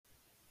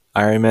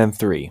Iron Man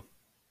 3,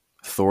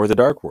 Thor the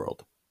Dark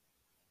World,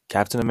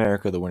 Captain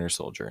America the Winter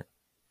Soldier,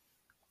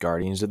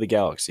 Guardians of the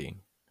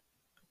Galaxy,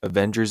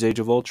 Avengers Age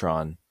of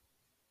Ultron,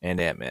 and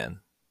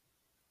Ant-Man.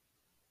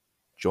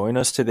 Join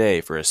us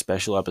today for a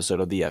special episode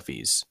of the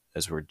Effies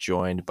as we're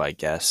joined by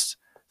guests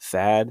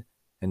Thad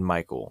and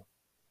Michael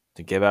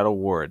to give out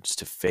awards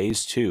to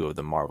Phase 2 of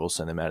the Marvel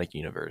Cinematic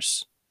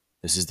Universe.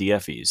 This is the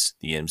Effies,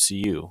 the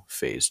MCU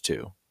Phase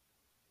 2.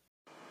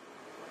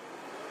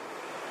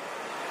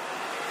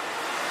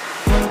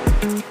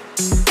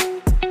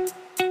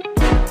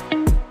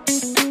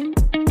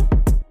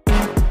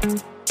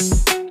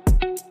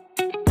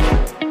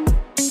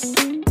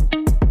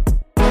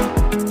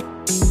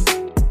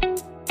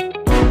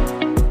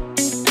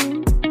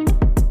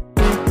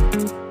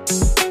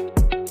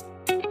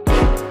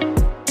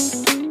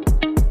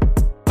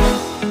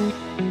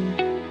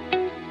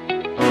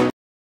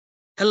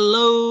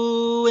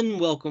 Hello and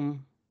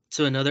welcome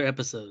to another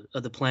episode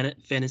of the Planet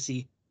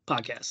Fantasy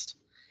Podcast.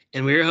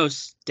 And we're your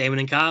hosts, Damon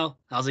and Kyle.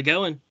 How's it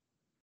going?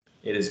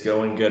 It is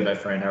going good, my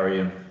friend. How are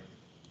you?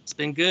 It's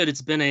been good.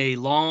 It's been a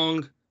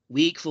long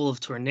week full of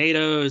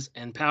tornadoes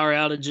and power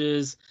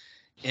outages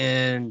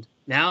and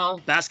now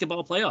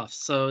basketball playoffs.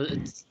 So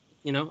it's,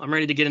 I'm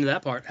ready to get into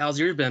that part. How's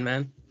yours been,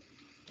 man?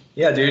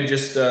 Yeah, dude,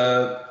 just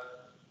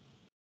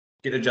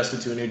get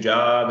adjusted to a new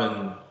job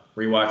and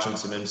rewatching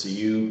some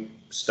MCU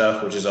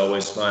stuff, which is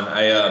always fun.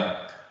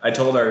 I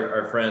told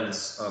our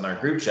friends on our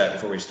group chat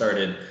before we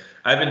started,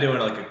 I've been doing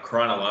like a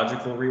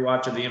chronological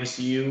rewatch of the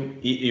MCU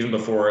even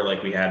before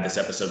like we had this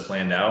episode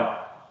planned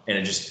out, and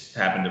it just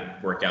happened to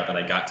work out that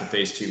I got to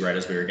Phase 2 right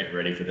as we were getting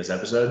ready for this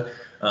episode.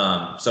 So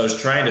I was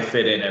trying to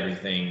fit in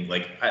everything.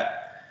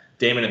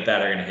 Damon and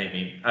Thad are gonna hate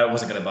me. I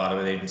wasn't gonna bother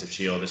with Agents of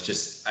S.H.I.E.L.D. It's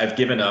just I've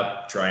given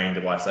up trying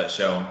to watch that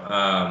show.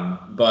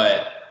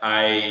 But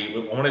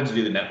I wanted to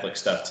do the Netflix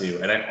stuff too,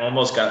 and I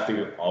almost got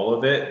through all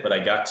of it, but I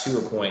got to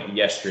a point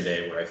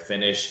yesterday where I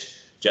finished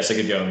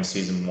Jessica Jones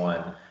season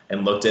 1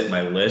 and looked at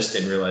my list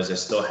and realized I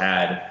still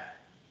had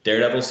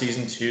Daredevil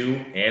season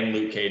 2 and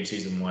Luke Cage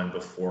season 1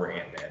 before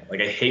Ant-Man.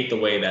 Like, I hate the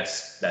way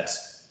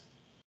that's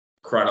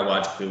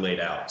chronologically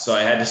laid out, so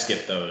I had to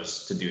skip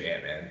those to do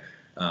Ant-Man.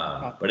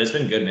 But it's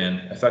been good,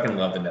 man. I fucking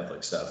love the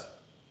Netflix stuff.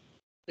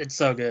 It's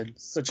so good.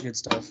 Such good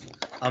stuff.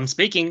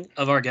 Speaking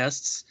of our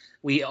guests,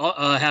 we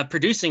have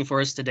producing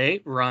for us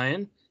today,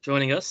 Ryan,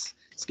 joining us.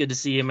 It's good to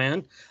see you,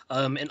 man.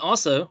 And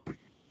also,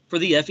 for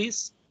the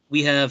Effies,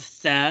 we have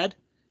Thad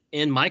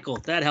and Michael.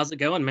 Thad, how's it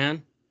going,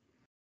 man?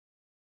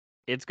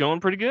 It's going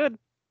pretty good.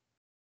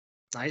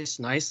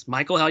 Nice.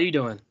 Michael, how you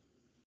doing?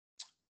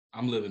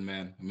 I'm living,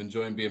 man. I'm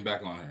enjoying being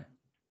back on here.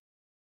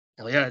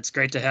 Hell yeah, it's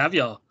great to have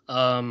y'all.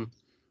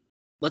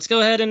 Let's go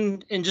ahead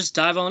and just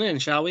dive on in,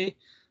 shall we?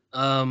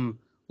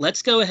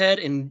 Let's go ahead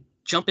and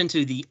jump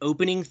into the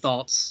opening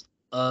thoughts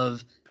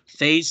of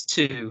Phase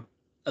 2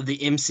 of the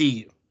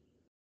MCU.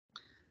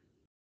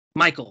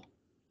 Michael,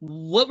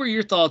 what were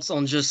your thoughts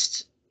on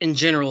just, in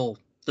general,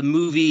 the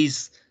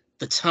movies,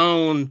 the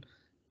tone,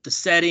 the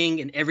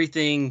setting, and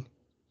everything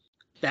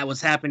that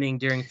was happening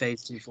during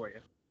Phase 2 for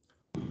you?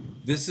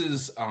 This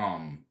is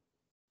kind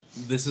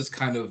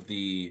of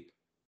the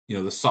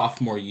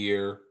sophomore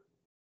year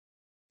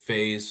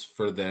phase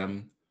for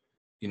them.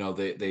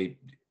 They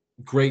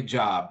great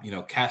job,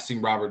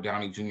 casting Robert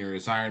Downey Jr.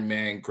 as Iron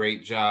Man.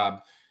 Great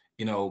job,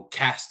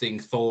 casting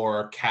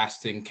Thor,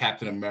 casting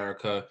Captain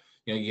America.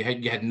 You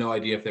had no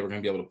idea if they were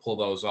going to be able to pull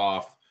those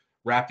off.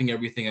 Wrapping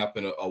everything up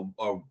in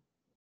a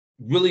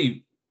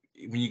really,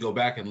 when you go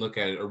back and look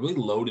at it, a really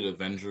loaded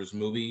Avengers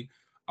movie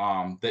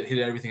that hit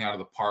everything out of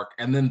the park.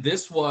 And then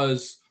this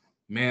was,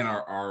 man,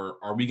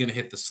 are we going to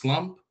hit the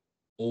slump,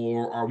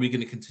 or are we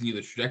going to continue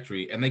the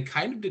trajectory? And they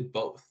kind of did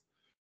both.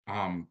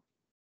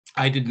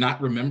 I did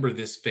not remember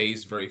this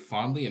phase very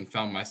fondly and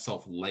found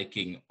myself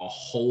liking a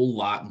whole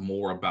lot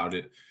more about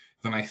it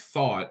than I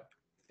thought,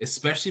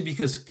 especially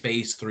because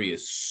Phase 3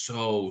 is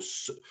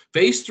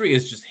Phase 3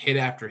 is just hit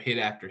after hit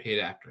after hit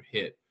after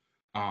hit.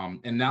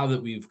 And now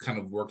that we've kind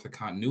of worked the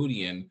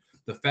continuity in,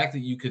 the fact that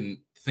you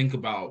can think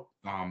about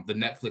the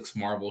Netflix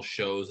Marvel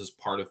shows as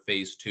part of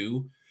Phase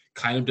 2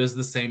 kind of does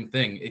the same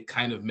thing. It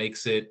kind of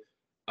makes it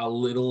a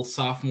little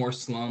sophomore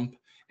slump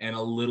and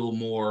a little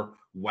more,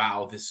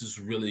 wow, this is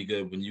really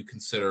good when you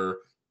consider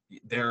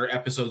there are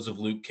episodes of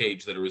Luke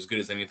Cage that are as good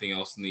as anything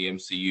else in the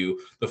MCU.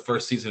 The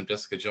first season of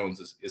Jessica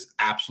Jones is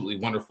absolutely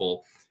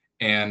wonderful.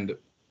 And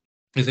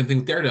the same thing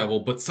with Daredevil,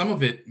 but some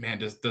of it, man,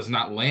 does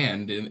not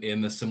land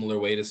in the similar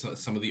way to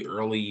some of the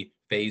early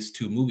Phase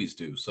 2 movies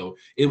do. So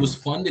it was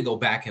fun to go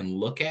back and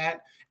look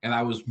at, and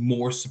I was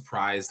more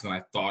surprised than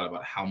I thought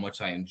about how much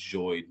I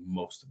enjoyed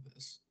most of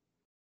this.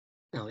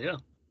 Hell yeah.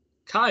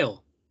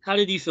 Kyle, how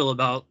did you feel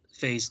about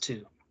Phase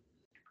 2?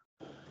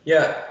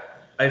 Yeah,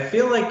 I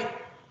feel like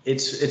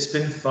it's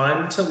been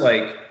fun to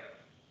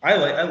I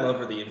love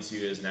where the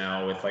MCU is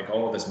now with like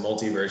all of this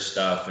multiverse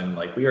stuff, and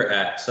like we are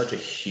at such a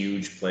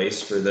huge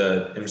place for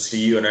the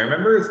MCU. And I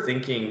remember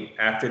thinking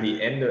after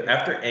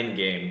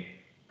Endgame,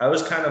 I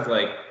was kind of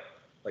like,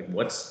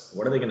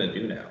 what are they going to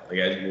do now?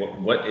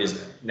 What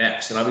is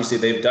next? And obviously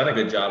they've done a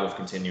good job of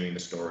continuing the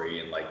story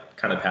and like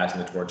kind of passing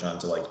the torch on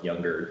to like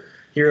younger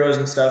heroes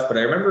and stuff. But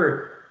I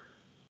remember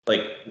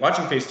like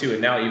watching Phase 2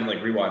 and now even like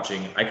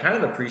rewatching, I kind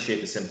of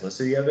appreciate the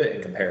simplicity of it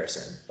in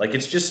comparison. Like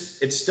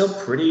it's still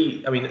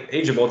pretty. I mean,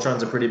 Age of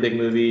Ultron's a pretty big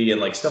movie and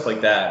like stuff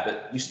like that,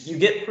 but you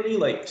get pretty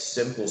like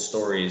simple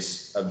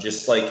stories of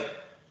just like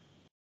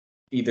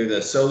either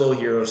the solo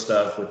hero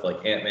stuff with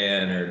like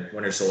Ant-Man or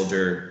Winter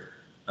Soldier,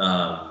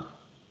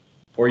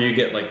 or you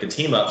get like the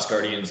team ups,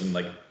 Guardians and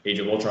like Age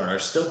of Ultron are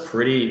still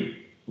pretty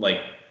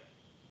like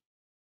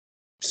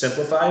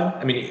simplified.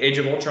 I mean, Age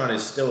of Ultron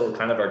is still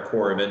kind of our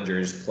core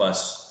Avengers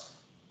plus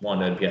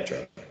Wanda and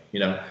Pietro,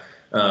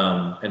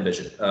 and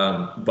Vision.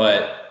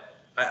 But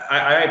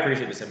I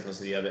appreciate the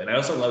simplicity of it. And I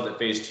also love that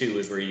Phase 2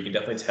 is where you can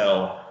definitely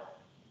tell,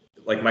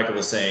 like Michael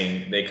was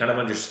saying, they kind of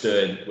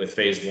understood with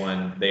Phase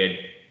 1,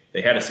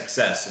 they had a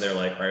success. So they're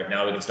like, all right,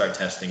 now we can start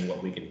testing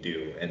what we can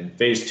do. And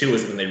Phase 2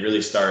 is when they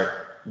really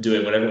start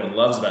doing what everyone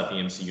loves about the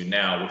MCU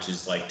now, which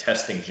is like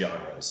testing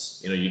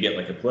genres. You get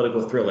like a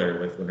political thriller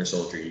with Winter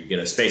Soldier, you get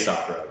a space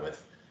opera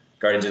with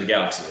Guardians of the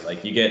Galaxy.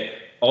 Like you get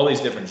all these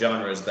different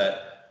genres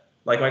that,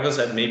 like Michael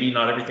said, maybe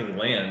not everything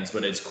lands,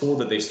 but it's cool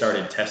that they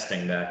started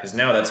testing that, because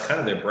now that's kind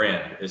of their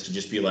brand, is to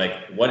just be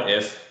like, what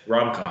if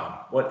rom-com?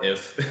 What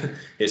if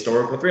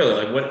historical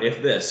thriller? Like what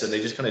if this? And they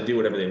just kind of do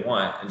whatever they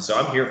want. And so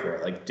I'm here for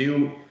it. Like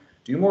do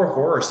more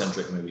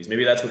horror-centric movies.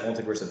 Maybe that's what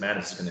Multiverse of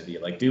Madness is going to be.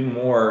 Like, do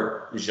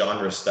more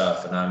genre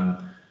stuff, and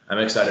I'm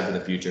excited for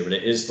the future. But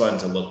it is fun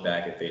to look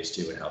back at Phase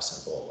 2 and how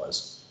simple it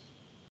was.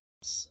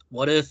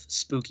 What if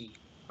spooky?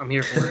 I'm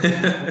here for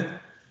it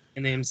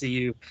in the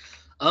MCU.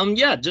 I'm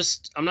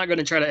not going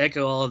to try to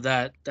echo all of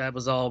that. That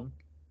was all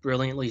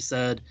brilliantly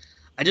said.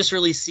 I just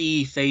really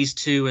see Phase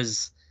 2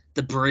 as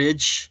the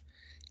bridge,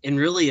 and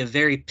really a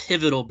very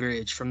pivotal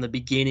bridge from the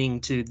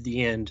beginning to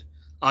the end.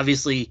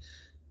 Obviously,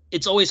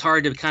 it's always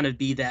hard to kind of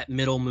be that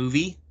middle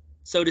movie,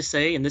 so to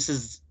say, and this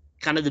is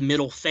kind of the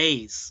middle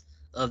phase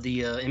of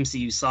the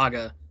MCU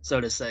saga,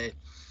 so to say.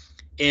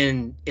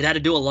 And it had to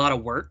do a lot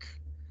of work.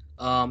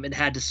 It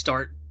had to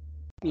start,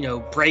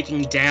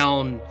 breaking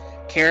down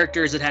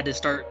characters. It had to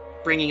start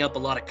bringing up a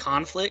lot of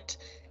conflict.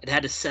 It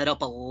had to set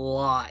up a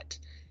lot.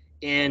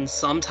 And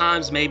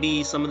sometimes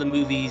maybe some of the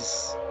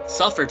movies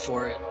suffered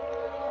for it.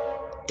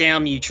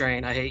 Damn you,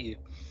 Train. I hate you.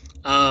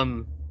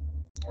 But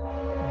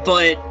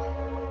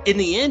in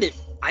the end,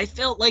 I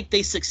felt like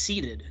they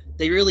succeeded.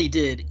 They really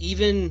did.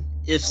 Even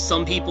if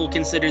some people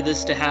consider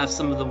this to have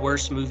some of the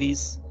worst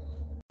movies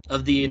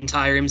of the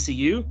entire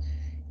MCU,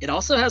 it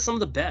also has some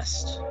of the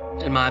best,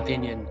 in my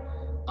opinion.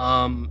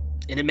 And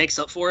it makes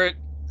up for it.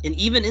 And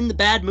even in the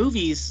bad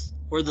movies,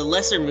 or the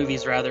lesser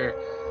movies rather,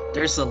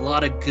 there's a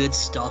lot of good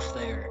stuff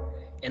there.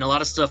 And a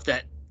lot of stuff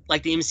that,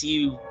 like the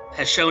MCU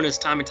has shown us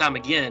time and time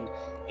again,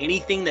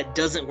 anything that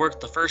doesn't work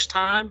the first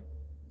time,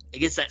 it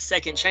gets that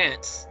second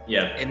chance.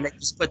 Yeah. And they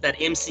just put that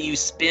MCU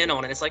spin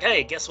on it. It's like,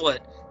 hey, guess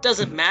what?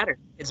 Doesn't matter.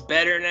 It's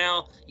better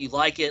now. You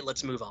like it.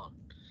 Let's move on.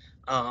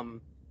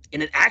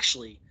 And it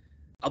actually,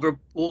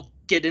 we'll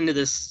get into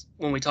this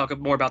when we talk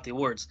more about the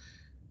awards.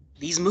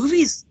 These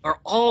movies are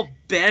all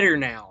better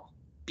now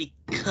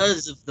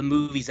because of the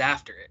movies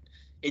after it.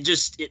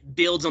 It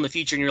builds on the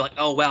future, and you're like,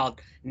 oh, wow,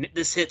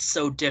 this hits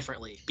so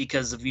differently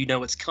because of,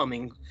 what's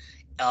coming.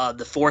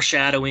 The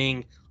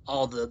foreshadowing,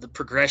 all the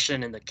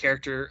progression and the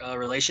character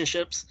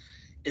relationships,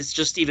 it's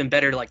just even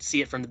better to like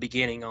see it from the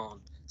beginning on.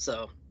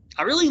 So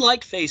I really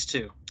liked Phase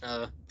 2.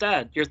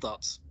 Thad, your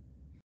thoughts?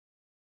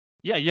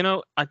 Yeah,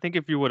 I think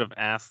if you would have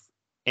asked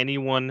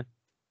anyone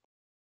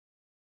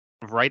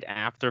right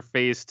after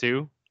Phase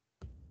 2,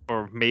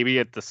 or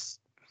maybe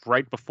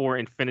right before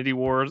Infinity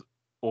War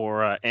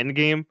or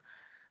Endgame,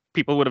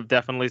 people would have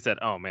definitely said,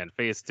 oh man,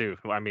 Phase 2.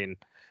 I mean,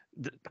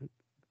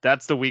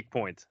 that's the weak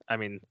point. I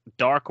mean,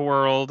 Dark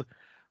World,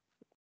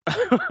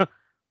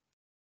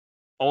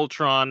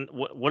 Ultron,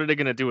 what are they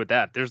going to do with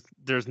that?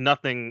 There's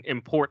nothing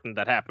important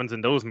that happens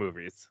in those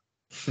movies.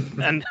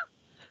 and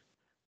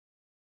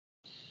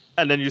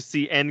then you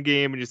see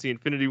Endgame and you see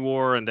Infinity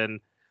War, and then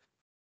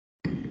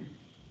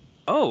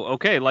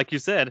okay, like you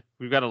said,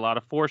 we've got a lot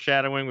of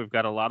foreshadowing, we've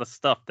got a lot of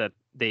stuff that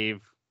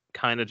they've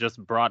kind of just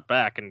brought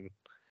back and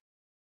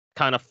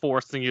kind of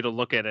forcing you to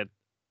look at it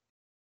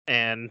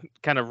and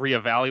kind of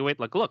reevaluate,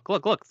 like,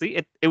 look, see,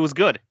 it was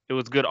good. It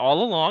was good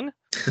all along.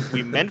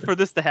 We meant for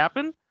this to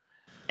happen,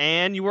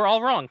 and you were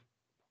all wrong.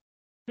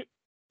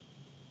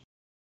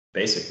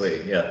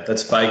 Basically, yeah.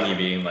 That's Feige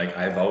being like,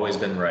 I've always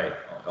been right.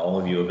 All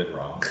of you have been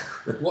wrong.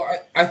 Well,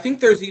 I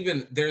think there's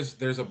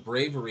a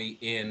bravery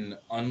in,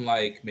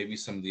 unlike maybe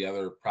some of the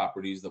other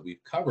properties that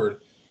we've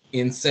covered,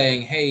 in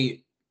saying,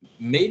 hey,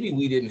 maybe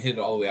we didn't hit it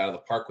all the way out of the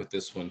park with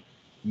this one.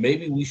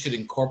 Maybe we should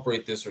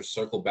incorporate this or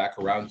circle back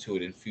around to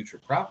it in future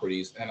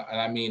properties. And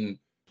I mean,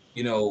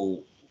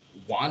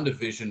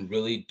 WandaVision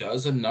really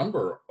does a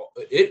number.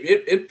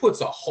 It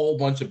puts a whole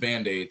bunch of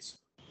Band-Aids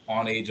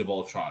on Age of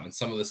Ultron and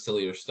some of the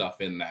sillier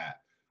stuff in that.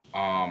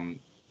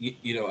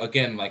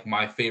 again, like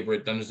my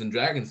favorite Dungeons and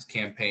Dragons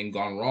campaign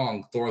gone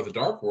wrong, Thor: The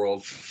Dark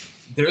World,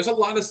 there's a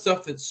lot of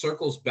stuff that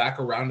circles back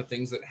around to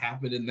things that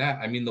happened in that.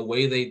 I mean, the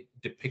way they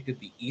depicted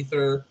the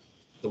ether,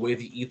 the way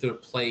the ether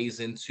plays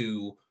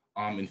into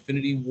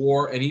Infinity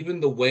War, and even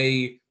the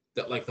way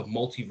that like the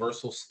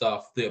multiversal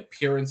stuff, the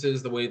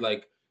appearances, the way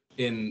like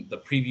in the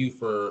preview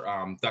for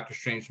Doctor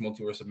Strange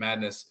Multiverse of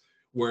Madness,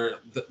 where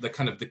the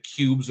kind of the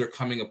cubes are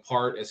coming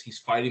apart as he's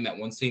fighting that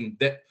one scene,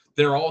 that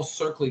they're all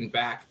circling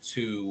back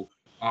to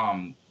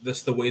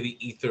the way the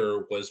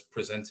ether was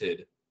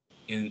presented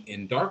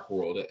in Dark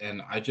World.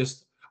 And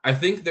I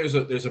think there's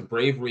a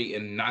bravery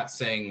in not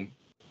saying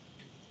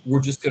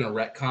we're just going to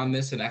retcon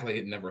this and act like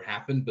it never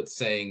happened, but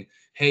saying,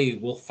 hey,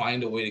 we'll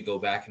find a way to go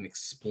back and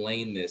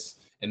explain this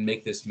and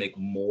make this make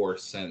more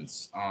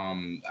sense.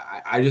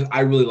 I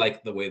really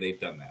like the way they've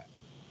done that.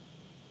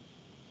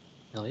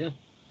 Hell yeah.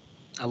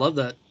 I love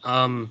that.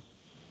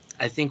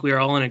 I think we are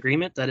all in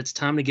agreement that it's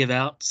time to give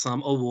out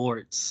some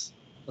awards.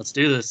 Let's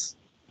do this.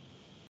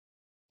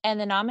 And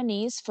the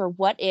nominees for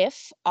What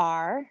If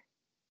are...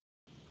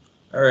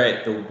 All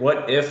right, the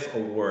What If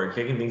Award,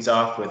 kicking things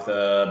off with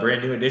a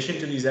brand new addition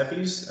to these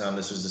Effies.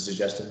 This was a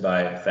suggestion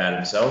by Thad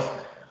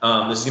himself.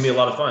 This is gonna be a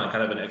lot of fun,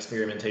 kind of an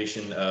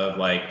experimentation of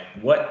like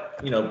what,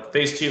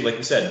 phase 2, like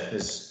you said,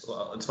 it's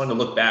fun to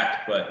look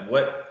back, but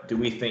what do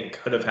we think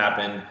could have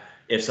happened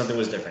if something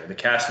was different? The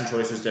casting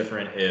choice was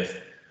different,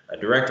 if a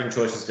directing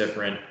choice is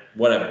different,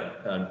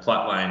 whatever,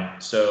 plot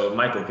line. So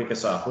Michael, kick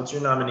us off. What's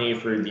your nominee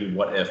for the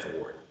What If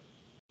Award?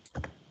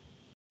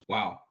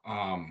 Wow.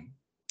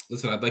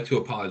 Listen, I'd like to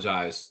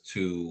apologize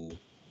to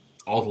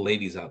all the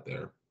ladies out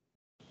there,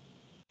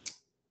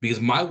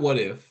 because my what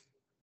if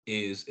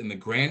is in the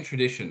grand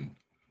tradition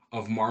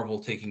of Marvel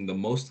taking the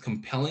most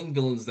compelling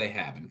villains they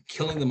have and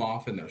killing them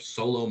off in their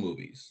solo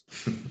movies.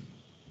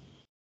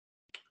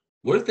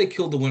 What if they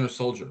killed the Winter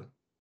Soldier?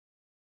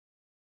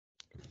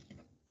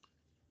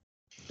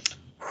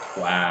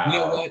 Wow. You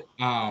know what?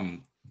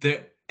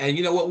 And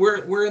you know what?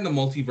 We're in the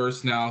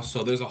multiverse now,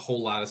 so there's a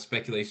whole lot of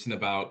speculation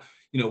about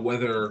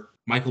whether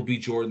Michael B.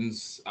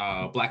 Jordan's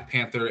Black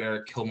Panther,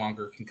 Eric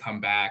Killmonger, can come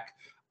back.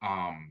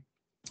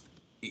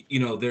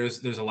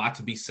 There's a lot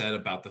to be said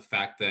about the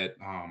fact that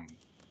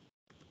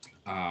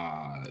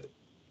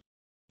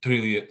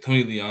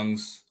Tony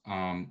Leung's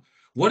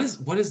what is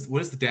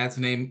the dad's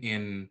name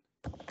in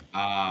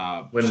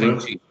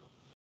Shang-Chi?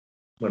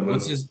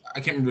 What's his? I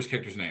can't remember his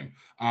character's name.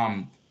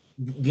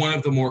 One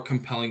of the more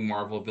compelling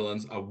Marvel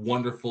villains, a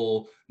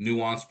wonderful,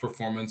 nuanced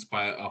performance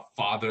by a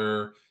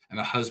father and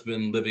a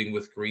husband living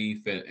with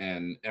grief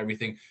and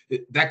everything.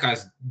 That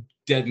guy's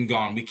dead and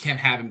gone. We can't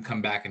have him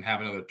come back and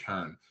have another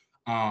turn.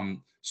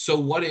 So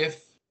what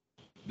if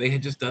they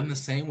had just done the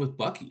same with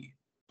Bucky?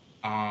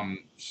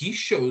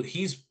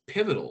 He's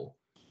pivotal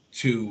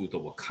to the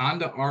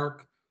Wakanda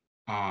arc.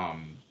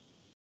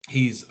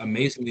 He's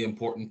amazingly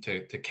important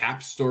to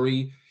Cap's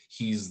story.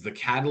 He's the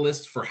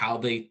catalyst for how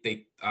they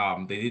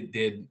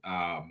did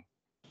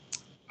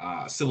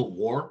Civil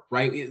War,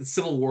 right?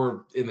 Civil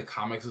War in the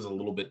comics is a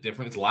little bit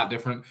different. It's a lot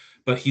different,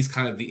 but he's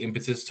kind of the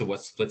impetus to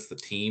what splits the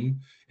team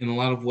in a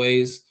lot of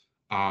ways.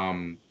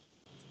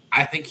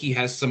 I think he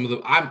has some of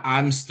the.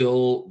 I'm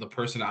still the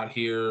person out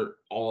here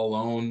all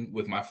alone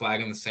with my flag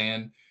in the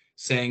sand,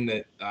 saying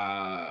that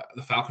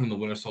the Falcon and the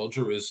Winter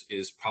Soldier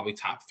is probably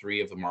top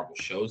 3 of the Marvel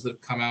shows that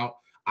have come out.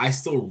 I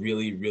still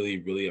really, really,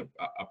 really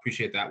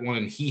appreciate that one,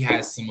 and he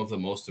has some of the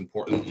most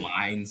important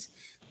lines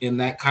in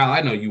that. Kyle,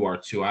 I know you are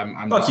too.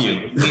 I'm Fuck just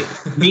you.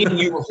 saying, me and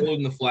you were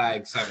holding the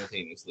flag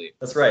simultaneously.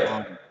 That's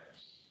right.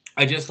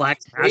 I just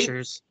Flag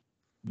smashers.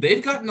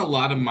 They've gotten a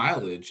lot of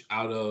mileage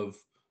out of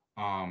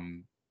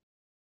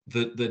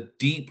the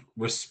deep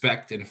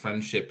respect and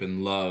friendship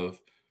and love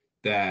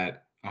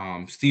that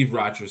Steve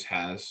Rogers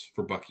has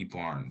for Bucky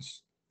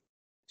Barnes.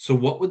 So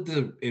what would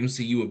the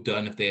MCU have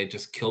done if they had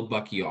just killed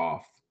Bucky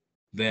off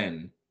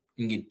then,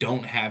 and you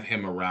don't have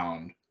him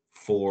around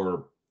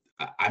for,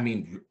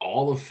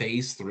 all of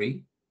phase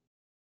 3?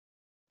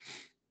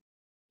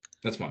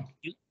 That's one.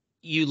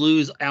 You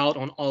lose out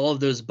on all of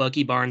those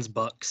Bucky Barnes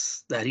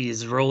bucks that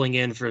he's rolling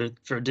in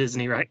for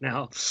Disney right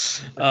now.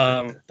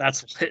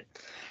 That's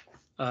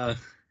what.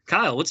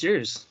 Kyle, what's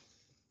yours?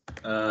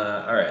 All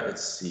right,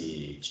 let's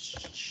see.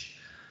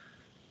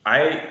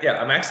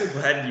 I'm actually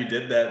glad you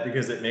did that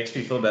because it makes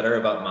me feel better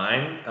about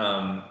mine.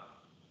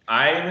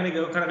 I'm going to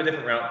go kind of a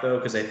different route, though,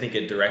 because I think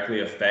it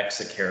directly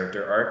affects a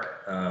character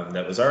arc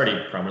that was already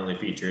prominently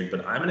featured.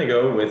 But I'm going to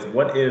go with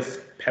what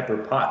if Pepper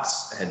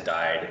Potts had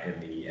died in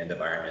the end of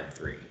Iron Man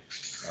 3?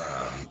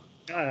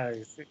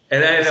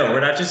 And I know we're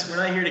not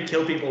here to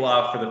kill people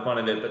off for the fun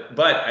of it,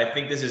 but I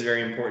think this is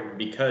very important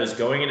because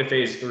going into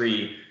phase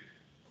 3,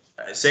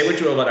 say what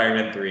you will about Iron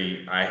Man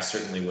 3, I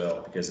certainly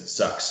will because it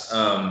sucks.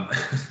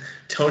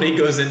 Tony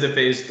goes into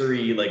phase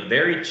 3 like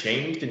very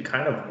changed and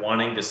kind of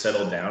wanting to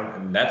settle down,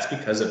 and that's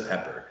because of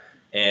Pepper.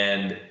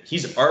 And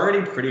he's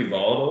already pretty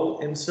volatile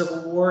in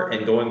Civil War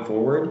and going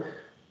forward.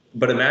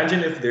 But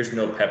imagine if there's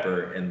no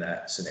Pepper in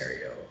that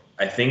scenario.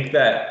 I think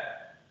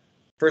that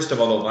first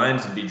of all, the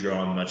lines would be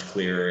drawn much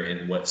clearer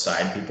in what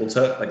side people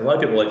took. Like a lot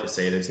of people like to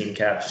say they're Team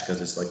Cap just because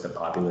it's like the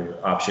popular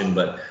option.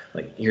 But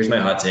like, here's my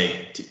hot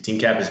take: Team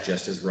Cap is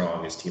just as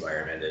wrong as Team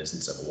Iron Man is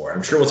in Civil War.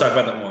 I'm sure we'll talk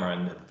about that more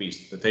on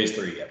the Phase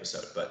 3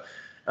 episode. But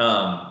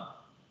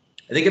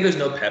I think if there's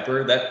no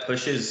Pepper, that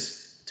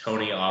pushes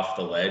Tony off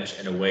the ledge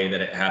in a way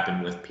that it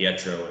happened with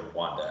Pietro and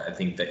Wanda. I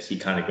think that he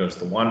kind of goes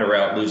the Wanda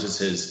route, loses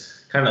his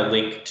kind of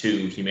link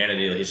to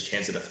humanity, his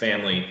chance at a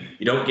family.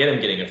 You don't get him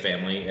getting a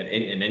family in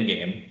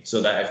Endgame.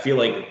 So that I feel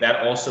like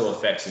that also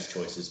affects his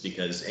choices,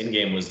 because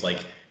Endgame was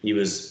like he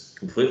was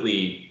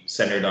completely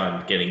centered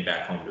on getting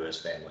back home to his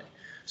family.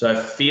 So I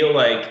feel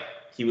like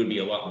he would be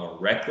a lot more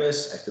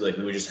reckless. I feel like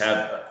we would just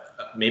have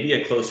maybe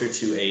a closer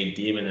to a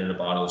demon in a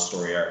bottle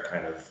story arc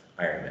kind of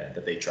Iron Man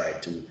that they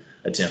tried to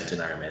attempt in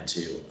Iron Man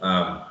 2.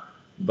 I'm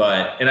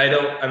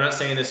not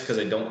saying this because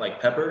I don't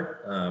like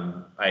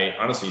Pepper. I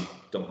honestly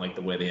don't like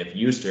the way they have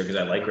used her, because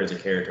I like her as a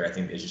character. I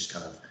think they just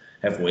kind of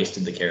have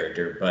wasted the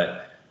character.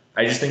 But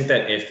I just think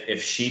that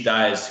if she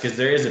dies, because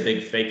there is a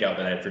big fake out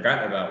that I'd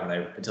forgotten about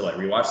until I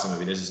rewatched the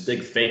movie. There's this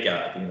big fake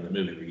out at the end of the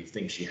movie where you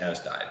think she has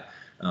died.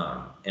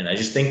 And I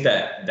just think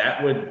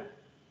that would,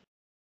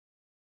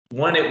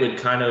 one, it would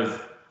kind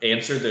of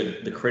answer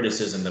the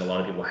criticism that a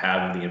lot of people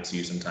have of the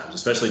MCU sometimes,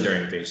 especially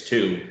during Phase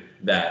 2,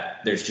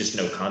 that there's just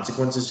no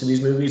consequences to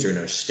these movies or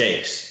no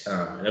stakes.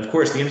 And of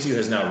course, the MCU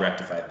has now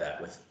rectified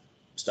that with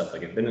stuff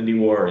like Infinity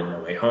War and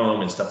No Way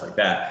Home and stuff like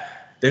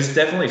that. There's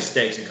definitely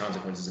stakes and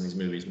consequences in these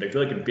movies, but I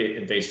feel like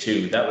in Phase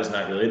 2, that was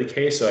not really the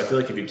case. So I feel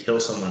like if you kill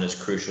someone as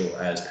crucial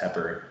as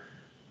Pepper,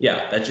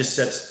 yeah, that just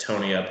sets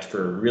Tony up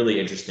for a really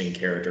interesting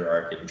character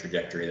arc and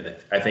trajectory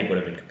that I think would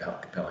have been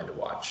compelling to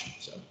watch.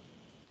 So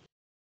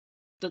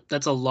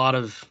That's a lot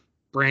of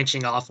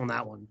branching off on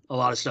that one. A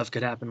lot of stuff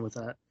could happen with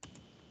that.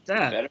 The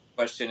better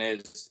question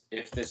is,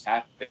 if this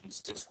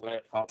happens, does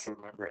Gwyneth Paltrow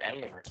remember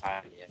any of her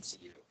time in the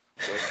MCU?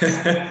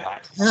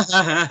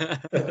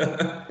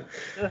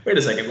 Wait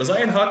a second, was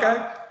I in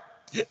Hawkeye?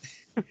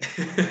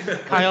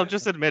 Kyle,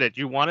 just admit it.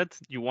 You wanted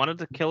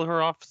to kill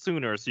her off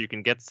sooner so you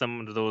can get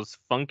some of those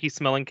funky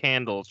smelling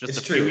candles just It's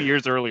a few true.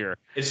 years earlier.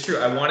 It's true.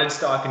 I wanted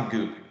stock and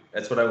goop.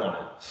 That's what I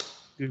wanted.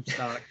 Goop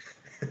stock.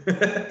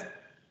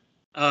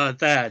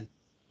 Thad,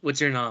 what's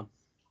your nom?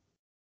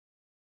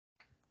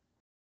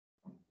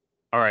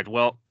 All right,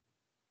 well,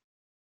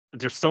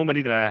 there's so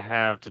many that I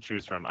have to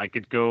choose from. I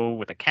could go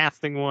with a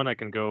casting one, I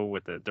can go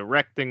with a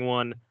directing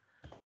one.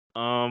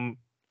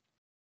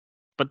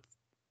 But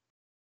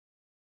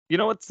you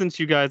know what, since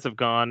you guys have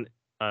gone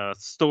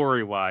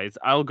story-wise,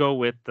 I'll go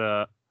with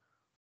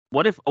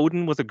what if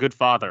Odin was a good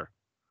father?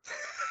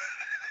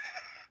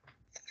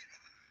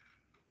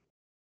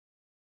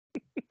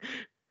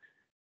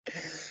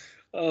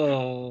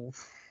 Oh.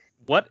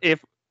 What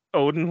if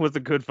Odin was a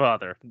good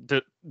father?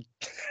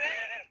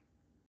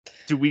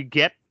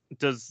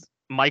 Does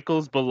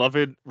Michael's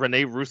beloved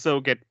Rene Russo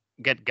get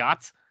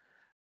got?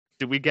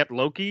 Do we get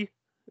Loki?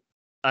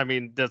 I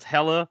mean, does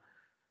Hela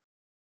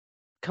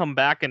come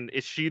back, and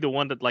is she the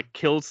one that like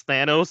kills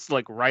Thanos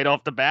like right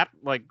off the bat?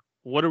 Like,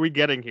 what are we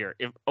getting here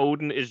if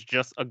Odin is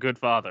just a good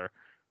father?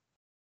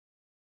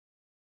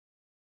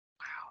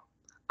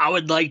 I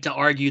would like to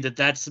argue that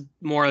that's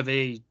more of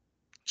a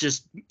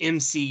just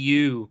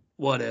MCU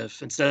what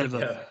if instead of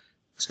a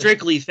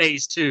strictly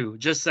Phase 2.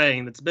 Just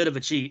saying, that's a bit of a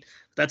cheat.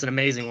 That's an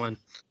amazing one.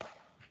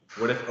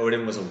 What if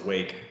Odin was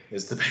awake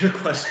is the bigger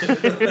question.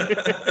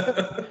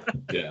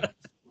 Yeah.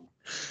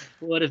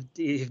 What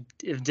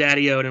if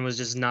Daddy Odin was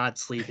just not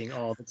sleeping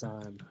all the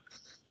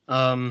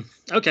time?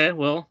 Okay,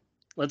 well,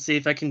 let's see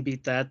if I can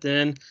beat that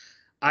then.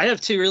 I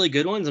have two really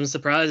good ones. I'm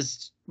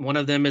surprised one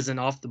of them isn't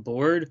off the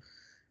board.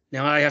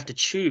 Now I have to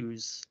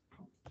choose.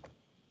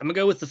 I'm going to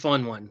go with the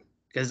fun one,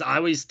 because I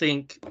always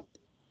think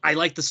I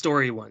like the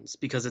story ones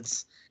because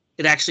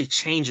it actually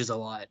changes a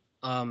lot.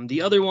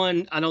 The other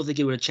one, I don't think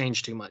it would have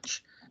changed too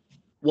much.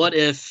 What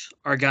if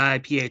our guy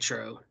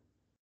Pietro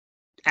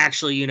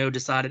actually,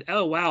 decided,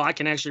 oh wow, I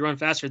can actually run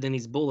faster than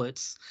these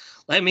bullets.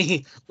 Let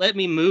me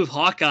move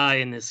Hawkeye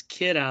and this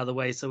kid out of the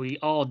way so we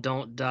all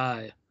don't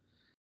die.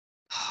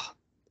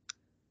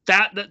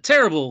 That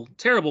terrible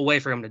way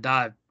for him to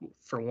die,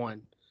 for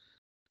one.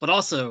 But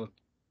also,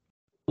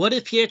 what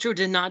if Pietro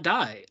did not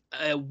die?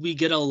 We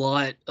get a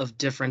lot of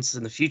difference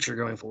in the future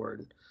going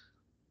forward.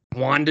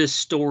 Wanda's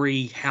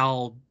story,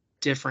 how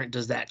different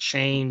does that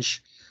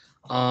change?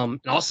 And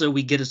also,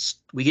 we get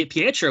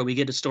Pietro. We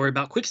get a story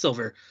about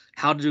Quicksilver.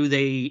 How do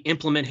they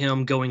implement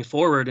him going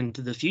forward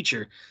into the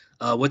future?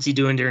 What's he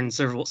doing during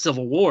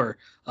Civil War?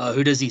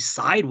 Who does he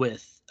side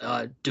with?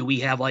 Do we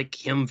have like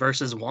him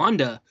versus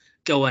Wanda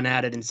going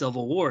at it in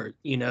Civil War?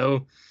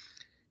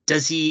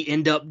 Does he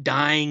end up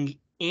dying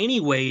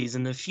anyways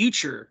in the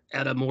future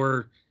at a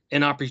more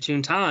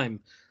inopportune time?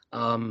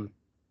 There's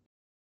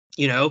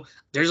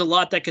a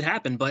lot that could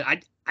happen, but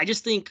I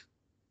just think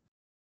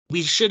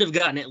we should have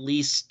gotten at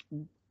least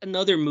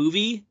another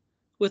movie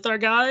with our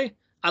guy.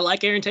 I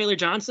like Aaron Taylor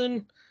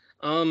Johnson.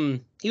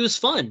 He was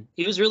fun.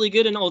 He was really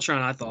good in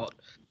Ultron, I thought.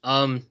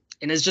 And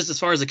it's just as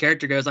far as the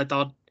character goes, I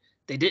thought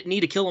they didn't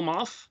need to kill him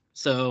off.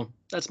 So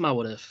that's my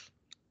what if.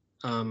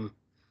 And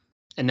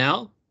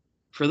now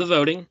for the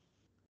voting,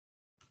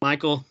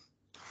 Michael,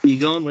 who you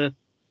going with?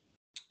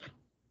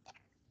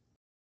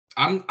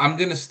 I'm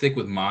gonna stick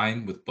with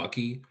mine with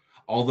Bucky.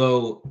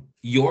 Although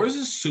yours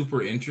is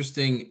super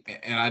interesting,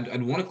 and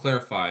I'd want to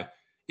clarify: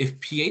 if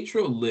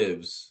Pietro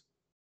lives,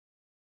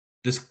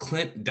 does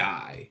Clint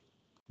die?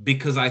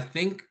 Because I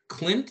think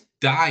Clint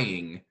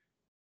dying,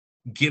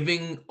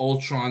 giving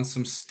Ultron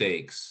some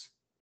stakes.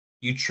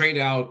 You trade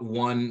out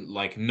one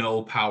like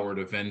no powered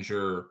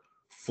Avenger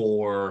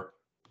for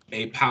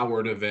a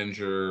powered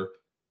Avenger.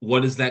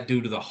 What does that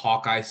do to the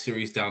Hawkeye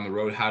series down the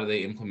road? How do they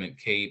implement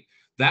Kate?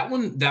 That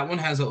one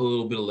has a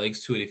little bit of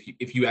legs to it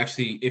if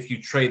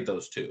you trade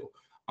those two.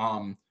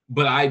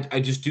 But I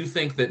just do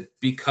think that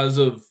because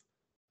of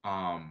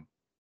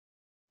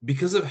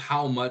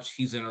how much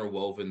he's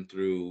interwoven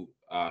through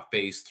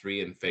phase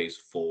 3 and phase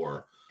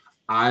 4,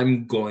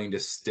 I'm going to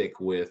stick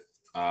with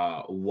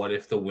what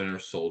if the Winter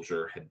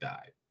Soldier had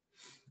died?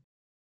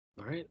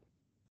 All right.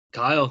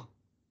 Kyle,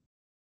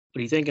 what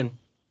are you thinking?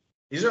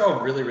 These are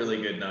all really,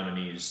 really good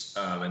nominees,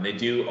 and they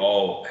do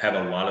all have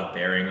a lot of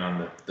bearing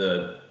on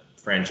the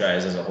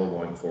franchise as a whole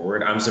going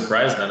forward. I'm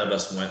surprised none of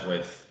us went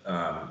with.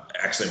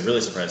 Actually, I'm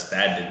really surprised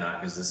Thad did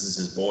not, because this is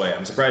his boy.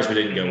 I'm surprised we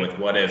didn't go with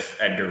what if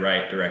Edgar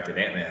Wright directed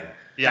Ant-Man.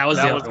 Yeah, was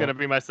that the was other going to one.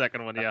 be my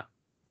second one. Yeah.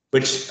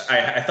 Which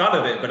I thought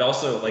of it, but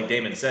also, like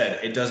Damon said,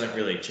 it doesn't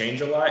really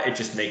change a lot.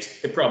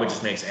 It probably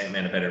just makes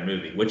Ant-Man a better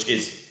movie, which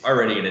is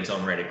already in its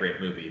own right a great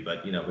movie.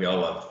 But we all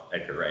love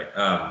Edgar Wright.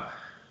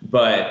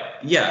 But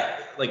yeah,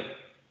 like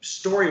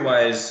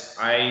story-wise,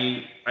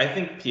 I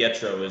think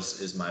Pietro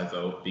is my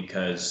vote,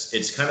 because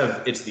it's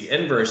the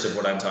inverse of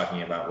what I'm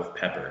talking about with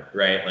Pepper,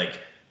 right?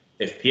 Like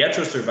if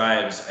Pietro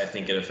survives, I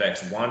think it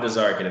affects Wanda's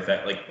arc. It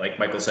affects, like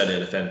Michael said,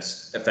 it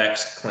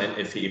affects Clint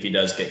if he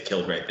does get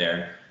killed right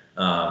there.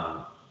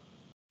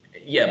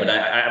 Yeah, but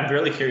I'm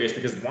really curious,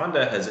 because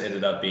Wanda has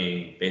ended up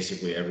being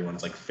basically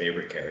everyone's like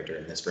favorite character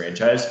in this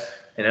franchise,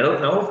 and I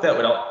don't know if that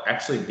would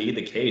actually be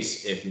the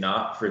case if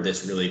not for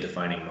this really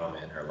defining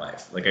moment in her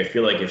life. Like I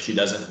feel like if she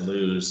doesn't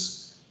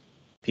lose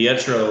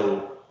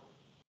Pietro,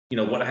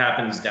 what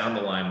happens down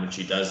the line when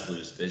she does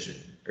lose Vision,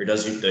 or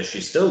does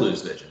she still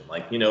lose Vision?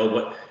 Like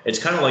what? It's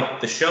kind of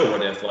like the show.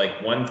 What if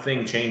like one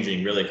thing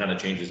changing really kind of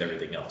changes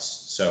everything else?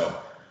 So.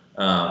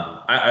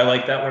 I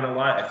like that one a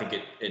lot. I think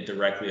it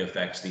directly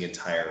affects the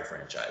entire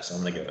franchise. So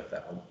I'm going to go with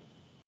that one.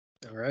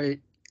 All right.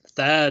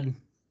 Thad,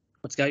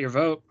 what's got your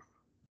vote?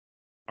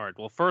 All right.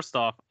 Well, first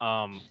off,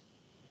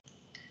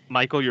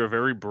 Michael, you're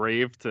very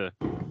brave to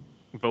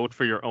vote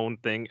for your own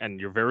thing, and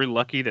you're very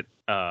lucky that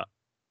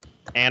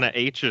Anna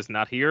H is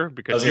not here,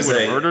 because she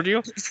would have murdered you.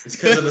 It's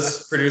because of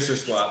this producer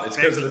swap.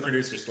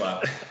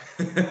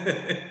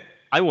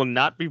 I will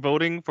not be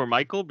voting for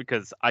Michael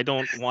because I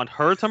don't want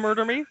her to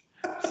murder me.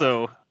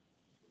 So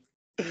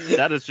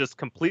that is just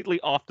completely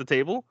off the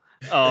table.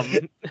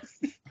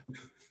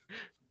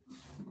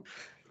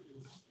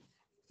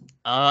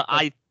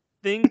 I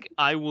think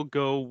I will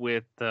go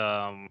with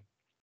yeah,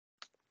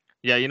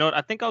 you know what?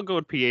 I think I'll go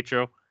with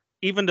Pietro,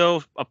 even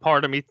though a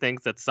part of me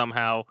thinks that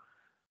somehow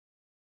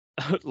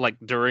like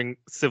during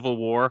Civil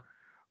War,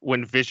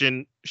 when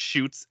Vision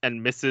shoots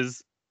and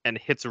misses and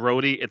hits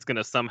Rhodey, it's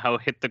gonna somehow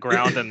hit the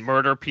ground and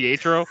murder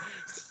Pietro.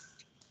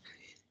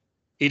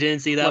 He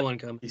didn't see that one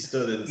coming. He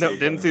still didn't.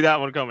 Didn't see that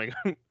one coming.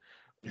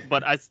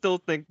 But I still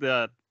think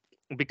that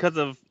because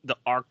of the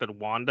arc that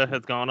Wanda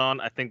has gone on,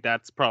 I think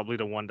that's probably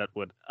the one that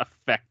would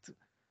affect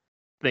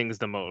things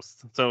the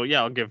most. So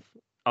yeah,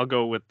 I'll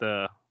go with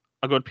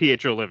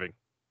Pietro living.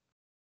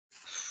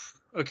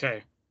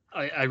 Okay.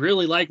 I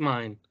really like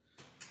mine.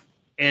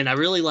 And I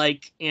really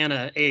like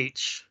Anna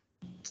H.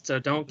 So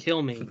don't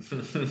kill me.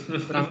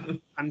 But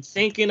I'm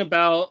thinking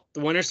about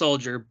the Winter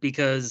Soldier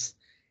because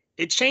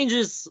it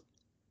changes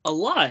a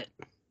lot.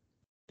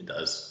 It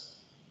does.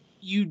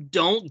 You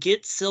don't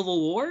get Civil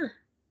War,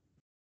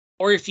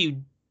 or if you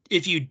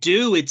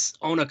do, it's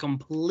on a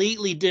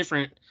completely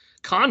different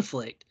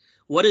conflict.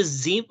 What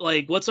is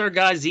what's our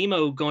guy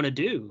Zemo going to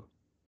do?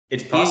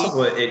 It's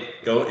possible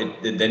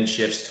it then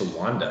shifts to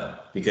Wanda,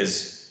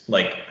 because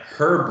like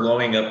her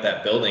blowing up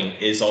that building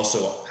is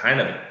also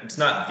it's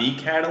not the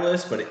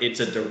catalyst, but it's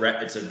a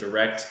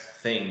direct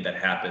thing that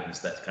happens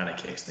that kind of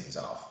kicks things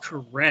off.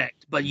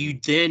 Correct, but you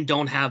then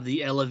don't have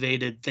the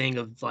elevated thing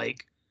of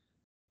like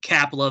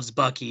Cap loves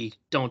Bucky,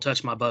 don't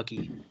touch my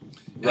Bucky.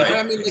 Right.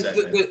 I mean,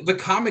 exactly. the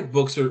comic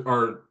books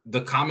are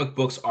the comic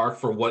books arc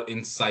for what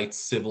incites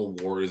Civil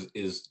War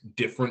is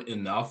different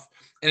enough,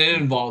 and it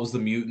involves the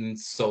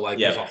mutants. So like,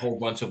 there's a whole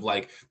bunch of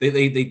like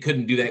they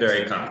couldn't do that because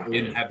they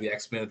didn't have the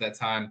X-Men at that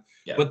time.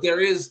 Yeah. But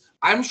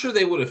I'm sure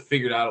they would have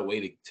figured out a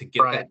way to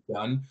get that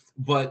done.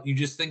 But you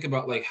just think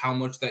about like how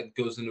much that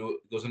goes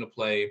into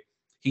play.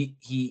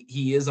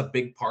 He is a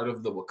big part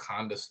of the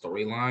Wakanda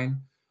storyline.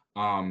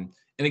 And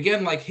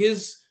again, like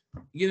his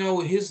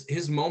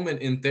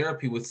moment in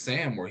therapy with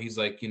Sam, where he's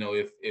like,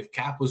 if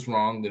Cap was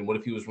wrong, then what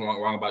if he was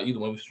wrong about you?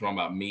 Then what if he was wrong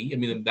about me? I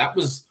mean, that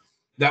was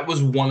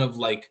one of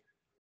like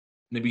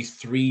maybe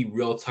 3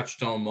 real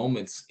touchstone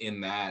moments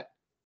in that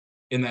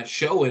in that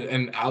show,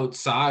 and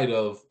outside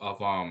of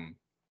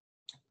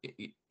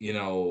you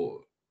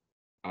know,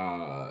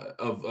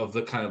 of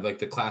the kind of like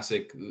the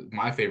classic,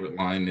 my favorite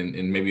line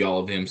in maybe all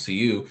of the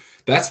MCU,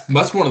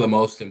 that's one of the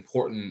most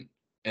important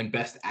and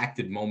best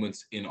acted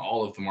moments in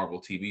all of the Marvel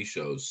TV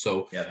shows.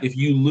 So Yeah. if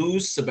you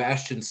lose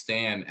Sebastian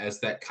Stan as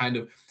that kind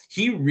of,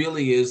 he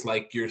really is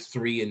like your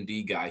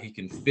 3-and-D guy. He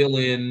can fill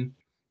in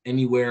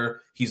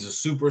anywhere. He's a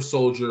super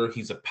soldier.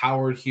 He's a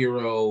powered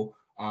hero.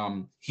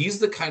 He's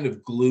the kind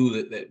of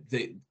glue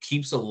that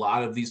keeps a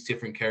lot of these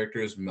different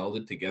characters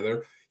melded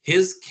together.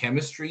 His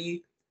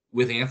chemistry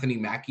with Anthony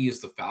Mackie as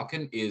the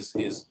Falcon is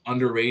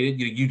underrated.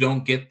 You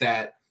don't get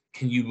that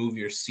 "can you move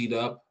your seat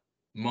up"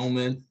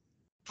 moment.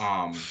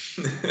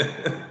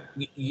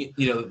 You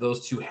know,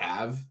 those two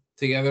have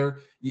together.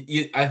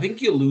 I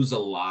think you lose a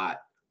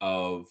lot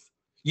of.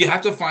 You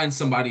have to find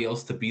somebody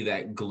else to be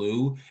that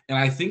glue, and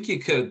I think you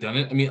could have done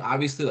it. I mean,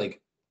 obviously,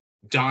 like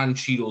Don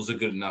Cheadle's a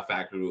good enough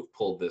actor to have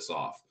pulled this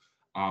off.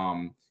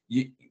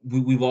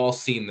 We've all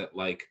seen that,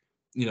 like,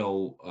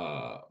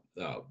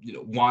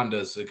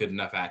 Wanda's a good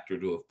enough actor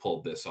to have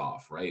pulled this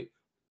off, right?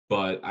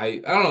 But I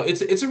don't know.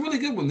 It's a really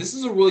good one. This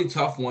is a really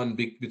tough one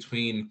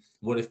between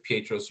what if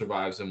Pietro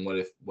survives and what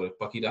if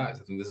Bucky dies.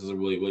 I think this is a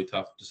really, really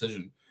tough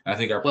decision. And I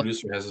think our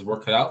producer has his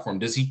work cut out for him.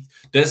 Does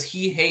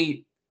he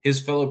hate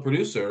his fellow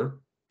producer?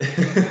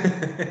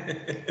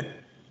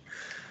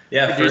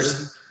 Yeah,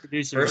 Producer.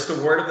 first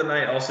award of the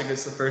night also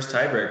gets the first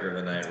tiebreaker of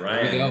the night.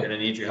 Ryan, I'm gonna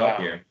need your help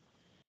here.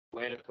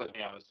 Way to put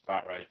me on the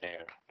spot right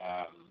there.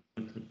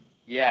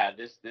 Yeah,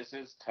 this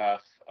is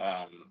tough.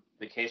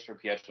 The case for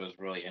Pietro is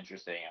really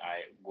interesting.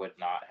 I would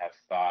not have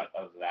thought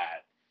of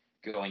that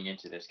going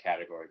into this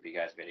category, but you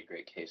guys made a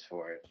great case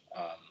for it.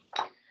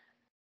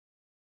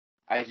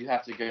 I do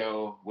have to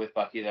go with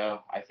Bucky,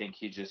 though. I think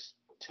he just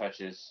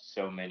touches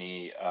so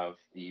many of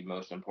the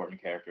most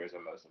important characters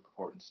and most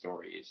important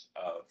stories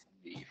of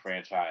the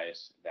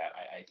franchise that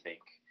I think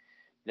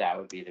that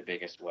would be the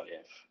biggest what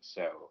if.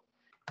 So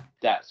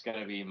that's going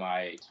to be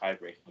my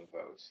tie-breaking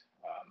vote.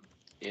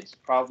 It's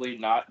probably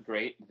not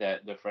great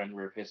that the friend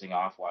we're pissing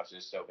off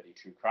watches so many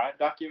true crime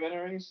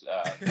documentaries,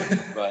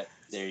 but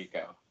there you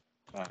go.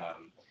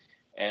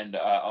 And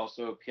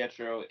also,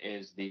 Pietro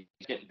is the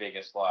second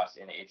biggest loss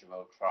in Age of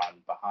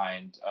Ultron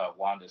behind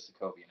Wanda's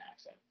Sokovian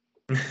accent.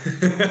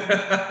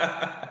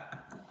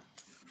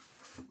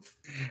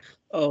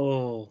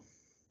 Oh,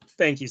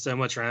 thank you so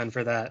much, Ryan,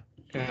 for that.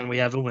 And we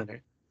have a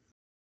winner.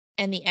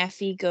 And the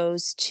Effie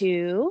goes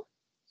to...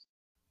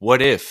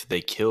 What if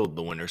they killed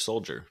the Winter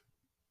Soldier?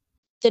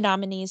 The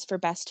nominees for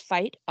Best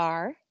Fight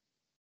are...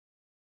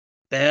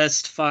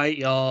 Best Fight,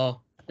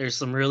 y'all. There's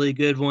some really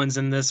good ones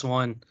in this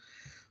one.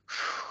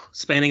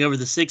 Spanning over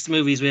the 6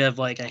 movies, we have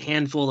like a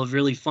handful of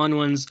really fun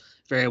ones,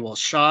 very well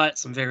shot,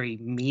 some very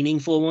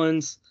meaningful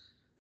ones.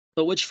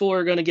 But which 4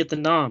 are going to get the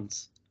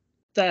noms?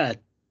 Thad,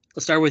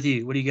 let's start with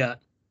you. What do you got?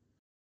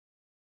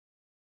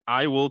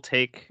 I will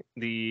take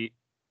the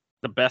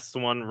best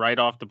one right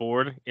off the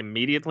board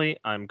immediately.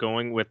 I'm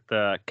going with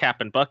the Cap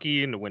and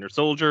Bucky and the Winter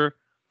Soldier,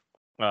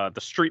 the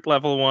street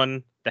level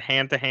one, the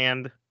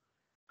hand-to-hand.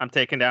 I'm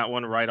taking that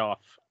one right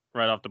off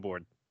the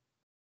board.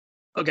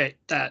 Okay,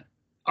 Thad,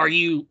 are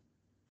you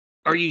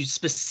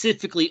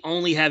specifically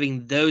only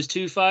having those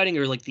 2 fighting,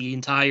 or like the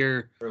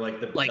entire, or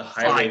like the like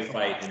highway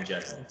fight in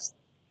general?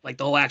 Like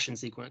the whole action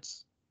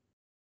sequence?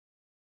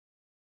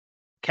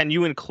 Can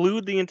you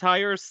include the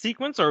entire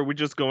sequence, or are we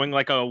just going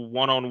like a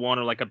one-on-one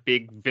or like a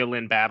big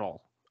villain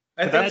battle?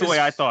 That's the way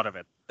I thought of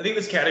it. I think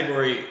this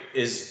category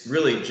is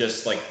really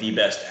just like the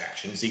best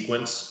action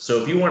sequence.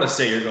 So if you want to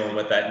say you're going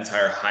with that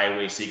entire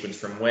highway sequence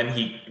from when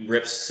he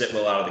rips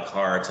Sitwell out of the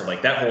car to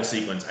like that whole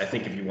sequence, I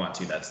think if you want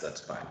to,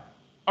 that's fine.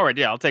 All right,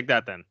 yeah, I'll take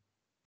that then.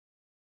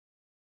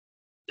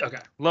 Okay.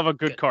 Love a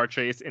good car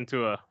chase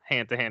into a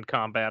hand-to-hand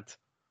combat.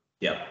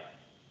 Yep.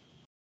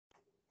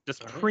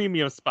 Just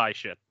premium spy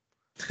shit.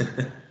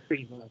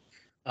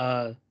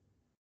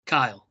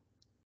 Kyle,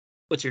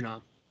 what's your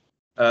nom?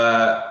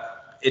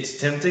 It's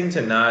tempting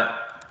to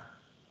not.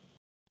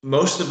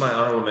 Most of my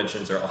honorable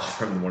mentions are all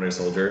from the Winter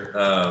Soldier.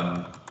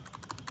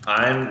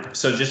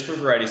 So just for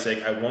variety's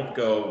sake, I won't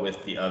go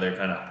with the other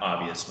kind of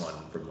obvious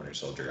one from Winter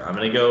Soldier. I'm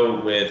going to go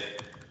with.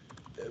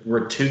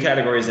 We're 2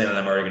 categories in, and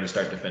I'm already going to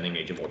start defending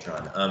Age of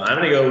Ultron. I'm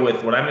going to go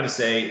with what I'm going to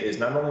say is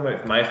not only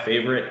my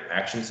favorite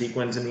action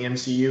sequence in the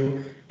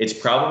MCU, it's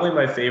probably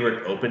my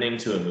favorite opening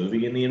to a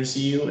movie in the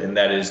MCU, and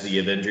that is the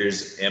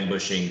Avengers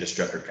ambushing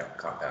Destructor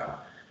compound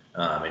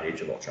in Age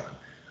of Ultron.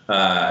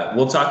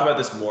 We'll talk about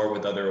this more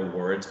with other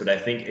awards, but I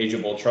think Age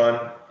of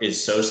Ultron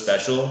is so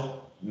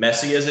special.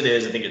 Messy as it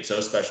is, I think it's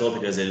so special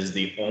because it is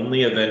the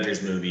only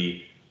Avengers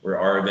movie where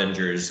our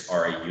Avengers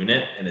are a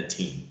unit and a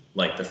team.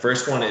 Like the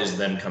first one is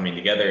them coming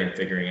together and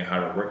figuring out how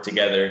to work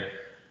together.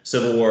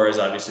 Civil War is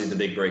obviously the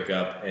big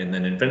breakup, and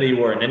then Infinity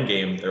War and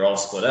Endgame, they're all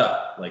split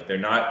up. Like they're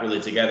not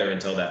really together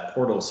until that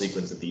portal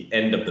sequence at the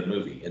end of the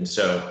movie. And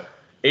so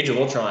Age of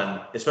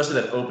Ultron, especially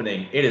that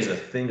opening, it is a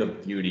thing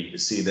of beauty to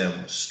see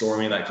them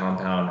storming that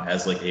compound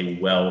as like a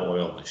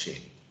well-oiled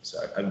machine. So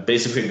I'm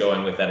basically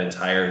going with that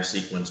entire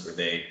sequence where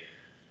they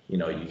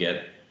you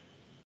get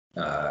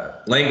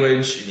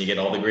language, and you get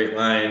all the great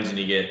lines, and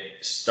you get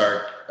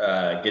Stark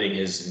getting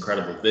his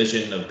incredible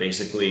vision of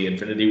basically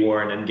Infinity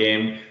War and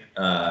Endgame.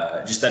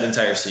 Just that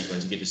entire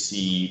sequence, you get to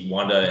see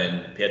Wanda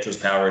and Pietro's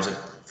powers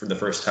for the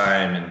first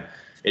time, and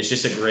it's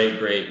just a great,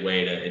 great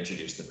way to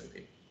introduce the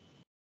movie.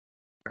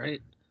 All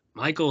right,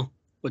 Michael,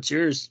 what's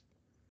yours?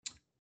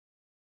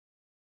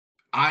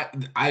 I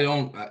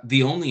don't.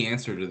 The only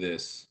answer to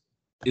this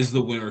is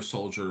the Winter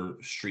Soldier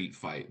street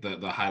fight,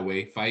 the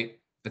highway fight.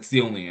 That's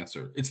the only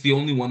answer. It's the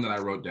only one that I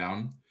wrote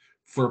down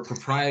for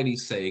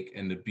propriety's sake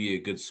and to be a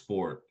good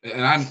sport.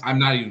 And I'm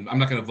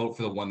not going to vote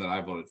for the one that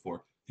I voted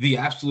for. The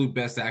absolute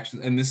best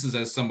action, and this is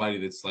as somebody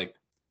that's like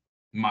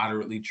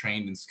moderately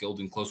trained and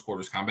skilled in close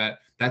quarters combat.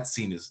 That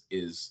scene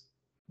is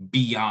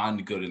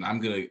beyond good, and I'm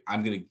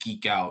gonna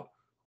geek out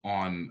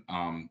on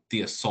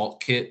the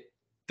assault kit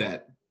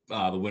that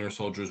the Winter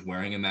Soldier is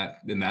wearing in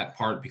that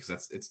part, because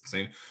it's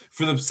insane.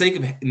 For the sake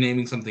of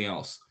naming something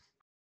else,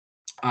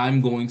 I'm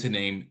going to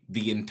name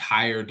the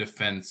entire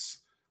defense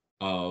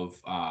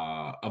of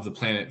the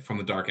planet from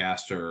the Dark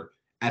Aster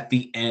at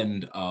the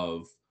end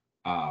of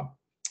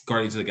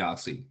Guardians of the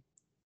Galaxy.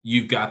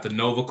 You've got the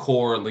Nova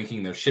Corps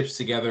linking their ships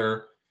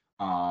together,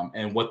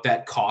 and what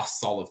that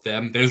costs all of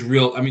them. There's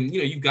real,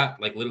 you've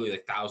got like literally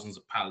like thousands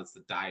of pilots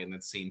that die in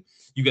that scene.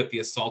 You got the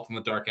assault on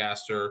the Dark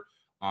Aster.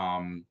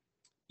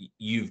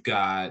 You've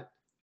got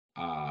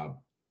Gamora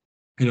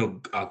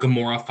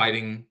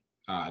fighting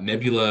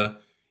Nebula.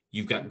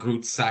 You've got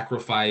Groot's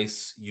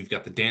sacrifice. You've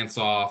got the dance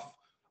off,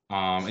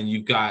 and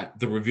you've got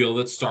the reveal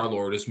that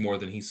Star-Lord is more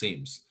than he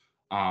seems.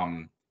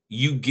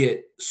 You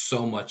get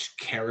so much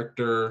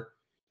character.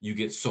 You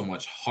get so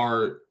much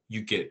heart.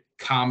 You get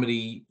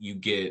comedy. You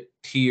get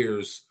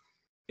tears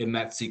in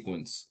that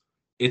sequence.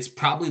 It's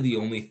probably the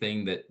only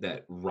thing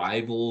that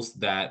rivals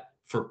that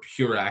for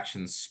pure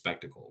action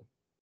spectacle.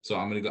 So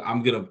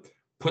I'm gonna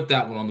put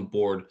that one on the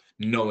board,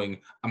 knowing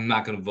I'm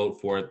not gonna vote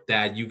for it.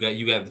 Dad, you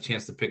got the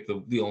chance to pick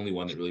the only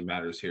one that really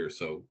matters here.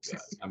 So yeah,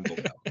 I'm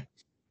going that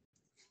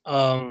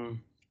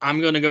one.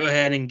 I'm gonna go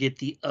ahead and get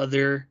the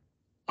other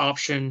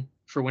option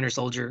for Winter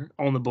Soldier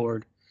on the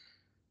board.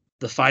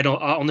 The fight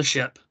on the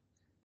ship.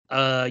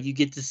 You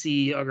get to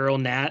see our girl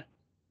Nat.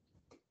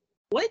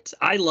 What?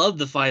 I love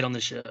the fight on the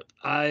ship.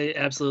 I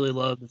absolutely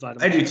love the fight on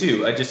the ship. I do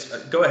too. I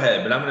just go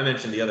ahead, but I'm going to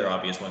mention the other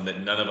obvious one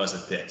that none of us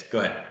have picked.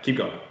 Go ahead. Keep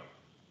going.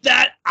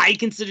 That I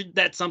considered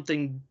that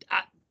something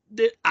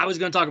I was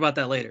going to talk about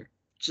that later.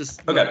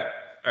 Just okay.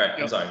 All right.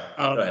 I'm sorry.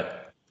 Go ahead.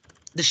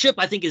 The ship,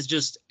 I think,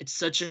 it's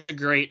such a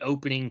great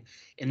opening,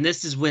 and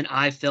this is when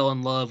I fell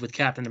in love with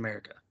Captain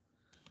America.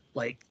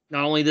 Like,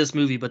 not only this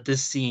movie, but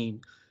this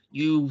scene.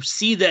 You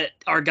see that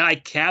our guy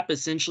Cap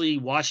essentially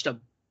watched a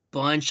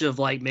bunch of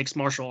like mixed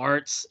martial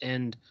arts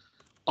and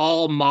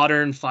all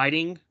modern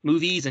fighting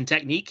movies and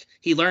technique.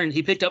 He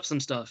picked up some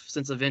stuff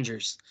since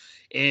Avengers,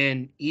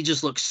 and he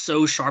just looks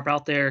so sharp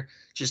out there.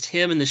 Just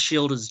him and the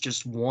shield is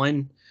just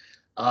one.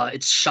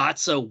 It's shot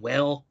so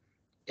well.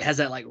 It has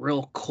that like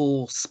real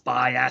cool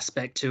spy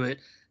aspect to it.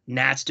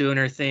 Nat's doing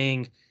her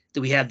thing.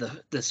 Then we have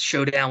the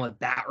showdown with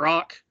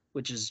Batroc,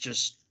 which is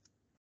just,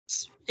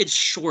 it's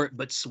short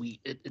but sweet.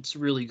 It's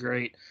really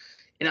great.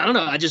 And I don't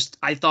know,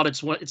 I thought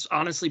it's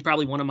honestly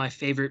probably one of my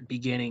favorite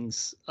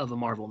beginnings of a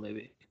Marvel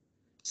movie.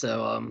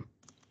 So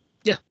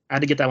yeah, I had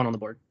to get that one on the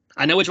board.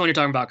 I know which one you're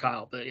talking about,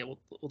 Kyle, but yeah, we'll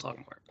talk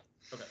more.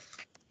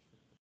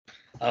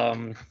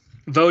 Okay.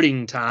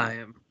 Voting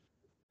time.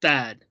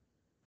 Thad,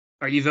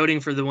 are you voting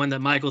for the one that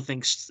Michael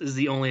thinks is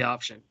the only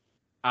option?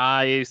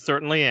 I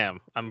certainly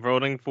am. I'm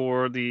voting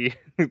for the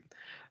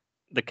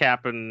the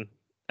Cap and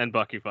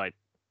Bucky fight.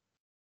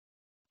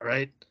 All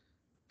right,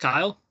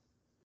 Kyle.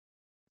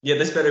 Yeah,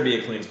 this better be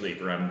a clean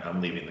sweep, or I'm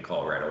leaving the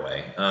call right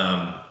away.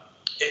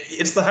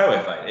 It's the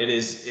highway fight.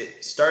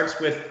 It starts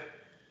with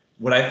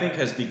what I think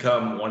has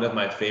become one of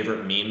my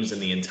favorite memes in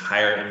the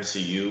entire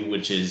MCU,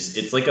 which is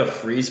it's like a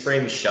freeze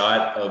frame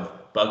shot of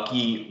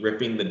Bucky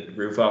ripping the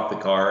roof off the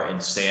car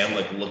and Sam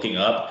like looking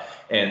up.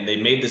 And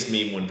they made this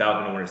meme when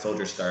Falcon and Winter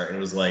Soldier start, and it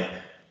was like,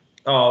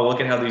 oh, look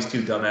at how these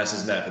two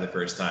dumbasses met for the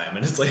first time,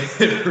 and it's like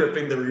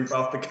ripping the roof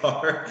off the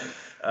car.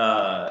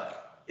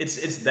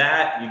 It's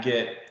that you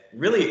get.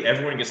 Really,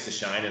 everyone gets to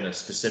shine in a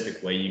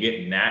specific way. You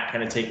get Nat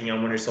kind of taking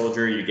on Winter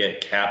Soldier. You get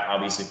Cap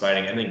obviously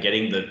fighting, and then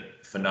getting the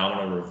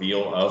phenomenal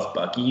reveal of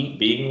Bucky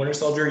being Winter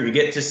Soldier. You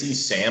get to see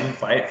Sam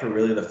fight for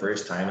really the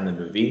first time in the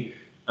movie.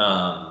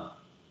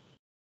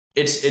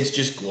 It's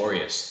just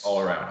glorious all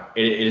around.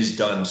 It is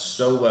done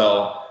so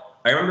well.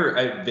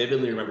 I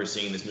vividly remember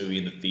seeing this movie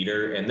in the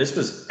theater, and this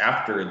was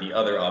after the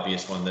other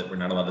obvious one that we're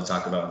not allowed to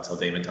talk about until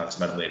Damon talks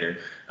about it later.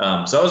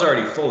 So I was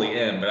already fully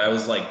in, but I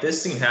was like,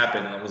 this scene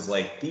happened, and I was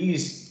like,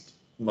 these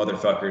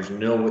motherfuckers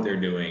know what they're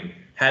doing.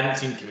 Hadn't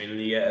seen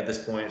Community yet at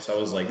this point, so I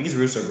was like, these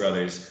Russo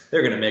brothers,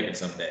 they're gonna make it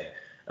someday.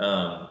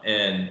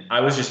 And I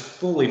was just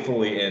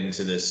fully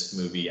into this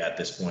movie at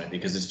this point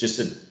because it's just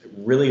a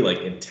really like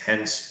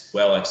intense,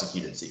 well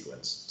executed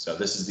sequence. So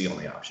this is the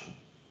only option.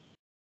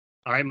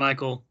 All right,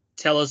 Michael,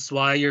 tell us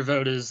why your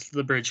vote is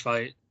the bridge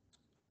fight.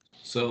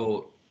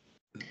 So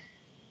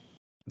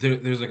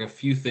there's like a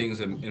few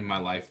things in my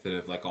life that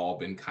have like all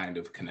been kind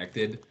of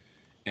connected,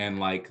 and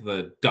like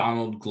the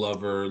Donald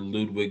Glover,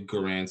 Ludwig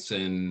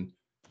Göransson,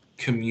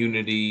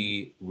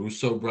 Community,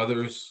 Russo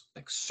brothers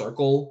like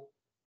circle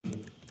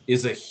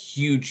is a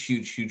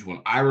huge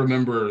one. I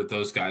remember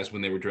those guys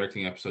when they were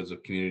directing episodes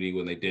of Community,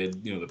 when they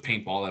did, the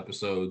paintball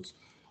episodes.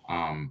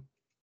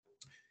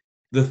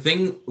 The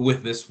thing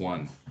with this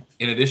one,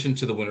 in addition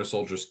to the Winter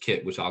Soldier's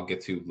kit, which I'll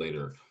get to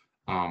later,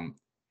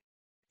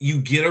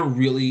 you get a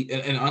really,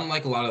 and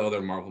unlike a lot of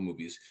other Marvel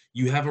movies,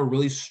 you have a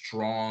really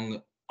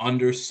strong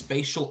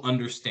spatial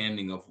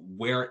understanding of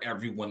where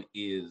everyone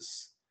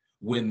is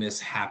when this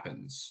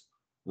happens,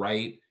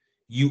 right?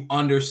 You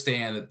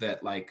understand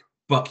that like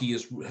Bucky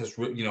has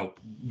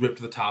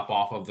ripped the top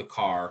off of the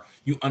car.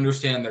 You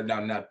understand they're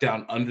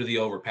down under the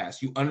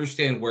overpass. You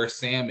understand where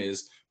Sam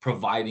is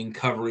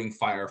covering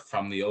fire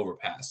from the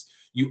overpass.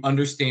 You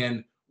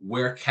understand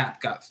where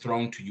Cap got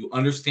thrown to. You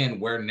understand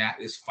where Nat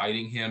is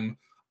fighting him.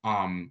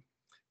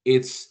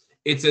 It's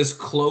as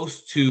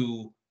close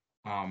to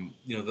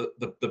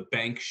the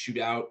bank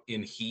shootout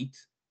in Heat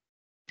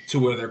to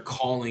where they're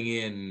calling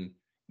in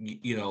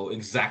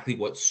exactly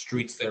what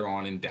streets they're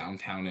on in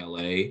downtown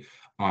LA.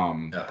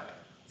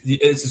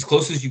 It's as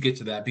close as you get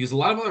to that, because a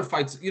lot of other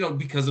fights,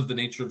 because of the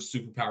nature of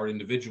superpowered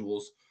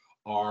individuals,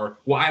 are,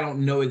 well, I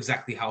don't know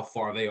exactly how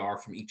far they are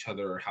from each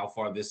other, or how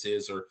far this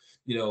is, or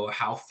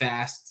how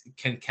fast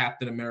can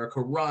Captain America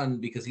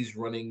run because he's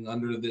running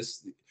under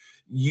this.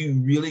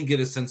 You really get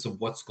a sense of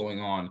what's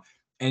going on,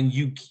 and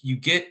you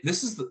get,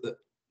 this is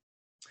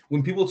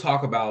when people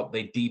talk about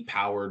they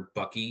depowered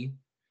Bucky,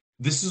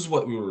 this is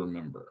what we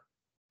remember.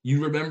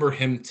 You remember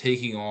him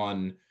taking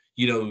on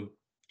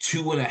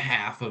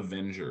 2.5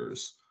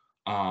 Avengers,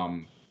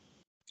 and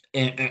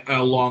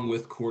along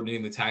with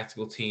coordinating the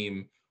tactical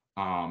team,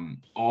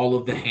 all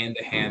of the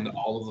hand-to-hand,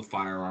 all of the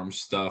firearms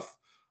stuff.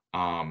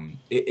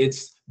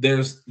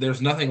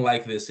 There's nothing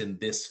like this in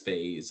this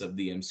phase of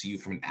the MCU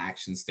from an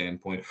action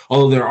standpoint,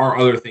 although there are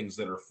other things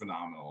that are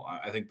phenomenal.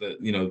 I think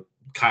that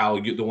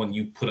Kyle, the one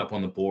you put up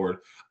on the board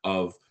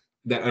of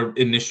that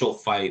initial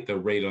fight, the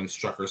raid on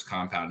Strucker's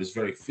compound, is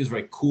very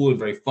cool and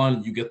very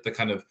fun. You get the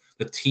kind of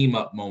the team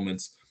up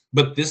moments,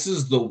 but this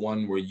is the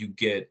one where you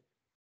get,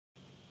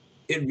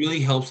 it really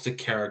helps to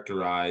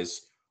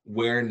characterize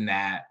where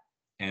Nat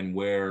and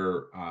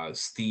where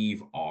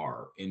Steve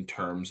are in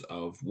terms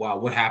of, wow,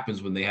 what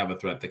happens when they have a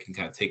threat that can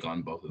kind of take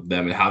on both of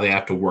them, and how they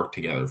have to work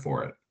together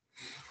for it.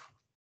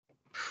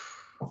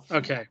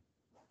 Okay.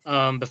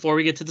 Before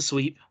we get to the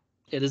sweep,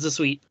 it is a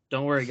sweep.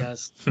 Don't worry,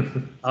 guys.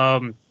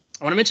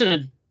 I want to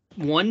mention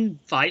one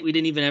fight we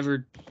didn't even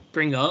ever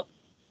bring up,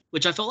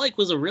 which I felt like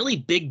was a really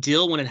big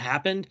deal when it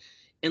happened.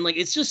 And like,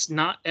 it's just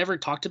not ever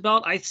talked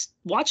about.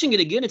 Watching it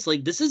again, it's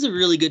like, this is a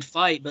really good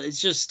fight, but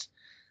it's just,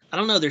 I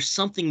don't know, there's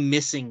something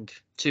missing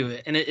to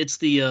it. And it's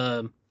the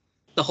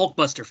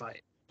Hulkbuster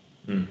fight.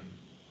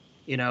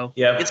 Yeah,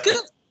 it's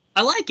good.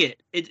 I like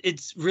it.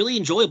 It's really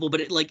enjoyable,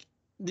 but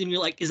then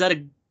you're like, is that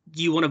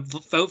do you want to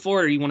vote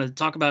for it, or you want to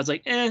talk about it? It's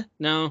like,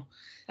 no,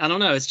 I don't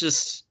know. It's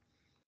just,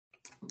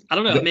 I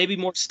don't know, maybe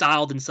more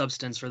style than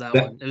substance for that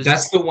one.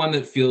 That's the one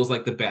that feels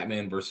like the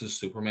Batman versus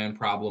Superman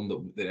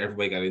problem that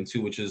everybody got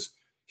into, which is,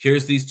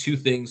 here's these two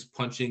things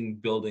punching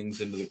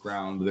buildings into the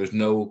ground. There's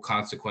no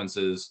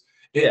consequences.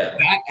 Yeah.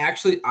 That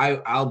actually,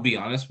 I'll be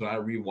honest, when I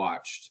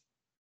rewatched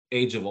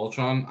Age of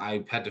Ultron,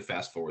 I had to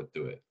fast forward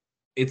through it.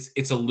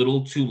 It's a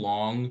little too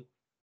long.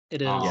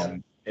 It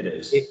is. It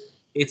is.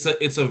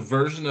 It's a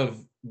version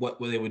of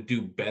what they would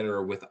do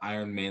better with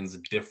Iron Man's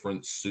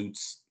different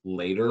suits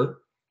later.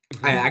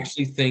 I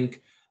actually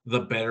think the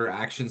better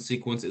action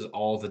sequence is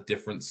all the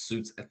different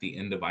suits at the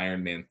end of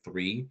Iron Man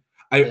 3.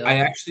 I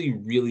actually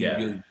really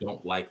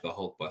don't like the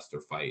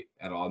Hulkbuster fight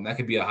at all. And that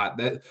could be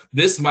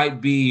this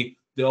might be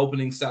the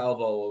opening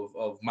salvo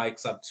of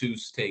Mike's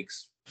obtuse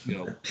takes,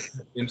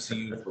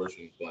 MCU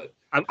version, but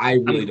I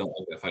really don't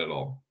like that fight at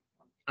all.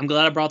 I'm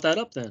glad I brought that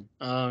up then.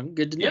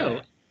 Good to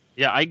know.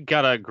 Yeah, I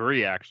gotta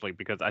agree actually,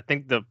 because I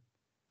think the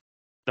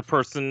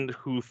person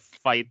who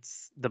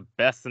fights the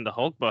best in the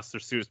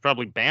Hulkbuster suit is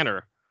probably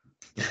Banner.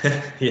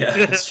 Yeah,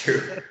 that's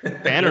true.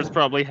 Banner's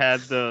probably had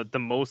the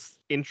most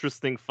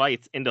interesting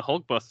fights in the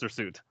Hulkbuster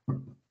suit.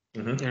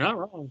 You're not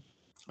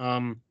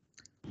wrong.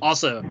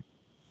 Also,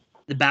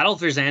 the battle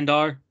for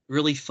Xandar,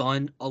 really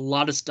fun. A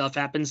lot of stuff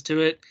happens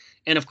to it.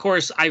 And of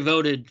course, I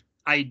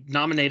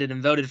nominated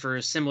and voted for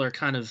a similar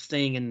kind of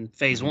thing in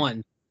Phase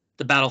 1,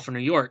 the Battle for New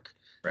York.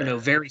 Right.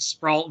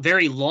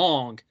 Very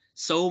long.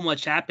 So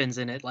much happens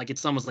in it. Like,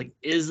 it's almost like,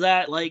 is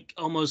that like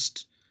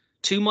almost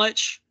too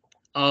much?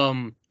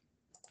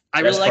 I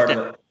really like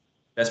that.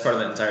 Best part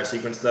of that entire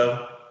sequence,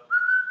 though,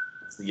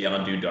 it's the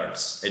Yondu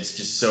darts. It's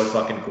just so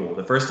fucking cool.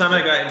 The first time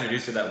I got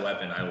introduced to that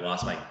weapon, I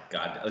lost my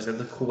god. It was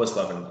the coolest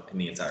weapon in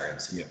the entire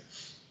MCU.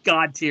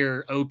 God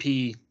tier OP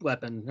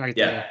weapon right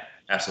there. Yeah,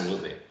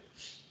 absolutely.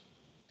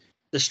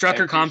 The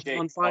Strucker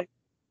compound fight.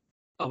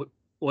 Oh,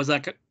 was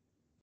that?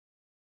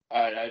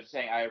 I was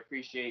saying I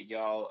appreciate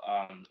y'all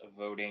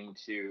voting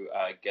to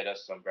get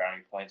us some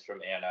brownie points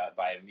from Anna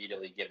by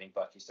immediately giving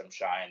Bucky some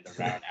shine the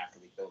round after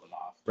we killed him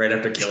off. Right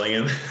after killing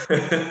him.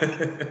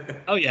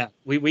 Oh yeah,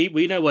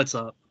 we know what's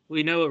up.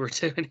 We know what we're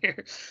doing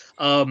here.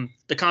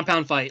 The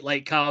compound fight,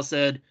 like Kyle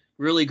said,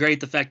 really great.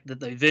 The fact that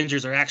the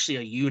Avengers are actually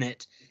a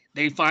unit.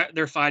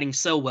 They're fighting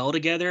so well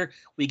together.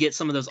 We get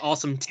some of those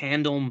awesome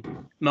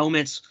tandem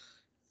moments.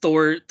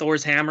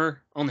 Thor's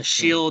hammer on the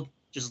shield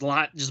just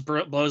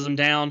blows them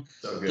down.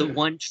 So The good.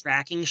 one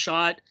tracking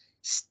shot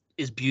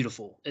is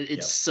beautiful.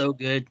 It's so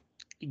good.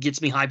 It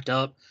gets me hyped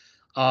up.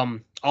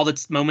 All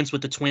the moments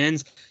with the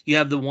twins. You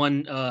have the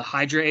one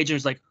Hydra agent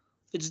who's like,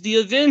 "It's the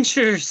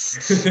Avengers."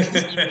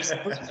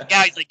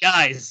 Yeah, he's like,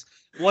 "Guys,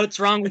 what's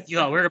wrong with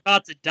y'all? We're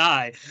about to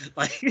die."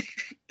 Like,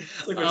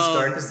 It's like when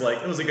Stark is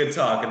like, "It was a good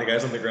talk," and the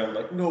guys on the ground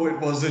are like, "No, it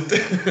wasn't."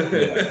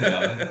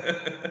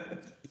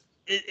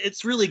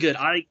 It's really good.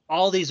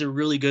 All these are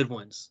really good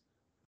ones,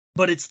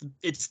 but it's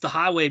the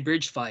highway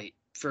bridge fight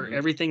for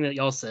everything that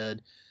y'all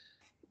said.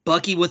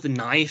 Bucky with the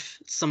knife,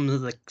 some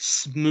of the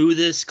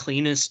smoothest,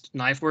 cleanest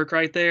knife work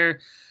right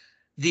there.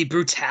 The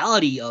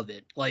brutality of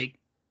it, like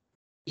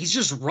he's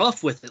just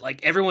rough with it.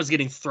 Like everyone's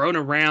getting thrown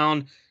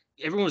around,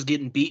 everyone's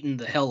getting beaten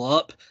the hell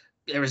up.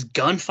 There was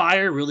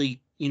gunfire,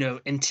 really,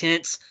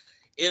 intense.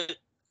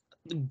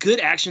 Good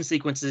action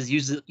sequences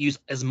use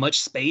as much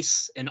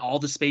space and all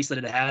the space that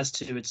it has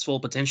to its full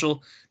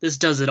potential. This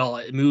does it all.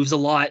 It moves a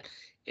lot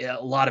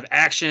of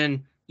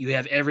action. You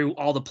have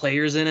all the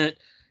players in it,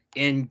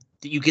 and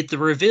you get the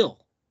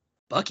reveal.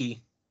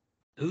 Bucky,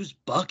 who's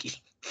Bucky?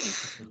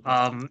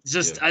 I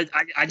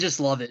just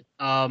love it.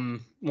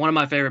 One of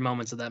my favorite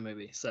moments of that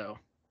movie. So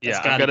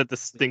yeah, I've got a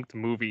distinct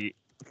movie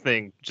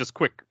thing. Just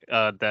quick,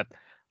 that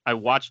I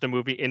watched a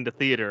movie in the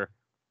theater.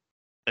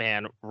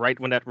 And right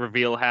when that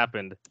reveal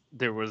happened,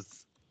 there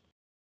was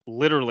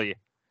literally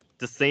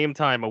the same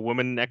time a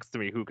woman next to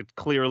me who could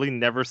clearly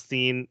never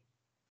seen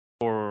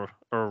or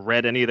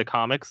read any of the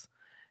comics.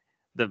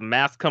 The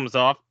mask comes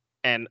off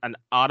and an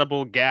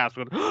audible gasp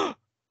with,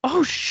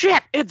 "Oh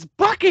shit, it's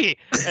Bucky!"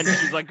 And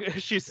she's like,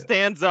 she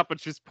stands up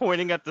and she's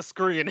pointing at the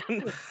screen.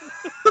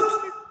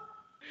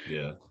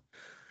 Yeah.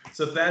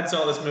 So Thad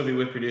saw this movie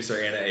with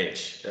producer Anna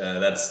H.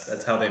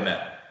 That's how they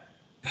met.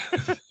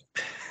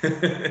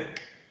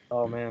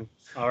 Oh man!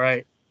 All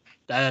right,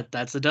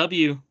 that's a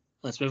W.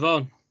 Let's move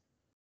on.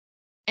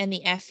 And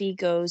the Effie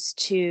goes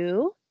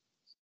to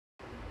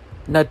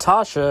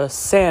Natasha,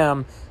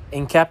 Sam,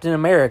 and Captain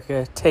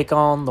America take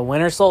on the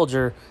Winter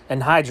Soldier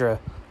and Hydra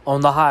on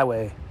the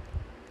highway.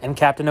 And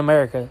Captain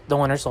America, the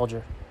Winter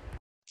Soldier.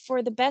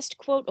 For the Best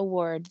Quote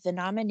Award, the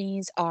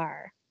nominees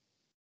are...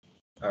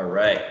 All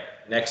right.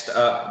 Next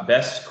up,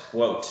 Best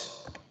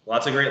Quote.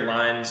 Lots of great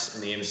lines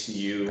in the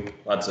MCU.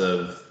 Lots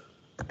of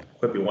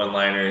quippy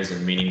one-liners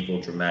and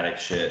meaningful, dramatic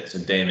shit. So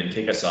Damon,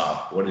 kick us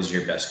off. What is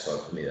your best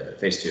quote from the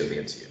Phase 2 of the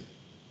MCU?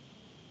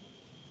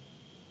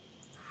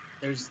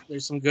 There's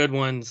some good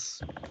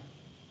ones.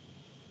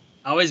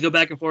 I always go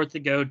back and forth to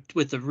go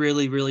with the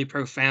really, really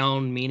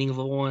profound,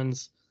 meaningful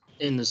ones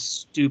and the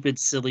stupid,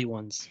 silly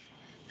ones.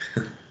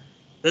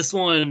 This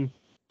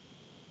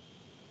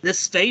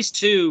Phase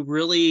 2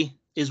 really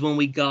is when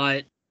we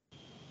got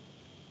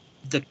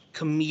the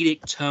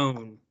comedic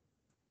tone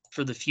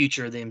for the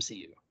future of the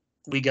MCU.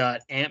 We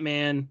got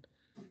Ant-Man,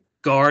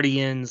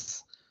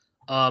 Guardians.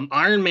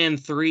 Iron Man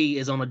 3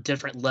 is on a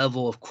different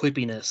level of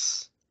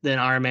quippiness than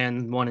Iron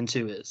Man 1 and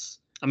 2 is.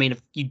 I mean,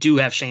 if you do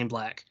have Shane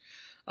Black.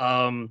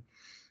 And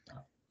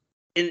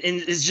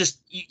it's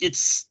just,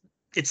 it's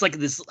like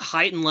this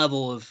heightened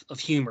level of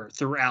humor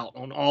throughout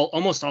on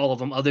almost all of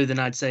them, other than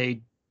I'd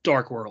say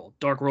Dark World.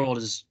 Dark World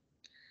is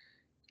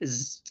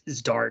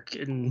dark,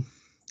 and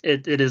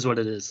it is what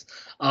it is.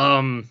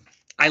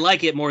 I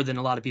like it more than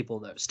a lot of people,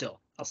 though. Still,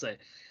 I'll say.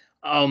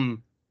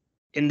 And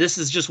this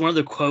is just one of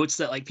the quotes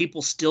that like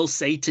people still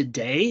say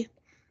today.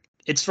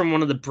 It's from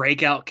one of the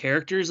breakout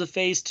characters of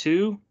Phase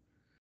 2.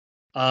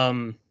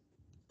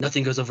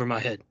 Nothing goes over my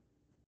head.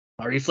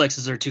 My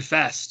reflexes are too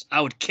fast.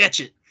 I would catch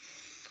it.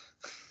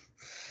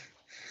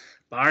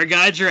 By our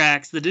guy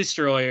Drax, the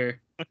Destroyer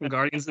from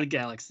Guardians of the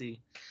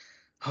Galaxy.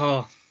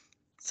 Oh,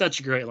 such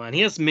a great line.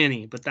 He has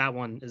many, but that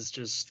one is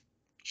just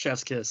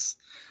chef's kiss.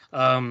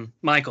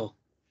 Michael,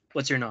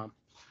 what's your nom?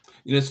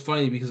 It's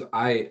funny because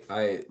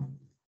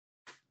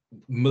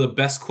the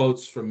best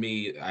quotes for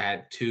me, I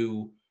had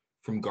 2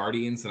 from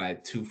Guardians and I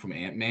had 2 from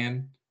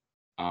Ant-Man.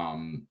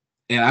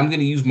 And I'm going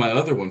to use my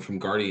other one from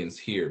Guardians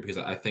here because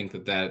I think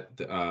that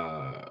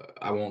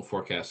I won't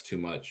forecast too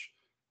much.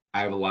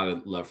 I have a lot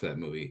of love for that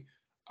movie.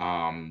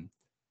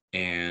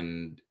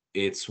 And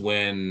it's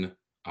when,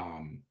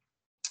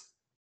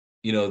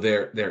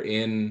 they're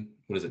in,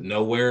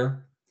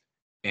 nowhere.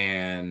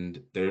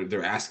 And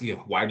they're asking,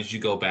 why did you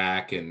go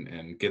back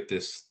and get the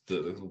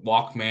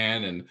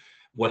Walkman, and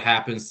what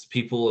happens to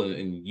people,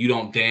 and you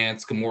don't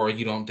dance, Gamora,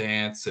 you don't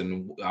dance.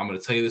 And I'm going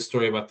to tell you this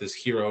story about this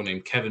hero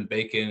named Kevin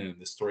Bacon and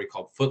this story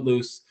called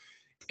Footloose.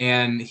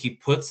 And he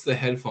puts the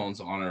headphones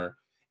on her,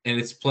 and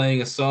it's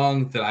playing a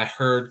song that I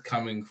heard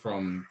coming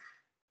from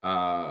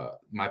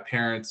my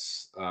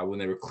parents when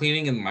they were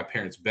cleaning in my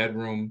parents'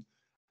 bedroom,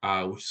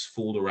 which is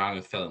fooled around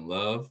and fell in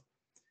love,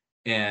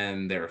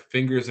 and their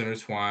fingers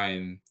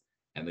intertwine,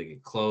 and they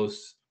get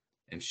close.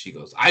 And she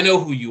goes, "I know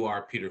who you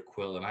are, Peter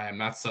Quill, and I am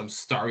not some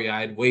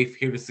starry-eyed waif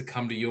here to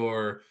succumb to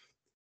your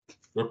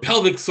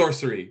pelvic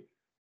sorcery."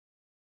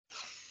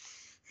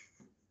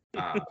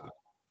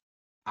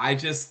 I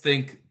just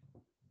think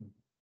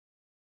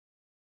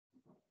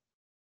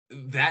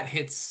that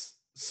hits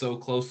so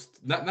close,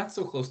 not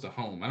so close to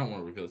home. I don't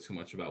want to reveal too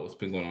much about what's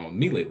been going on with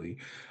me lately.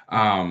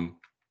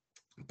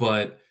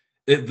 But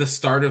the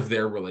start of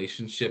their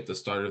relationship, the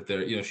start of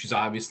their, she's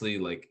obviously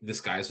like, this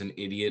guy's an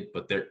idiot,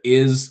 but there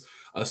is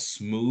a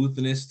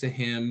smoothness to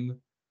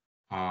him,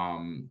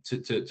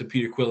 to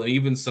Peter Quill, and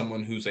even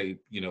someone who's a,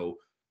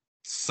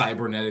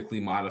 cybernetically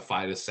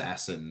modified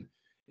assassin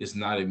is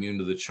not immune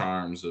to the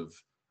charms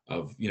of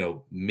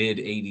mid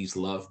 80s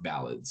love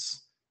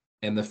ballads.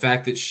 And the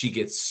fact that she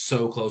gets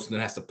so close and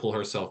then has to pull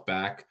herself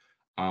back,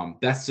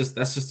 that's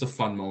just a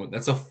fun moment.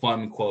 That's a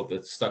fun quote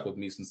that's stuck with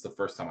me since the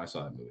first time I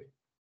saw that movie.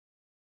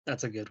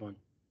 That's a good one.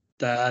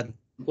 Dad,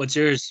 what's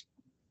yours?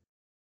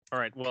 All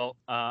right. Well,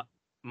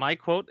 my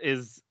quote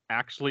is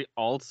actually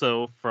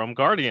also from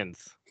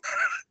Guardians.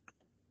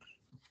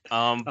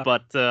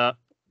 But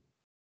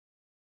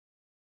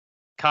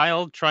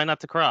Kyle, try not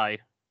to cry.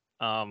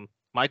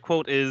 My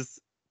quote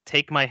is,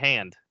 "Take my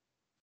hand."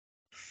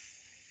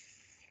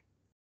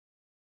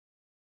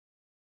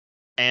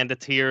 And the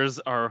tears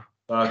are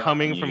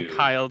coming from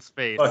Kyle's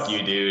face. Fuck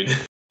you,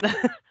 dude.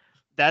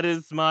 That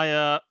is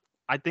my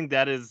I think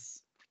that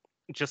is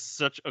just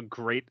such a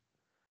great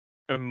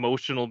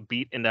emotional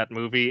beat in that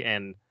movie,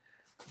 and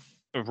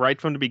right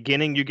from the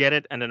beginning you get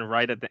it, and then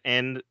right at the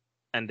end,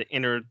 and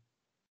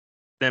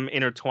them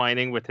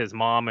intertwining with his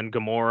mom and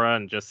Gamora,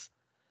 and just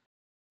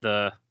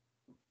the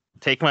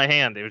 "take my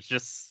hand." It was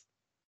just,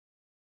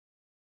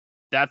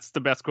 that's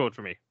the best quote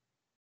for me.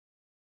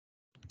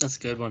 That's a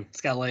good one.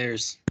 It's got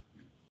layers.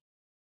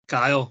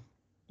 Kyle,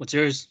 what's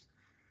yours?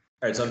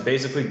 All right, so I'm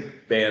basically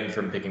banned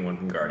from picking one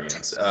from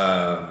Guardians.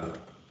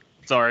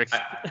 Sorry.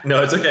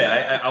 No, it's okay.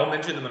 I'll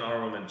mention them in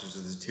honorable mentions.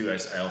 There's two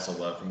I also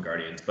love from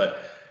Guardians,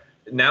 but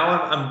now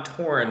I'm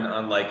torn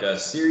on like a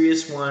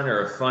serious one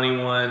or a funny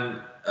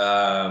one.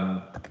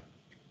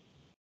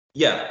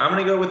 Yeah, I'm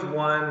gonna go with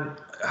one.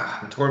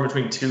 I'm torn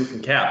between two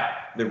from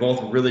Cap. They're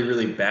both really,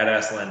 really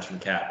badass lines from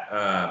Cap.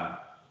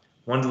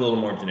 One's a little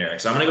more generic,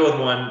 so I'm gonna go with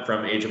one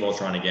from Age of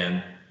Ultron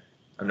again.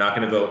 I'm not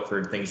going to vote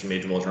for things from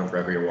Age of Ultron for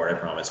every award, I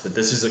promise. But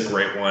this is a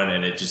great one,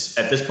 and it just,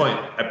 at this point,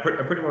 I'm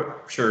pretty much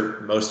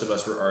sure most of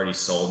us were already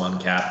sold on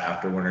Cap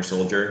after Winter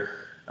Soldier,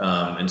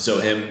 and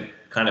so him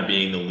kind of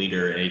being the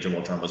leader in Age of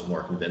Ultron was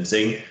more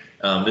convincing.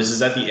 This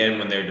is at the end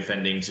when they're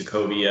defending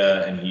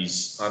Sokovia, and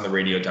he's on the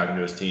radio talking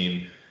to his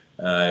team.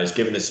 He's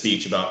giving a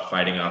speech about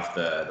fighting off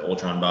the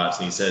Ultron bots,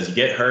 and he says, "You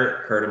get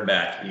hurt him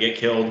back. You get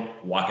killed,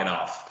 walk it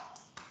off."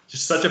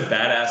 Just such a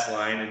badass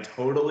line, and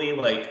totally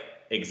like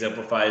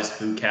exemplifies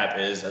who Cap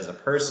is as a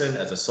person,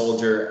 as a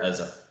soldier, as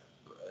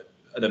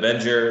an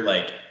Avenger.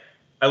 Like,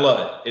 I love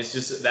it. It's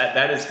just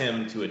that is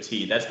him to a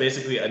T. That's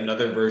basically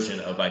another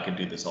version of "I could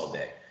do this all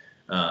day."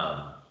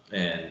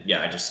 And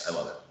yeah, I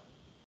love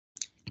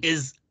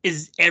it.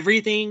 Is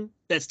everything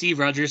that Steve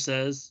Rogers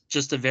says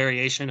just a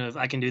variation of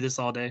 "I can do this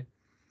all day"?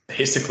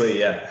 Basically,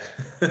 yeah.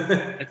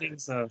 I think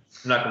so.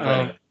 I'm not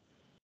complaining.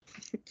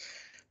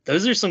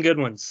 Those are some good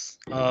ones.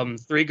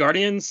 3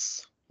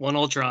 Guardians, 1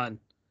 Ultron.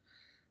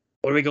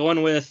 What are we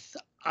going with?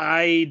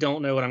 I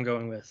don't know what I'm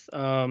going with.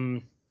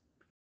 I'm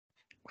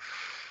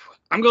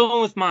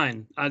going with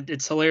mine.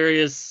 It's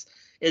hilarious.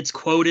 It's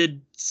quoted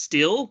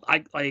still.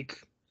 I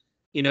like,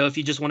 if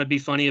you just want to be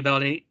funny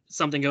about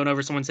something going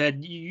over someone's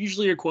head, you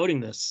usually are quoting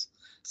this.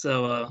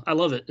 So I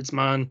love it. It's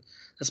mine.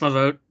 That's my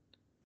vote.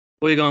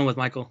 What are you going with,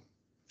 Michael?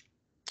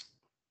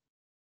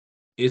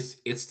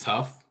 It's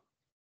tough.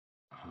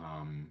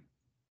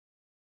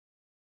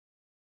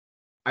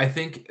 I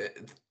think,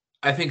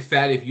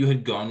 Thad, if you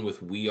had gone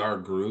with "We Are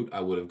Groot," I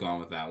would have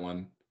gone with that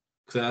one,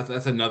 because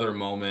that's another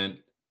moment,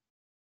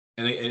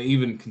 and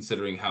even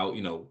considering how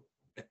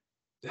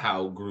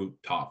how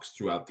Groot talks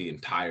throughout the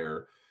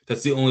entire.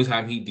 That's the only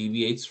time he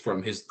deviates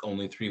from his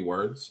only 3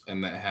 words,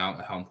 and that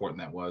how important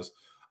that was.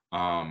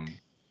 I'm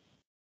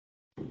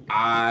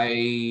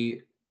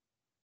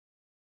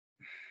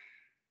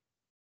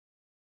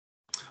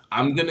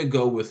gonna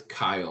go with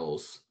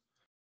Kyle's,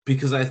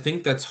 because I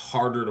think that's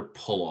harder to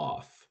pull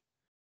off.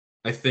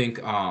 I think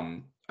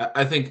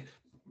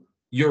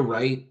you're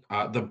right.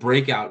 The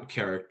breakout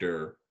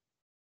character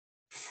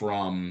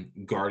from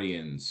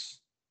Guardians,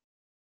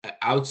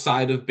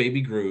 outside of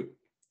Baby Groot,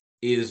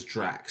 is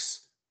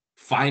Drax.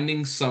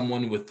 Finding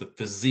someone with the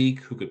physique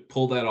who could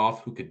pull that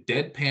off, who could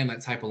deadpan that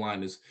type of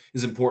line is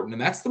important,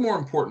 and that's the more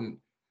important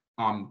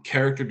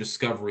character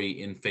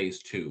discovery in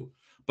Phase 2.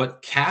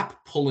 But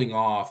Cap pulling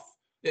off,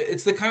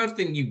 it's the kind of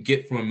thing you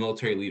get from a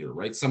military leader,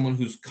 right? Someone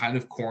who's kind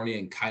of corny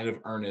and kind of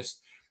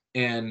earnest,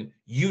 and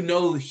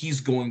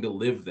he's going to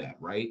live that,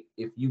 right?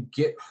 If you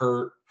get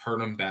hurt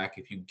him back.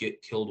 If you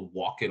get killed,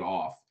 walk it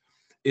off.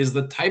 is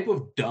the type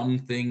of dumb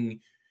thing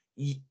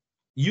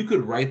you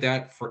could write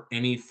that for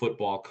any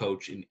football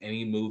coach in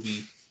any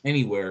movie,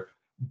 anywhere.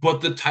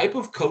 But the type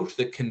of coach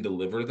that can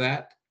deliver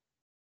that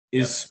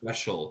is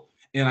special.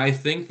 And I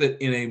think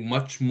that in a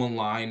much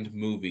maligned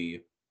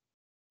movie,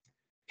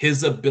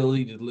 his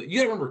ability to... You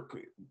gotta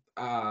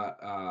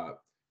remember,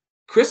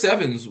 Chris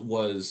Evans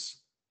was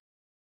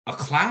a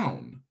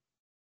clown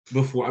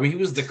before. I mean, he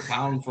was the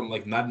clown from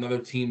like Not Another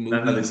Teen Movie.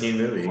 Not Another Teen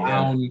Movie,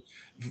 clown,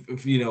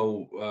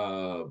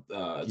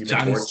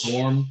 Johnny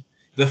Storm.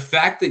 The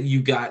fact that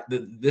you got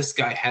that this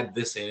guy had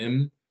this in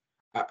him,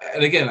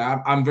 and again,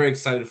 I'm very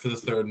excited for the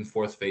third and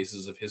fourth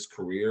phases of his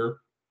career.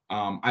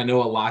 I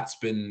know a lot's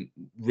been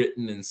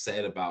written and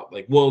said about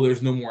like, well,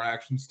 there's no more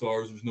action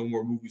stars, there's no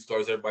more movie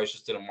stars, everybody's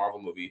just in a Marvel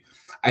movie.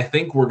 I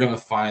think we're going to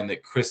find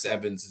that Chris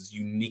Evans is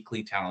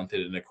uniquely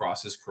talented and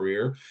across his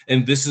career.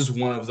 And this is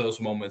one of those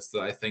moments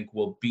that I think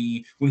will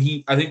be when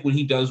he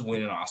does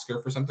win an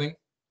Oscar for something,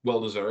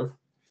 well deserved.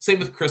 Same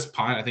with Chris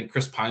Pine. I think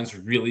Chris Pine's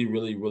really,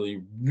 really,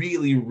 really,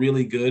 really,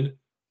 really good.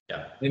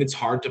 Yeah. And it's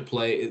hard to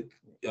play,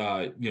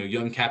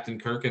 young Captain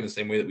Kirk in the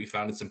same way that we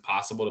found it's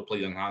impossible to play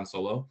young Han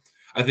Solo.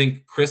 I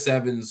think Chris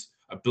Evans'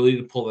 ability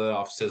to pull that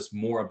off says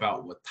more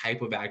about what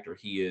type of actor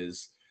he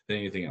is than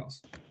anything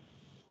else.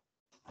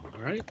 All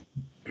right.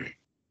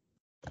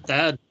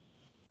 Dad,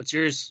 what's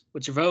yours?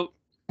 What's your vote?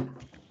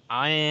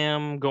 I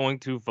am going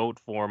to vote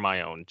for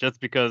my own,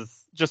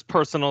 just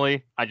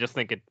personally, I just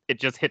think it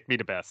just hit me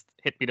the best,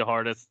 hit me the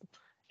hardest.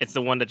 It's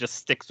the one that just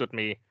sticks with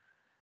me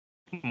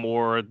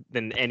more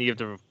than any of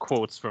the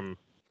quotes from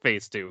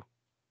Phase 2.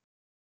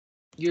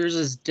 Yours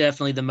is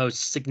definitely the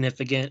most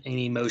significant and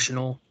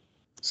emotional,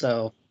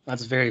 so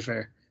that's very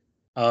fair.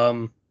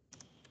 Kyle,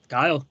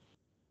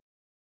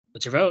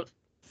 what's your vote?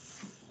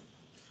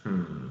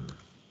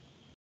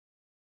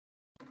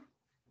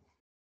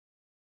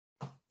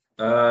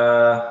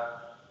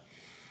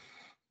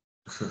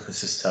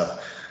 This is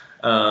tough.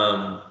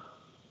 I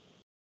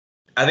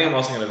think I'm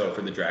also going to vote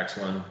for the Drax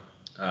one.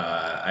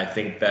 I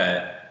think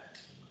that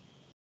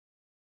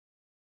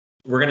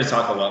we're going to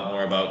talk a lot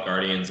more about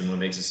Guardians and what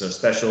makes it so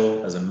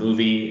special as a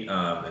movie,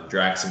 and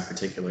Drax in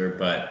particular.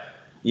 But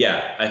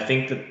yeah, I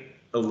think that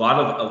a lot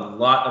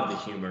of the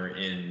humor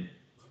in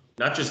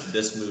not just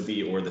this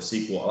movie or the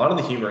sequel, a lot of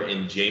the humor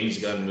in James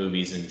Gunn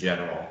movies in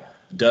general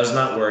does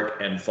not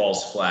work and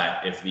falls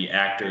flat if the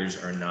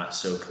actors are not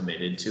so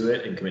committed to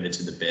it and committed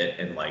to the bit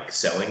and like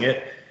selling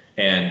it.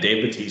 And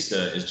Dave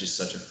Bautista is just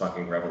such a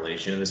fucking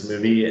revelation in this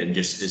movie, and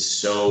just is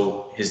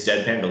so, his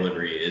deadpan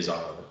delivery is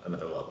on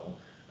another level.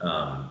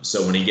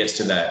 So when he gets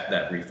to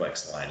that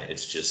reflex line,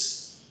 it's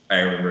just, I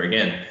remember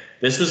again,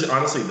 this was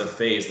honestly the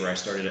phase where I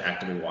started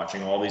actively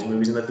watching all these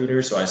movies in the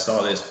theater. So I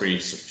saw this pretty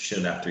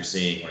soon after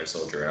seeing Winter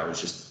Soldier, and I was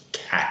just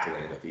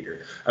cackling in the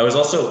theater. I was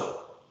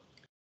also,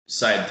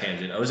 side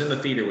tangent, I was in the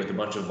theater with a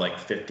bunch of like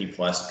 50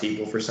 plus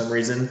people for some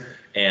reason,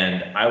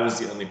 and I was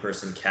the only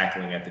person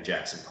cackling at the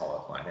Jackson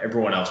Pollock line.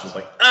 Everyone else was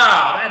like,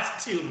 oh,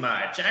 that's too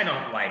much, I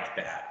don't like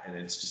that. And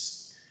it's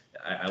just,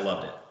 I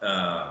loved it.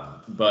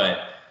 But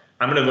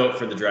I'm going to vote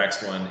for the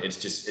Drax one.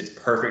 It's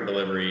perfect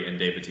delivery, and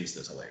Dave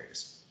Bautista's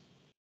hilarious.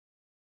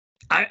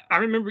 I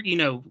remember,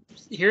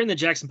 hearing the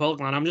Jackson Pollock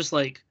line, I'm just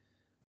like,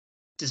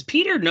 does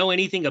Peter know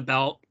anything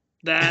about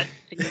that?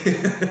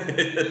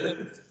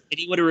 And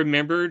he would have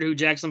remembered who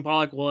Jackson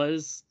Pollock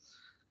was.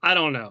 I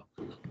don't know,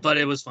 but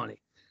it was funny.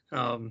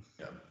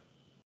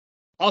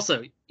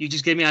 Also, you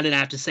just gave me, I didn't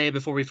have to say it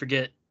before we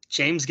forget,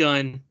 James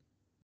Gunn,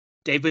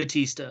 Dave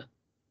Bautista,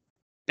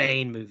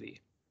 Bane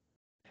movie.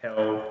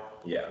 Hell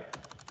yeah.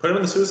 Put him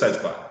in the Suicide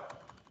Squad.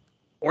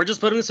 Or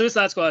just put him in the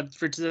Suicide Squad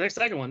for the next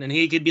second one, and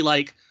he could be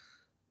like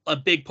a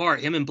big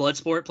part. Him and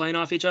Bloodsport playing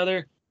off each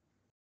other.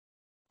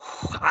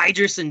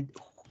 Idris and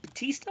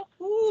Bautista?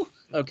 Ooh.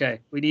 Okay,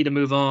 we need to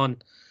move on.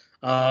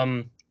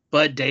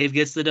 But Dave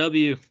gets the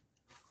W.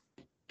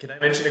 Can I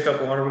mention a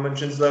couple honorable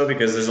mentions, though?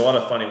 Because there's a lot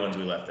of funny ones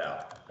we left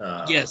out.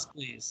 Yes,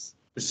 please.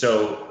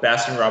 So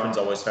Baskin Robbins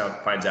always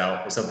finds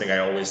out is something I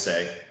always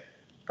say.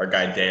 Our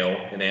guy Dale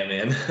in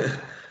Ant-Man.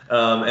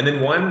 And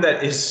then one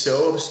that is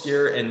so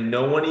obscure and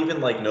no one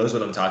even knows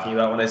what I'm talking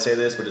about when I say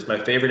this, but it's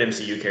my favorite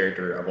MCU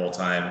character of all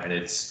time, and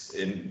it's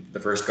in the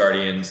first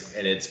Guardians,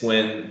 and it's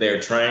when they're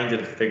trying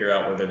to figure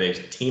out whether they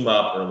team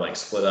up or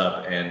split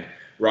up, and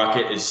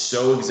Rocket is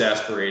so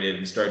exasperated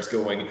and starts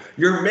going,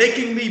 "You're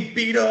making me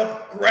beat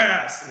up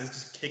grass," and is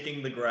just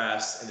kicking the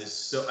grass, and is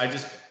so,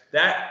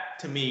 that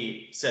to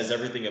me says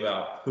everything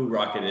about who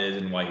Rocket is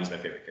and why he's my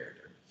favorite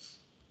character.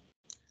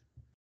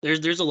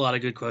 There's a lot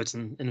of good quotes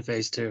in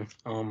Phase 2.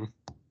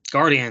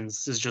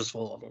 Guardians is just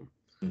full of them.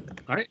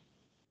 All right,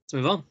 let's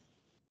move on.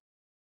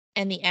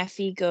 And the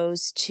Effie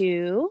goes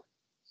to...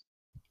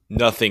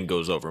 Nothing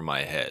goes over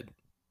my head.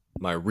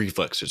 My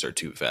reflexes are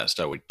too fast.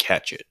 I would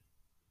catch it.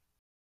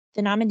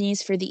 The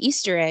nominees for the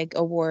Easter Egg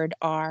Award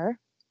are...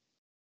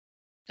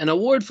 An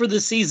award for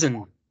the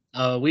season.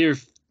 We are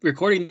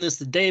recording this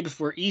the day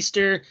before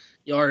Easter.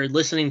 You are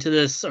listening to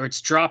this, or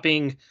it's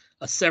dropping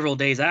several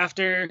days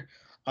after.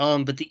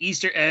 But the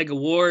Easter Egg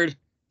Award,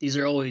 these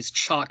are always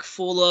chock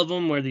full of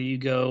them, whether you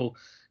go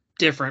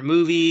different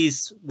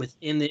movies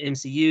within the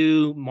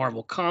MCU,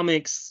 Marvel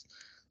Comics.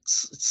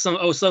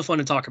 So fun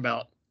to talk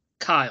about.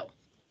 Kyle,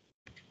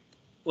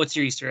 what's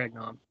your Easter egg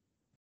nom?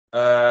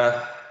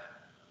 I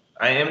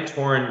am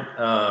torn.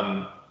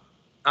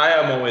 I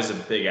am always a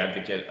big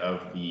advocate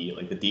of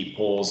the deep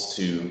pulls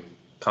to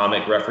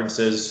comic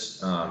references.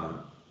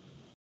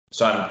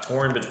 So I'm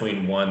torn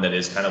between one that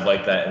is kind of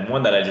like that and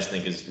one that I just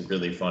think is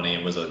really funny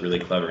and was a really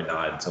clever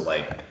nod to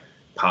like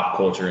pop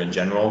culture in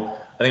general.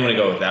 I think I'm gonna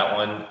go with that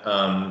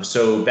one.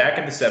 So back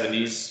in the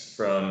 70s,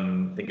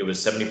 from I think it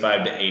was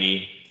 75 to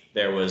 80,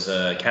 there was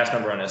a cast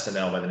member on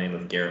SNL by the name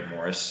of Garrett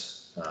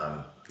Morris.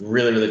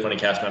 Really, really funny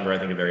cast member. I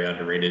think a very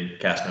underrated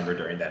cast member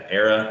during that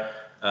era.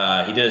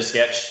 He did a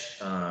sketch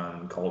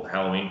called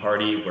Halloween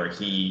Party where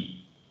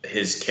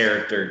his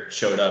character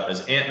showed up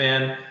as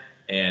Ant-Man,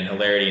 and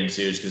hilarity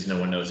ensues because no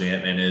one knows who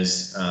Ant-Man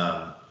is.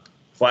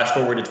 Flash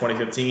forward to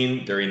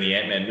 2015 during the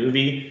Ant-Man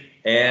movie,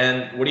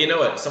 and what do you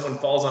know it? Someone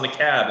falls on a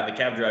cab, and the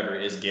cab driver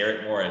is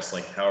Garrett Morris,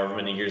 like however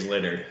many years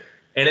later.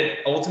 And it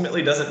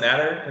ultimately doesn't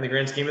matter in the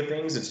grand scheme of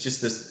things. It's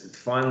just this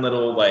fun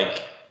little,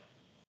 like,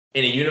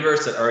 in a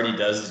universe that already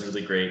does these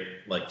really great,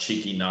 like,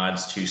 cheeky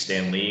nods to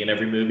Stan Lee in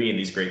every movie and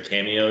these great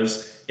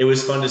cameos. It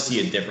was fun to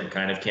see a different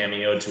kind of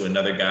cameo to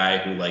another guy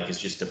who, like, is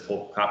just a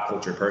pop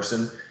culture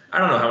person. I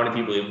don't know how many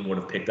people even would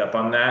have picked up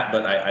on that,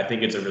 but I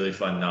think it's a really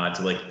fun nod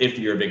to, like, if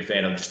you're a big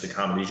fan of just the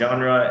comedy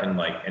genre and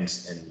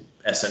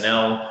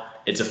SNL,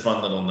 it's a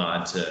fun little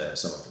nod to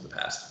someone from the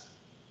past.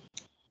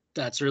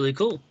 That's really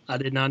cool. I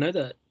did not know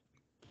that.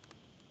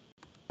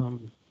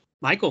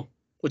 Michael,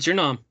 what's your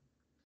nom?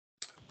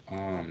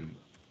 I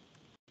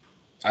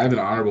have an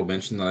honorable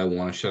mention that I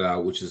want to shout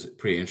out, which is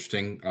pretty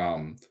interesting.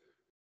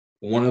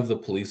 One of the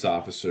police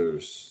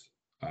officers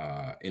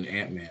in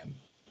Ant-Man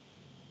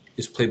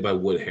is played by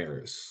Wood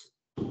Harris.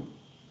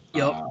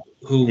 Yep.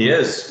 Who he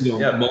is.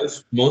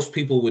 Most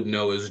people would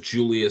know as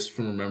Julius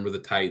from Remember the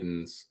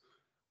Titans.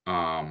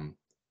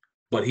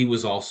 But he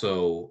was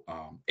also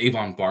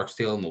Avon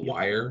Barksdale in The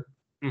Wire.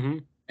 Mm-hmm.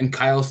 And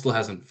Kyle still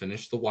hasn't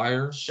finished The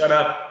Wire. Shut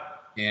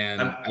up.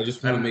 And I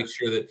just want to make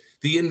sure that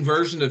the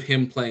inversion of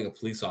him playing a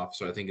police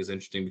officer, I think, is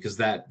interesting because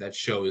that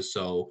show is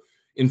so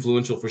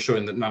influential for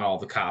showing that not all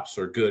the cops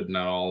are good,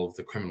 not all of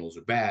the criminals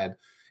are bad.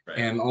 Right.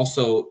 And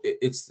also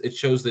it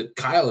shows that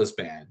Kyle is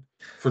bad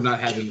for not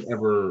having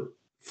ever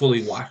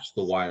fully watched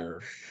The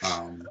Wire.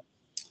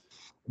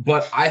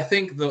 But I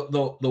think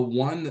the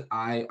one that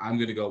I'm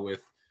going to go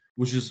with,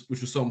 which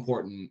was so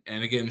important,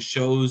 and again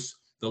shows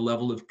the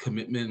level of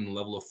commitment and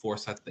level of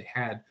foresight that they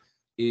had,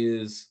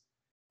 is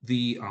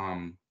the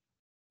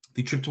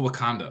trip to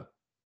Wakanda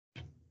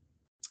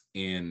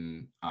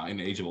in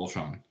Age of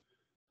Ultron.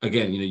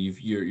 Again,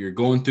 you're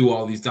going through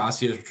all these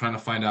dossiers. We're trying to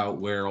find out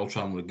where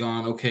Ultron would have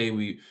gone.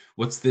 Okay,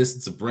 what's this?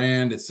 It's a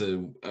brand. It's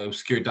a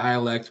obscure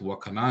dialect.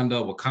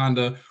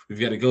 Wakanda. We've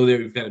got to go there.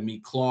 We've got to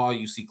meet Claw.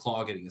 You see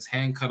Claw getting his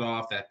hand cut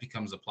off. That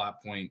becomes a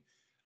plot point.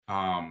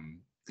 And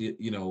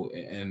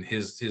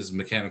his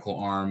mechanical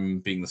arm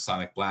being the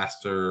sonic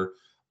blaster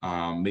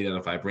made out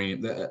of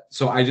vibranium.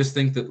 So I just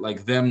think that,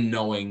 like, them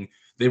knowing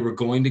they were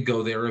going to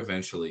go there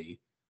eventually,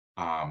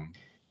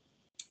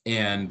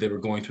 and they were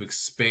going to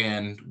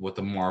expand what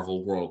the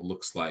Marvel world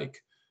looks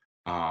like,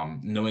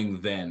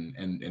 knowing then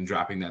and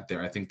dropping that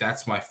there. I think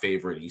that's my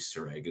favorite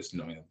Easter egg, is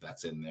knowing that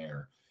that's in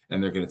there.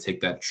 And they're going to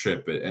take that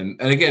trip. And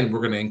again, we're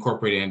going to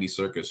incorporate Andy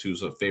Serkis,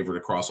 who's a favorite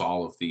across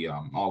all the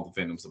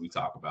fandoms that we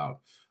talk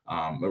about.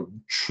 A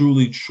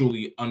truly,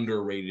 truly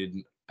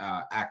underrated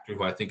actor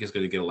who I think is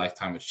going to get a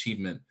Lifetime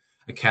Achievement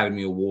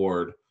Academy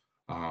Award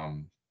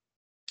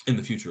in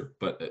the future.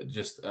 But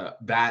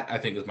that, I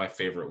think, is my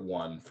favorite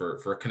one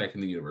for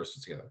connecting the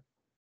universes together.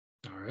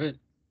 All right.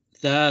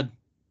 Thad,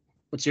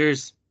 what's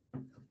yours?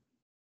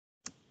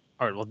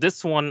 All right. Well,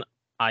 this one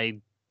I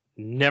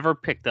never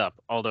picked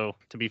up, although,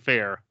 to be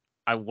fair,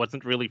 I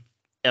wasn't really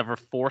ever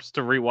forced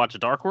to rewatch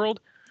Dark World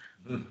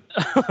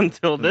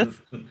until this.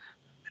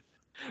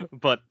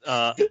 But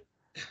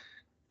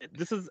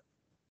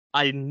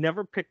I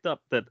never picked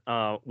up that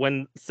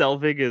when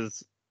Selvig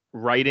is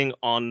writing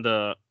on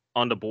the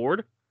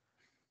board,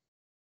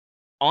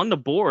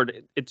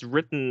 it's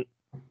written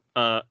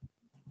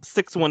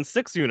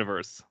 616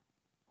 universe,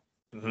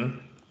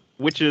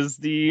 which is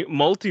the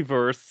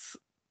multiverse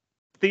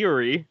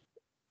theory,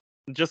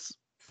 just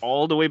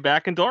all the way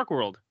back in Dark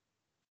World.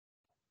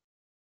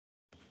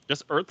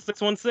 Just Earth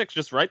 616,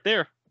 just right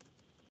there,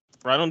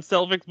 right on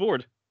Selvig's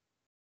board.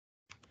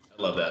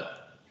 I love that.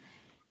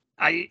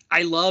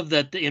 I love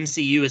that the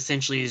MCU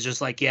essentially is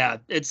just like, yeah,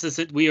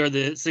 we are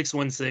the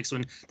 616,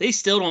 when they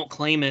still don't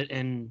claim it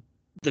in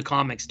the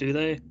comics, do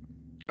they?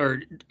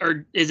 Or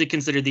is it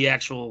considered the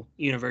actual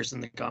universe in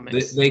the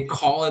comics? They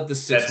call it the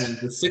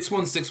 616. The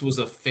 616 was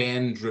a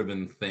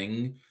fan-driven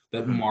thing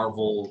that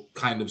Marvel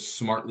kind of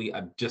smartly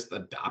just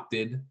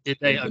adopted. Did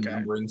they? The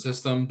numbering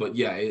system. But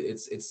yeah,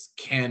 it's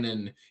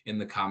canon in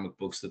the comic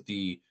books that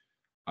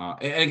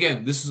and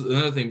again, this is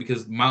another thing,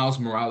 because Miles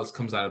Morales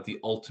comes out of the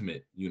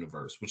Ultimate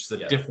Universe, which is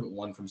a different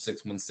one from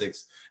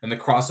 616, and the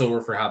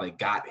crossover for how they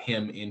got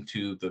him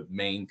into the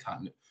main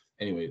continent.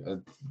 anyway,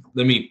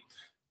 let me.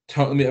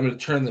 I'm going to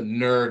turn the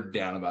nerd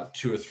down about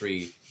 2 or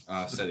 3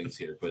 settings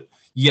here, but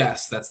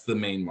yes, that's the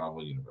main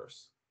Marvel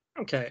universe.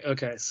 Okay.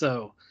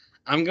 So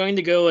I'm going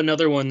to go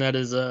another one that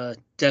is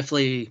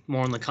definitely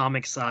more on the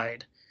comic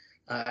side.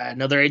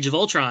 Another Age of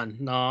Ultron,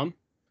 Nom.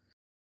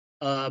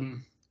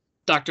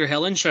 Dr.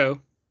 Helen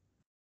Cho,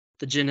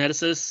 the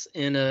geneticist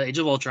in Age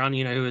of Ultron,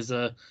 who is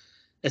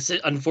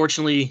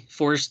unfortunately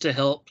forced to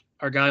help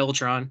our guy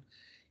Ultron,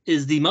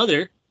 is the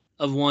mother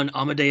of one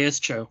Amadeus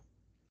Cho,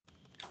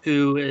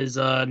 who is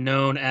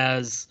known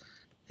as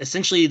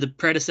essentially the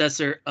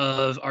predecessor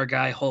of our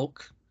guy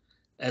Hulk.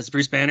 As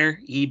Bruce Banner,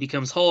 he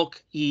becomes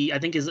Hulk. I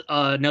think his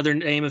another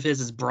name of his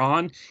is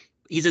Brawn.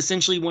 He's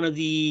essentially one of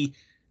the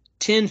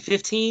 10,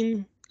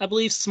 15, I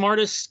believe,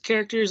 smartest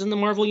characters in the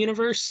Marvel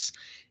Universe.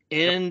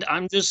 And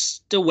I'm just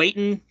still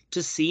waiting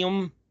to see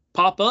him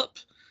pop up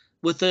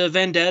with a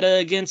vendetta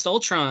against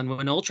Ultron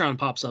when Ultron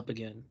pops up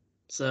again.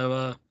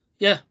 So,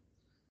 yeah,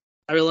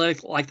 I really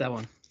like that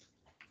one.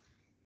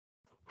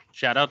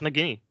 Shout out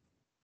Nagini.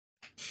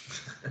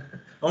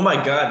 Oh my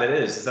God, that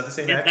is. Is that the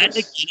same Is that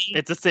actress? Nagini?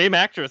 It's the same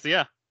actress,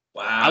 yeah.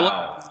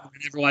 Wow. I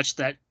never watched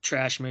that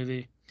trash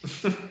movie.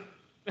 I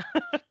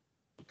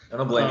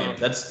don't blame you.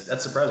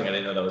 That's surprising. I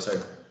didn't know that was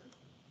her.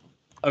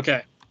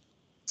 Okay.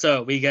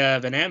 So we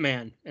have an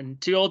Ant-Man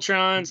and 2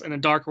 Ultrons and a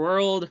Dark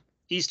World.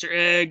 Easter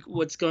egg.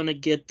 What's going to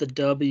get the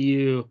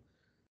W?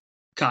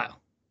 Kyle.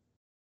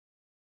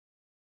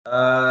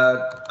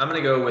 I'm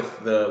gonna go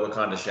with the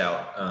Wakanda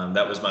shout.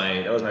 That was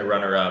my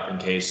runner-up in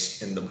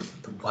case in the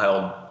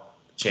wild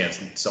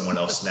chance someone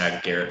else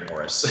snagged Garrett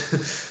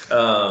Morris.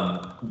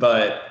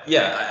 But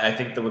yeah, I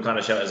think the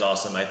Wakanda shout is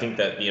awesome. I think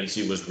that the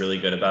MCU was really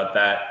good about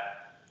that.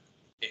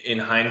 In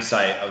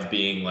hindsight, of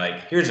being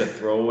like, here's a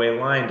throwaway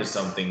line to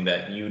something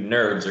that you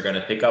nerds are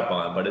gonna pick up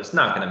on, but it's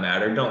not gonna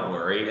matter. Don't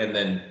worry. And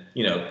then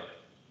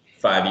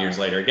 5 years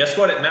later, guess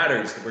what? It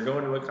matters. We're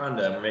going to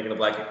Wakanda and we're making a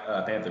Black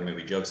Panther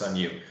movie. Joke's on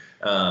you.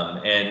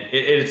 And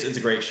it's a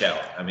great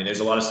shout. I mean,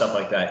 there's a lot of stuff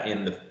like that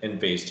in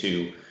Phase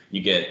 2.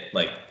 You get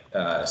like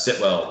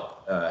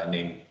Sitwell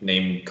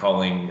name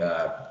calling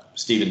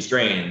Stephen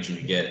Strange,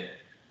 and you get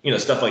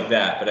stuff like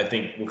that. But I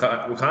think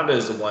Wakanda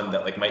is the one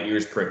that like my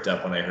ears pricked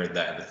up when I heard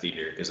that in the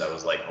theater, because I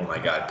was like, oh my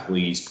God,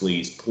 please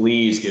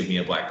give me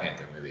a Black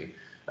Panther movie.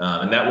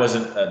 And that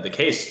wasn't the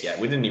case yet.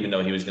 We didn't even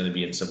know he was going to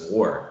be in Civil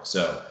War.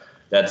 So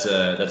that's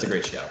a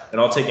great shout. And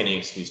I'll take any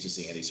excuse to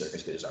see Andy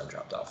Serkis get his arm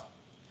chopped off.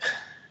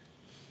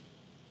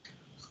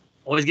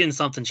 Always getting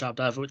something chopped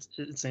off,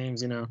 it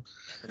seems,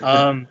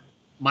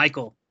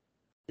 Michael,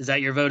 is that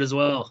your vote as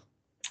well?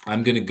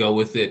 I'm going to go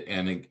with it,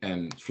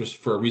 and just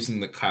for a reason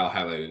that Kyle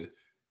highlighted.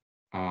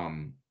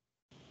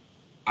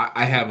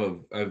 I have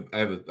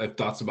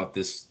thoughts about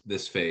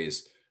this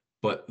phase,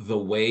 but the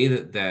way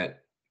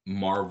that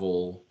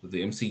Marvel,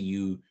 the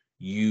MCU,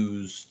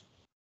 used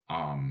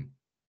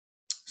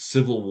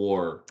Civil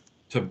War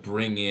to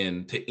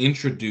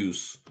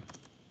introduce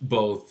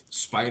both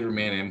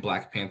Spider-Man and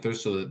Black Panther,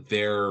 so that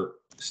their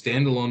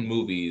standalone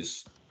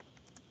movies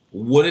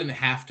wouldn't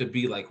have to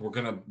be like we're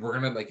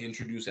gonna like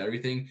introduce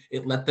everything.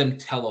 It let them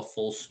tell a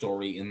full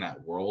story in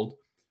that world.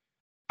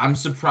 I'm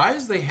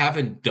surprised they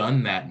haven't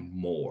done that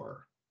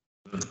more.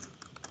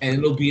 And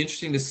it'll be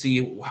interesting to see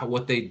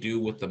what they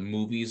do with the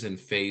movies in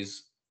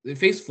Phase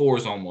 4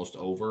 is almost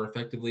over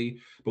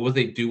effectively, but what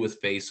they do with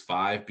Phase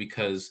 5,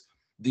 because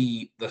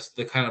the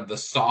kind of the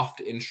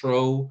soft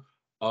intro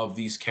of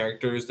these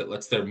characters that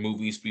lets their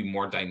movies be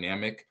more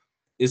dynamic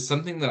is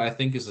something that I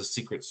think is a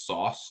secret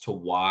sauce to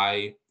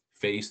why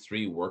Phase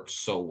 3 works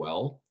so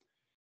well.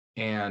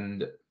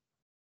 And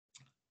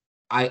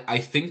I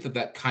think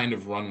that kind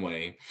of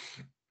runway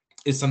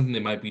is something they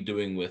might be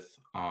doing with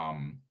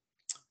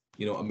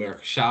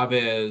America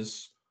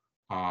Chavez.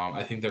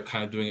 I think they're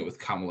kind of doing it with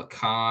Kamala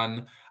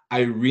Khan.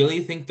 I really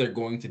think they're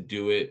going to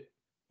do it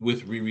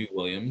with Riri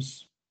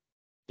Williams.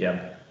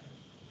 Yeah.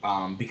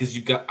 Because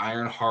you've got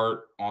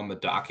Ironheart on the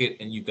docket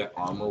and you've got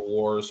Armor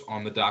Wars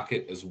on the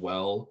docket as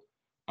well.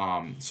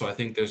 So I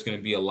think there's going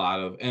to be a lot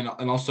of, and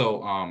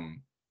also,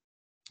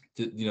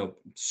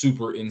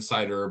 super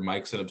insider,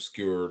 Mike's an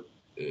obscure,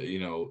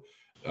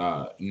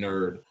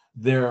 nerd.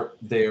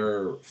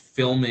 They're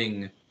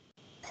filming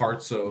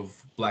parts of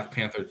Black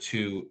Panther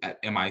 2 at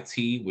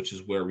MIT, which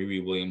is where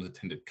Riri Williams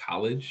attended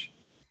college.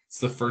 It's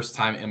the first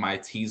time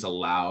MIT's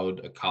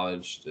allowed a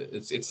college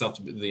itself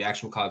to be, the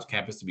actual college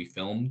campus, to be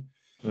filmed.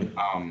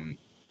 And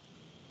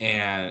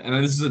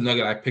this is a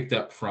nugget I picked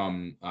up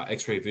from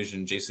X-Ray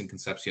Vision, Jason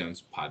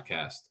Concepcion's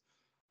podcast.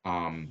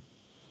 And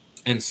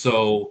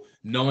so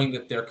knowing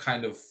that they're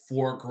kind of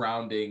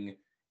foregrounding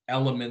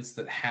elements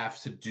that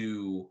have to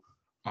do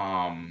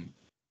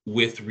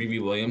with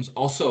Riri Williams.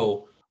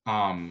 Also,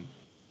 MJ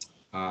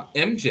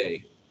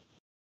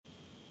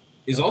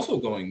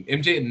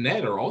and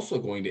Ned are also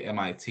going to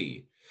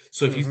MIT.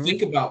 So if you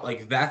think about,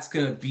 like, that's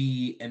going to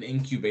be an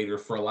incubator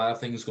for a lot of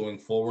things going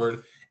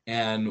forward.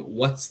 And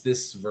what's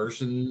this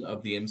version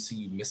of the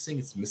MCU missing?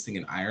 It's missing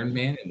an Iron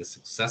Man, and the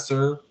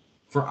successor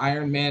for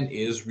Iron Man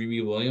is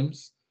Riri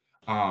Williams.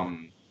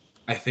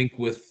 I think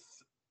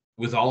with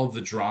with all of the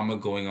drama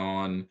going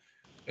on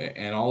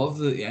and all of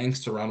the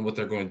angst around what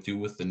they're going to do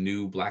with the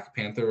new Black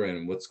Panther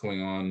and what's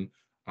going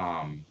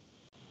on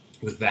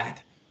with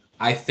that,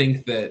 I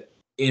think that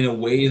in a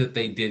way that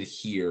they did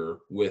here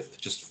with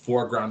just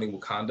foregrounding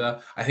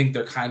Wakanda, I think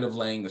they're kind of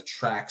laying the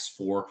tracks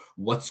for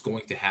what's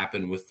going to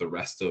happen with the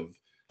rest of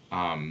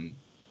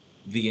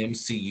the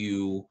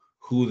MCU,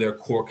 who their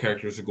core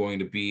characters are going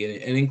to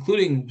be, and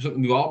including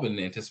something we've all been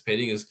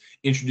anticipating is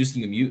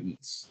introducing the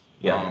mutants.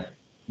 Yeah.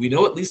 We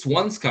know at least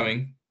one's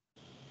coming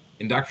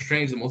in Doctor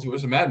Strange: The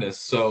Multiverse of Madness.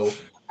 So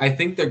I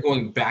think they're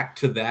going back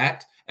to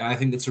that, and I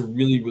think that's a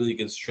really, really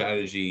good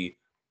strategy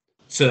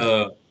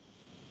to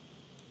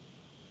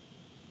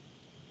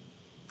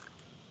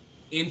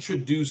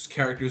introduce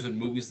characters in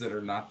movies that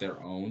are not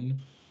their own.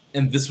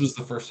 And this was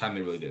the first time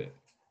they really did it.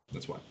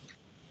 That's why.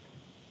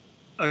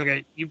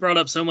 Okay, you brought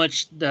up so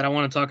much that I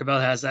want to talk about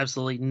that has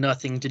absolutely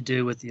nothing to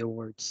do with the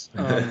awards.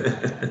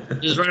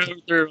 Just run over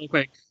through real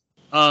quick.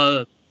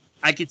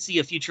 I could see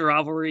a future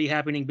rivalry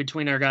happening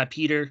between our guy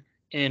Peter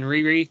and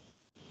Riri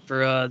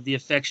for the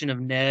affection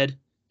of Ned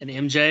and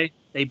MJ.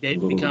 They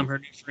become her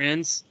new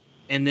friends,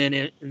 and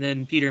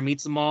then Peter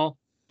meets them all.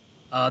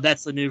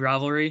 That's the new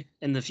rivalry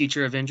in the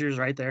future Avengers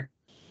right there.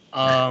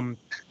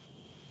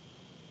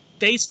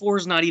 Phase 4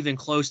 is not even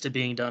close to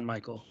being done,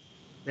 Michael.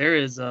 There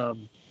is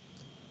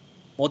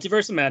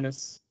Multiverse of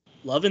Madness,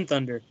 Love and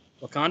Thunder,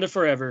 Wakanda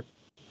Forever,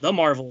 The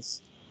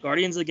Marvels,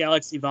 Guardians of the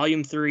Galaxy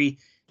Volume 3,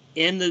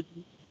 and the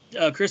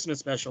Christmas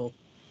special,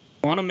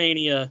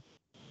 Quantumania,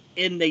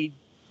 and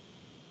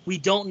we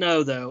don't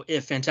know, though,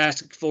 if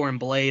Fantastic Four and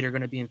Blade are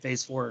going to be in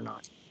Phase 4 or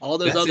not. All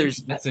those others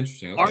that's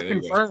interesting. Okay, are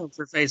confirmed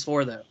for Phase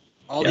 4, though.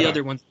 All the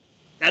other ones,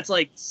 that's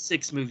like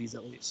 6 movies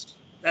at least.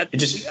 It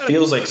just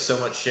feels like so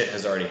much shit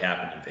has already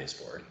happened in Phase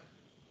 4.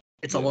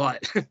 It's a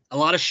lot. A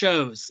lot of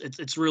shows.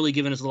 It's really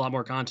given us a lot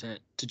more content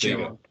to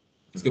chew on.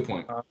 That's a good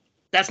point.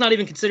 That's not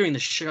even considering the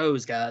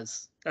shows,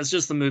 guys. That's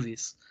just the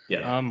movies.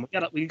 Yeah.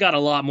 We got a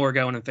lot more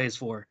going in Phase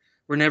 4.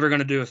 We're never going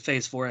to do a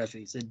Phase 4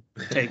 Effies.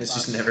 It's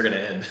just never going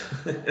to end.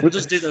 We'll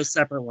just do those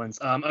separate ones.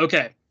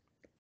 Okay.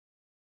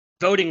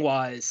 Voting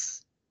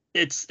wise,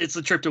 it's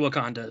a trip to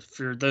Wakanda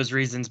for those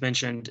reasons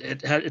mentioned.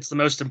 It's the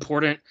most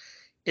important.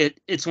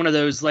 It's one of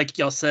those, like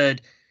y'all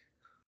said,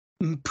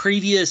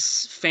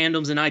 previous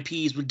fandoms and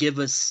IPs would give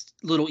us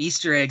little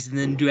Easter eggs and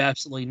then do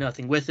absolutely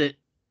nothing with it.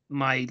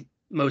 My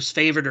most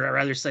favorite, or I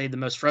rather say the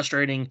most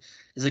frustrating,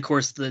 is of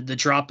course the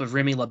drop of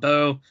Remy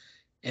LeBeau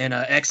and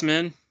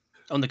X-Men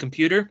on the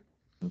computer.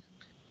 And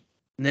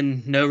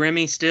then no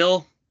Remy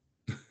still,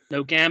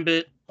 no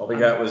Gambit. All we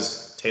got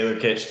was Taylor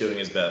Kitsch doing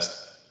his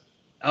best.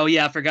 Oh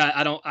yeah, I forgot.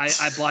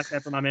 I blocked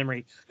that from my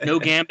memory. No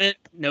Gambit.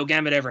 No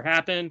Gambit ever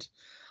happened.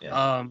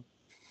 Yeah.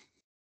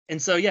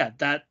 And so yeah,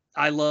 that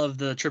I love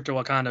the trip to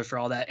Wakanda for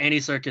all that. Andy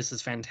Serkis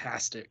is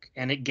fantastic,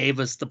 and it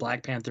gave us the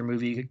Black Panther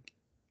movie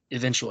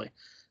eventually.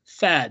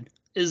 Fad,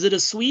 is it a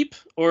sweep,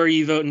 or are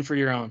you voting for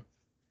your own?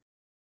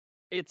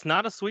 It's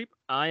not a sweep.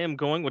 I am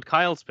going with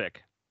Kyle's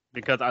pick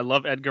because I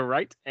love Edgar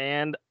Wright,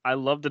 and I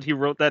love that he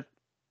wrote that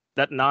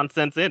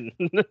nonsense in.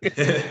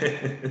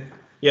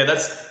 Yeah,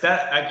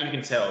 you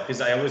can tell,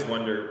 because I always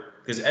wonder,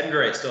 because Edgar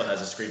Wright still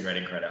has a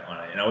screenwriting credit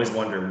on it, and I always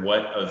wonder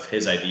what of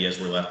his ideas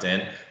were left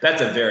in.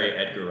 That's a very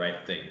Edgar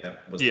Wright thing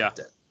that was left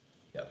in.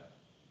 Yep.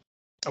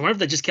 I wonder if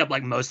they just kept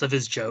like most of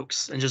his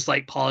jokes and just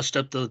like polished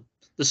up the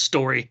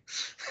story.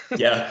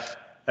 Yeah,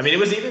 I mean, it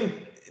was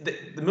even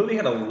the movie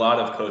had a lot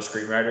of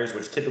co-screenwriters,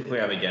 which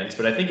typically I'm against,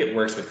 but I think it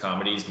works with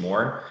comedies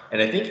more.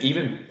 And I think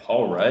even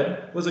Paul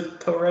Rudd was a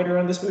co-writer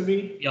on this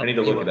movie. Yep, I need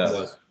to look it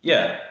up.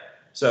 Yeah.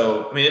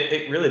 So, I mean,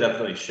 it really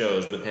definitely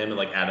shows with him and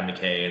like Adam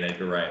McKay and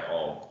Edgar Wright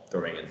all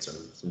throwing in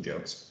some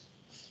jokes.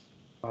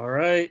 All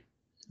right.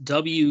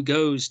 W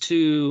goes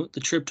to the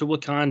trip to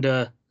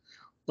Wakanda.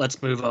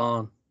 Let's move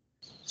on.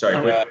 Sorry.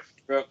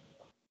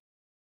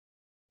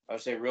 I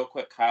would say real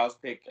quick, Kyle's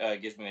pick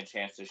gives me a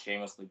chance to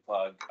shamelessly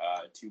plug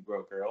Two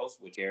Broke Girls,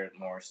 which Garrett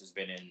Morris has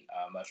been in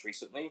much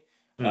recently,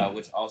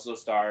 which also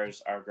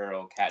stars our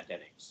girl, Kat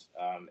Dennings.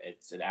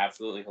 It's an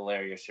absolutely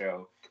hilarious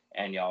show,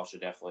 and y'all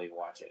should definitely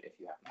watch it if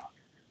you have not.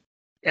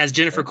 As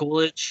Jennifer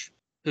Coolidge,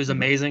 who's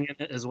amazing in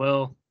it as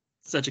well.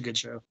 Such a good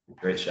show.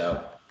 Great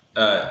shout.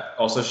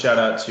 Also, shout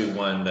out to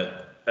one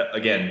that,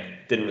 again,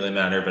 didn't really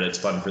matter, but it's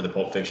fun for the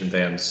Pulp Fiction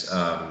fans.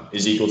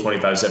 Ezekiel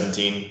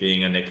 25:17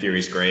 being on Nick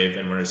Fury's grave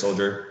in Winter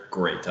Soldier.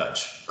 Great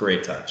touch.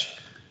 Great touch.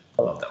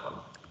 I love that one.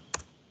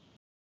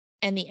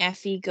 And the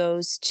Effie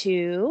goes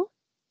to...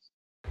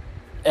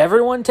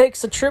 Everyone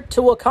Takes a Trip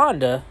to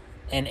Wakanda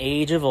and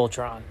Age of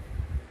Ultron.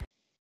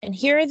 And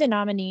here are the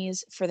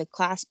nominees for the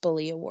Class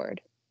Bully Award.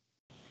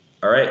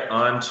 All right,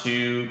 on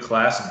to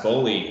Class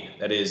Bully.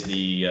 That is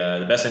the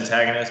best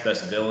antagonist,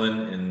 best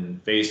villain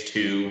in Phase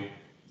 2.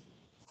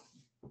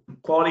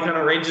 Quality kind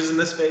of ranges in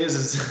this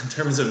phase in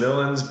terms of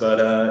villains,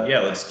 but yeah,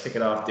 let's kick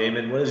it off.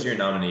 Damon, what is your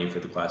nominee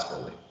for the Class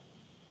Bully?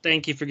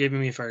 Thank you for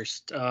giving me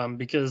first,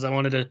 because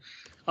I'll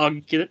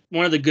get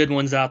one of the good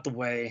ones out the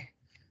way.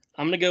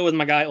 I'm going to go with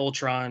my guy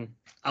Ultron.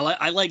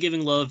 I like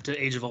giving love to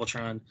Age of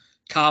Ultron.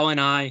 Kyle and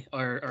I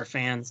are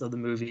fans of the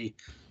movie.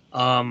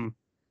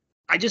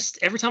 I just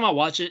every time I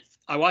watch it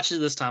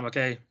this time.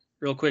 Okay,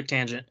 real quick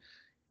tangent.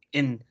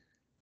 In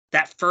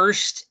that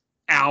first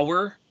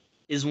hour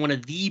is one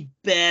of the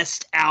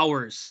best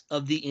hours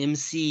of the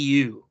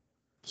MCU.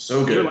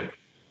 So good.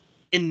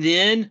 And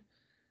then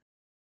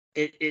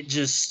it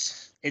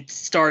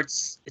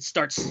starts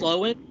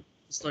slowing.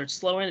 It starts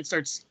slowing. It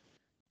starts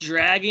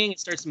dragging. It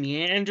starts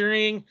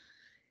meandering.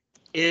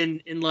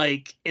 And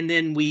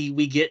then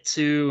we get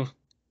to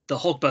the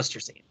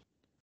Hulkbuster scene.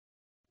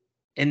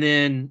 And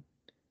then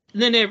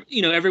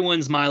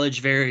everyone's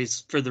mileage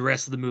varies for the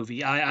rest of the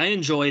movie. I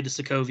enjoyed the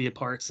Sokovia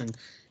parts and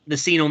the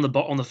scene on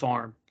the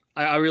farm.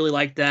 I really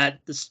like that.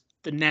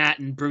 The Nat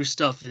and Bruce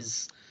stuff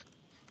is.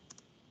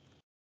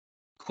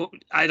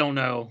 I don't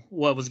know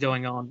what was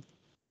going on.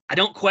 I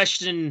don't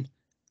question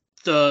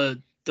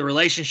the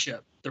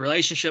relationship. The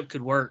relationship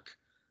could work,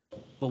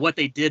 but what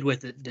they did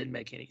with it didn't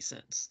make any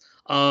sense.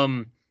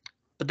 But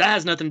that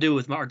has nothing to do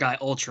with our guy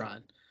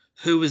Ultron,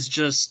 who was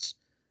just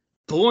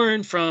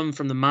born from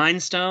the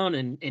Mind Stone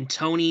and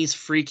Tony's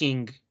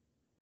freaking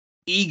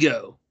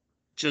ego,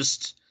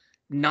 just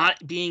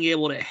not being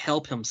able to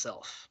help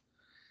himself.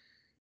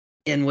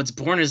 And what's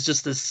born is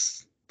just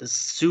this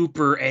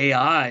super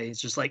AI. It's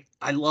just like,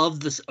 I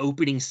love this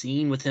opening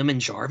scene with him and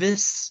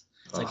Jarvis.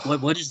 It's like,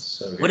 what is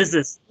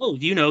this? Oh,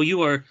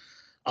 you are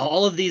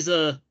all of these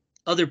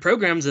other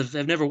programs have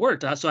never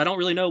worked, so I don't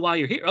really know why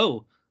you're here.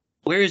 Oh,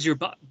 where's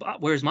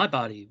my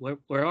body?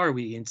 Where are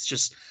we? And it's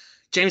just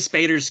James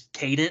Spader's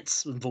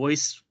cadence and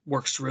voice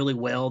works really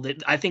well.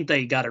 I think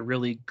they got a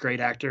really great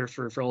actor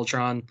for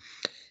Ultron.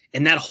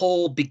 And that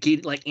whole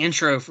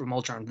intro from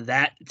Ultron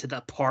to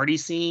the party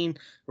scene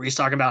where he's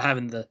talking about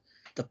having the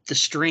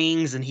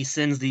strings and he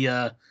sends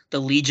the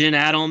Legion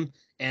at him,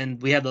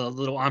 and we have the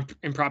little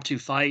impromptu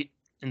fight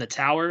in the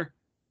tower.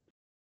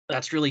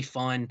 That's really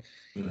fun.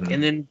 Mm-hmm.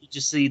 And then you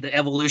just see the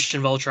evolution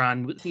of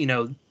Ultron.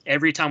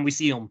 Every time we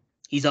see him,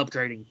 he's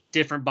upgrading,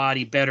 different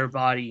body, better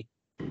body,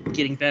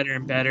 getting better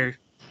and better.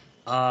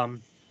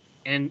 And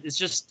it's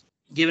just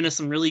giving us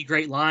some really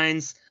great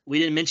lines. We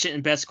didn't mention it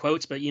in best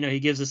quotes, but he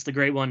gives us the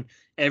great one.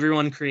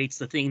 Everyone creates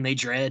the thing they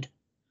dread,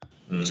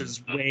 which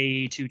is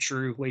way too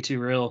true, way too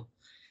real.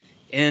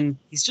 And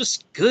he's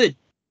just good,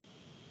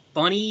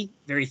 funny,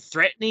 very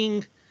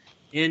threatening.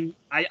 And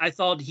I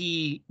thought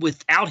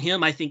without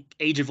him, I think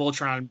Age of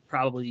Ultron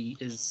probably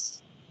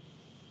is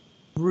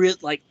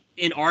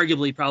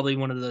inarguably probably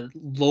one of the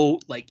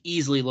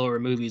easily lower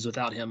movies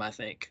without him, I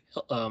think,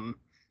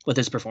 with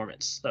his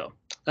performance. So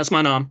that's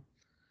my nom.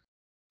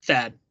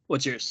 Thad,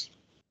 what's yours?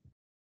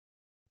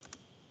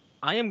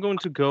 I am going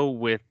to go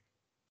with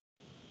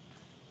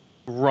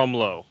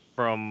Rumlow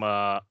from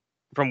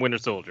Winter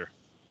Soldier.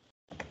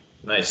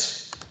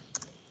 Nice.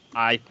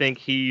 I think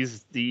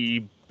he's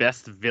the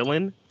best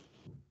villain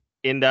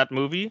in that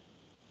movie.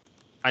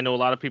 I know a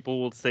lot of people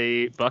will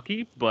say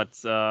Bucky,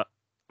 but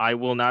I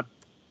will not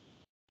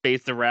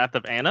face the wrath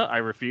of Anna. I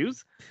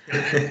refuse.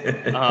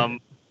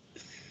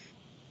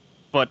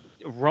 But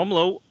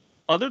Rumlow,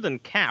 other than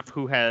Cap,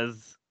 who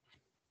has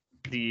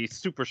the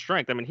super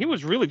strength, I mean, he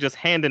was really just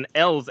handing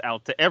L's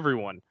out to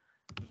everyone.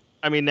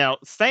 I mean, now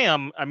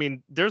Sam,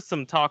 there's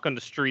some talk on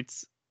the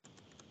streets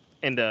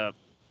in the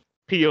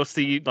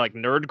POC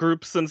nerd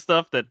groups and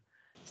stuff that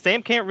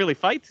Sam can't really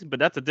fight, but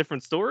that's a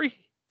different story.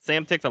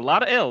 Sam takes a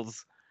lot of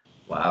L's.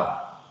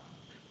 Wow.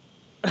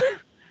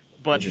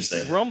 But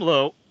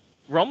Rumlow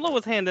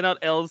was handing out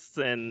L's,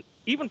 and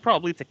even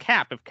probably to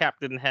Cap if Cap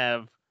didn't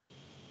have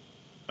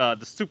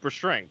the super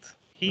strength.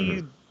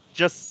 He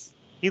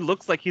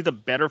looks like he's a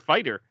better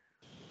fighter.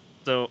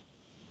 So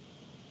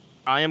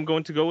I am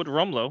going to go with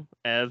Rumlow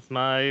as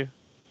my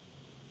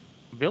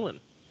villain.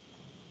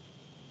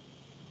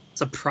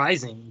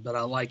 Surprising, but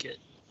I like it.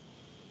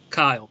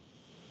 Kyle,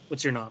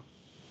 what's your nom?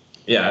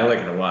 Yeah, I like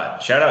it a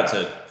lot. Shout out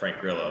to Frank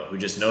Grillo, who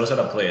just knows how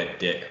to play a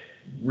dick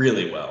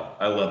really well.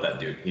 I love that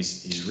dude.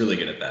 He's really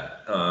good at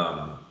that.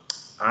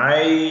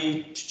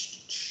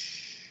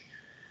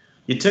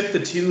 You took the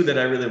two that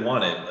I really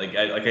wanted.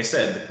 Like I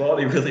said, the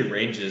quality really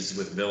ranges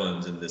with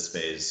villains in this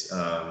phase.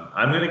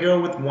 I'm gonna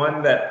go with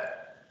one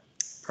that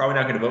probably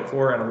not gonna vote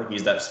for. I don't think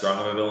he's that strong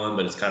of a villain,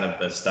 but it's kind of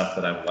the stuff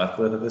that I'm left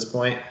with at this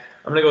point.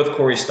 I'm gonna go with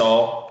Corey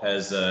Stoll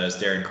as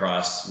Darren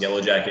Cross,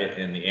 Yellow Jacket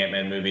in the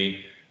Ant-Man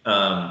movie.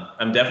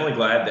 I'm definitely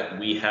glad that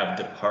we have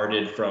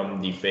departed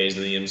from the phase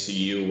of the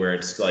MCU where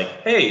it's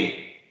like,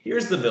 hey,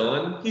 here's the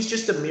villain. He's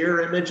just a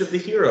mirror image of the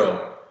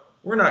hero.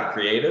 We're not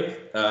creative.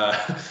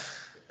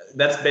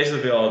 That's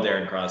basically all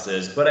Darren Cross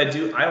is. But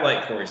I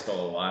like Corey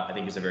Stoll a lot. I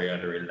think he's a very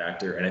underrated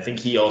actor. And I think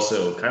he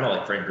also, kind of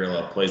like Frank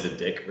Grillo, plays the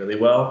dick really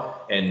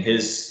well. And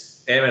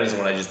his Ant-Man is the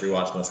one I just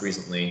rewatched most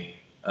recently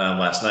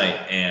last night.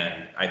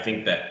 And I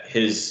think that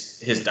his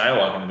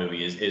dialogue in the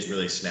movie is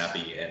really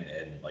snappy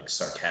and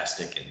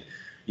sarcastic. And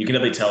you can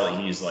definitely tell that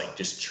he's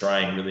just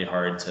trying really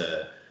hard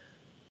to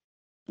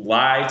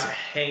lie to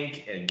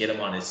Hank and get him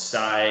on his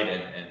side.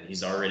 And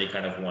he's already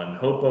kind of won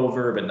hope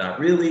over, but not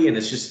really. And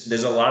it's just,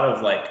 there's a lot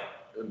of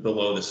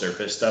below the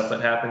surface stuff that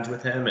happens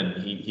with him,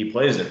 and he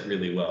plays it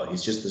really well.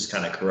 He's just this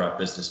kind of corrupt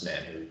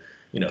businessman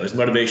who his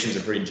motivations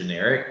are pretty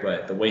generic,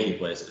 but the way he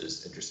plays it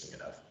is interesting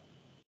enough.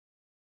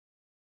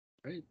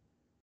 Right.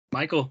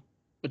 Michael,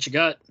 what you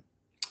got?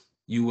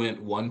 You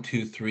went 1,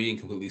 2, 3 and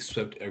completely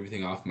swept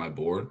everything off my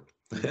board.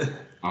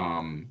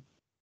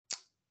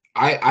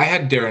 I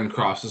had Darren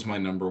Cross as my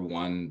number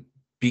one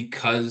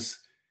because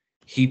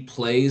he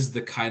plays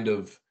the kind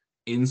of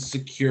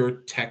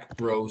insecure tech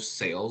bro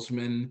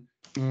salesman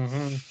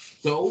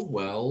so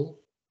well.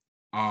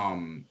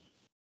 I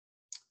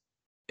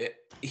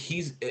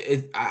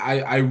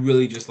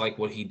really just like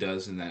what he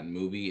does in that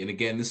movie. And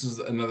again, this is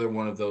another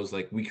one of those,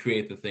 like, we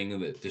create the thing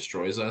that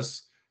destroys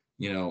us.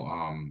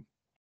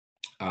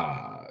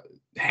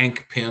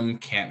 Hank Pym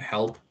can't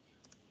help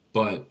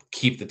but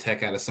keep the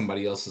tech out of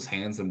somebody else's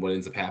hands, and what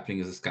ends up happening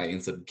is this guy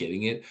ends up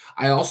getting it.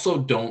 I also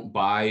don't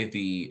buy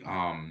the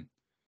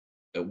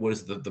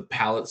the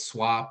palette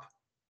swap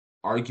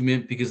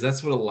argument, because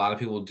that's what a lot of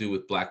people do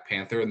with Black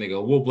Panther, and they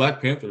go, well,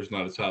 Black Panther is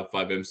not a top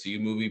 5 MCU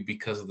movie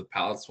because of the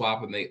palette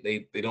swap, and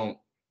they don't.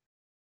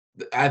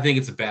 I think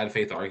it's a bad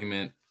faith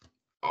argument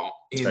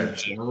in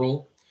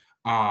general.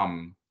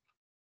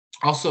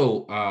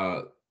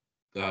 Also,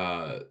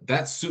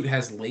 that suit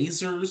has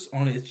lasers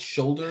on its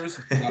shoulders.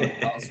 It's not a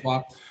palette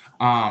swap.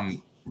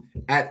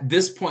 At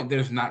this point,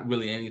 there's not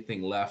really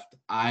anything left.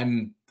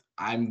 I'm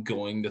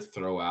going to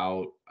throw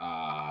out.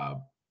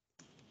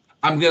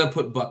 I'm going to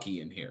put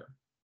Bucky in here.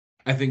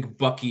 I think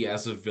Bucky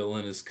as a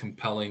villain is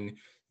compelling.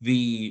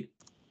 The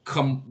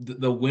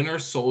Winter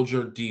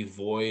Soldier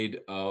devoid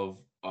of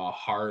a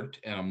heart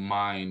and a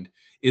mind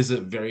is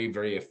a very,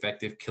 very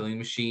effective killing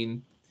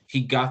machine.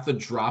 He got the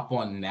drop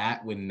on Nat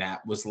when Nat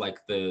was like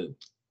the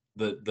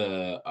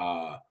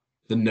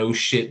no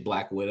shit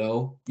Black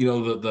Widow.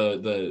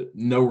 The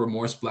no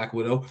remorse Black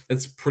Widow.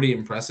 That's pretty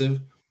impressive.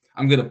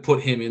 I'm going to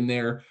put him in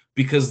there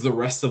because the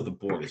rest of the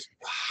board is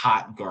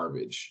hot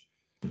garbage.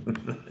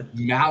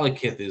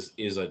 Malekith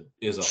is a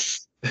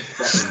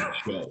fucking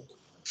joke.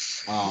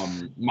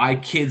 My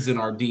kids in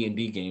our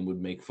D&D game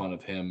would make fun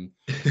of him.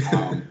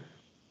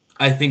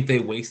 I think they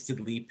wasted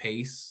Lee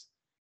Pace.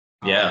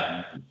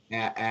 Yeah.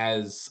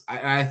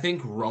 I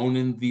think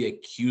Ronan the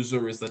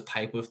Accuser is the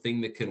type of thing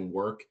that can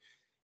work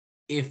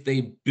if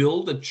they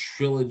build a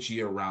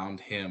trilogy around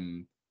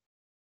him.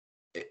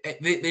 They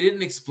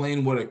didn't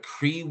explain what a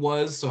Kree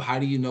was, so how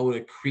do you know what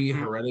a Kree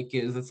heretic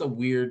is? It's a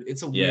weird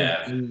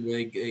thing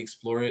they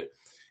explore it.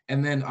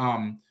 And then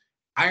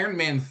Iron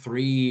Man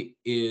 3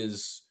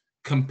 is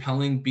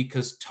compelling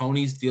because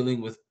Tony's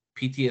dealing with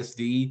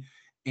PTSD,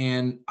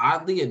 and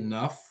oddly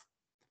enough,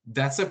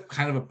 that's a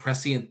kind of a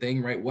prescient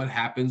thing, right? What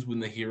happens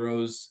when the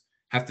heroes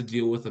have to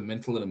deal with the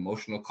mental and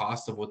emotional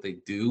cost of what they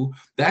do?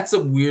 That's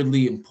a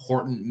weirdly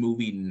important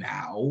movie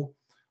now.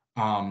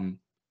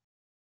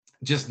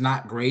 Just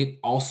not great.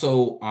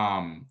 Also,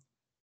 what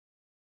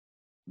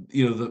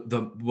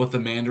the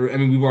Mandarin. I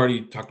mean, we've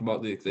already talked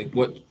about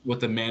what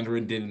the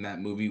Mandarin did in that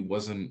movie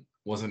wasn't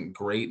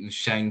great, and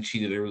Shang-Chi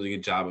did a really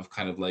good job of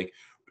kind of like,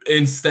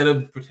 instead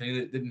of pretending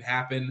it didn't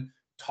happen,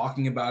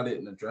 talking about it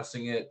and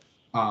addressing it.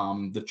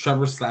 The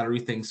Trevor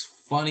Slattery thing's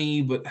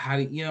funny, but how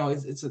do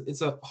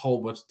it's a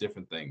whole bunch of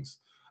different things.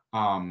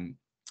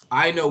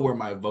 I know where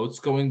my vote's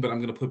going, but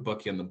I'm going to put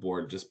Bucky on the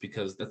board just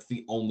because that's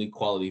the only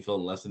quality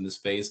villain left in this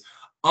phase.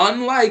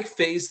 Unlike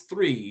Phase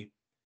 3,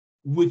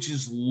 which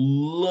is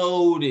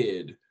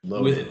loaded.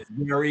 With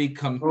very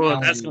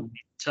compelling that's gonna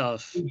be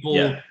tough.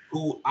 people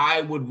who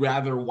I would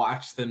rather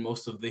watch than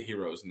most of the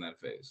heroes in that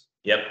phase.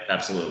 Yep,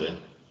 absolutely.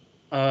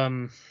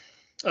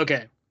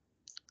 Okay.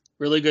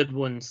 Really good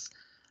ones.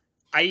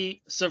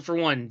 So for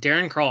one,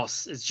 Darren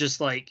Cross is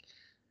just like,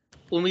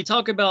 when we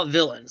talk about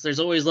villains, there's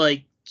always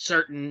like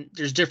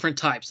there's different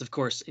types, of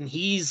course, and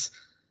he's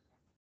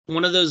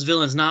one of those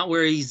villains, not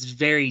where he's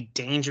very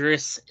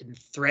dangerous and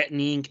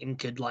threatening and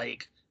could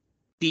like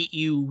beat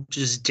you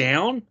just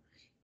down.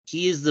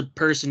 He is the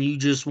person you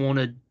just want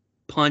to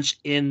punch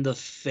in the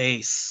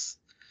face.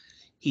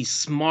 He's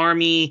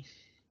smarmy.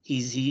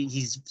 He's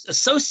a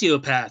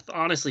sociopath.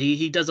 Honestly,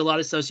 he does a lot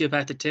of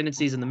sociopathic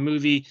tendencies in the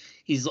movie.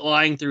 He's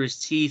lying through his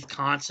teeth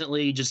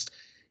constantly, just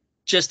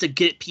to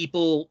get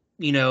people,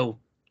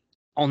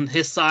 on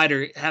his side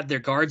or have their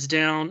guards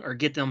down or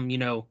get them,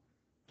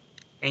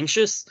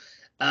 anxious.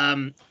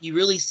 You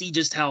really see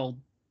just how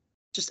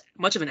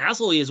much of an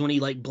asshole he is when he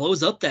like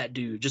blows up that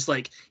dude. Just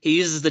like he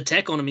uses the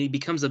tech on him and he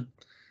becomes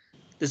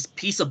this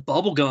piece of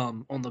bubble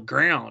gum on the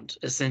ground,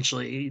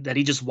 essentially, that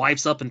he just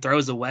wipes up and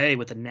throws away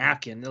with a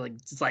napkin.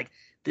 It's like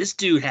this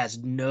dude has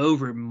no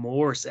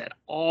remorse at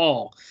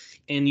all,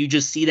 and you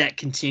just see that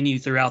continue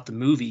throughout the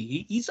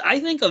movie. He's, I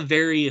think, a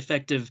very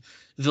effective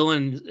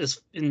villain as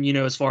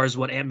far as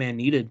what Ant-Man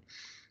needed.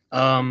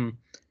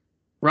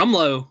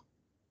 Rumlow,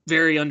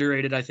 very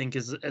underrated, I think,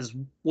 as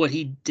what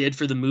he did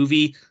for the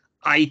movie.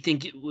 I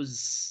think it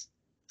was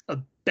a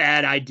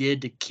bad idea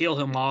to kill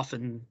him off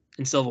in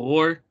Civil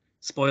War.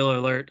 Spoiler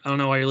alert. I don't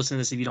know why you're listening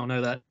to this if you don't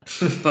know that.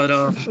 But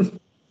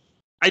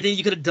I think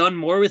you could have done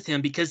more with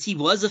him because he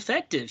was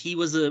effective. He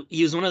was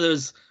one of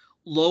those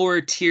lower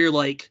tier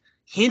like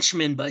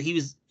henchman, but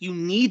you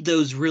need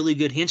those really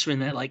good henchmen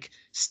that like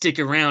stick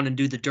around and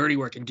do the dirty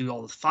work and do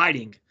all the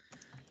fighting.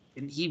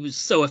 And he was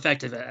so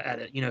effective at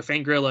it. You know,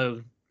 Frank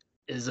Grillo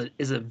is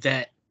a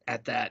vet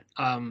at that.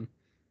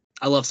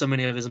 I love so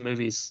many of his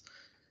movies.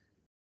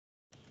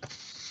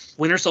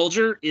 Winter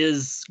Soldier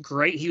is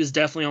great. He was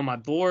definitely on my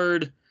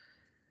board.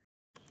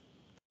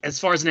 As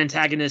far as an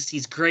antagonist,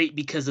 he's great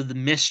because of the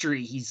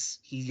mystery.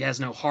 He has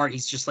no heart.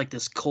 He's just like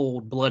this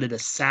cold-blooded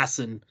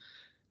assassin.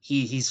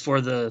 He's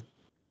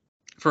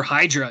for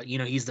Hydra, you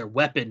know, he's their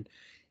weapon.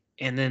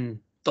 And then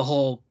the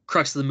whole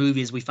crux of the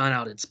movie is we find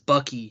out it's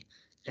Bucky,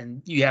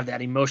 and you have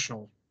that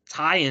emotional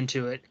tie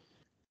into it.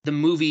 The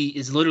movie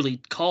is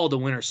literally called The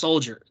Winter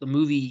Soldier. The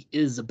movie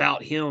is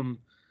about him,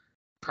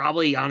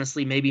 probably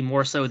honestly maybe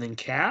more so than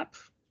Cap,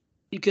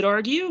 you could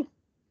argue.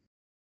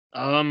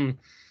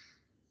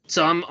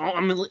 So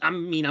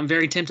I'm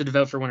very tempted to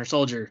vote for Winter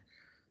Soldier.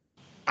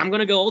 I'm going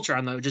to go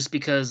Ultron though, just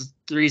because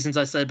the reasons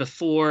I said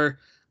before.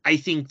 I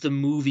think the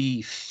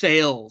movie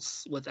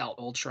fails without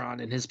Ultron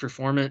and his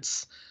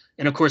performance.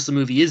 And of course the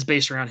movie is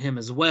based around him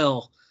as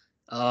well.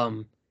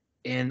 And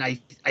I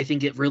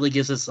think it really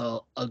gives us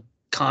a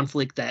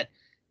conflict that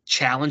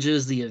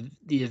challenges the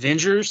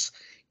Avengers.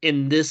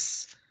 In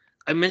this,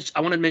 I wanted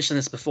to mention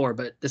this before,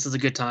 but this is a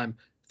good time.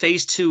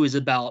 Phase 2 is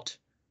about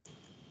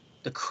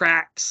the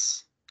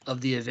cracks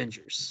of the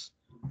Avengers.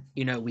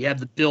 You know, we have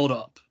the build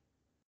up,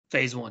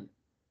 phase 1.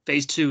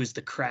 Phase 2 is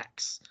the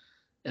cracks.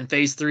 And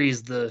phase 3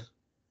 is the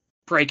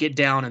break it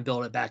down and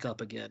build it back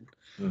up again.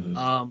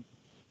 Mm-hmm.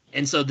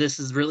 And so this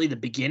is really the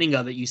beginning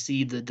of it. You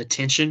see the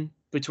tension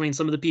between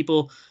some of the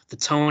people, the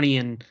Tony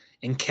and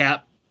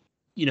Cap,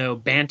 you know,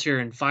 banter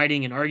and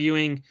fighting and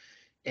arguing,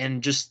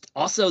 and just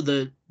also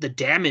the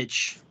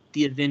damage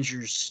the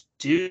Avengers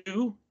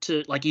do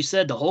to, like you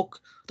said, the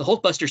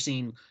Hulkbuster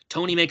scene.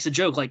 Tony makes a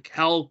joke like,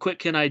 how quick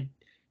can I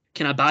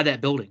buy that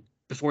building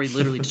before he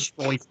literally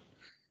destroys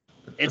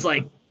it? It's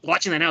like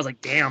watching that now, I was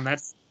like, damn,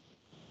 that's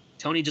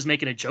Tony just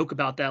making a joke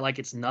about that like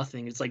it's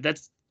nothing. It's like,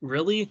 that's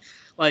really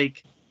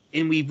like,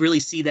 and we really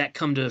see that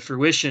come to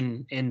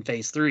fruition in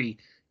phase 3.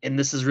 And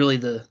this is really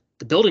the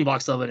building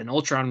blocks of it, and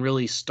Ultron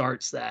really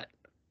starts that.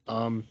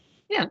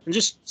 Yeah, and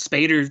just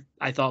Spader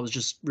I thought was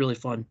just really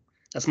fun.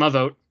 That's my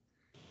vote.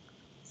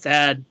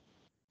 Thad,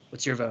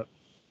 what's your vote?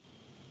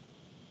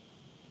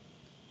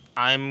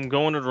 I'm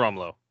going to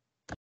Rumlow.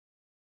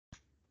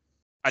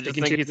 I just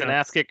think he's an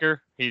ass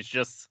kicker. He's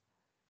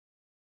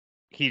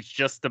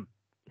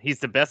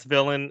the best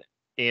villain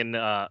in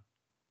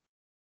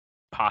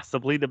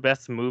possibly the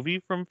best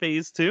movie from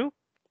phase 2.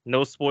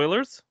 No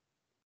spoilers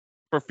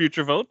for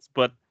future votes,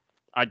 but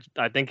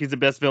I think he's the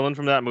best villain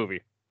from that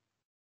movie.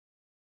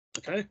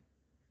 Okay.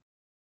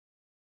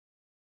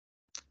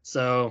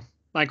 So,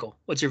 Michael,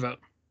 what's your vote?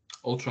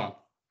 Ultron.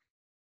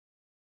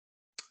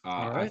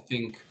 All right. I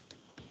think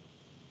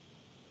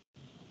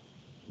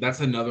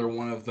that's another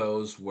one of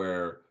those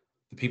where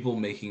the people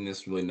making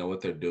this really know what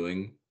they're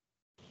doing.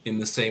 In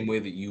the same way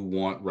that you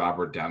want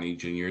Robert Downey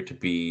Jr. to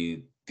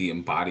be the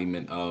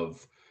embodiment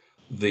of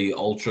the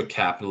ultra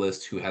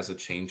capitalist who has a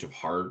change of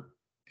heart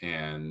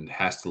and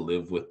has to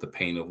live with the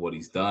pain of what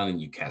he's done,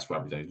 and you cast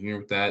Robert Downey Jr.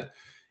 with that.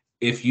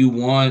 If you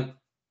want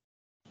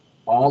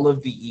all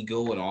of the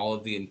ego and all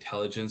of the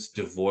intelligence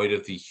devoid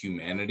of the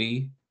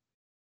humanity,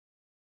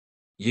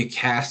 you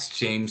cast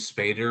James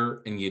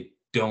Spader and you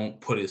don't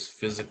put his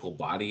physical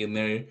body in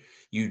there.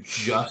 You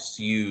just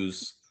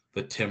use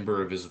the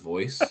timbre of his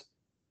voice.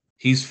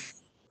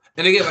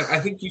 And again, like, I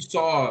think you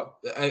saw,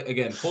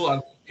 again, hold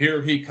on,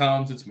 here he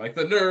comes, it's Mike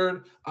the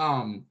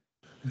Nerd.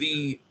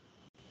 The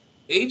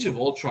Age of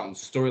Ultron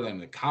storyline in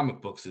the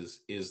comic books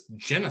is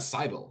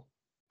genocidal.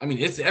 I mean,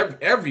 it's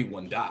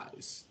everyone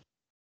dies.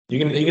 You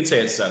can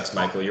say it sucks,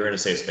 Michael. You're in a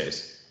safe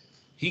space.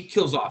 He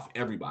kills off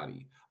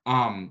everybody.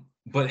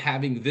 But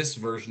having this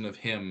version of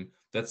him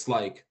that's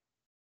like,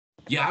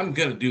 yeah, I'm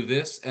gonna do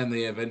this, and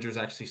the Avengers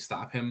actually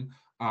stop him.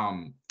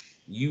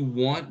 You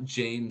want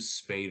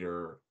James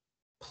Spader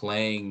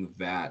playing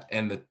that,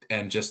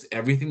 and just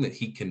everything that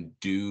he can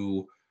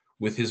do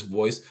with his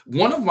voice.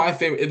 One of my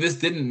favorite, this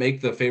didn't make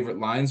the favorite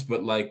lines,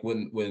 but like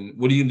when what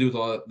are you gonna do with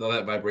all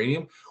that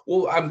vibranium?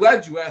 Well, I'm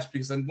glad you asked,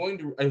 because I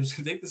was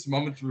gonna take this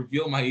moment to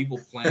reveal my evil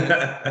plan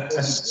and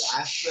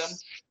blast them.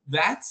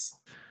 That's,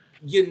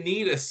 you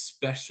need a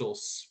special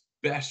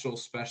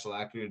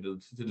actor to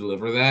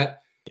deliver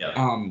that.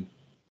 Yeah.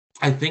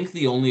 I think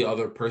the only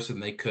other person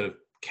they could have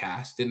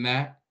cast in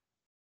that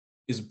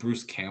is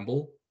Bruce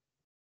Campbell.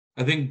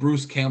 I think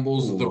Bruce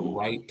Campbell's the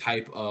right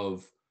type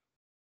of,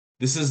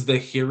 this is the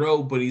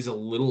hero, but he's a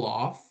little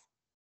off,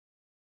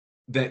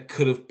 that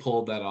could have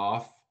pulled that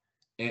off.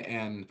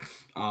 And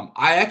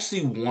I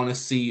actually want to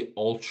see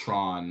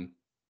Ultron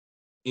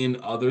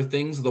in other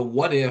things. The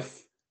what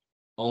if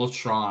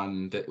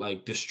Ultron that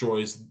like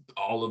destroys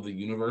all of the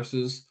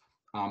universes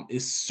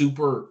is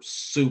super,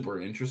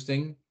 super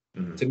interesting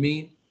to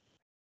me,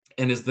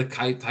 and is the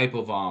type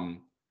of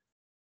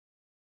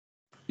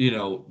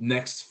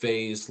next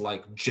phase,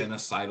 like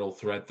genocidal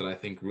threat that I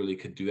think really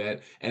could do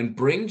that, and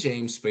bring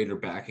James Spader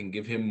back and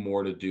give him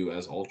more to do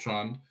as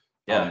Ultron.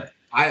 Yeah.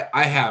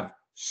 I have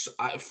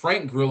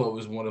Frank Grillo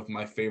is one of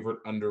my favorite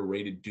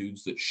underrated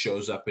dudes that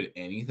shows up in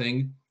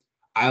anything.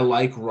 I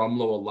like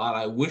Rumlow a lot.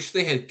 I wish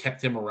they had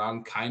kept him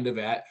around kind of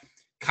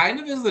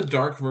as the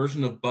dark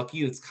version of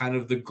Bucky. That's kind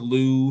of the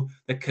glue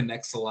that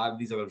connects a lot of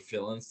these other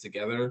villains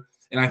together.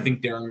 And I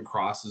think Darren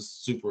Cross is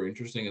super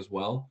interesting as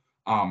well.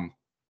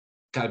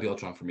 Gotta be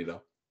Ultron for me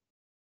though.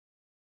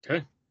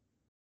 Okay.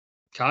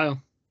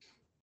 Kyle.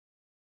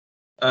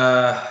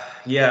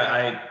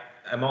 Yeah,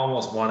 I'm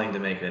almost wanting to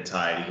make it a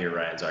tie to hear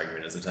Ryan's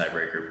argument as a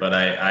tiebreaker, but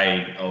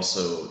I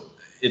also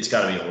it's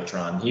got to be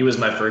Ultron. He was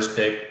my first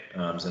pick,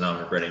 so now I'm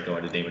regretting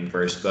going to Damon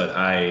first. But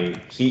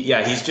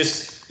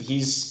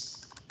he's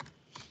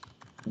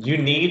you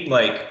need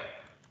like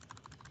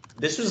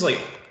this was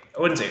like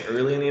I wouldn't say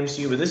early in the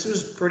MCU, but this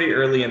was pretty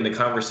early in the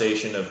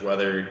conversation of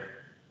whether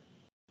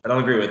I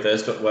don't agree with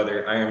this, but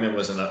whether Iron Man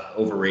was an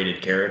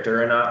overrated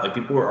character or not. Like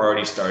people were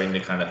already starting to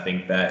kind of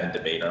think that and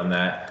debate on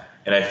that.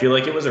 And I feel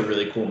like it was a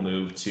really cool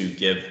move to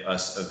give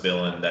us a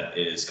villain that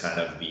is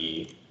kind of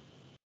the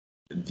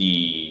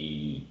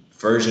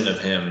version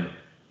of him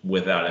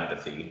without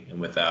empathy and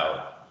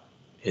without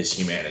his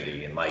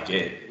humanity. And like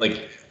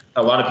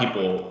a lot of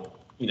people,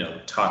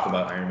 talk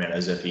about Iron Man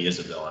as if he is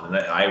a villain. And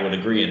I would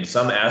agree in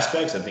some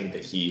aspects. I think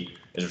that he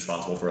is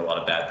responsible for a lot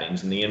of bad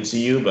things in the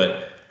MCU,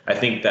 but I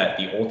think that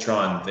the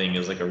Ultron thing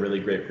is like a really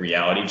great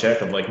reality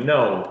check of like,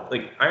 no,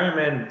 like Iron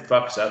Man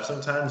fucks up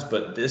sometimes,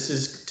 but this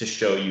is to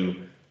show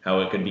you how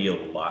it could be a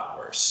lot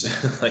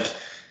worse. Like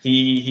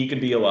he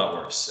could be a lot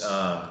worse.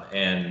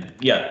 And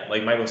yeah,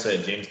 like Michael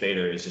said, James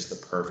Spader is just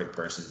the perfect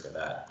person for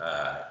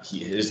that.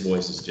 His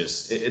voice is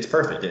just, it's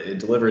perfect. It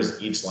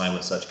delivers each line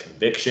with such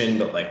conviction,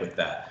 but like with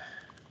that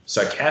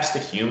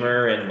sarcastic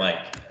humor and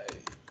like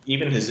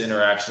even his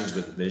interactions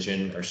with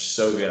Vision are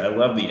so good. I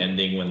love the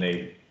ending when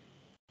they,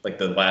 like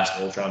the last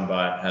Ultron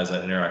bot has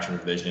that interaction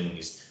with Vision.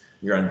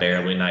 You're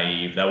unbearably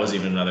naive. That was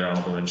even another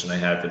honorable mention I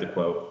had for the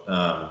quote.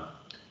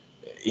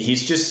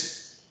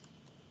 He's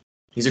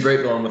a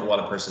great villain with a lot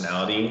of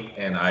personality,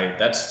 and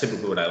that's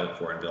typically what I look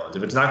for in villains.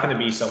 If it's not going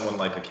to be someone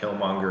like a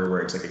Killmonger,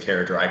 where it's like a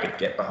character I could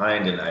get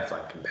behind and I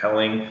find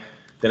compelling,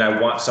 then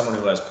I want someone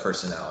who has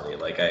personality.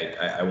 Like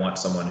I want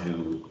someone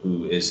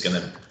who is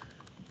going to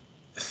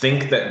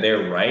think that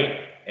they're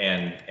right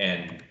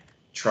and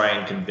try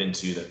and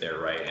convince you that they're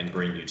right and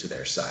bring you to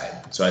their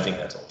side. So I think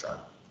that's Ultron.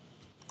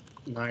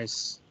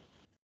 Nice.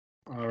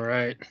 All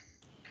right.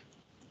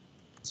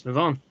 Let's move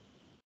on.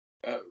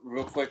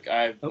 Real quick,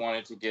 I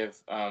wanted to give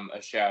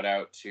a shout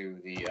out to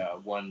the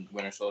one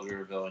Winter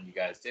Soldier villain you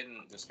guys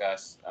didn't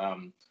discuss,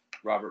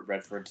 Robert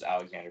Redford's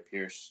Alexander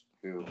Pierce,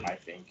 who I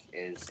think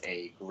is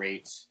a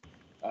great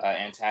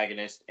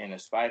antagonist in a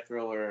spy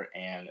thriller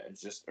and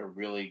just a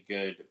really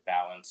good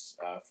balance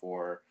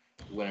for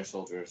Winter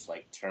Soldier's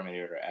like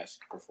Terminator-esque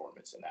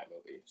performance in that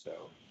movie.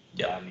 So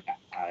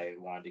I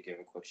wanted to give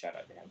a quick shout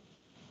out to him.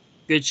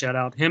 Good shout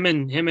out. Him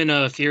and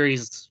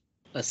Fury's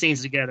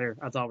scenes together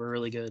I thought were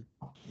really good.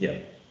 Yeah.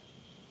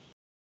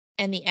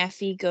 And the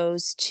Effie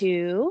goes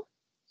to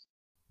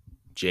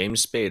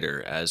James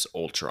Spader as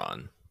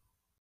Ultron.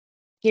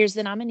 Here's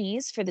the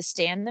nominees for the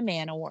Stan the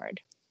Man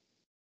Award.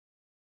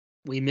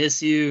 We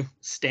miss you,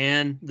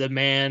 Stan the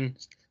Man.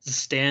 The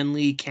Stan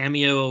Lee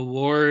Cameo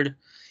Award.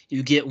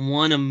 You get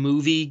one a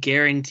movie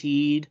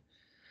guaranteed.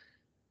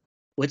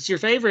 What's your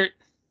favorite?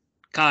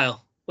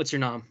 Kyle, what's your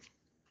nom?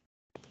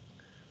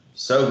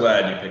 So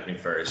glad you picked me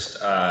first.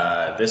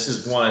 This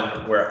is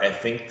one where I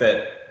think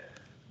that,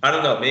 I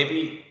don't know,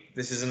 maybe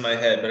this is in my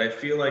head, but I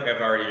feel like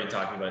I've already been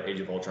talking about Age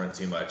of Ultron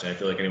too much. And I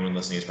feel like anyone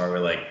listening is probably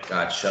like,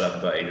 God, shut up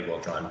about Age of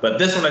Ultron. But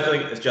this one I feel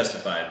like is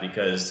justified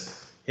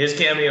because his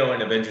cameo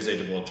in Avengers Age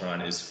of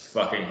Ultron is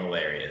fucking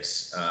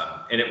hilarious.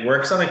 And it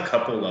works on a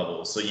couple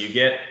levels. So you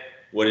get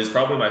what is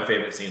probably my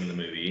favorite scene in the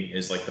movie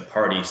is like the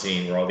party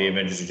scene where all the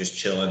Avengers are just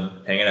chilling,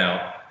 hanging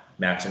out,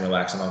 maxing,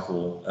 relaxing, all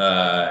cool.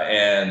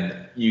 And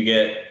you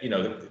get,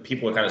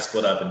 people are kind of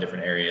split up in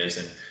different areas.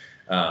 And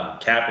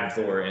Cap and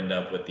Thor end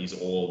up with these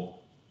old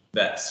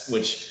vets,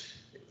 which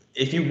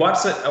if you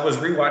watch it, I was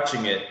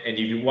rewatching it, and if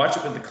you watch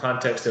it with the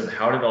context of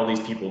how did all these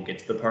people get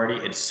to the party,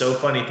 it's so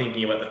funny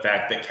thinking about the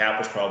fact that Cap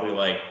was probably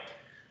like,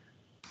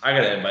 I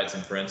gotta invite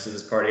some friends to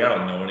this party. I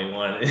don't know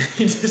anyone. And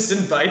he just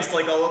invites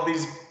like all of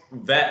these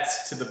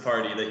vets to the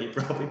party that he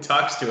probably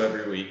talks to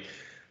every week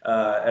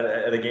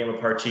at a game of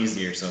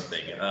Parcheesi or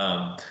something.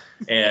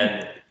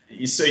 And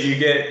so you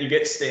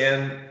get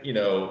Stan,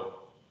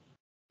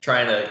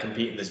 trying to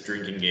compete in this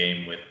drinking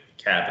game with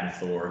Cap and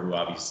Thor, who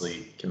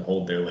obviously can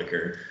hold their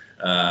liquor.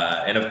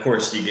 And of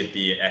course, you get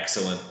the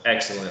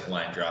excellent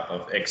line drop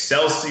of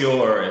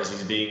Excelsior as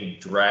he's being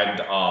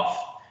dragged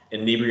off,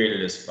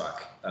 inebriated as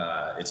fuck.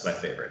 It's my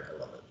favorite. I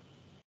love it.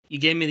 You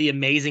gave me the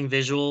amazing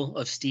visual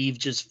of Steve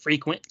just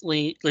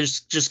frequently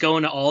just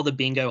going to all the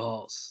bingo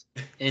halls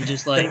and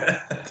just like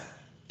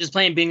just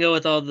playing bingo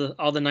with all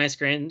the nice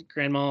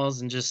grandmas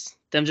and just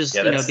them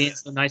being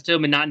so nice to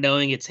him and not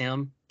knowing it's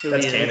him.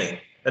 That's canon.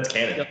 That's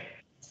canon.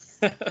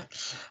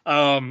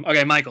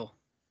 Okay, Michael,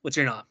 what's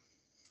your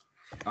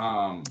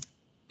nom?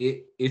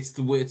 It's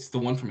the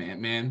one from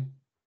Ant-Man.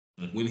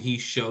 when he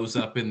shows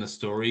up in the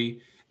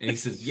story and he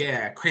says,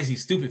 "Yeah, crazy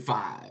stupid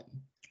fine,"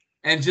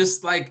 and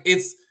just like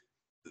it's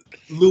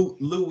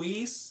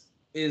Luis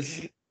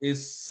is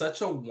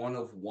such a one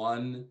of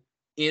one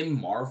in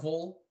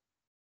Marvel,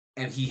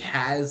 and he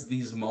has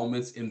these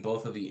moments in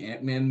both of the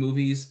Ant-Man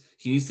movies.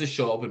 He needs to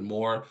show up in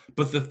more,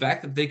 but the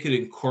fact that they could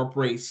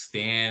incorporate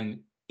Stan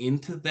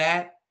into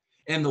that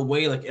and the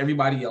way like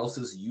everybody else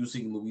is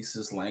using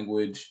Luis's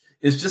language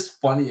is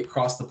just funny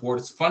across the board.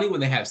 It's funny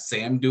when they have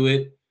Sam do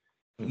it,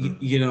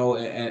 you know,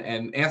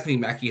 and Anthony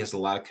Mackie has a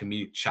lot of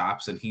comedic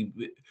chops, and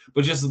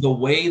but just the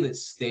way that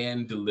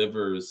Stan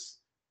delivers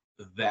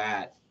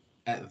that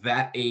at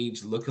that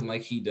age, looking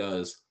like he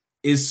does,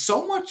 is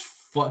so much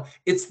fun.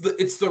 It's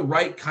the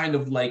right kind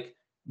of like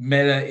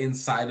meta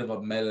inside of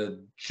a meta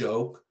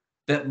joke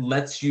that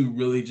lets you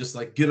really just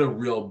like get a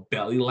real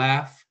belly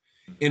laugh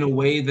in a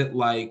way that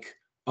like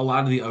a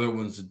lot of the other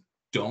ones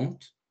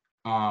don't.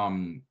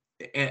 And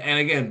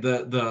again,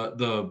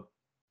 the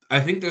I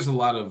think there's a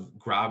lot of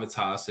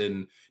gravitas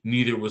in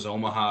Neither Was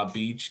Omaha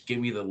Beach. Give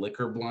me the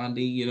liquor,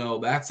 Blondie. You know,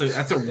 that's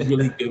a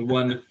really good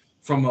one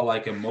from a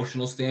like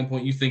emotional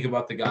standpoint. You think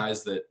about the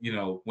guys that, you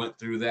know, went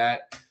through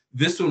that.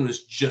 This one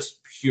was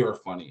just pure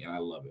funny, and I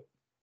love it.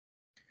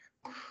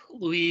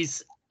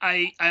 Louise,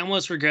 I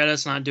almost regret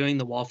us not doing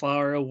the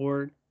Wallflower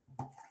Award,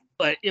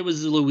 but it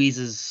was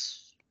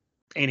Louise's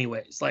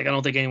anyways. Like, I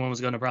don't think anyone was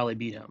going to probably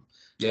beat him.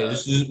 Yeah,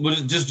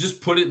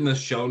 just put it in the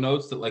show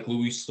notes that like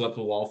Louise swept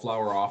the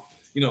Wallflower off,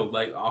 you know,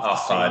 like off the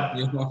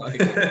scene, you know,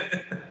 like,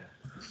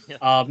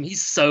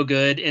 he's so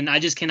good, and I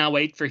just cannot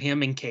wait for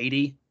him and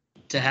Katie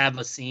to have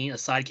a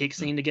sidekick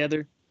scene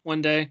together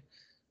one day.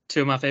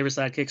 Two of my favorite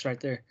sidekicks right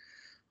there.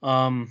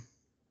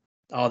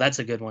 Oh, that's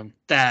a good one.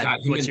 God,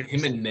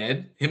 him and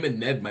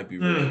Ned might be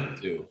really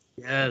good too.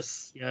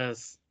 Yes.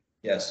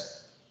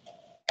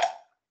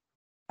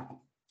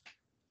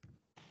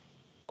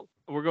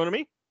 We're going to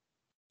me?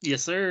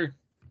 Yes, sir.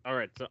 All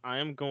right, so I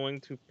am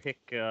going to pick.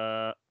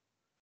 I'm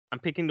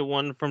picking the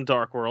one from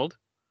Dark World,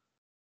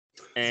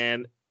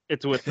 and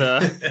it's with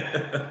it's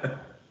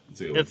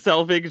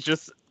Selvig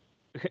just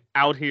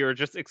out here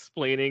just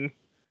explaining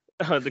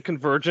the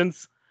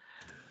convergence,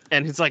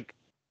 and he's like,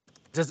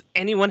 "Does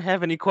anyone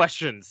have any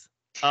questions?"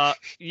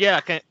 Yeah.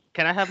 Can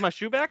I have my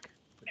shoe back?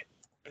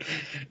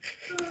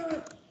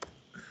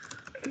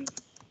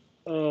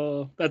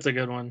 Oh, that's a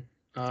good one.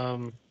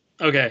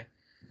 Okay.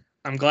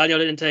 I'm glad y'all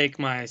didn't take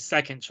my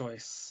second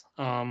choice.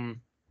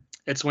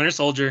 It's Winter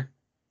Soldier.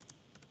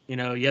 You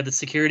know, you have the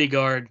security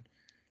guard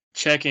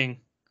checking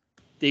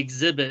the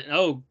exhibit.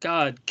 Oh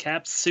God,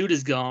 Cap's suit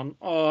is gone.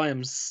 Oh, I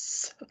am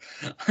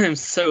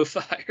so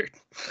fired.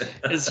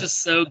 It's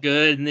just so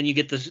good. And then you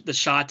get the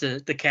shot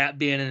to the Cap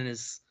being in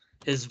his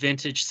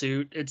vintage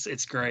suit.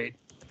 It's great.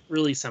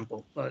 Really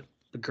simple, but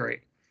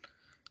great.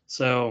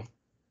 So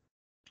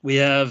we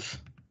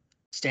have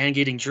Stan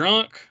getting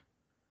drunk.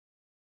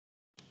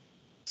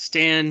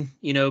 Stan,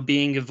 you know,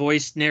 being a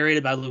voice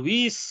narrated by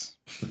Luis.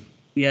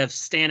 We have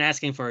Stan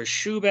asking for his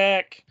shoe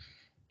back,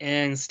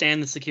 and Stan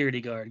the security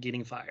guard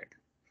getting fired.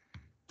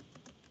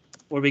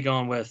 What are we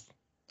going with?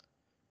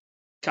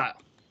 Kyle.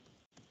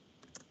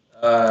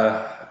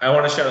 I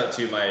want to shout out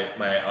to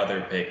my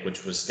other pick,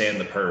 which was Stan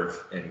the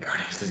Perv in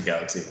Guardians of the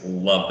Galaxy.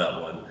 Love that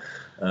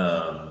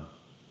one.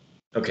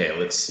 Okay,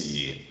 let's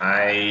see.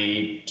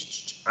 I'm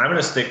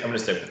gonna stick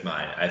with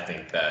mine. I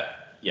think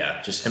that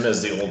just him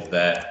as the old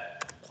vet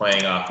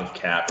playing off of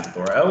Cap and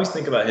Thor. I always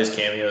think about his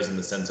cameos in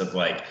the sense of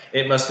like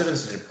it must have been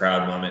such a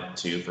proud moment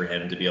too for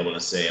him to be able to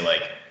say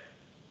like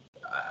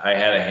I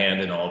had a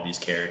hand in all of these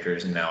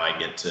characters and now I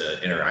get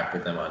to interact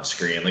with them on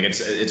screen. Like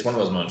it's one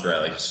of those moments where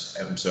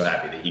I'm so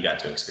happy that he got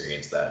to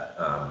experience that.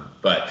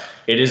 But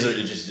it is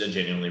just a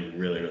genuinely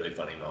really really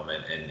funny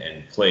moment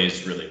and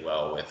plays really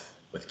well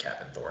with Cap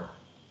and Thor.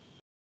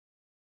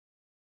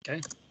 Okay,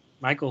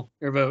 Michael,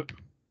 your vote.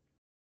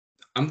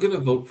 I'm gonna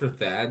vote for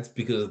Thad's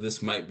because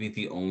this might be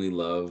the only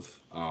love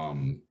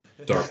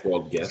Dark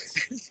World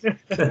gets. We're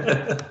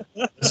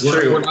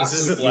not this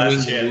is the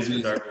last chance for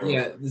Dark World.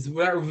 Yeah,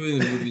 we're not reviewing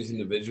the movies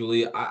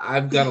individually.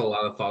 I've got a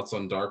lot of thoughts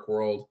on Dark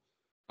World.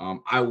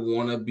 I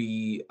want to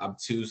be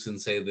obtuse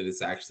and say that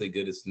it's actually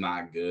good. It's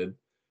not good.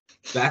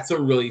 That's a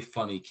really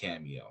funny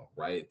cameo,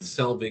 right?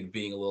 Selvig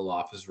being a little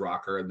off his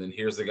rocker, and then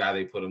here's the guy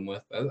they put him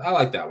with. I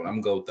like that one.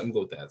 I'm going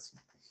with that.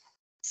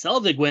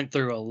 Selvig went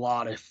through a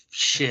lot of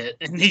shit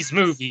in these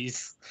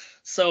movies.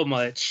 So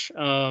much.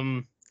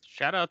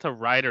 Shout out to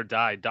Ride or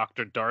Die,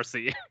 Dr.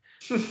 Darcy.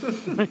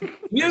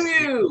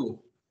 Mew.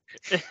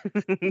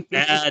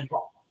 Dad,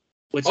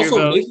 what's also, your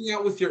vote? making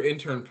out with your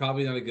intern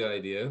probably not a good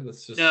idea.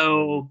 Let's just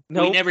No,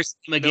 we never see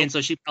him again, so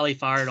she probably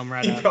fired him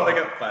right He out. probably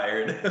got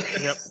fired.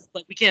 Yep.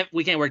 Like we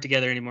can't work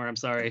together anymore. I'm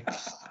sorry.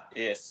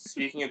 Yes.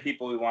 Speaking of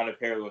people we want to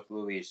pair with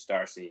Louis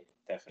Darcy,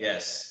 definitely.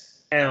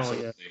 Yes. Hell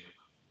Absolutely.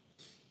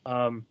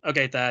 yeah.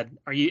 Okay, Thad,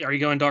 are you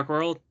going Dark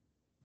World?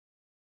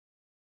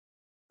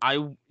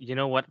 You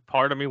know what?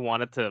 Part of me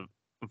wanted to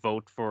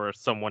vote for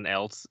someone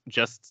else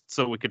just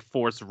so we could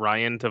force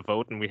Ryan to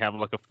vote and we have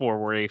like a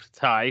 4-way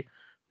tie.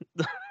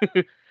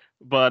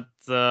 But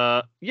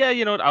yeah,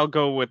 you know what? I'll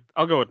go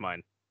with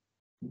mine.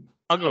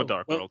 I'll go with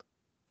Dark World.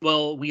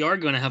 Well, we are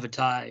going to have a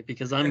tie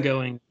because I'm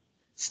going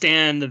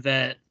Stan the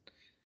vet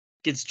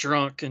gets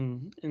drunk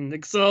and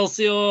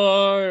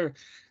Excelsior.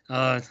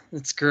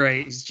 It's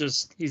great.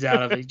 He's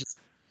out of it.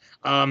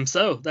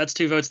 So that's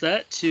 2 votes.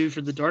 2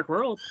 for the Dark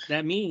World.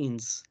 That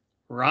means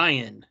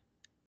Ryan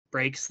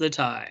breaks the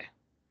tie.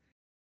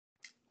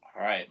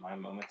 All right, my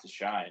moment to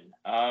shine.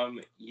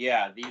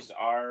 Yeah, these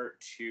are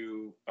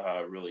 2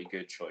 really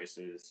good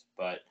choices,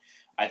 but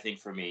I think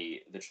for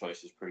me the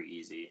choice is pretty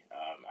easy.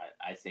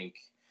 I think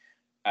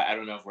I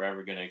don't know if we're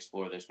ever going to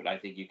explore this, but I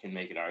think you can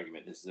make an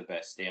argument this is the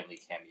best Stan Lee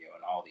cameo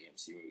in all the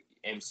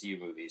MCU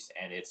movies,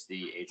 and it's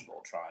the Age of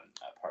Ultron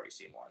party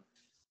scene one.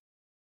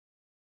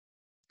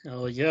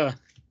 Oh yeah,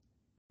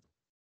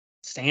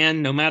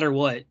 Stan, no matter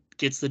what,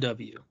 gets the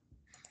W.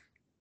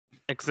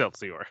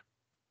 Excelsior.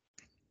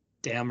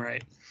 Damn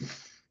right.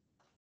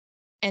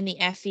 And the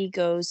Effie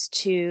goes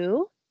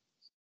to...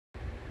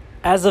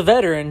 As a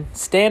veteran,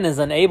 Stan is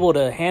unable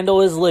to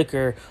handle his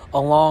liquor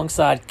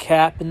alongside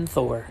Cap and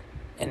Thor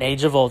in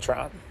Age of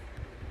Ultron.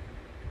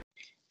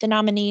 The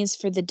nominees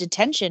for the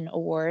Detention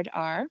Award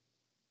are...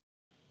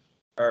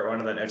 All right, on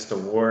to the next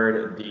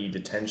award, the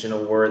Detention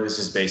Award. This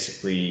is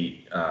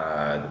basically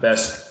the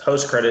best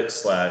post-credit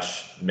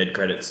 /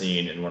 mid-credit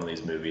scene in one of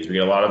these movies. We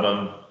get a lot of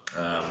them.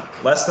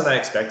 Less than I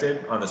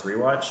expected on this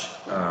rewatch.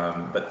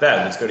 But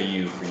Thad, let's go to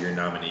you for your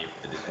nominee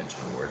for the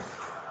Detention Award.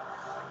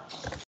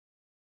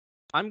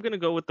 I'm going to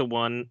go with the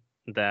one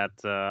that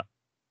I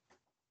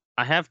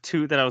have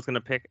 2 that I was going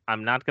to pick.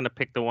 I'm not going to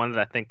pick the one that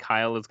I think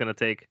Kyle is going to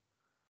take.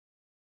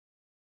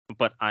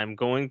 But I'm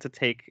going to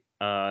take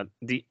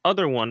the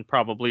other one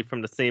probably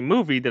from the same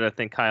movie that I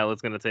think Kyle is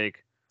going to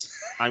take.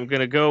 I'm going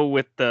to go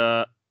with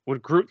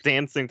Groot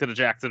dancing to the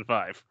Jackson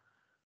 5.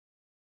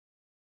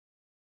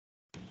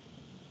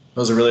 That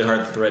was a really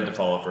hard thread to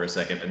follow for a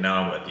second, but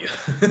now I'm with you.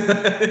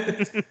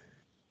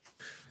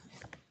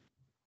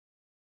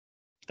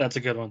 That's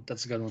a good one.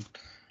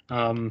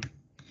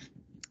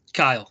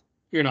 Kyle,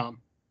 your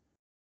nom.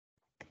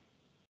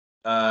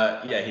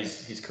 Yeah,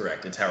 he's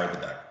correct. It's Howard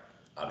the Duck,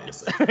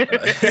 obviously.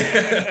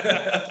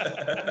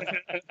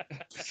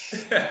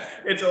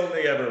 It's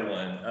only ever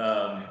one.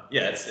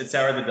 Yeah, it's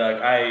Howard the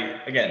Duck.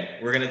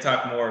 We're going to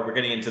talk more. We're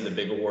getting into the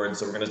big awards,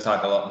 so we're going to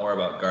talk a lot more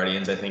about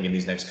Guardians, I think, in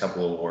these next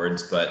couple of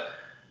awards. But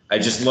I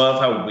just love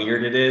how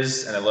weird it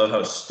is, and I love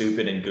how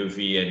stupid and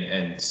goofy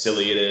and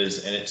silly it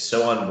is, and it's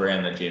so on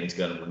brand that James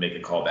Gunn would make a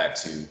callback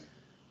to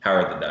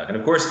Howard the Duck. And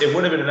of course, it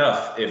would have been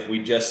enough if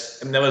we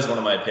that was one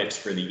of my picks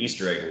for the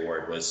Easter egg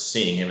award, was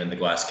seeing him in the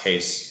glass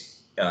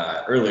case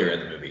earlier in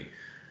the movie.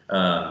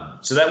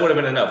 So that would have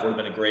been enough. Would have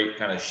been a great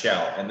kind of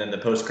shout. And then the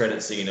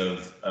post-credit scene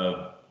of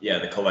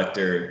the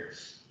Collector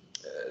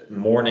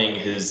mourning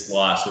his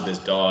loss with his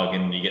dog,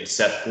 and you get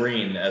Seth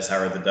Green as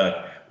Howard the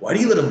Duck. Why do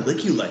you let him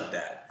lick you like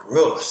that?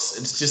 Gross.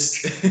 It's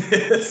just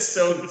it's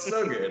so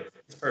good.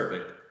 It's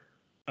perfect.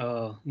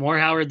 Oh, more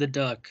Howard the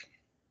Duck.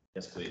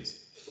 Yes,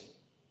 please.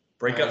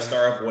 Breakup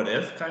star of What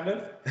If, kind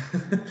of.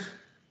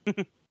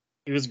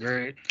 He was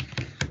great.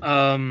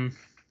 All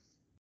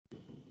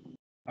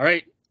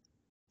right.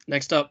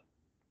 Next up,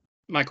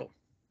 Michael.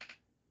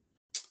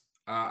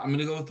 I'm going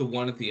to go with the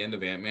one at the end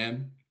of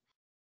Ant-Man.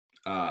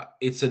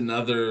 It's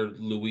another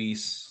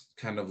Luis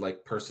kind of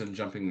like person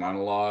jumping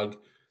monologue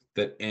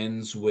that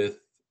ends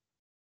with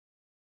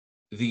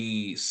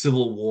the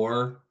Civil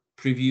War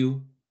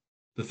preview.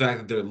 The fact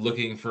that they're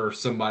looking for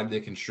somebody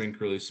that can shrink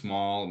really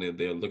small, and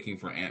they're looking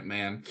for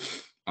Ant-Man.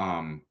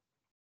 That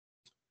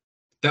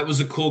was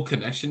a cool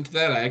connection to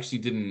that. I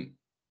didn't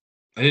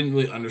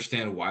really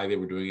understand why they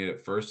were doing it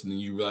at first, and then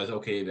you realize,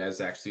 okay,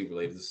 that's actually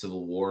related to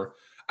Civil War.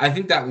 I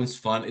think that one's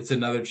fun. It's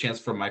another chance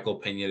for Michael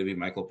Pena to be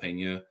Michael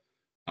Pena.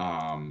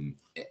 And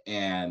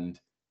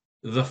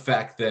the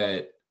fact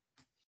that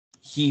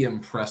he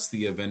impressed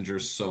the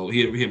Avengers, so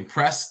he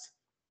impressed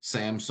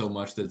Sam so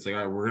much that it's like,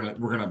 all right,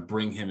 we're gonna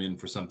bring him in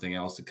for something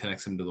else that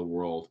connects him to the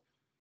world.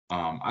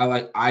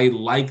 I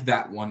like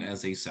that one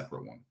as a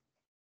separate one.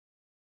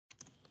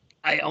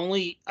 I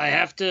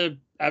have to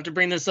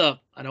bring this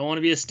up. I don't want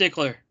to be a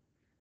stickler,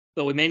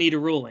 but we may need a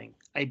ruling.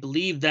 I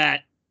believe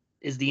that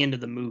is the end of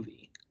the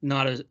movie,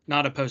 not a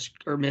post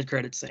or mid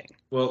credit scene.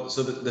 Well,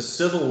 so the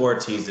Civil War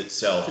tease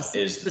itself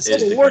is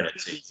the War credit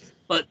scene.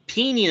 But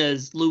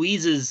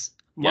Louise's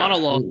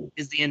monologue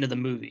is the end of the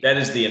movie. That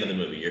is the end of the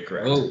movie. You're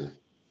correct. Oh.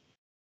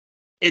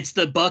 It's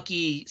the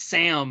Bucky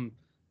Sam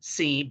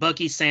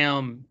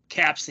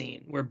Cap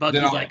scene where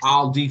Bucky's then like,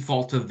 I'll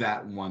default to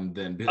that one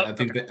then. I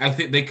think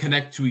they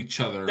connect to each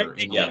other.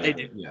 They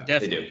do. Yeah,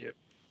 Definitely do.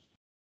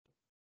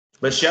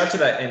 But shout to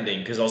that ending,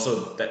 because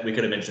also that we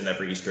could have mentioned that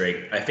for Easter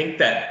egg. I think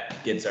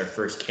that gets our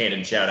first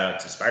canon shout out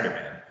to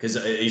Spider-Man,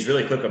 because he's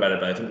really quick about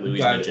it. But I think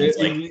Louis mentions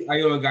I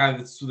know a guy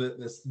that's the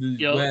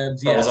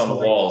webs. Yeah, on the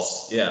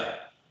walls. Yeah,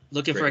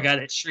 looking for a guy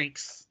that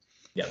shrinks.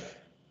 Yeah.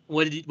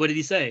 What did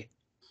he say?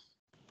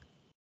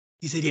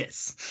 He said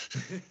yes.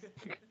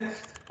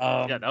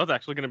 Yeah, that was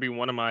actually going to be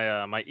one of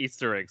my my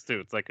Easter eggs too.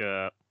 It's like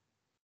a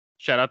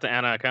shout out to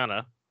Anna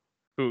Akana,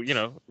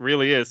 who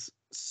really is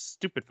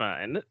stupid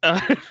fine.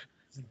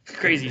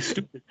 Crazy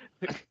stupid.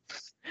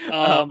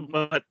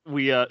 But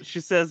she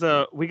says,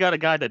 we got a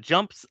guy that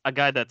jumps, a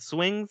guy that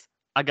swings,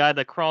 a guy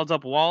that crawls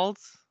up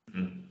walls.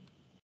 Mhm.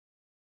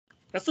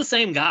 That's the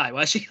same guy.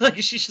 Why she's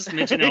just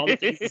mentioning all the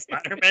things that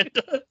Spider-Man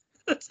does.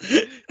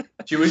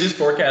 She was just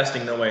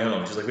forecasting No Way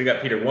Home. She's like, we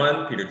got Peter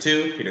 1, Peter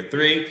 2, Peter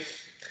 3.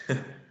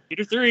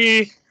 Peter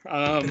 3.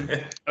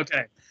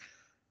 Okay.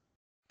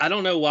 I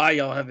don't know why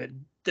y'all have it.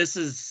 This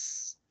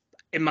is,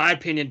 in my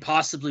opinion,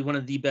 possibly one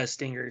of the best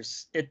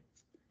stingers.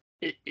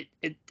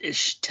 It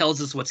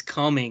tells us what's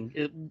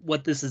coming,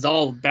 what this is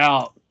all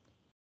about.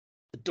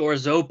 The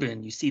door's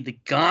open. You see the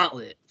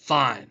gauntlet.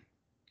 Fine.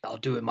 I'll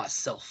do it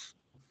myself.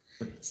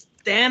 It's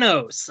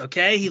Thanos,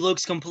 okay? He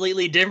looks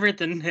completely different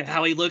than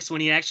how he looks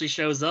when he actually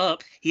shows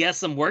up. He has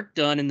some work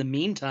done in the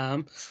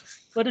meantime,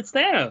 but it's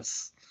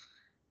Thanos.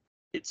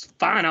 It's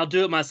fine. I'll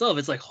do it myself.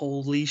 It's like,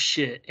 holy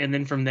shit. And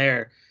then from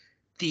there,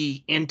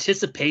 the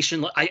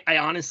anticipation, I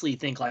honestly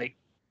think, like,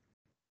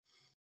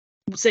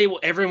 say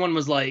everyone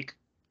was like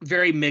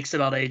very mixed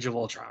about Age of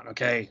Ultron,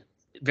 okay?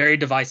 Very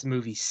divisive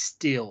movie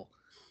still.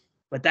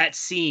 But that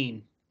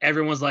scene,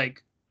 everyone's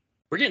like,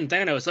 we're getting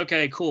Thanos.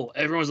 Okay, cool.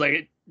 Everyone's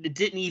like, it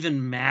didn't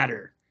even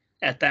matter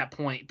at that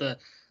point. The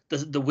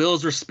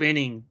wheels were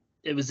spinning.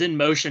 It was in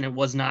motion. It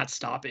was not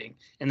stopping.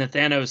 And the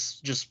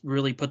Thanos just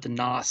really put the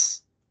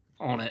NOS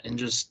on it and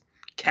just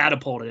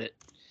catapulted it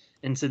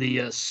into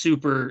the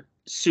super,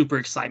 super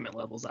excitement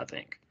levels, I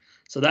think.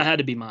 So that had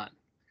to be mine.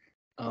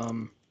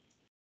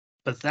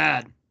 But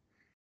Thad,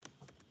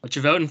 what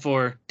you voting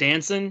for?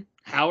 Danson,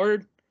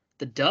 Howard,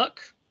 the Duck,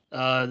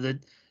 the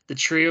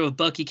trio of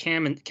Bucky,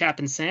 Cap,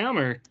 and Sam,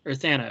 or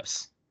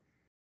Thanos?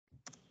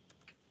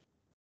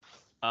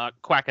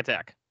 Quack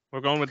Attack. We're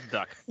going with the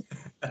Duck.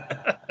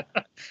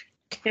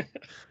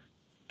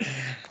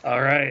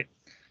 All right.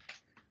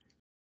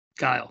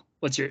 Kyle,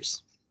 what's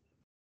yours?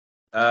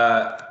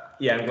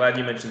 Yeah, I'm glad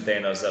you mentioned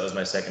Thanos. That was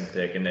my second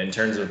pick. And in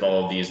terms of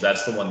all of these,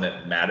 that's the one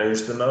that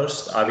matters the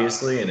most,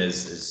 obviously, and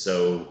is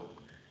so.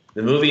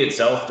 The movie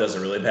itself does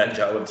a really bad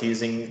job of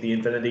teasing the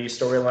Infinity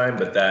storyline,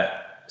 but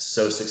that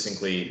so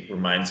succinctly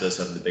reminds us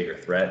of the bigger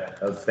threat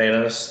of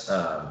Thanos.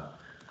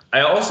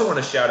 I also want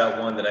to shout out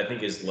one that I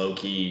think is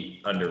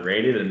low-key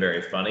underrated and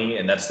very funny,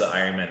 and that's the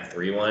Iron Man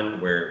 3 one,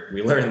 where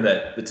we learned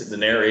that the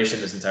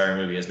narration this entire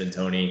movie has been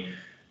Tony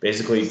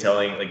basically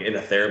telling, like, in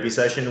a therapy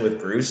session with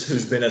Bruce,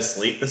 who's been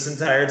asleep this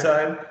entire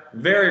time.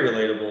 Very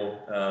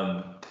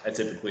relatable. I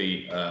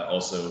typically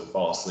also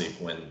fall asleep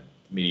when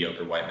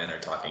mediocre white men are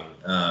talking,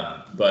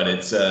 but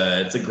it's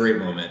a great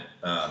moment.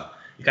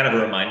 Kind of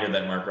a reminder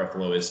that Mark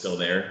Ruffalo is still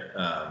there.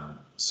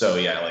 So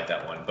yeah, I like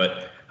that one.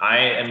 But I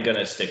am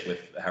gonna stick with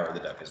Howard the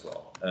Duck as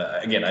well.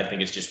 Again, I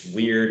think it's just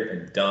weird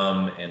and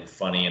dumb and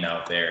funny and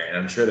out there. And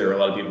I'm sure there were a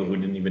lot of people who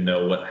didn't even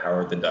know what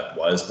Howard the Duck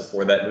was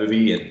before that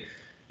movie. And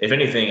if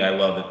anything, I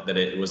love that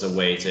it was a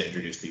way to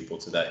introduce people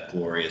to that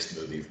glorious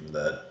movie from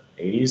the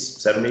 80s,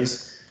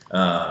 70s.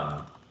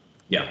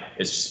 Yeah,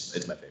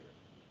 it's my favorite.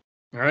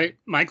 All right,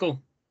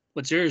 Michael,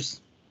 what's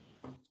yours?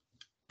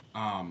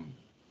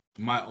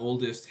 My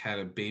oldest had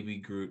a Baby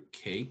Groot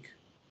cake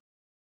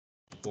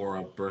for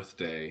a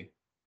birthday,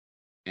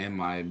 and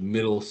my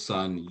middle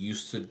son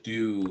used to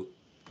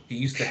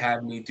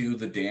have me do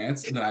the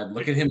dance, and then I'd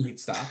look at him and he'd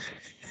stop.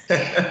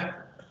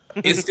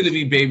 It's gonna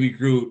be Baby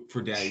Groot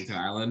for Daddy's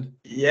Island.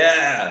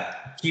 Yeah.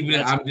 Keeping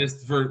it. I'm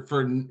just for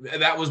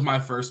that was my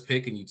first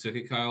pick, and you took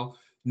it, Kyle.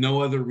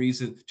 No other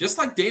reason. Just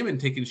like Damon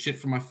taking shit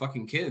from my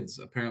fucking kids.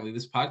 Apparently,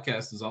 this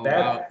podcast is all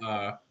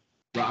about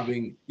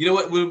robbing. You know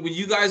what? When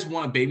you guys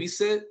want to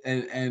babysit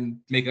and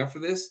make up for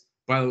this,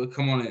 by the way,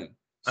 come on in.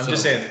 I'm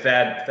just saying,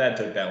 Thad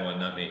took that one,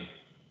 not me.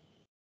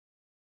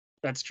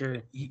 That's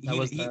true.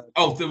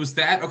 Oh, there was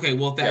that. Okay,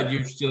 well, Thad, Yeah.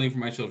 you're stealing from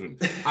my children.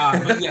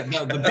 But yeah,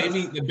 no,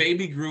 the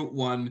baby Groot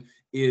one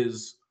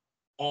is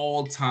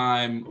all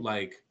time.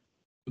 Like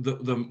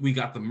we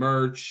got the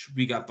merch,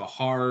 we got the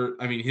heart.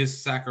 I mean,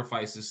 his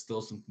sacrifice is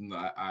still something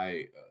that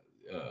I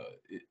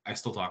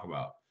still talk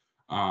about.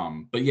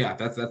 But yeah,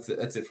 that's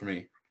it for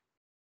me.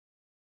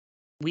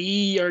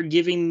 We are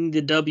giving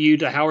the W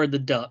to Howard the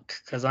Duck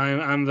because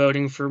I'm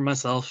voting for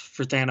myself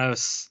for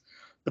Thanos.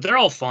 But they're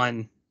all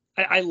fun.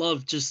 I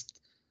love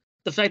just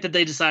the fact that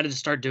they decided to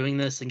start doing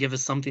this and give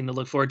us something to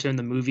look forward to in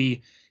the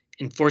movie,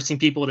 and forcing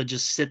people to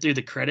just sit through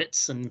the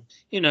credits and,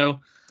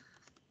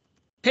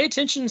 pay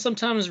attention.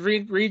 Sometimes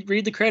read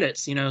the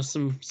credits.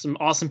 Some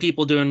awesome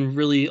people doing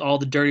really all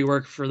the dirty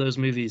work for those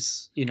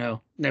movies.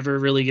 Never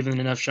really given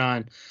enough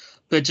shine.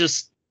 But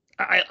just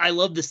I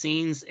love the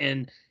scenes,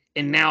 and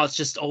now it's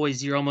just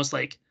always, you're almost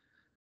like,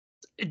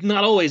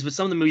 not always, but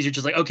some of the movies are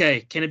just like,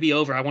 okay, can it be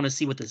over? I want to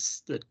see what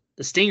the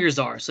stingers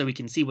are so we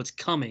can see what's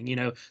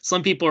coming.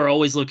 Some people are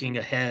always looking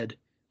ahead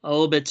a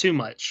little bit too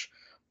much,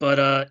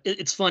 but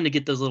it's fun to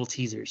get those little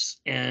teasers,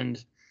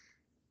 and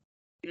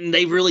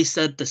they really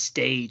set the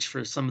stage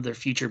for some of their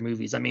future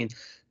movies. I mean,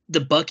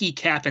 the Bucky,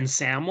 Cap, and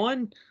Sam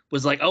one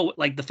was like, oh,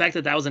 like the fact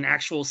that was an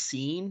actual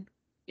scene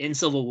in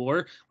Civil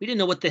War. We didn't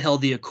know what the hell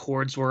the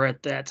Accords were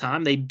at that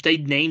time. They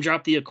name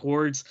dropped the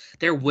Accords.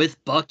 They're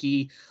with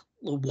Bucky.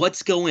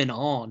 What's going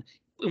on?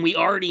 And we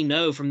already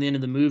know from the end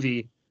of the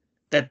movie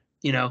that,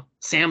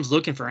 Sam's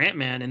looking for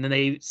Ant-Man, and then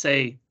they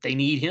say they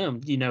need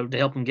him, to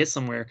help him get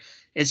somewhere.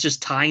 It's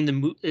just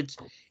tying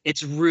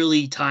it's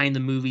really tying the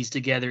movies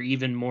together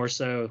even more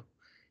so.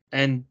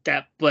 And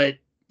but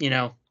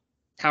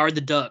Howard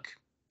the Duck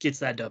gets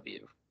that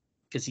W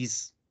because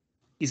he's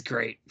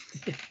great.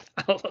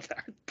 I love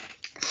Howard.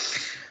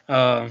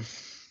 All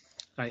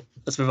right,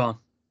 let's move on.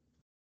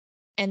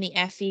 And the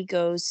Effie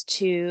goes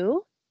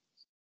to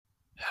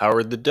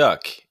Howard the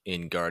Duck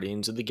in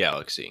Guardians of the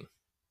Galaxy.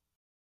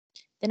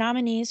 the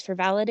nominees for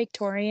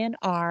valedictorian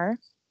are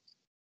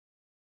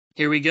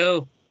Here we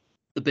go.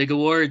 The big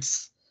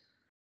awards.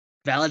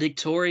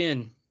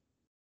 Valedictorian,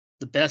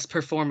 the best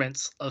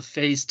performance of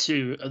Phase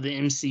 2 of the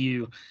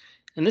MCU.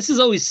 And this is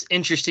always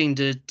interesting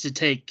to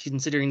take,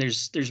 considering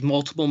there's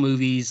multiple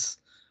movies,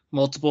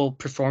 multiple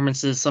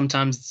performances.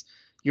 Sometimes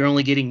you're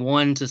only getting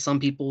one, to some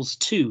people's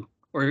two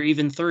or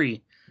even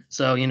three.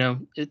 So, you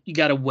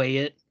got to weigh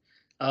it.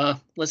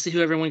 Let's see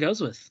who everyone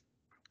goes with.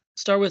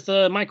 Start with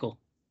Michael.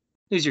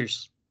 Who's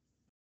yours?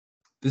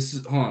 This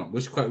is, hold on,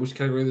 which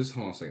category is this?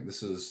 Hold on a second.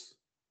 This is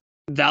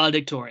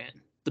Valedictorian,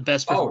 the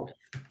best performance.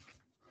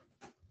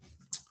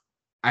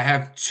 I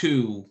have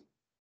two,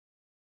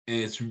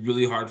 and it's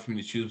really hard for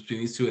me to choose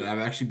between these two. And I've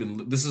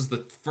actually this is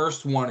the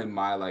first one in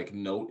my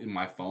note in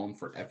my phone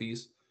for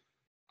Effies.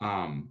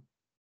 I'm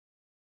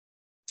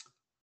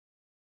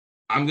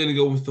gonna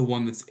go with the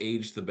one that's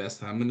aged the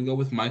best. I'm gonna go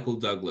with Michael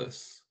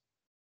Douglas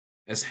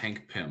as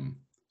Hank Pym.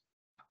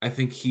 I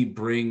think he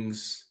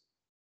brings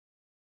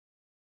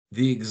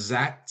the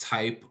exact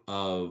type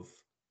of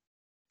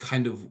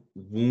kind of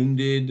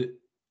wounded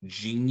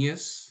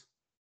genius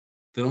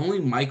that only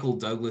Michael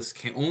Douglas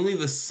can, only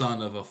the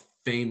son of a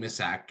famous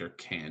actor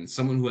can.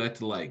 Someone who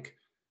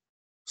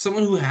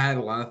had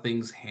a lot of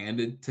things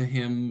handed to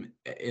him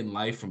in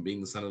life from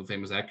being the son of a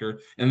famous actor,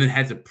 and then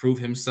had to prove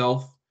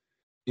himself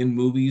in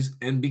movies,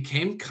 and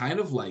became kind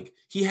of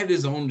he had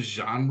his own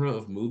genre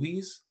of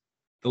movies,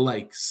 the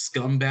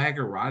scumbag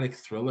erotic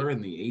thriller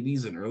in the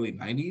 80s and early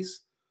 90s.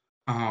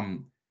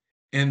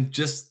 And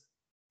just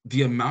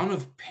the amount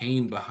of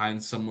pain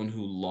behind someone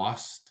who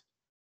lost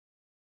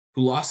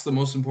the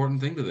most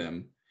important thing to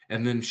them,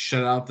 and then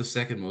shut out the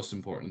second most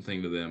important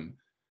thing to them.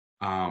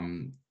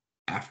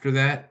 After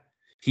that,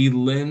 he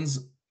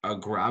lends a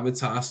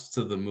gravitas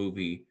to the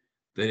movie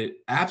that it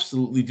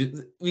absolutely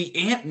did. The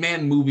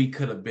Ant-Man movie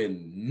could have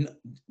been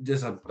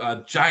just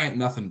a giant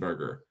nothing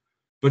burger,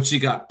 but you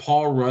got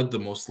Paul Rudd, the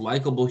most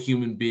likable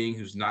human being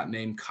who's not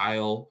named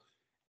Kyle,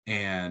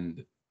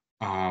 and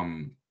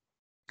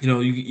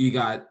you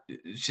got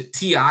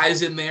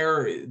T.I.'s in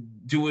there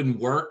doing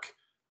work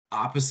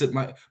opposite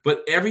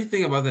but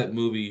everything about that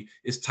movie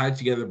is tied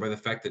together by the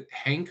fact that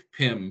Hank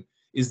Pym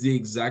is the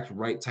exact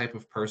right type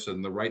of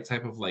person, the right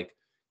type of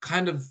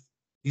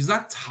he's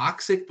not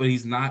toxic, but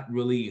he's not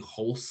really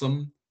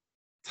wholesome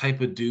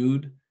type of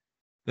dude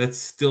that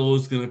still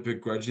is going to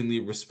begrudgingly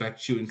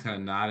respect you and kind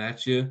of nod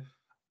at you.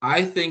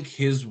 I think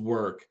his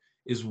work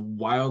is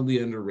wildly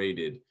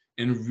underrated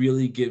and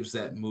really gives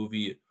that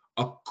movie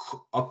a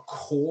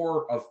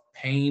core of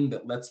pain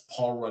that lets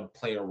Paul Rudd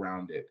play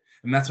around it.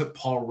 And that's what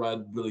Paul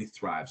Rudd really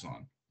thrives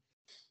on.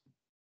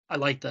 I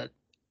like that.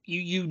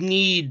 You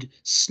need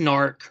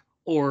snark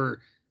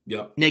or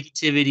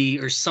negativity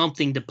or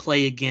something to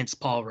play against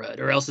Paul Rudd,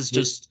 or else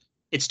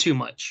it's too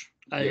much.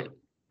 I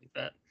like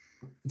that.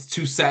 It's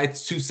too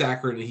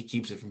saccharine, and he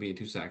keeps it from being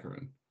too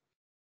saccharine.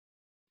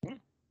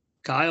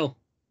 Kyle,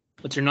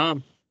 what's your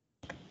nom?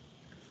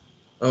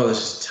 Oh,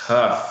 this is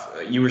tough.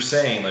 You were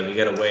saying we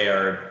got to weigh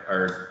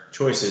our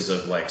choices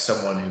of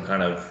someone who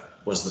kind of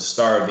was the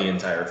star of the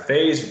entire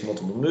phase with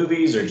multiple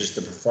movies, or just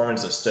the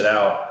performance that stood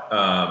out.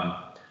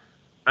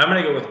 I'm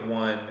going to go with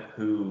one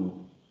who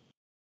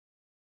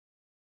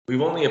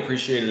we've only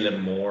appreciated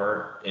him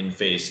more in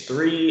Phase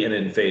 3 and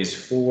in Phase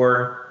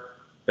 4,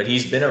 but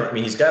he's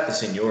got the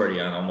seniority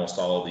on almost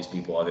all of these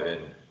people other than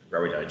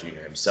Robert Downey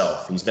Jr.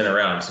 himself. He's been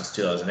around since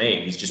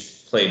 2008. He's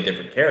just played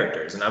different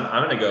characters, and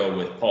I'm going to go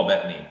with Paul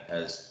Bettany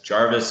as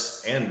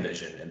Jarvis and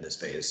Vision in this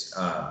phase.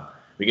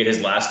 We get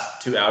his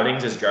last two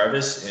outings as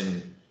Jarvis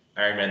in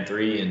Iron Man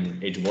 3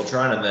 and Age of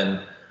Ultron, and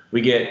then we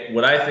get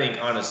what I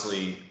think,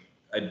 honestly,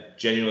 I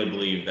genuinely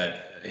believe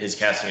that his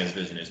casting as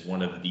Vision is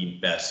one of the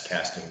best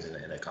castings in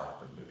a comic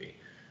book movie.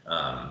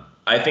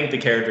 I think the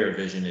character of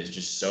Vision is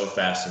just so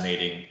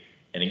fascinating,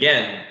 and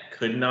again,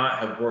 could not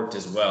have worked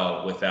as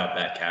well without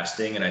that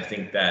casting. And I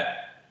think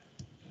that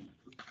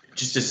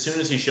just as soon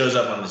as he shows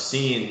up on the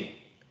scene,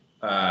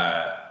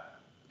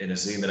 in a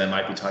scene that I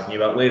might be talking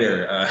about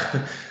later,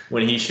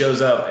 when he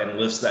shows up and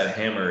lifts that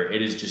hammer,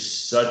 it is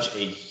just such a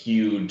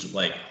huge,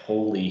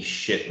 holy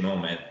shit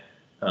moment.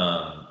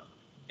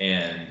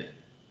 And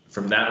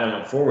from that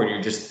moment forward,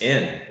 you're just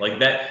in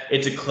that.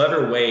 It's a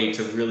clever way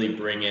to really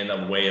bring in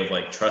a way of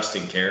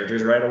trusting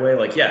characters right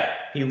away.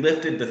 He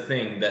lifted the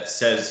thing that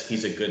says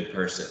he's a good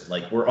person.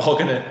 We're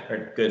all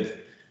or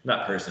good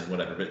not person,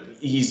 whatever, but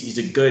he's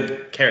a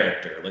good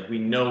character. Like, we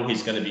know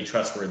he's going to be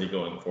trustworthy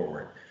going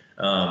forward.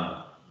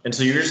 And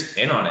so you're just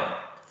in on it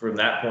from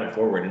that point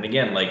forward. And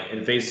again, like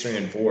in phase 3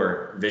 and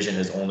 4, Vision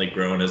has only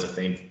grown as a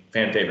fan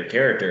favorite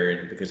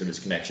character because of his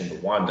connection to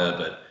Wanda.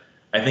 But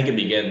I think it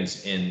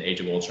begins in Age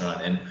of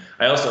Ultron. And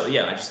I also,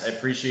 I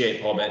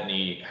appreciate Paul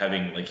Bettany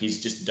having, like,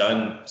 he's just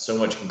done so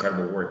much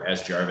incredible work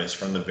as Jarvis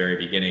from the very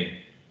beginning.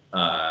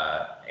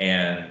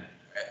 And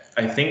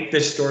I think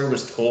this story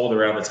was told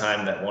around the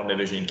time that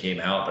WandaVision came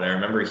out, but I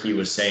remember he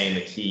was saying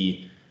that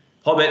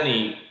Paul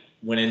Bettany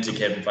went into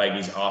Kevin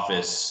Feige's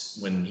office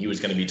when he was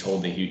going to be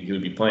told that he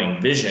would be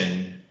playing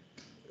Vision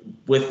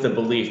with the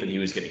belief that he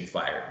was getting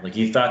fired. Like,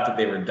 he thought that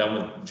they were done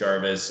with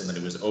Jarvis and that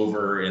it was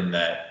over and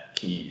that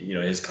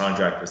his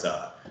contract was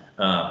up.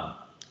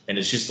 And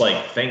it's just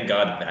like, thank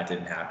God that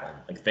didn't happen.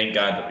 Like, thank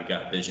God that we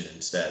got Vision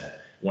instead,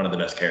 one of the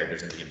best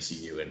characters in the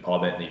MCU, and Paul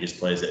Bettany just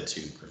plays it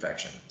to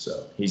perfection.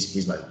 So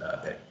he's my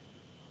pick.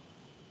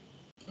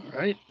 All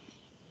right.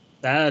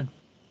 Dad,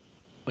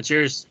 what's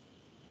yours?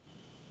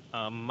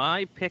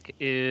 My pick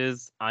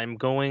is I'm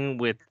going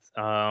with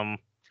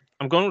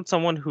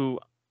someone who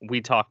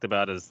we talked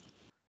about as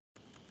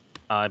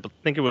I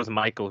think it was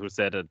Michael who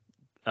said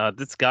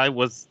this guy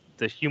was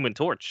the Human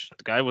Torch.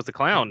 The guy was a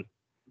clown.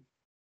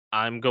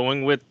 I'm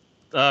going with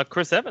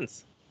Chris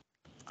Evans.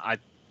 I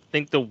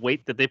think the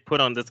weight that they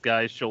put on this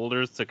guy's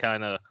shoulders to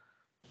kind of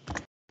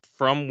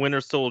from Winter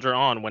Soldier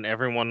on, when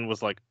everyone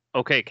was like,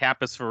 okay,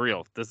 Cap is for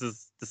real. This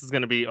is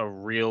going to be a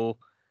real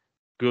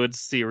good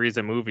series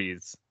of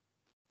movies.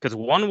 Because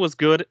 1 was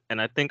good,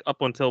 and I think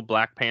up until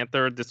Black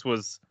Panther, this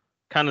was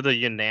kind of the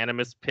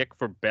unanimous pick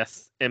for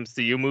best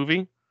MCU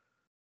movie.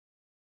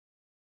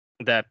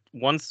 That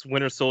once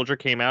Winter Soldier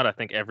came out, I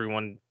think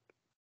everyone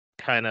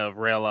kind of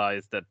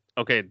realized that,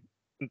 okay,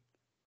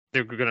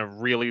 they're going to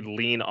really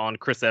lean on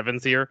Chris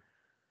Evans here.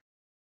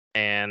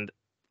 And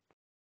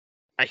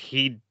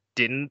he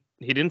didn't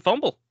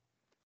fumble.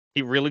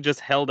 He really just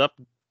held up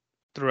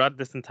throughout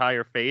this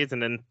entire phase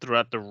and then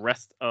throughout the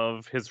rest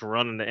of his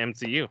run in the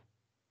MCU.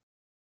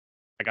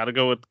 I got to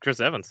go with Chris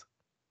Evans.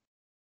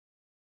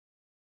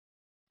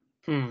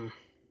 I'm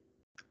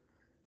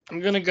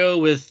going to go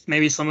with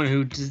maybe someone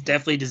who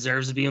definitely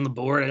deserves to be on the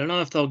board. I don't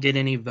know if they'll get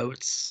any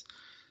votes,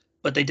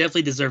 but they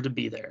definitely deserve to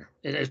be there.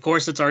 And of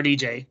course, it's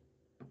RDJ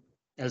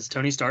as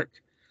Tony Stark.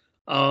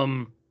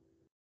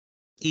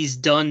 He's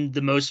done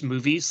the most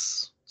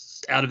movies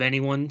out of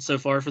anyone so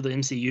far for the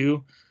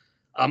MCU,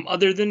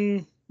 other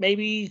than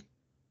maybe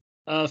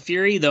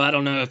Fury, though I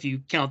don't know if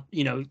you count,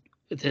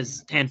 with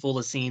his handful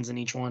of scenes in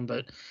each one.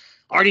 But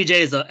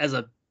RDJ as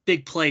a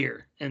big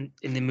player in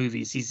the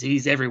movies.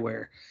 He's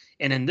everywhere.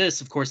 And in this,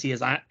 of course, he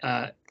has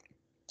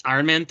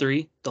Iron Man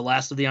 3, the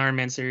last of the Iron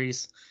Man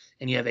series,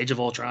 and you have Age of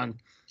Ultron.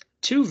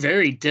 2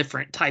 very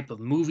different type of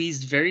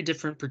movies, very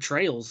different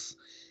portrayals.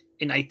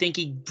 And I think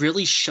he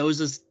really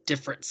shows us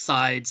different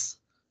sides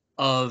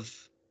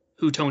of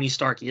who Tony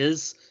Stark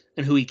is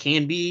and who he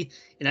can be.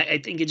 And I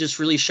think it just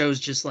really shows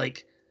just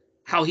like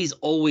how he's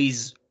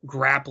always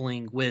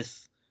grappling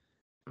with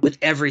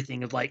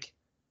everything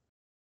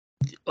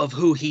of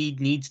who he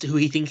needs to, who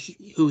he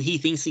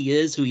thinks he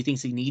is, who he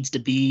thinks he needs to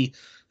be,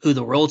 who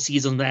the world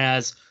sees him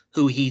as,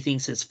 who he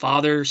thinks his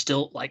father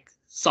still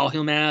saw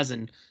him as,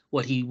 and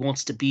what he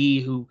wants to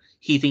be, who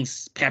he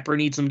thinks Pepper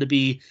needs him to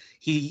be.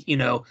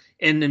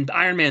 And in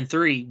Iron Man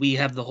 3, we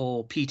have the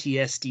whole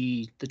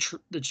PTSD,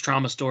 the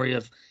trauma story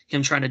of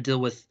him trying to deal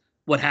with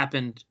what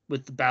happened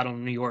with the battle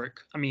in New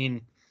York. I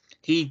mean,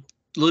 he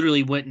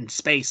literally went in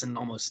space and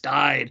almost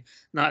died.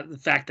 Not the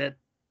fact that,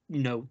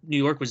 New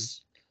York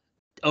was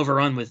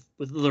overrun with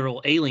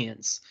literal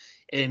aliens,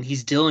 and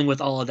he's dealing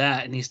with all of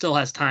that, and he still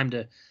has time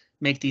to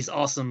make these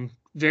awesome,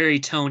 very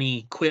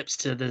Tony quips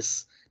to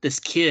this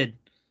kid,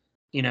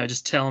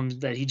 just tell him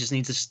that he just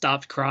needs to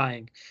stop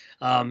crying.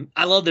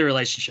 I love their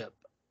relationship.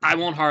 I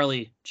want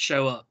Harley to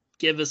show up.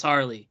 Give us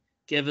Harley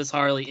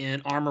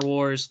in Armor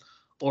Wars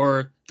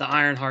or the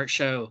Ironheart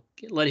show.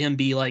 Let him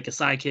be like a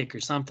sidekick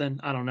or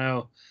something. I don't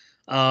know.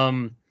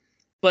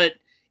 But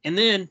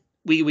then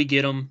we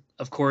get him,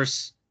 of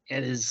course,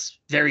 at his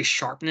very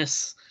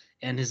sharpness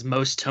and his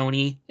most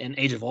Tony in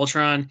Age of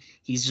Ultron.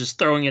 He's just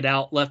throwing it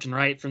out left and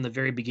right from the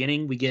very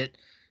beginning.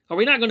 Are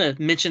we not going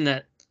to mention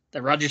that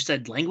Roger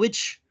said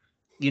language,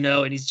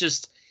 and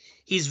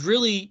he's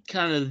really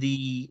kind of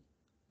the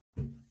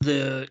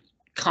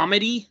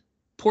comedy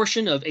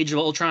portion of Age of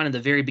Ultron in the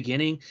very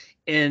beginning.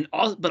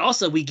 But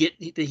also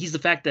he's the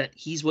fact that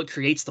he's what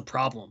creates the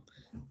problem.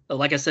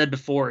 Like I said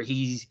before,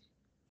 he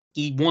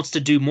wants to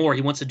do more.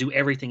 He wants to do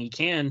everything he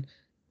can.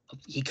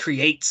 He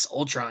creates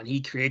Ultron.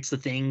 He creates the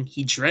thing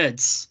he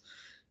dreads,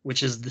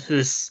 which is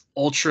this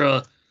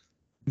ultra,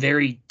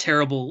 very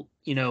terrible,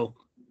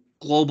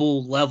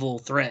 global level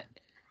threat.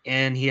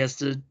 And he has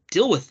to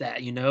deal with that,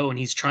 and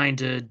he's trying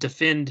to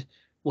defend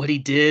what he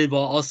did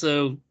while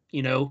also,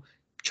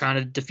 trying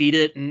to defeat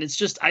it. And it's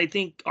just, I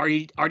think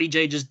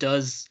RDJ just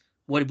does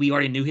what we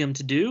already knew him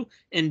to do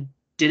and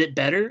did it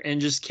better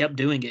and just kept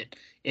doing it.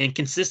 And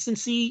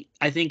consistency,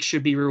 I think,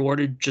 should be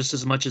rewarded just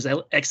as much as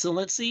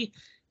excellency.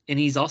 and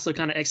he's also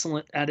kind of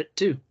excellent at it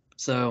too.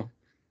 So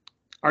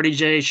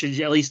RDJ should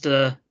at least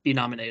be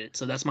nominated.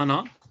 So that's my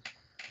nom.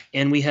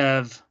 And we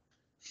have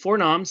 4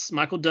 noms: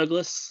 Michael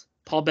Douglas,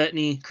 Paul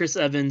Bettany, Chris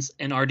Evans,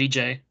 and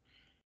RDJ.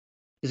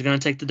 Who's going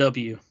to take the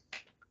W?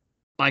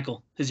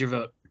 Michael, who's your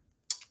vote?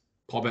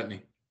 Paul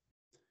Bettany.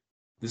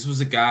 This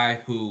was a guy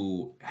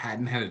who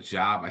hadn't had a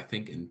job, I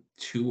think, in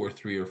 2 or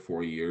 3 or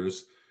 4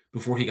 years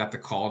before he got the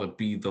call to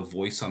be the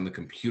voice on the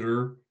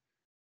computer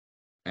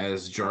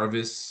as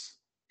Jarvis.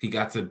 He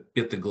got to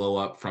get the glow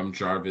up from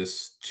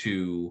Jarvis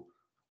to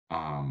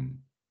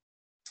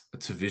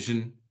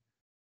Vision,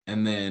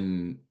 and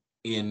then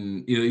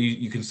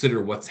you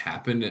consider what's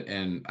happened,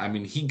 and I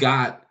mean he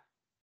got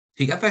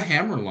the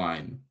hammer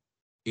line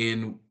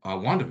in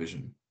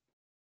WandaVision.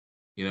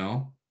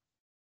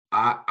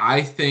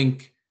 I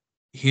think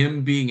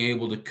him being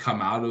able to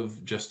come out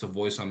of just a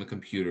voice on the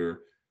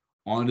computer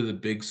onto the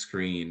big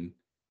screen,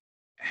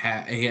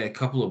 he had a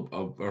couple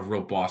of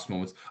real boss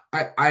moments.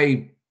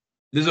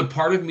 There's a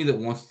part of me that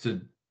wants to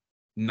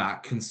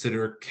not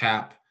consider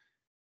Chris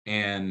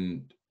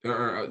Evans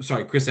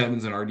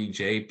and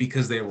RDJ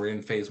because they were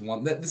in phase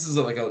 1. This is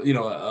like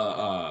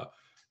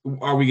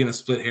are we going to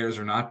split hairs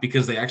or not?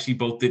 Because they actually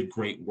both did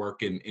great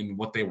work in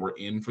what they were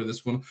in for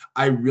this one.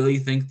 I really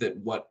think that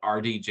what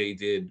RDJ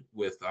did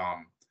with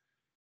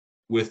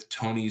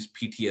Tony's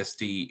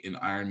PTSD in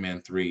Iron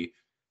Man 3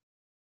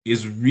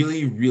 is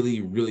really,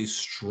 really, really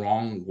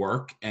strong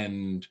work.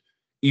 And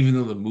even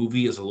though the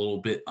movie is a little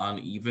bit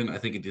uneven, I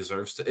think it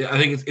deserves to. I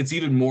think it's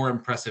even more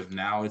impressive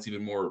now. It's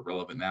even more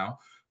relevant now.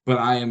 But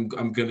I'm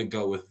going to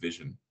go with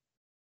Vision.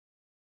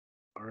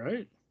 All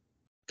right.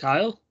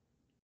 Kyle,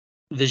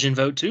 Vision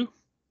vote too?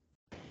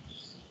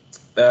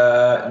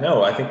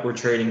 No, I think we're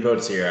trading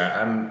votes here.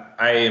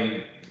 I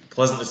am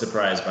pleasantly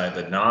surprised by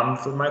the nom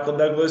for Michael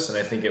Douglas, and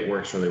I think it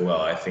works really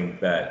well. I think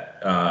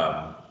that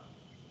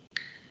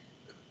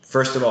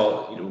first of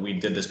all, we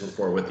did this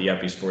before with the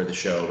Uppies for the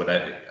show, but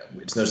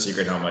it's no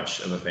secret how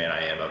much of a fan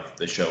I am of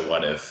the show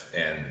What If,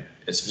 and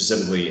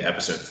specifically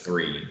episode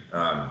 3.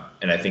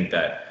 And I think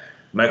that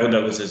Michael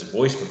Douglas's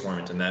voice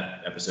performance in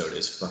that episode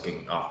is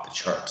fucking off the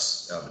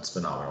charts. It's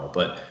phenomenal,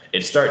 but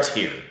it starts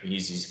here.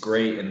 He's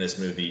great in this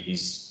movie.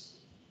 He's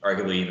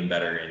arguably even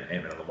better in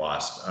Ant-Man and the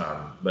Wasp.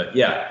 But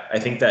yeah, I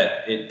think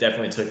that it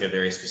definitely took a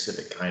very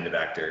specific kind of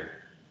actor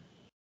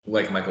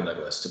like Michael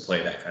Douglas to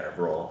play that kind of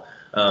role.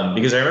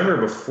 Because I remember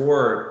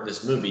before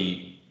this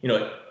movie,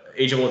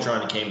 Age of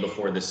Ultron came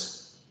before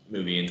this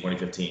movie in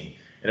 2015.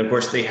 And of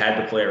course they had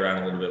to play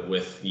around a little bit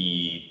with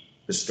the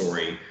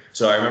story.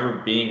 So I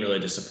remember being really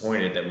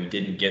disappointed that we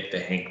didn't get the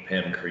Hank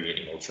Pym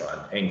creating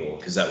Ultron angle,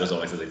 because that was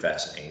always really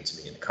fascinating to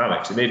me in the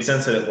comics. It made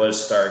sense that it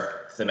was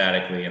Stark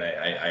thematically, and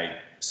I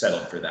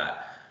settled for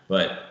that.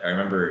 But I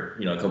remember,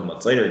 a couple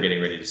months later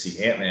getting ready to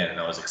see Ant-Man, and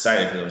I was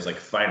excited because I was like,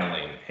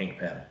 finally, Hank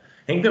Pym.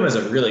 Hank Pym is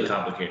a really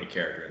complicated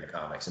character in the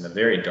comics and a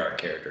very dark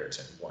character at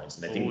certain points.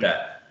 And I think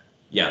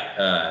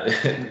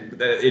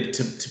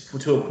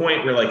to a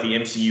point where like the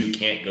MCU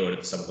can't go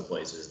to some of the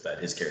places that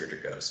his character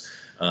goes.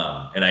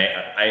 And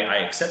I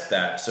accept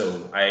that.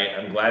 So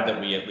I'm glad that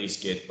we at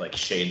least get like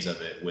shades of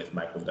it with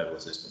Michael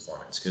Douglas's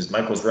performance, because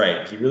Michael's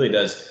right. He really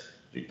does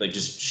like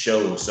just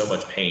show so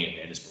much pain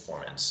in his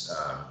performance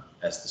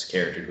as this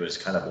character who has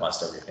kind of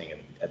lost everything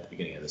at the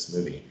beginning of this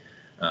movie.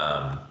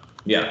 So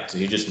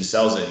he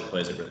sells it. He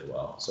plays it really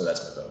well. So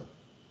that's my vote.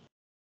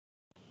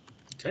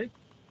 Okay.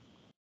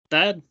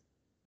 Thad,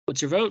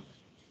 what's your vote?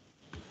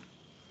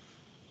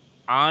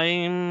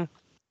 I'm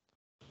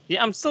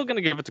still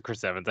gonna give it to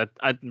Chris Evans.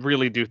 I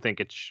really do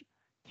think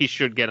he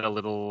should get a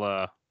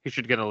little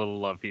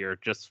love here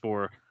just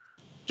for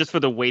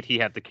the weight he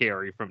had to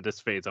carry from this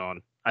phase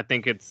on. I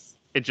think it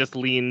just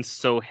leans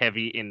so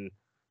heavy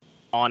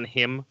on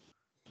him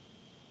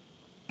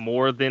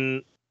more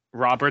than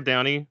Robert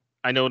Downey.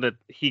 I know that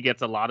he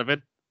gets a lot of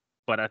it,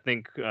 but I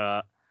think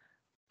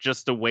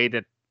just the way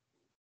that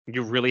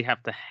you really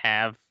have to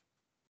have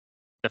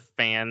the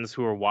fans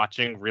who are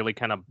watching really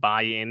kind of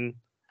buy in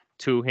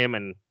to him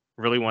and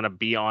really want to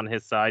be on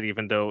his side,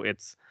 even though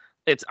it's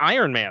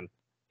Iron Man.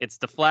 It's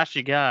the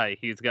flashy guy.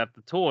 He's got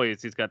the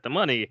toys. He's got the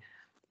money.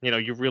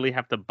 You really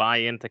have to buy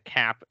into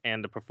Cap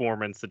and the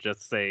performance to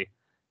just say,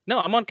 no,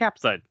 I'm on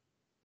Cap's side.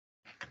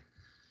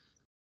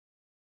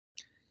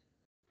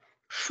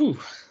 Whew.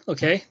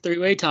 Okay,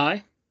 3-way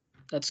tie.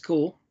 That's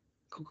cool.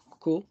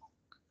 Cool.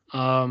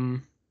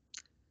 I'm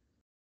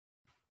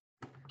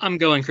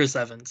going Chris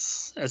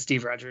Evans as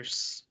Steve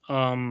Rogers.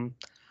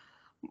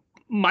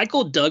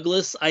 Michael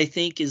Douglas, I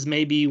think, is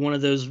maybe one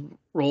of those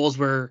roles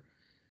where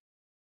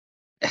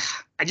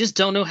I just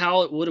don't know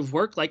how it would have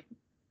worked. Like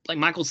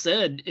Michael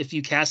said, if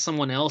you cast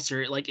someone else,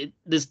 or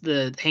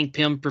the Hank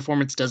Pym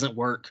performance doesn't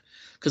work,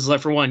 because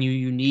for one,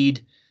 you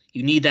need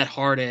that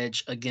hard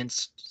edge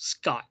against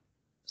Scott.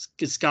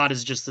 Because Scott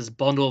is just this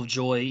bundle of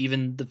joy.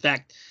 Even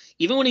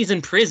when he's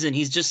in prison,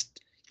 he's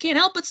just can't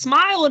help but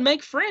smile and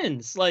make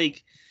friends.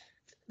 Like,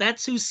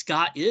 that's who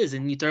Scott is.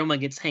 And you throw him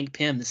against Hank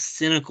Pym, the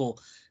cynical,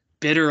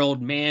 bitter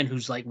old man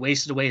who's like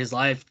wasted away his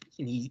life,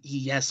 and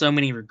he has so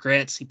many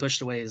regrets. He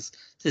pushed away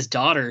his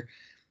daughter,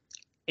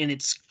 and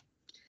it's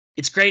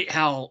great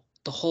how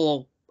the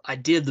whole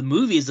idea of the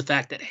movie is the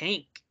fact that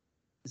Hank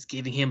is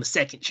giving him a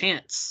second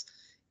chance,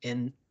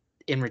 and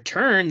in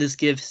return, this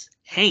gives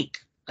Hank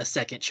a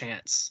second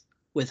chance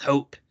with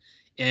hope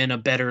and a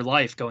better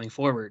life going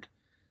forward.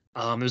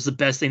 It was the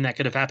best thing that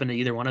could have happened to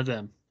either one of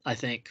them, I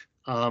think.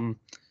 RDJ,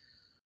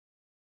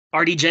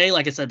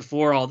 like I said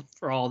before,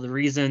 for all the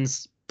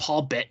reasons.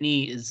 Paul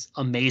Bettany is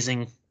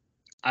amazing.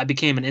 I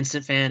became an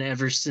instant fan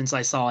ever since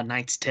I saw A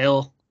Knight's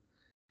Tale,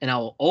 and I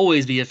will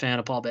always be a fan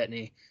of Paul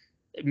Bettany.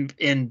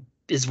 And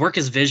his work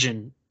as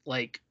Vision,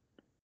 like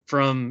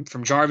from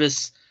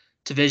Jarvis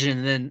to Vision,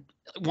 and then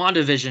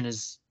WandaVision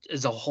is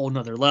a whole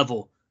nother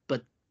level.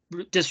 But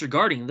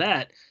disregarding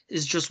that,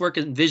 is just work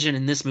in Vision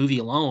in this movie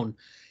alone.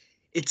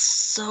 It's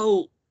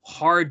so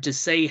hard to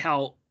say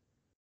how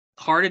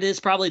hard it is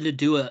probably to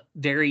do a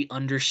very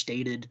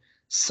understated,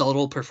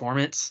 subtle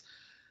performance.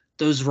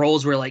 Those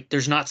roles where like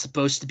there's not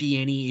supposed to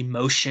be any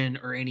emotion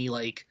or any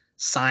like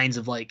signs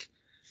of like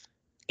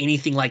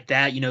anything like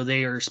that.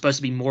 They are supposed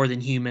to be more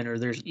than human, or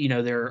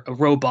they're a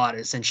robot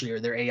essentially, or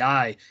they're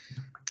AI.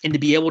 And to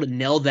be able to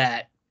nail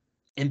that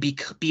and be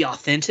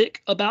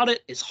authentic about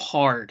it is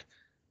hard.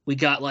 We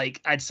got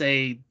like, I'd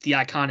say the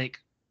iconic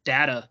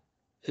Data,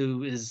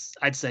 who is,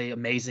 I'd say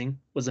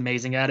was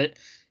amazing at it.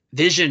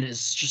 Vision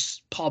is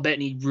just, Paul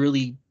Bettany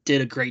really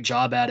did a great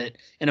job at it.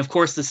 And of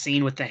course the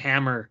scene with the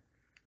hammer,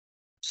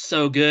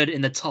 so good.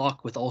 In the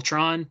talk with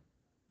Ultron,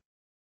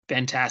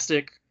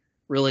 fantastic.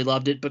 Really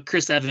loved it. But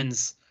Chris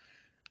Evans,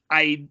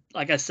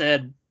 like I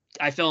said,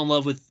 I fell in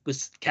love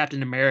with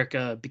Captain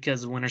America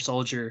because of Winter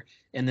Soldier,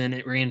 and then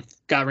it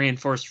got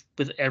reinforced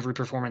with every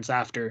performance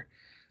after.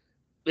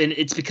 And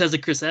it's because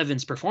of Chris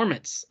Evans'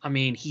 performance. I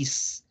mean, he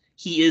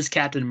is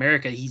Captain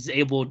America.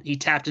 He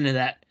tapped into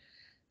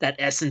that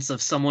essence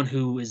of someone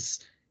who is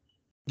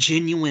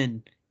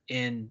genuine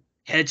and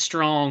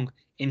headstrong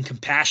and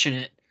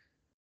compassionate,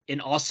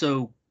 and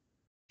also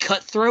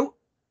cutthroat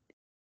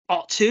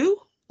too.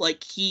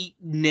 Like, he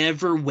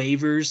never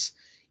wavers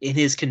in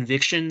his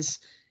convictions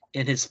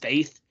and his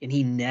faith, and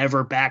he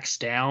never backs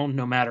down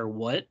no matter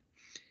what.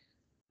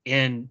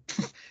 And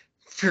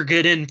for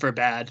good and for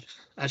bad,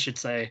 I should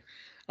say,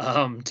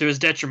 to his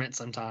detriment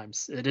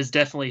sometimes. It is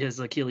definitely his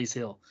Achilles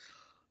heel.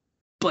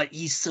 But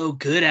he's so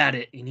good at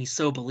it, and he's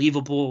so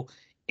believable.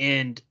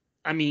 And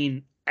I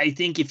mean, I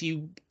think if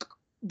you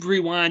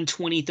rewind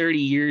 20, 30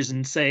 years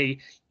and say,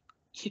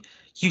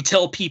 you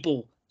tell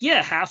people,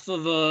 yeah, half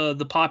of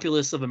the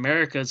populace of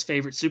America's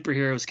favorite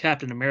superhero is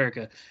Captain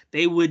America,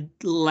 they would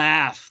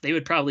laugh. They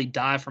would probably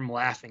die from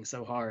laughing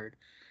so hard.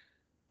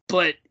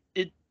 But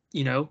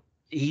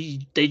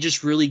they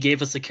just really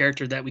gave us a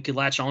character that we could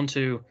latch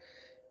onto.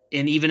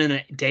 And even in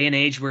a day and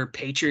age where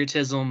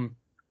patriotism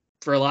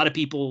for a lot of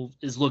people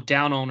is looked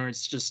down on, or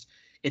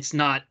it's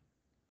not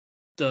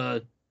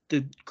the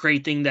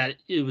great thing that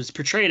it was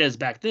portrayed as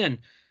back then,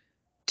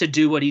 to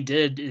do what he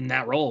did in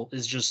that role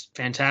is just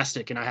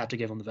fantastic, and I have to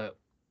give him the vote.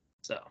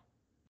 So,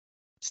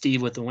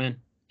 Steve with the win.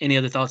 Any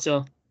other thoughts,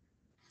 though?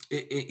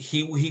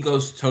 He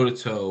goes toe to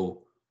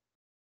toe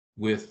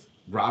with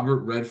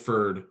Robert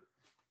Redford,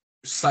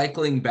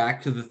 cycling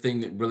back to the thing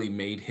that really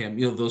made him,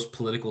 those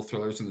political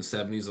thrillers in the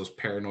 70s, those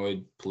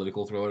paranoid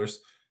political thrillers.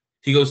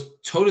 He goes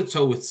toe to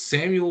toe with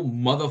Samuel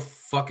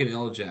motherfucking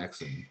L.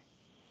 Jackson,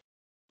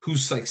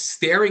 who's like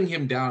staring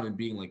him down and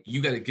being like,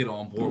 "You got to get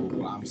on board with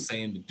what I'm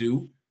saying to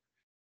do."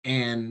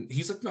 And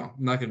he's like, "No,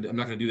 I'm not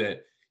gonna do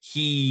that."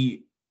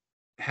 He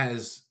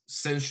has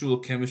sensual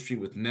chemistry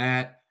with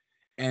Nat,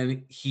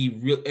 and he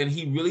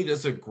really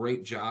does a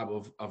great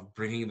job of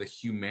bringing the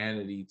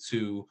humanity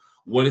to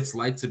what it's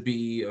like to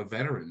be a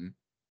veteran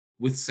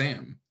with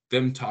Sam.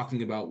 Them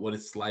talking about what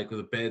it's like with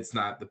the bed's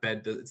not the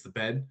bed, it's the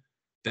bed.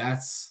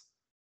 That's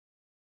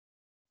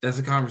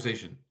a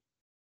conversation.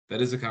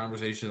 That is a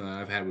conversation that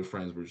I've had with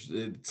friends where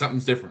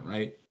something's different,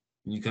 right?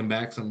 When you come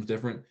back, something's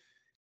different.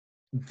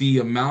 The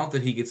amount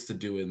that he gets to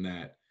do in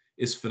that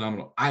is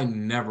phenomenal. I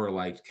never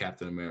liked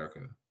Captain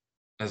America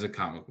as a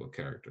comic book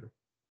character.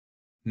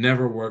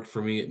 Never worked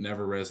for me. It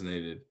never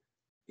resonated.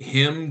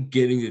 Him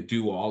getting to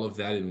do all of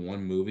that in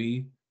one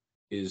movie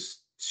is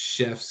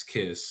chef's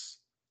kiss,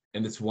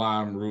 and it's why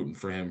I'm rooting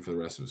for him for the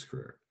rest of his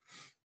career.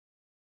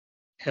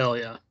 Hell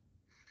yeah.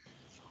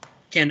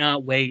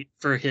 Cannot wait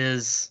for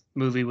his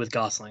movie with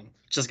Gosling.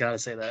 Just got to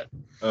say that.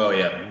 Oh,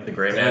 yeah. The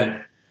Gray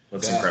Man.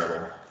 Looks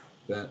incredible.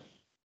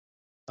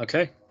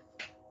 Okay.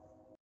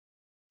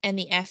 And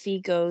the Effie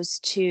goes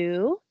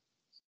to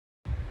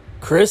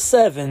Chris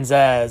Evans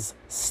as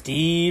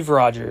Steve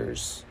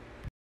Rogers.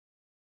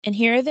 And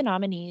here are the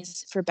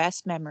nominees for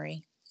Best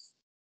Memory.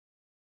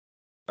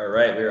 All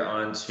right, we're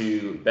on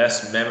to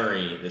Best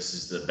Memory. This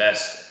is the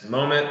best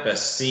moment,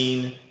 best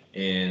scene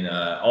in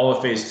all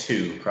of Phase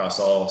 2 across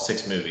all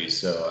 6 movies.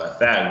 So,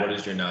 Thad, what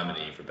is your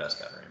nominee for Best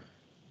Memory?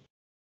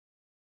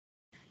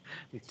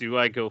 Do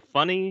I go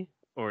funny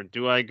or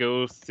do I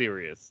go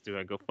serious? Do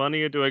I go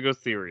funny or do I go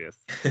serious?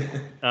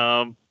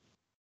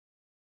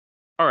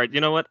 All right,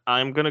 you know what?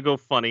 I'm gonna go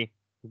funny.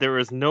 There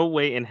is no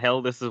way in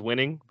hell this is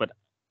winning, but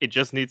it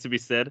just needs to be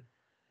said.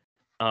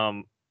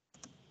 Thomas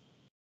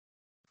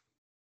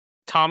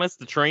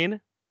the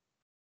Train.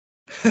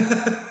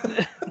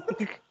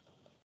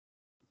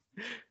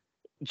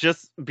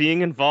 Just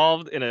being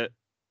involved in an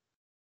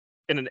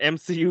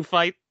MCU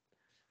fight,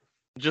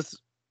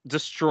 just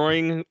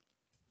destroying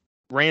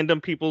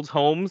random people's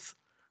homes,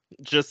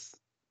 just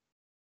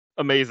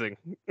amazing.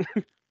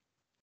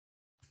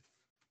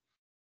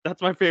 That's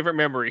my favorite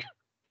memory.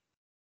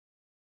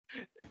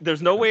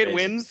 There's no way it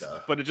Amazing wins,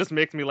 stuff. but it just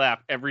makes me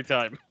laugh every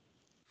time.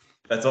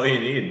 That's all you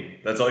need.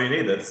 That's all you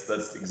need. That's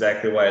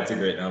exactly why it's a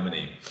great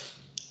nominee.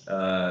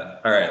 All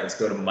right, let's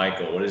go to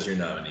Michael. What is your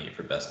nominee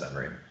for best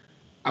memory?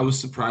 I was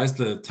surprised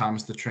that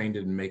Thomas the Train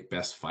didn't make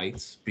best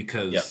fights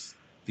because Yep.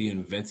 the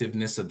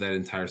inventiveness of that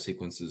entire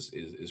sequence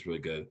is really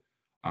good.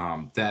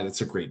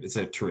 It's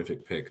a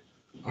terrific pick.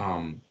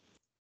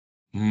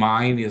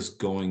 Mine is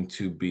going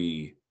to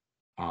be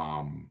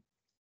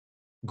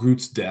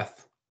Groot's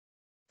death.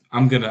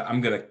 I'm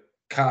gonna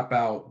cop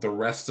out the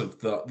rest of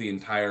the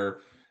entire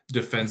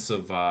defense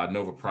of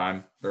Nova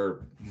Prime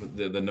or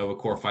the Nova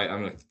Corps fight.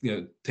 I'm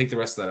gonna take the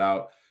rest of that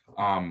out.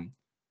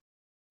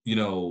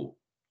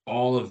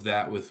 All of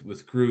that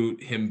with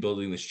Groot, him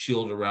building the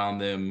shield around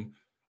them,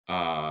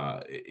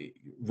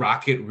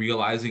 Rocket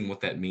realizing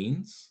what that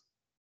means.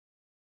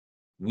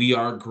 We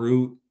are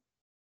Groot,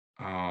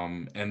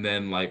 and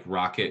then like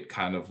Rocket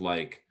kind of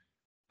like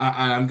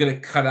I'm gonna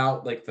cut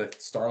out like the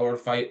Star-Lord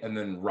fight, and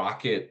then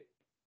Rocket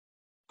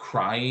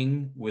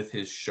crying with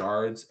his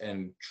shards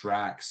and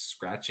Drax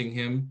scratching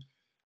him.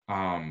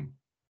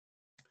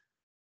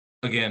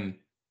 Again,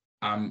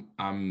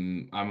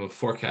 I'm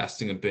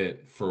forecasting a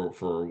bit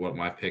for what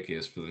my pick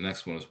is for the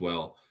next one as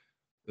well.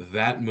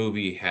 That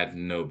movie had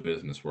no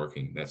business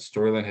working. That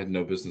storyline had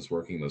no business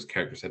working. Those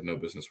characters had no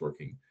business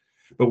working.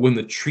 But when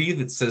the tree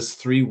that says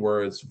 3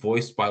 words,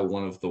 voiced by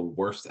one of the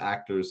worst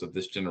actors of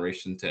this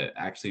generation to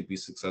actually be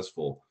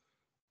successful,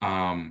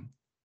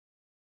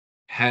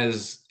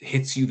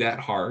 hits you that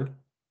hard,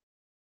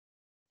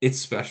 it's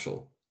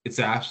special. It's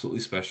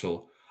absolutely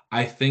special.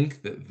 I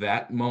think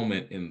that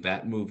moment in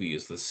that movie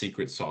is the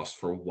secret sauce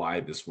for why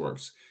this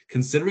works.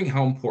 Considering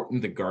how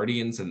important the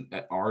Guardians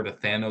are to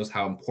Thanos,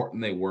 how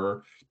important they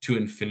were to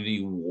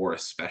Infinity War,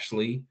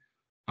 especially.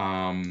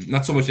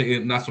 Not so much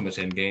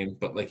Endgame,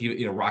 but like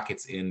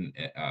Rocket's in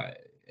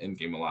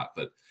Endgame a lot.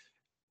 But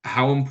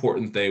how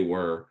important they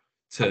were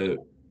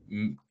to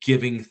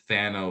giving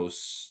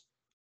Thanos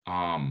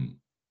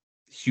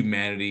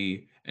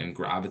humanity and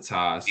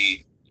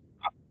gravitas.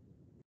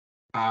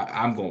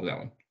 I'm going with that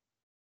one.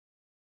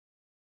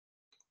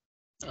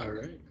 All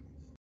right.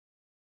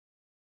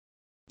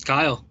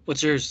 Kyle,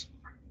 what's yours?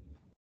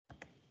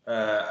 All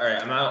right,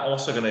 I'm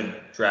also going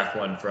to draft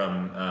one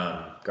from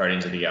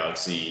Guardians of the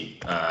Galaxy.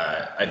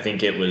 I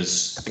think it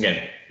was,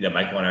 again,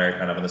 Michael and I are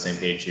kind of on the same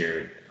page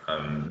here,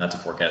 not to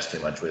forecast too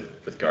much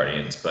with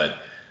Guardians,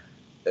 but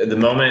the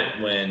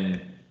moment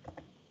when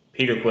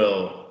Peter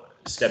Quill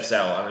steps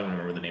out, I don't even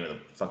remember the name of the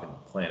fucking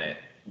planet.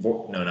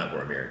 No, not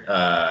Vormir.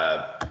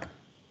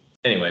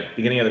 Anyway,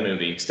 beginning of the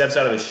movie, steps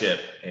out of his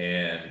ship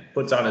and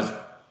puts on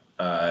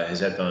his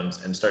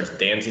headphones and starts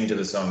dancing to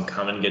the song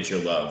 "Come and Get Your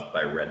Love"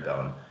 by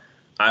Redbone.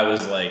 I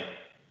was like,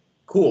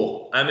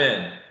 cool, I'm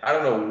in. I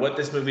don't know what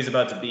this movie's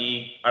about to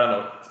be. I don't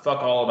know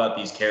fuck all about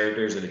these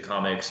characters or the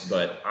comics,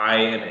 but I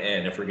am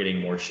in if we're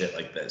getting more shit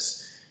like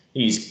this.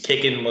 He's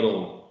kicking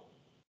little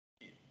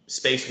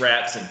space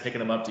rats and picking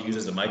them up to use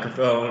as a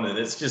microphone, and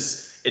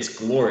it's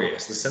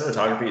glorious. The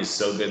cinematography is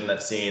so good in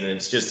that scene,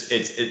 and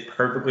it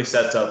perfectly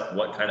sets up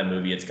what kind of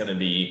movie it's going to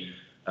be.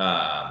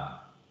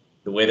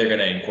 The way they're going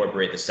to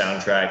incorporate the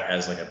soundtrack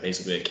as like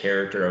basically a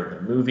character of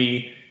the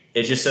movie,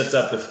 it just sets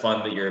up the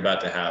fun that you're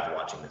about to have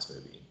watching this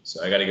movie.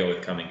 So I got to go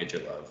with "Come and Get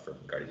Your Love" from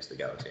Guardians of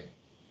the Galaxy.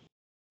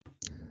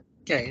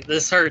 Okay,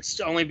 this hurts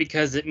only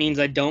because it means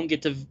I don't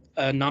get to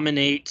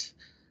nominate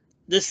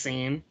this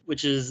scene,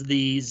 which is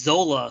the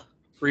Zola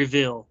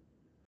reveal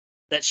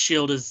that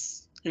S.H.I.E.L.D.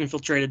 is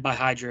infiltrated by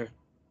Hydra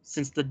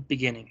since the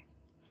beginning.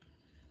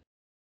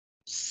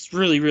 It's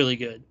really, really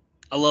good.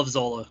 I love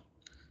Zola.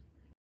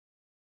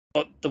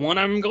 But the one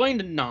I'm going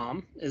to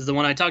nom is the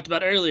one I talked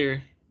about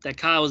earlier that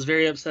Kyle was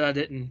very upset I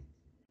didn't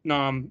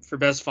nom for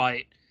best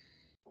fight.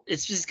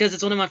 It's just because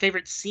it's one of my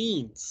favorite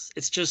scenes.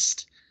 It's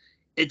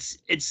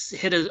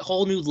hit a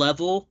whole new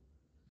level.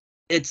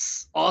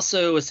 It's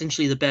also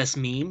essentially the best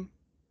meme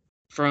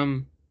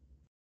from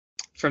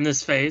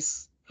this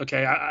phase.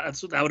 Okay,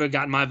 that would have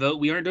gotten my vote.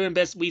 We aren't doing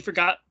best. We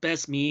forgot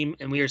best meme,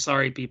 and we are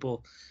sorry,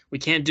 people. We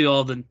can't do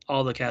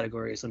all the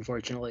categories,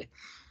 unfortunately.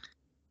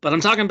 But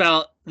I'm talking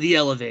about the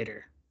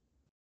elevator.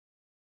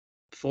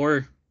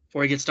 Before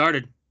we get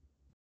started,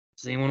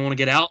 does anyone want to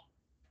get out?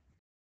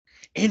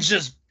 And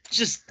just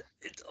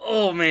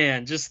oh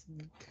man, just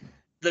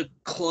the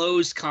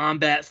close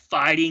combat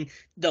fighting,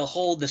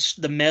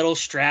 the metal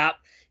strap,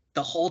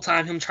 the whole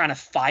time him trying to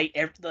fight,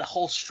 the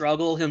whole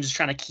struggle, him just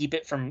trying to keep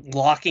it from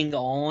locking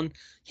on,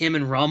 him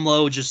and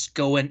Rumlow just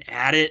going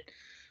at it.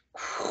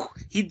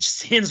 he just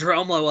sends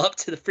Romo up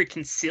to the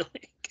freaking ceiling.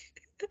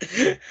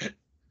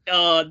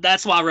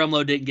 That's why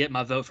Romo didn't get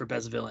my vote for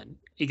best villain.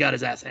 He got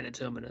his ass handed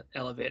to him in an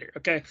elevator.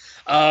 Okay.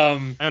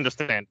 I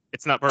understand.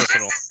 It's not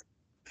personal,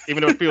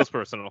 even though it feels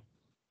personal.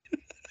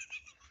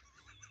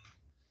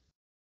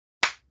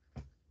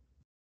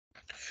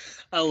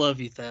 I love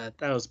you, Thad.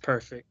 That was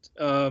perfect.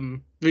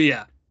 But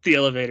yeah, the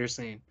elevator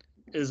scene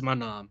is my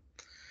nom.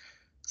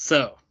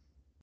 So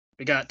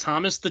we got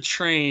Thomas the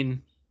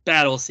Train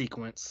battle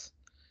sequence,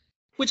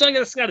 which I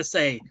just gotta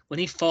say, when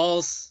he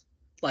falls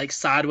like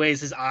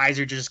sideways, his eyes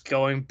are just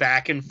going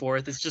back and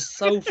forth. It's just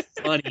so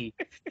funny.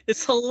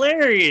 It's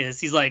hilarious.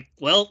 He's like,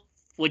 "Well,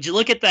 would you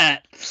look at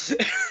that?"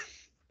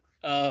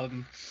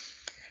 And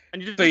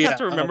you just But yeah, have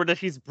to remember that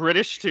he's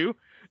British too.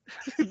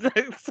 So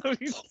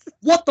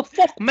what the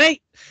fuck,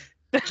 mate?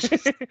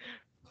 That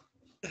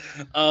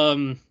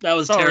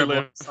was Sorry, terrible.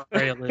 Liv.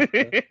 Sorry,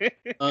 Olivia.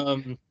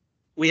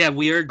 We have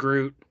We Are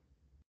Groot,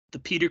 the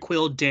Peter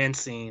Quill dance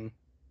scene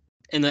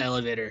in the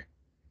elevator.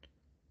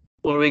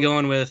 What are we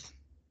going with,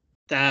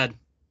 Dad?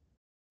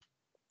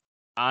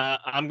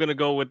 I'm gonna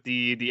go with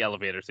the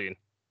elevator scene.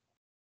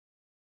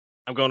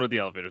 I'm going with the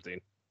elevator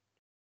scene.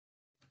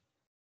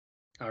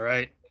 All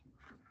right,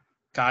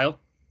 Kyle.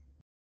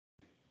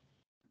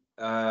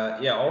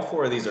 Yeah, all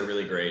four of these are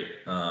really great.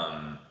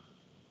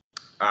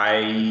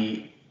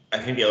 I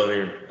think the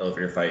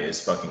elevator fight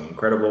is fucking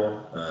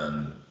incredible.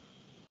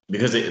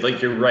 Because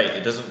like you're right,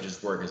 it doesn't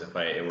just work as a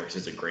fight; it works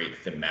as a great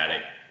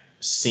thematic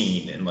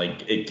scene, and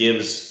like it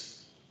gives.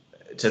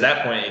 To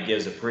that point, it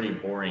gives a pretty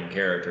boring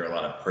character a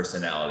lot of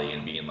personality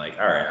and being like,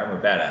 all right, I'm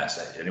a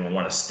badass. Anyone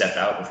want to step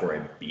out before I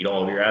beat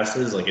all of your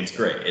asses? Like, it's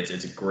great.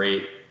 It's a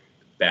great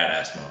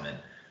badass moment.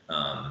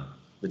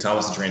 The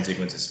Thomas the Train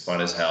sequence is fun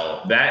as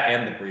hell. That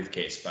and the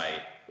briefcase fight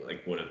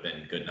like would have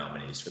been good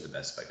nominees for the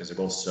best fight because they're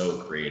both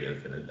so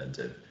creative and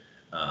inventive.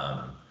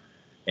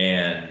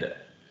 And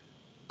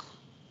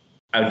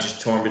I'm just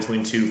torn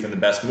between two from the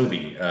best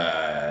movie.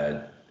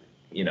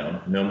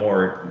 No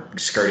more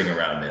skirting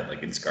around it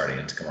like it's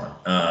Guardians. Come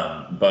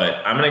on. But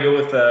I'm gonna go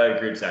with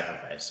Groot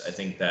Sacrifice. I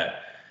think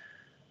that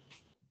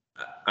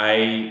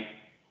I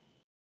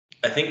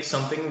think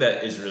something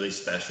that is really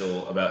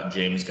special about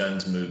James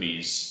Gunn's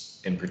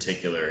movies in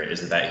particular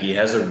is that he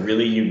has a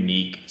really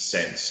unique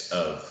sense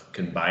of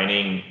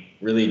combining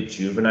really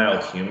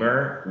juvenile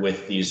humor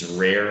with these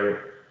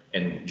rare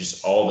and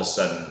just all of a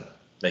sudden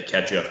that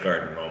catch you off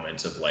guard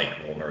moments of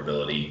like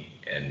vulnerability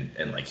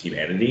and like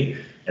humanity.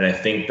 And I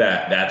think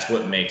that that's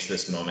what makes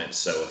this moment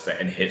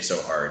and hit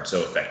so hard,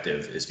 so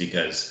effective, is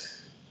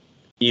because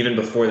even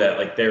before that,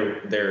 like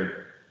there's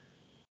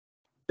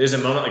a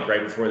moment like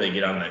right before they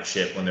get on that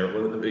ship when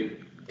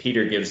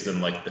Peter gives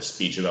them like the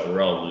speech about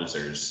we're all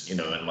losers,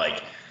 and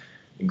like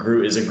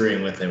Groot is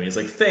agreeing with him. He's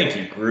like, "Thank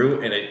you,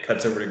 Groot," and it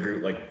cuts over to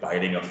Groot like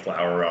biting a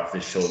flower off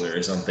his shoulder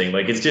or something.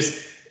 Like it's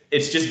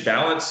just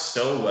balanced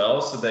so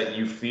well so that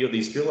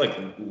these feel like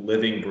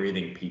living,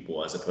 breathing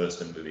people as opposed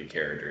to movie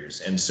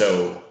characters. And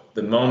so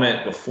the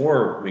moment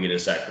before we get a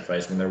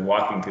sacrifice, when they're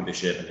walking through the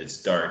ship and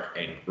it's dark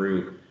and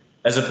Groot,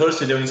 as opposed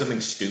to doing something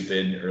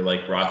stupid or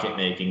like Rocket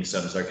making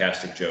some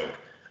sarcastic joke,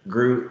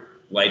 Groot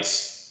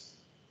lights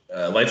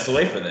the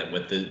way for them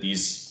with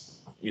these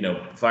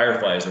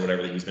fireflies or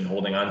whatever that he's been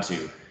holding on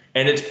to.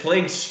 And it's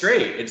played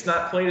straight. It's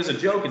not played as a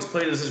joke. It's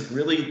played as this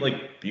really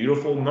like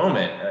beautiful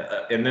moment.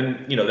 And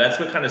then, that's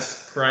what kind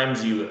of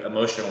primes you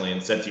emotionally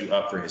and sets you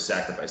up for his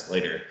sacrifice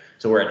later.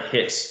 So where it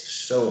hits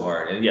so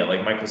hard. And yeah,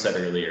 like Michael said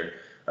earlier,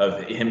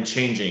 of him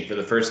changing for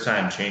the first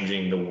time,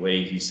 changing the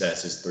way he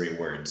says his three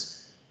words.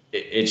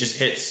 It just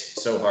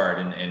hits so hard.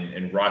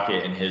 And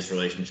Rocket and his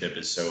relationship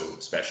is so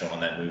special in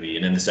that movie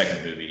and in the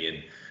second movie.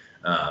 And,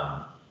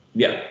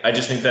 yeah, I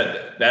just think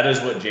that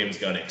is what James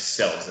Gunn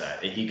excels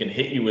at. He can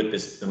hit you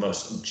with the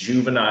most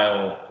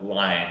juvenile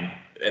line,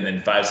 and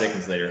then 5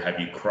 seconds later have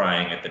you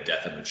crying at the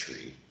death of a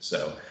tree.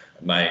 So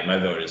my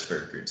vote is for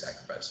Groot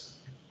Sacrifice.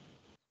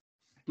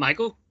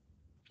 Michael,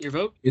 your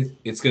vote?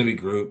 It's gonna be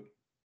Groot.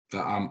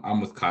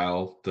 I'm with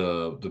Kyle.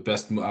 The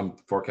best. I'm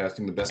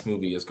forecasting the best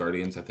movie is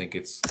Guardians. I think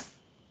it's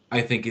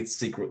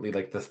secretly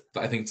like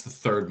I think it's the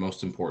third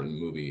most important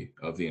movie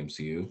of the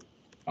MCU.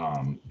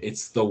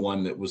 It's the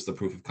one that was the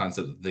proof of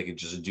concept that they could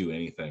just do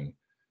anything.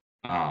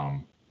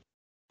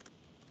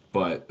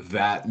 But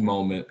that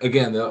moment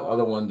again, the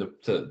other one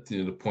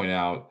to point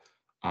out,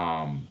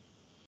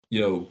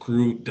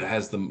 Groot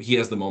has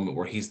the moment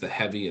where he's the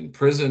heavy in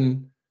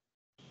prison,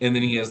 and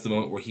then he has the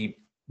moment where he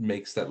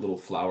makes that little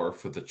flower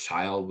for the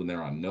child when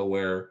they're on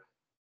nowhere.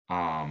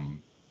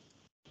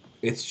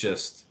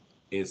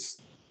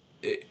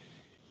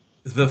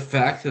 The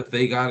fact that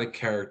they got a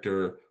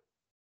character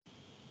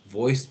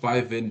voiced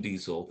by Vin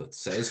Diesel that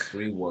says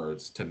 3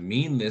 words to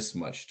mean this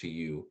much to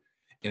you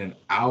in an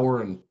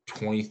hour and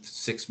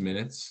 26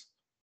 minutes,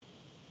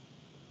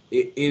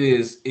 it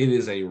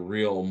is a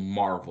real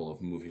marvel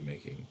of movie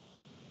making.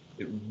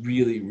 It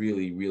really,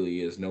 really,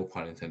 really is, no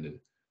pun intended.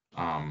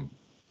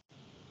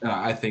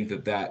 I think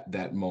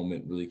that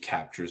moment really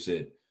captures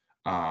it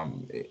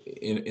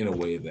in a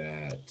way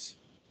that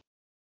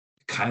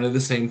kind of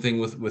the same thing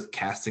with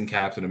casting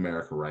Captain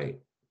America right,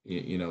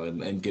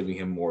 and giving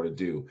him more to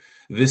do.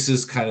 This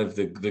is kind of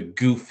the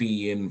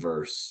goofy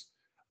inverse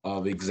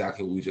of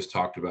exactly what we just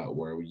talked about,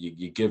 where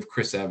you give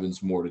Chris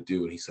Evans more to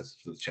do and he sets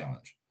it to the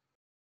challenge.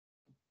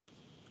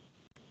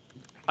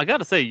 I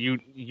gotta say, you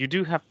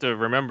do have to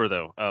remember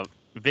though,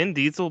 Vin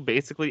Diesel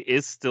basically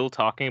is still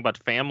talking about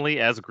family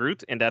as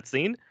Groot in that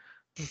scene.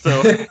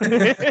 So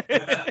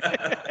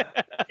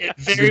It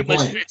very good much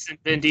point. fits in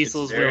Vin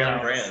Diesel's It's very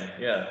on wheelhouse. brand.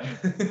 Yeah,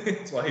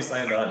 that's why he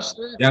signed on.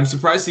 Yeah, I'm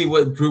surprised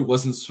Groot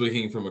wasn't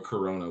swinging from a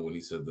Corona when he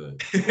said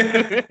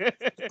that.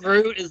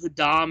 Groot is the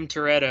Dom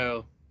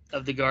Toretto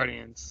of the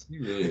Guardians. He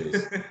really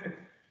is.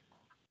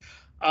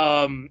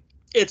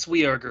 It's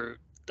We Are Groot.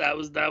 That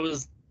was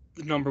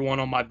the number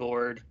one on my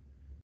board.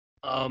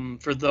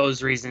 For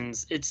those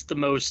reasons, it's the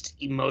most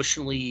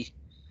emotionally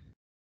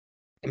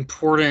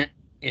important,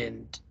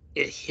 and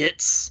it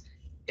hits.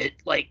 It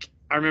like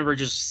I remember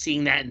just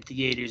seeing that in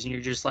theaters, and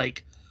you're just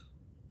like,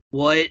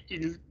 what?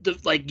 You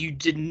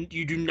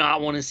do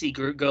not want to see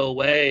Groot go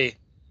away.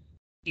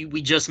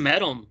 We just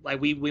met him. Like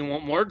we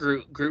want more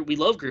Groot. Groot, we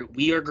love Groot.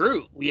 We are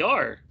Groot. We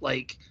are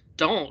like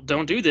don't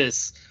do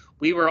this.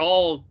 We were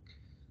all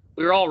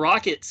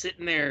Rocket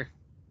sitting there,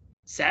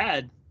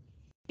 sad,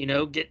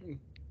 getting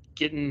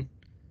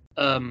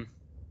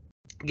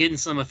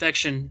some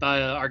affection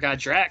by our guy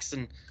Drax,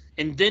 and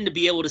then to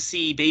be able to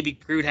see Baby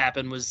Groot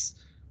happen was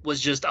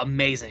just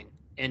amazing,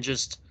 and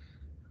just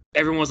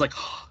everyone was like,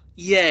 oh,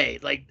 yay!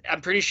 Like I'm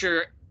pretty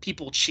sure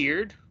people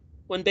cheered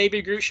when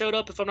Baby Groot showed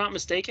up, if I'm not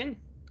mistaken,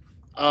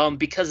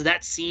 because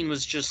that scene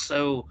was just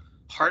so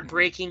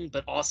heartbreaking,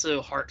 but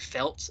also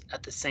heartfelt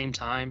at the same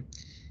time.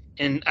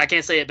 And I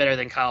can't say it better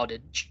than Kyle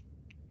did.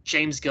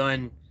 James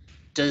Gunn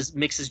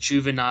mixes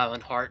juvenile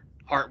and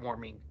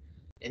heartwarming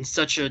in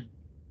such a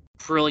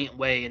brilliant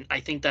way, and I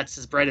think that's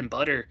his bread and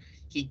butter.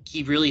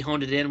 He really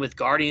honed it in with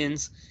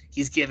Guardians.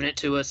 He's given it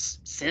to us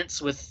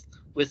since with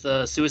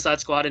Suicide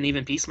Squad and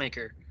even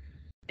Peacemaker,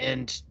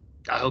 and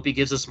I hope he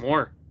gives us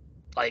more.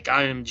 Like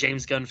I am a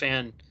James Gunn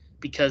fan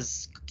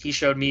because he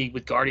showed me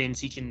with Guardians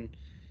he can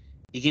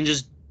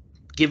just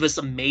give us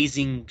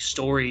amazing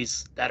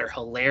stories that are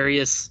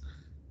hilarious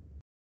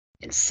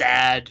and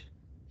sad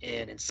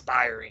and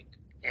inspiring.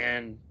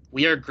 And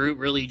We Are Groot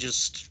really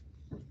just,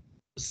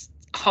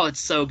 oh, it's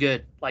so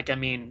good. Like, I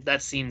mean,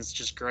 that scene's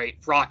just great.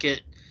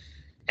 Rocket,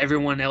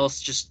 everyone else,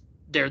 just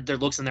their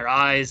looks in their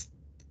eyes,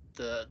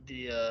 the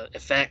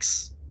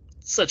effects,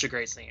 such a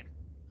great scene.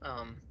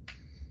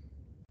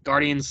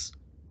 Guardians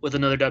with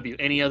another W.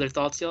 Any other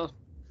thoughts, y'all?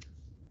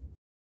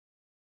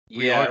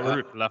 We are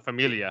Groot, La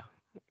Familia.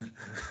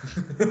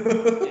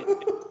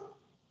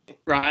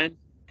 Ryan?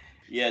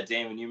 Yeah,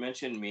 Damon, you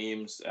mentioned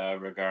memes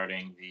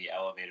regarding the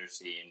elevator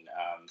scene.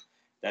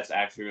 That's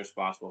actually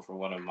responsible for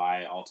one of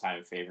my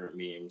all-time favorite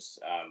memes.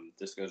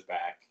 This goes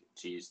back,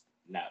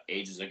 now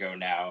ages ago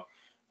now,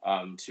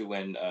 to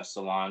when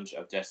Solange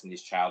of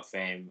Destiny's Child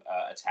fame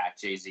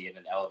attacked Jay-Z in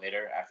an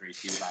elevator after he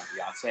cheated on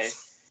Beyonce.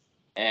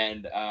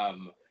 And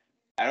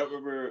I don't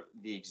remember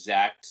the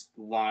exact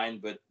line,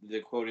 but the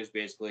quote is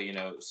basically,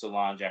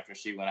 Solange after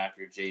she went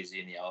after Jay-Z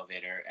in the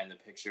elevator, and the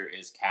picture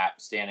is Cap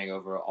standing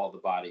over all the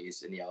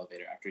bodies in the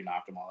elevator after he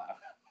knocked them all out.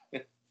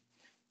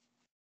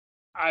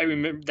 I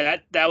remember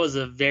that was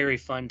a very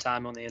fun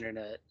time on the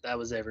internet. That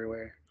was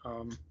everywhere.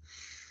 All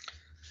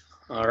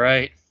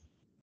right.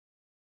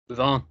 Move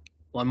on.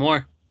 One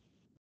more.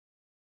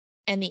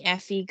 And the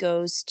Effie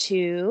goes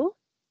to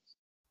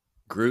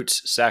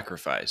Groot's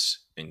Sacrifice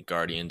in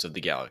Guardians of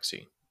the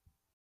Galaxy.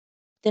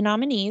 the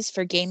nominees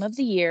for Game of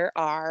the Year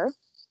are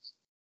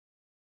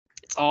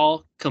It's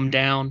all come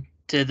down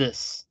to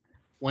this.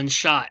 One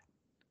shot.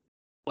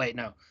 Wait,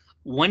 no.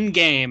 One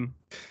game.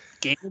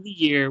 Game of the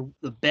Year,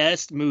 the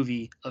best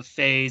movie of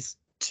Phase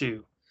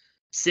 2.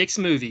 6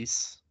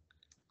 movies.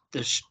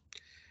 They're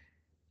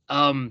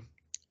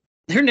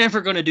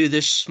never going to do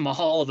this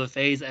small of a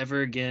phase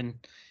ever again.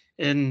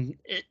 And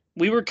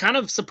we were kind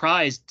of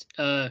surprised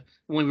when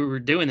we were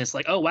doing this.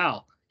 Like, oh,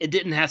 wow, it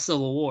didn't have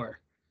Civil War.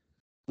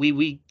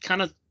 We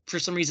kind of, for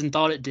some reason,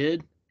 thought it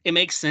did. It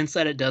makes sense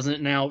that it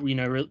doesn't now,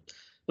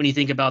 when you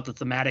think about the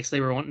thematics they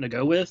were wanting to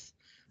go with.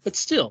 But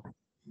still,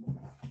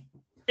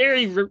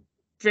 very,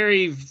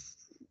 very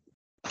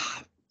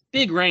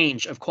big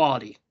range of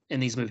quality in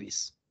these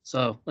movies.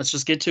 So let's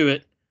just get to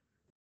it.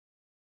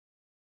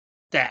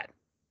 Dad,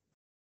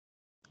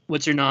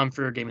 what's your nom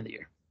for Game of the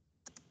Year?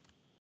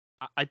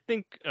 I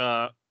think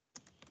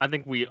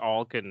we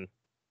all can.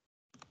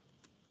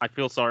 I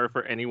feel sorry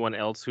for anyone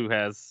else who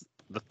has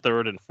the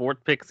third and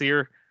fourth picks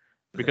here,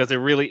 because it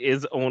really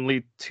is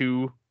only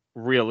 2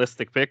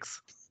 realistic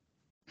picks.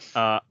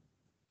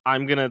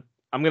 I'm gonna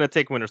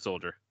take Winter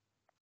Soldier.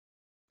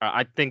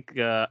 I think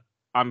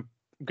I'm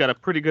got a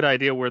pretty good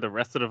idea where the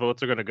rest of the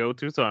votes are gonna go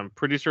to, so I'm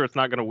pretty sure it's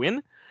not gonna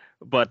win.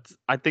 But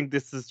I think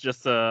this is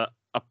just a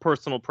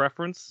personal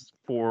preference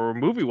for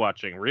movie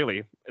watching.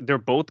 Really, they're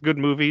both good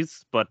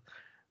movies, but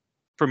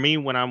for me,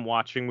 when I'm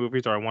watching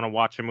movies or I want to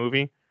watch a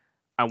movie,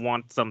 I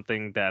want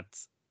something that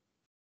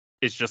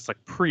is just like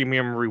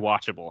premium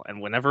rewatchable.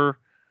 And whenever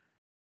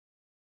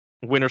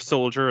Winter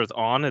Soldier is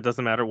on, it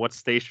doesn't matter what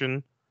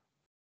station,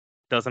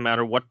 doesn't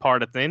matter what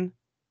part it's in.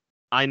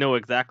 I know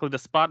exactly the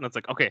spot, and it's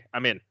like, okay,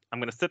 I'm in. I'm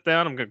gonna sit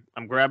down.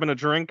 I'm grabbing a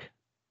drink.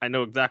 I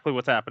know exactly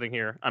what's happening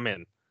here. I'm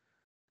in.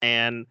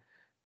 And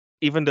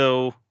even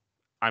though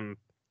I'm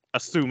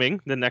assuming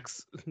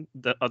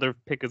the other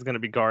pick is gonna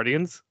be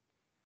Guardians,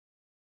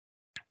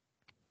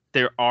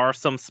 there are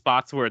some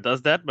spots where it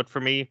does that. But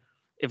for me,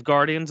 if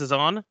Guardians is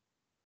on,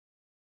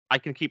 I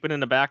can keep it in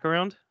the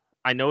background.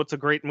 I know it's a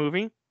great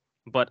movie,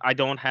 but I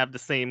don't have the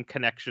same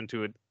connection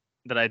to it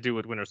that I do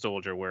with Winter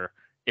Soldier, where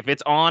if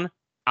it's on,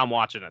 I'm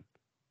watching it.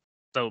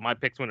 So my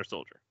pick's Winter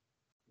Soldier.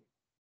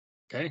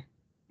 Okay.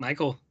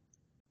 Michael,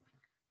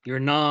 your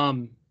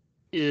nom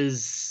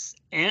is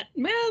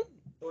Ant-Man?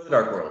 Or the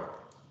Dark World.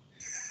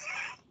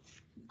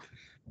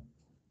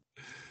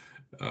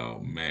 Oh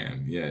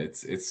man, yeah,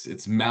 it's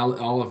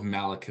all of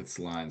Malekith's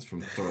lines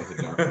from Thor: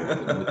 The Dark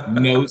World that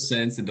make no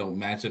sense and don't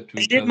match up to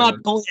They each did other. my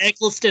boy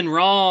Eccleston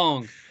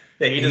wrong.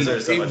 Yeah, he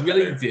deserves so They much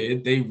really better.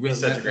 did. They really. He's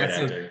such a great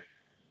that's actor.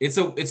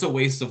 It's a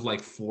waste of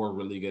like 4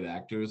 really good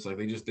actors. Like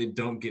they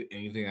don't get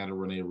anything out of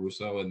Rene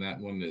Russo in that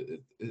one.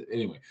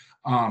 Anyway,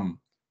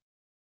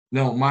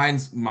 no,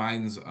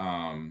 mine's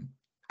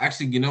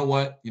actually, you know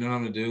what I'm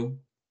gonna do?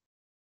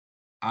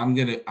 I'm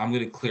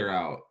gonna clear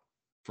out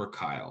for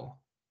Kyle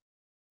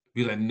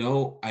because I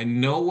know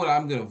what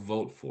I'm gonna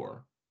vote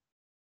for,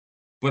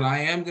 but I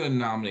am gonna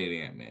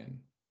nominate Ant-Man.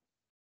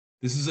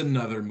 This is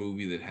another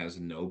movie that has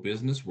no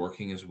business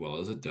working as well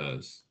as it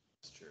does.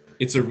 It's true.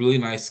 It's a really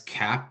nice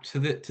cap to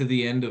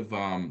the end of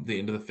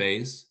the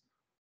phase.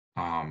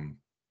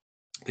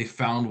 They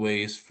found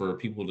ways for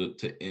people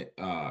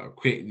to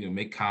create,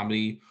 make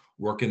comedy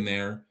work in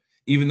there.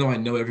 Even though I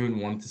know everyone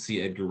wanted to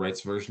see Edgar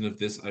Wright's version of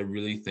this, I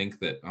really think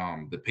that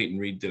that Peyton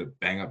Reed did a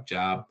bang up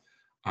job.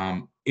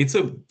 It's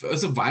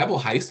a viable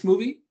heist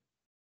movie,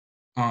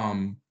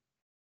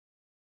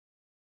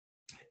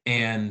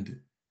 and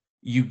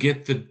you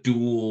get the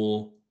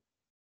dual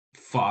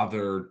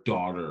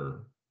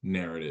father-daughter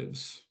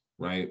narratives,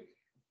 right?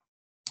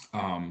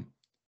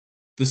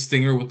 The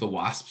Stinger with the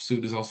wasp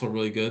suit is also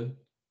really good.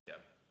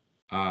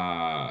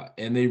 Yeah.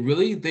 And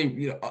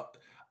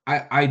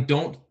I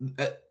don't.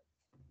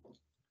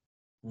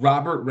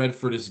 Robert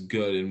Redford is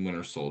good in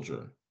Winter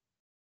Soldier.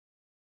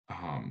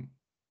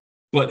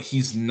 But he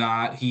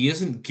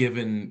isn't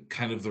given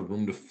kind of the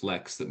room to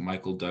flex that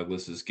Michael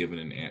Douglas is given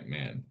in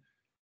Ant-Man.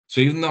 So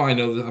even though I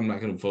know that I'm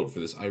not going to vote for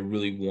this, I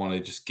really want to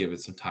just give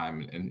it some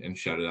time and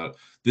shout it out.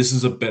 This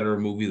is a better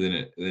movie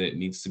than it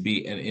needs to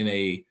be, and in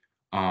a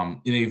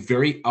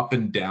very up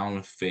and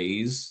down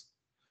phase,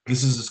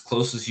 this is as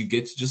close as you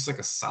get to just like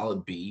a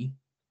solid B.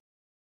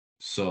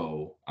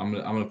 So I'm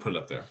gonna put it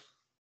up there.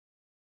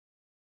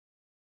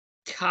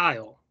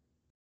 Kyle,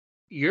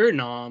 your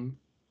nom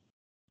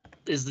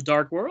is The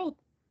Dark World.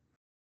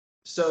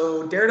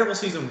 So Daredevil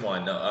season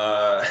 1.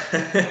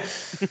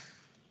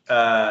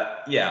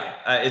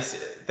 It's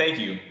thank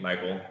you,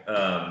 Michael.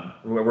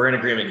 We're in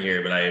agreement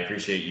here, but I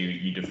appreciate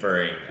you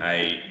deferring.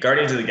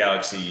 Guardians of the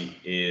Galaxy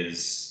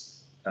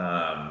is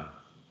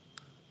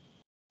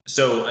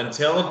so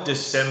until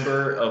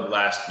December of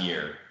last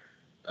year,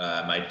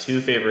 my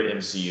 2 favorite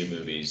MCU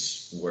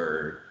movies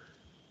were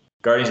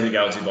Guardians of the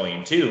Galaxy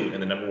Volume 2 in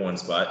the number 1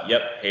 spot.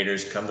 Yep,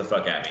 haters, come the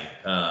fuck at me.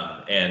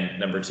 And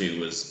number 2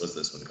 was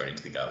this one,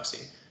 Guardians of the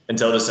Galaxy,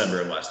 until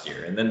December of last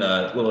year. And then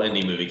a little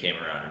indie movie came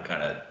around and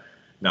kind of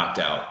knocked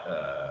out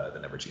the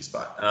number 2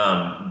 spot.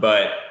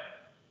 But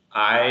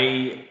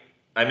I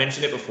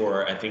mentioned it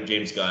before. I think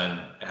James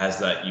Gunn has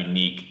that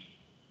unique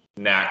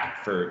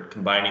knack for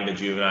combining the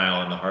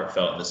juvenile and the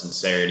heartfelt and the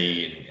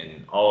sincerity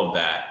and all of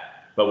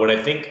that. But what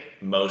I think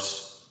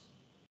makes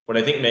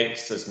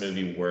this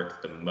movie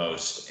work the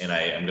most, and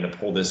I'm going to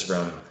pull this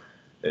from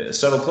a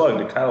subtle plug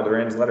to Kyle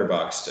Duran's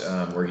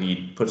Letterboxd, where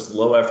he puts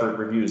low effort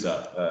reviews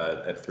up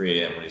at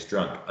 3 a.m. when he's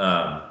drunk.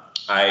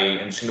 I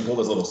am just going to pull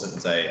this little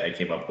sentence I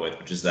came up with,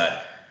 which is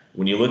that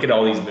when you look at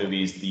all these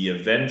movies, the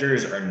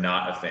Avengers are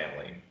not a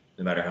family,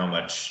 no matter how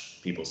much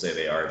people say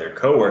they are. They're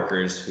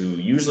coworkers who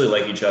usually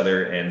like each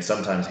other and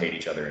sometimes hate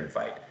each other and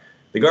fight.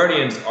 The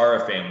Guardians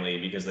are a family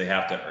because they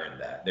have to earn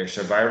that. They're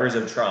survivors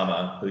of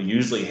trauma who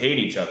usually hate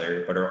each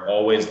other, but are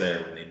always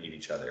there when they need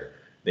each other.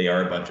 They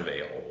are a bunch of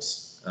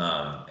a-holes.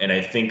 And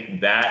I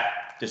think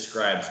that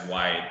describes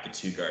why the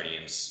 2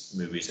 Guardians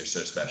movies are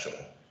so special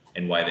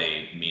and why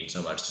they mean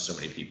so much to so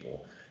many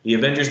people. The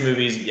Avengers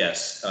movies,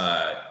 yes,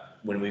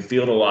 when we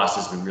feel the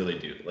losses, we really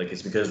do. Like,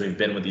 it's because we've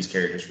been with these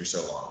characters for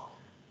so long.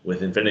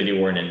 With Infinity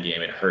War and Endgame,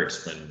 it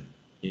hurts when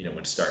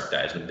Stark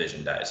dies, when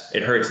Vision dies.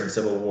 It hurts in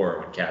Civil War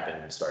when Cap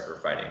and Stark were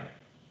fighting.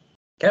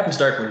 Cap and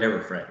Stark were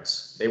never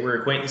friends. They were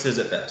acquaintances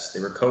at best. They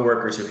were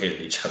co-workers who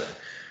hated each other.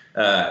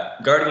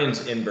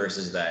 Guardians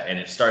inverses that, and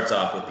it starts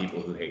off with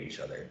people who hate each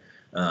other.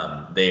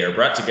 They are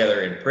brought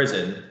together in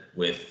prison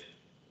with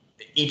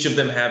each of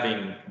them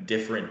having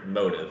different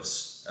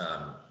motives,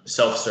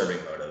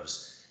 self-serving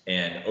motives,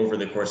 and over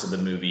the course of the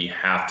movie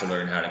have to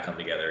learn how to come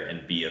together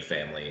and be a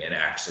family and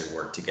actually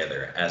work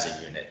together as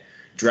a unit.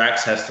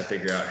 Drax has to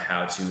figure out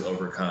how to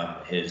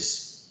overcome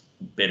his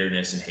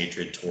bitterness and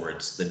hatred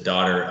towards the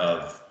daughter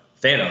of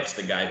Thanos,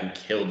 the guy who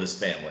killed his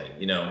family.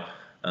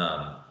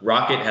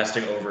 Rocket has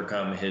to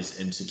overcome his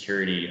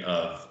insecurity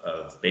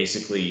of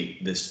basically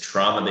this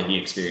trauma that he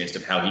experienced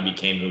of how he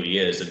became who he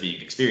is, of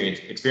being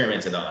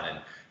experimented on, and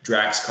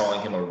Drax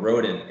calling him a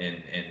rodent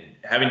and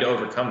having to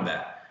overcome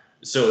that.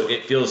 So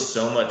it feels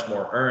so much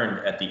more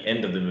earned at the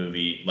end of the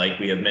movie, like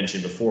we have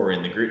mentioned before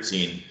in the Groot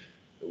scene,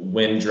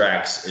 when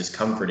Drax is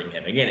comforting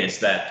him. Again, it's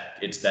that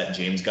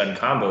James Gunn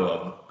combo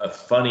of a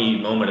funny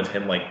moment of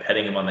him like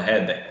petting him on the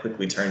head that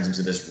quickly turns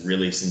into this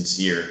really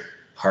sincere,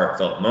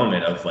 heartfelt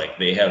moment of like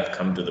they have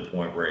come to the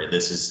point where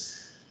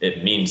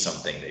it means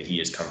something that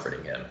he is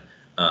comforting him.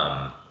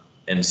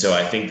 And so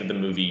I think that the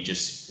movie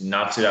just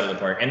knocks it out of the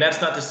park. And that's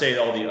not to say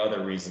all the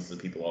other reasons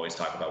that people always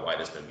talk about why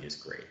this movie is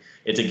great.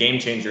 It's a game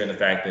changer in the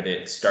fact that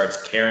it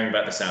starts caring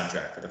about the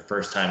soundtrack for the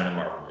first time in a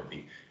Marvel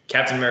movie.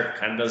 Captain America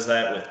kind of does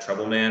that with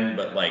Trouble Man,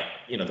 but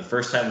the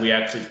first time we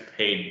actually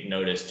paid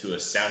notice to a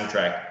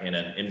soundtrack in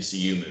an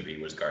MCU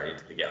movie was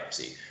Guardians of the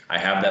Galaxy. I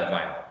have that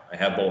vinyl. I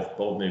have both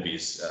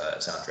movies'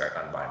 soundtrack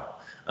on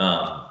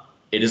vinyl.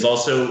 It is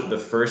also the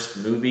first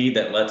movie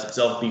that lets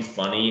itself be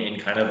funny in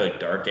kind of a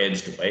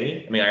dark-edged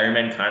way. I mean, Iron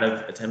Man kind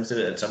of attempts it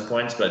at some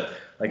points, but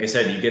like I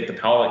said, you get the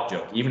Pollock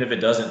joke, even if it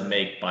doesn't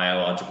make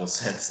biological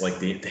sense, like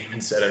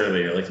Damon said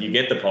earlier. Like you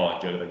get the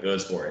Pollock joke that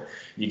goes for it.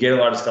 You get a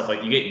lot of stuff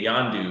like you get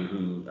Yondu,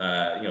 who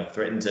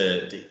threatened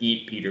to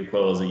eat Peter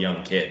Quill as a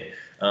young kid.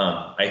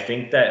 I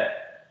think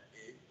that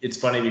it's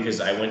funny because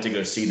I went to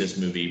go see this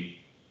movie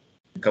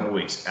a couple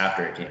weeks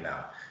after it came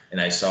out. And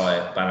I saw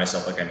it by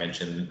myself, like I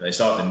mentioned. I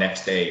saw it the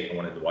next day. I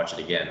wanted to watch it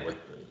again with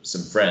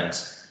some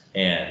friends.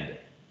 And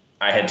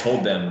I had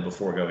told them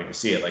before going to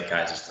see it, like,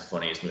 guys, it's the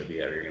funniest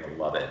movie ever. You're going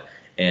to love it.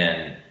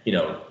 And,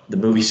 the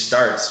movie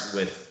starts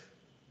with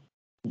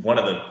one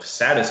of the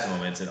saddest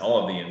moments in all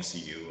of the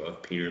MCU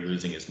of Peter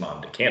losing his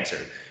mom to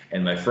cancer.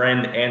 And my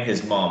friend and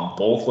his mom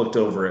both looked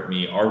over at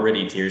me,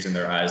 already tears in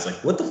their eyes, like,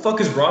 what the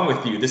fuck is wrong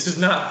with you? This is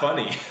not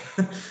funny.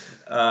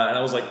 And I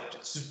was like,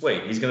 just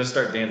wait. He's going to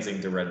start dancing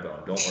to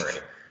Redbone. Don't worry.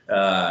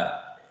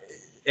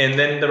 And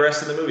then the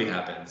rest of the movie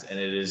happens, and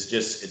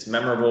it's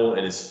memorable,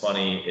 it is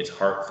funny, it's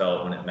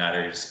heartfelt when it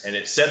matters, and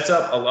it sets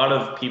up a lot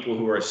of people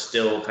who are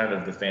still kind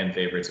of the fan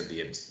favorites of the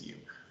MCU.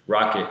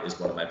 Rocket is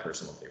one of my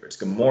personal favorites.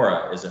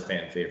 Gamora is a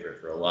fan favorite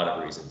for a lot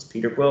of reasons.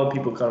 Peter Quill,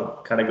 people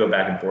kind of go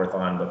back and forth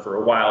on, but for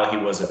a while he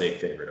was a big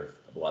favorite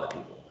of a lot of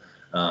people.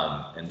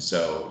 And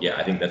so, yeah,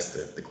 I think that's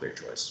the clear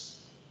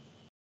choice.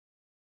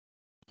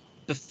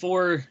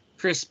 Before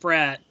Chris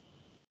Pratt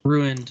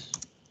ruined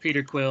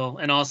Peter Quill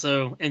and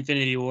also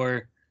Infinity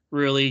War,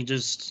 really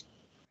just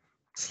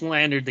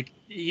slandered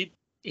he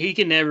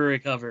can never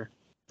recover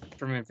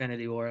from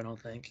Infinity War, I don't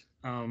think.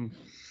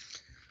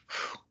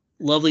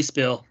 Lovely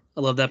spill.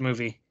 I love that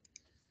movie.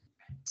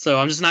 So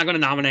I'm just not going to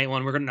nominate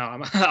one.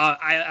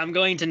 I'm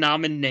going to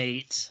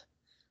nominate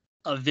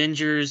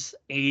Avengers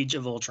Age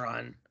of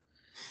Ultron.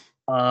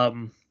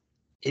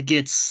 It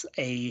gets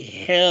a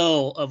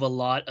hell of a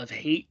lot of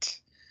hate.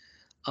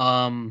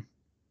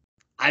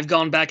 I've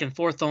gone back and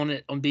forth on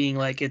it, on being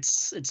like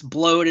it's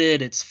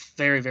bloated, it's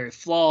very, very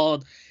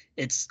flawed,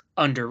 it's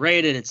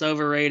underrated, it's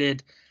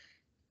overrated.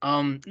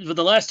 But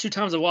the last two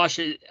times I watched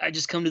it, I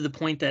just come to the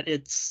point that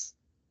it's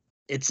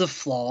a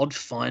flawed,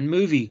 fun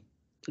movie.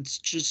 It's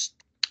just,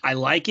 I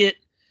like it.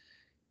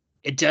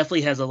 It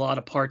definitely has a lot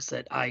of parts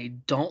that I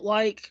don't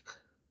like,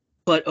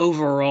 but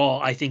overall,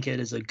 I think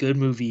it is a good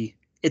movie.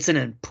 It's an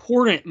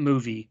important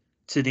movie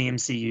to the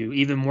MCU,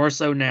 even more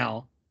so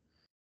now.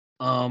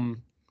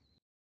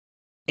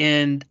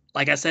 And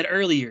like I said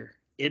earlier,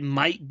 it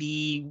might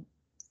be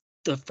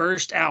the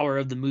first hour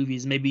of the movie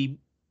is maybe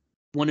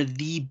one of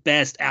the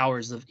best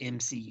hours of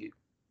MCU.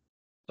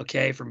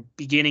 Okay, from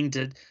beginning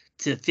to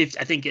 50,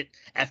 I think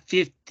at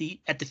the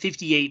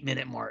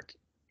 58-minute mark,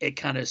 it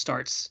kind of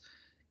starts,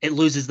 it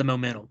loses the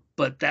momentum.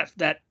 But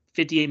that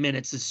 58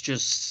 minutes is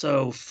just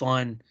so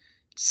fun,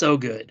 so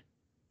good.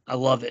 I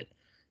love it.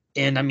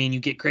 And I mean, you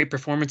get great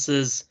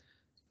performances.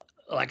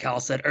 Like Hal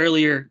said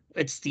earlier,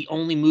 it's the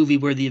only movie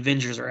where the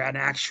Avengers are an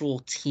actual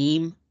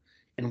team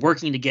and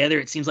working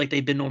together. It seems like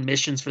they've been on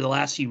missions for the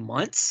last few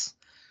months.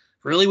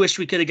 Really wish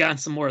we could have gotten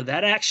some more of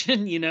that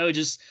action,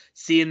 just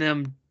seeing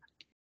them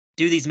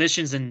do these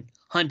missions and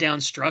hunt down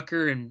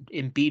Strucker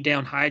and beat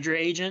down Hydra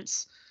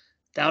agents.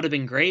 That would have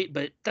been great,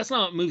 but that's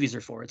not what movies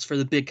are for. It's for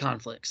the big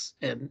conflicts.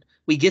 And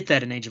we get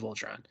that in Age of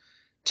Ultron.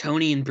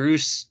 Tony and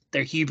Bruce,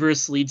 their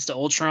hubris leads to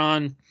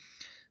Ultron.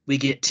 We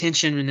get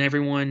tension in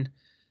everyone.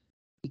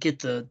 You get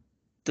the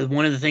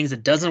one of the things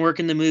that doesn't work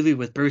in the movie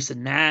with Bruce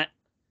and Nat.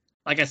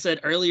 Like I said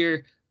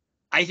earlier,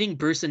 I think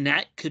Bruce and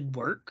Nat could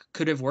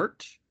have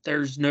worked.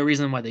 There's no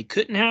reason why they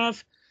couldn't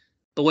have,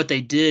 but what they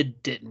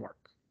did didn't work.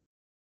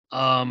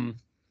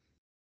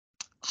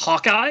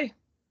 Hawkeye,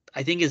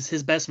 I think, is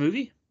his best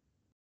movie.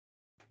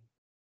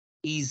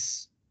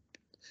 It's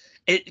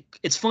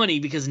funny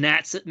because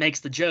Nat makes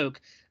the joke,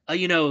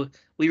 we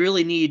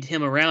really need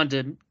him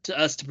around to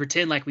us to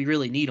pretend like we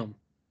really need him.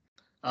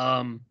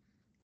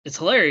 It's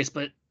hilarious,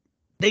 but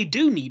they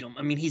do need him.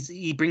 I mean,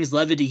 he brings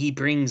levity. He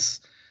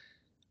brings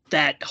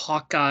that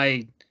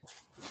Hawkeye,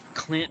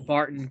 Clint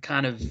Barton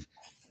kind of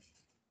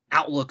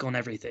outlook on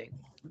everything.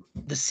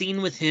 The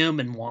scene with him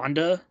and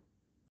Wanda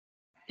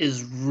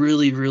is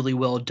really, really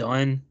well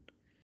done,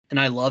 and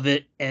I love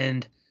it.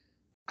 And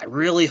I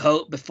really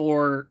hope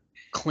before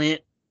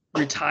Clint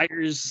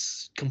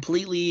retires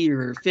completely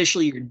or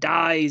officially or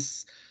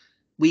dies,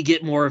 we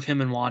get more of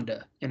him and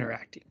Wanda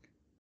interacting.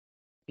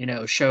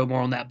 Show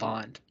more on that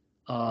bond.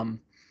 And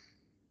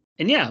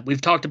yeah, we've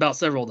talked about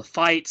several of the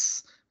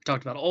fights. We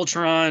talked about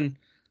Ultron.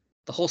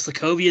 The whole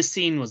Sokovia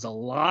scene was a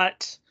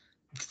lot.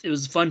 It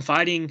was fun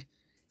fighting.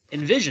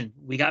 And Vision,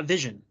 we got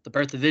Vision. The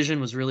birth of Vision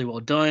was really well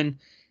done.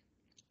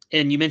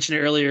 And you mentioned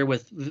it earlier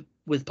with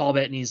Paul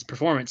Bettany's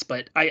performance,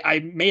 but I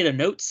made a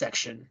note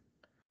section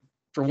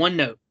for one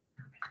note.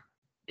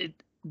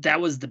 That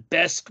was the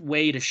best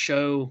way to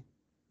show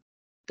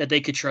that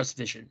they could trust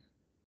Vision.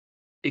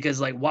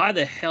 Because why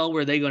the hell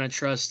were they going to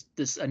trust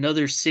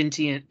another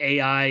sentient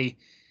AI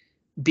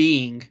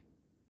being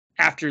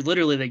after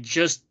literally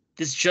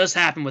this just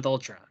happened with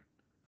Ultron?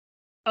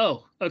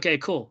 Oh, okay,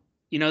 cool.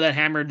 That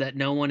hammer that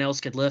no one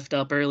else could lift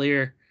up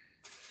earlier?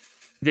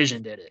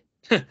 Vision did it.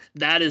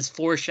 That is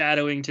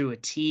foreshadowing to a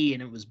T,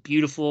 and it was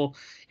beautiful.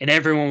 And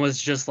everyone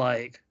was just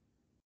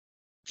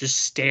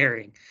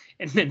staring.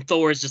 And then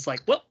Thor is just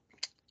like, well,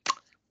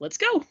 let's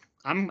go.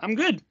 I'm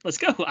good. Let's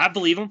go. I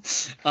believe him.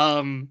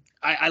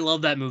 I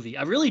love that movie.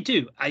 I really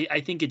do.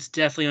 I think it's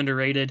definitely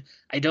underrated.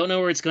 I don't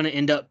know where it's going to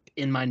end up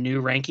in my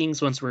new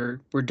rankings once we're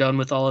done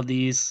with all of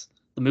the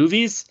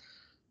movies,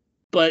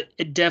 but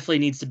it definitely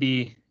needs to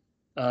be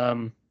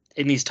in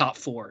these top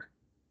 4.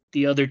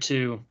 The other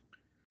two,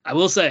 I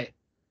will say,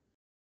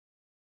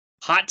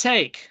 hot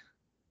take,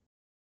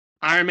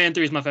 Iron Man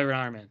 3 is my favorite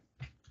Iron Man.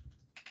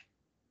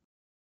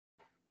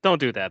 Don't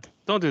do that.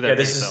 Don't do that. Yeah,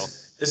 this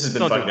has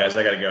been fun, guys.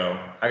 I gotta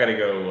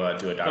go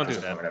do a doctor's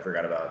do that. appointment. I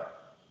forgot about.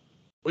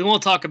 We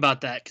won't talk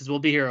about that because we'll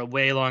be here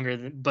way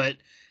longer. But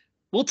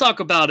we'll talk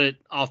about it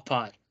off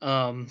pod.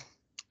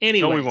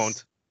 Anyways. No, we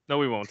won't. No,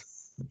 we won't.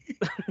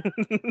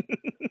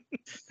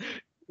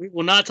 We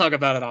will not talk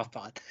about it off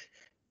pod.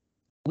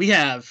 We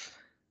have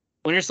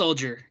Winter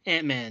Soldier,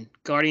 Ant-Man,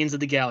 Guardians of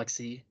the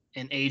Galaxy,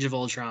 and Age of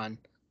Ultron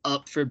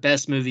up for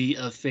best movie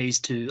of Phase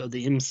 2 of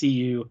the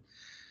MCU.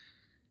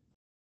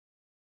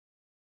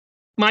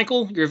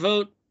 Michael, your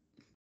vote?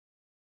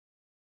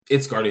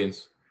 It's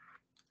Guardians.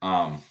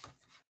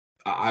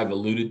 I've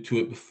alluded to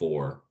it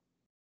before.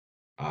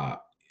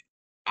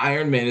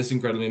 Iron Man is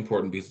incredibly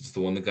important because it's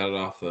the one that got it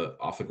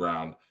off the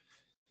ground.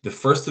 The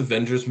first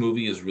Avengers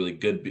movie is really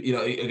good.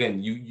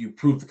 Again, you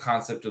prove the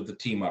concept of the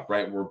team up,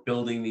 right? We're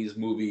building these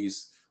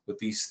movies with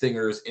these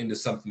stingers into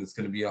something that's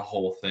going to be a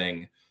whole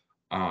thing.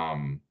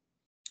 I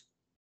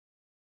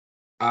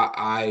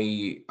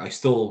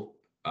still,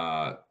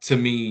 to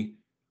me,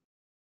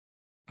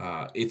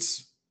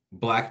 it's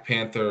Black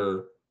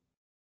Panther,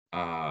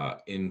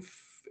 in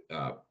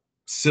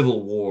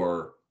Civil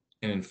War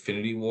and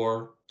Infinity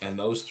War, and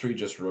those 3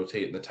 just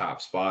rotate in the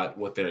top spot.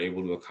 What they're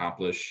able to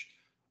accomplish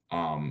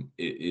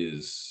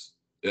is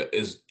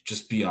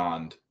just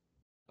beyond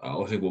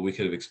I think what we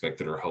could have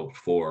expected or hoped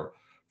for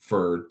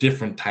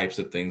different types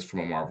of things from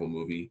a Marvel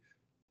movie.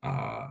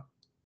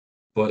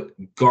 But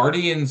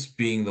Guardians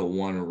being the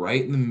one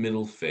right in the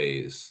middle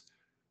phase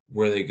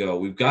where they go,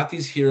 we've got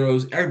these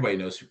heroes. Everybody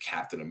knows who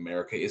Captain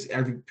America is.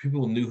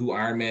 People knew who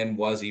Iron Man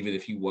was, even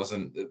if he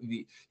wasn't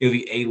the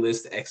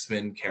A-list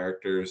X-Men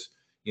characters.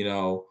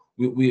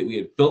 We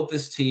had built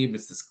this team.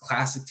 It's this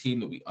classic team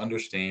that we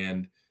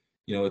understand.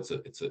 It's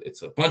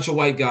a bunch of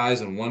white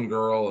guys and one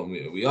girl, and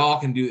we all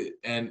can do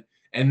it.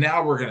 And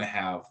now we're gonna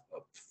have a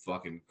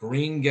fucking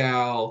green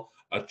gal,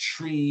 a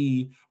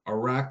tree, a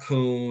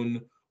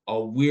raccoon, a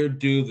weird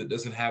dude that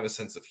doesn't have a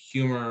sense of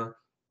humor.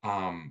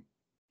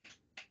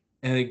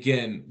 And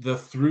again, the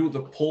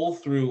pull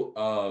through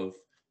of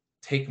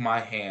take my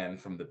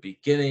hand from the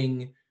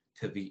beginning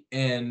to the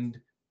end,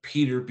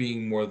 Peter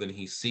being more than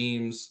he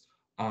seems.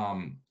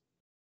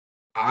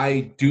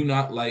 I do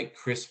not like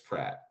Chris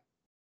Pratt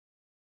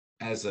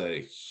as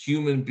a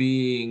human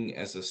being,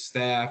 as a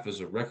staff,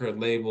 as a record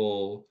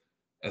label,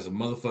 as a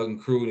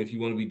motherfucking crew. And if you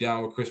want to be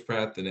down with Chris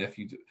Pratt, then F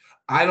you do.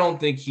 I don't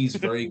think he's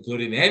very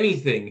good in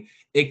anything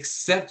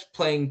except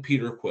playing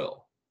Peter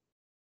Quill.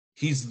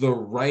 He's the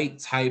right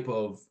type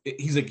of.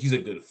 He's a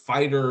good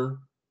fighter.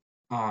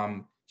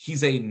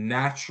 He's a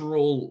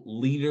natural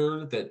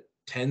leader that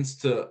tends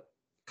to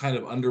kind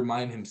of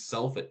undermine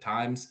himself at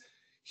times.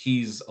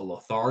 He's a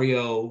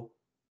Lothario.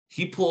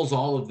 He pulls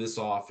all of this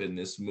off in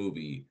this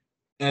movie,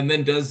 and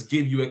then does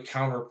give you a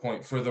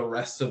counterpoint for the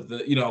rest of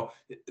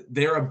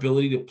their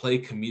ability to play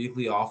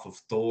comedically off of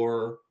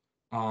Thor,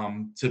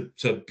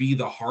 to be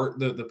the heart,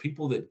 the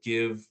people that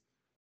give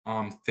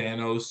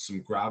Thanos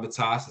some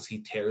gravitas as he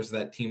tears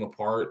that team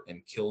apart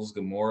and kills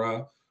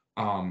Gamora.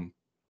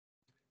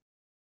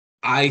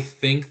 I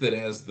think that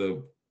as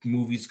the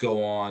movies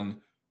go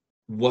on,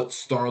 what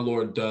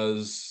Star-Lord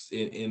does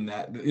in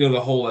that, the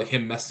whole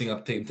him messing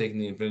up, taking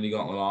the Infinity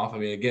Gauntlet off. I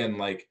mean,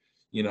 again,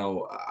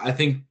 I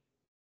think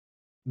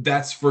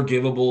that's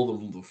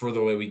forgivable the further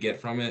away we get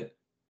from it.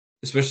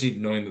 especially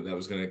knowing that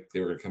they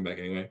were gonna come back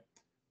anyway.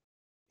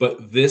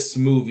 But this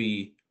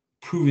movie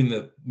proving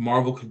that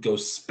Marvel could go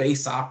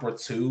space opera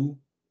too,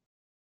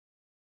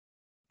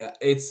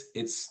 it's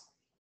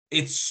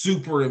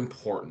super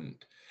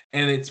important.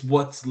 And it's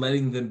what's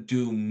letting them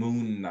do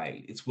Moon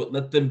Knight. It's what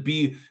let them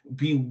be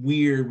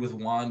weird with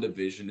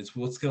WandaVision. It's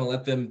what's going to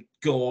let them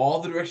go all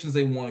the directions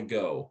they want to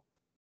go,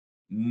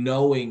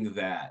 knowing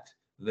that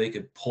they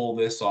could pull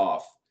this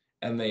off,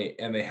 and they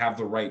have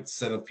the right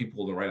set of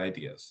people, the right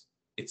ideas.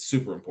 It's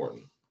super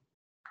important.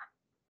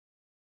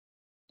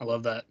 I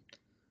love that.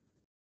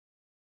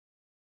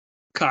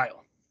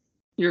 Kyle,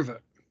 your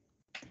vote.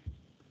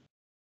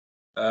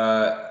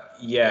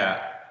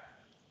 Yeah,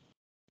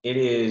 it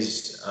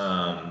is.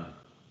 I'm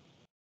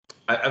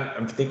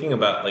thinking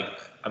about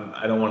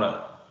I don't want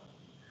to.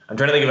 I'm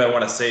trying to think if I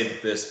want to say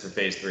this for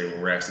Phase 3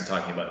 when we're actually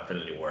talking about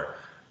Infinity War.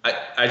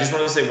 I just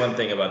want to say one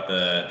thing about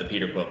the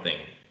Peter Quill thing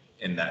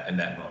in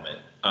that moment.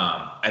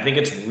 I think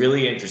it's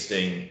really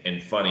interesting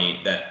and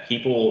funny that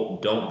people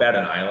don't bat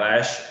an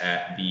eyelash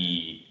at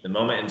the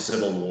moment in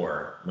Civil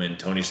War when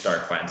Tony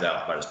Stark finds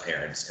out about his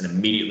parents and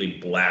immediately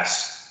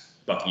blasts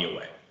Bucky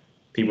away.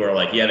 People are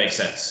like, yeah, it makes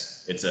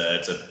sense. It's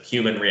a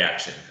human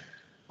reaction.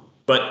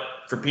 But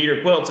for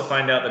Peter Quill to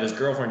find out that his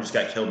girlfriend just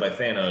got killed by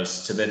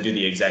Thanos, to then do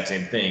the exact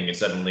same thing, and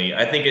suddenly,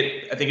 I think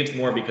it's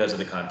more because of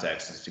the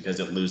context. It's because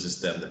it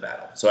loses them the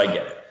battle. So I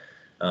get it.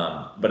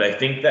 But I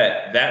think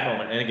that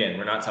moment, and again,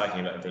 we're not talking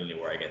about Infinity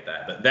War. I get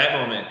that, but that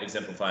moment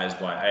exemplifies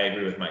why I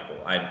agree with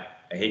Michael. I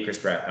hate Chris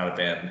Pratt. Not a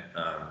fan.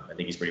 I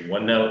think he's pretty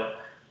one note.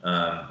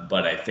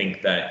 But I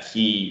think that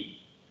he,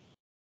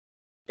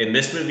 in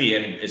this movie,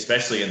 and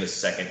especially in the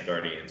second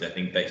Guardians, I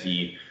think that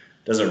he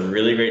does a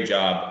really great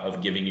job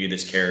of giving you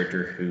this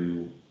character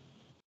who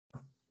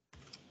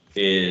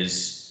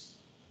is,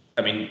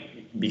 I mean,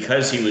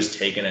 because he was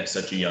taken at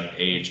such a young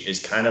age,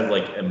 is kind of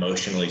like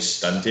emotionally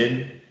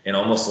stunted and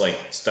almost like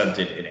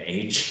stunted in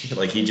age.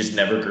 Like he just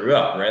never grew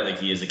up, right? Like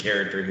he is a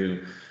character who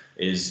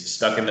is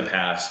stuck in the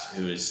past,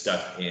 who is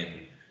stuck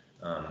in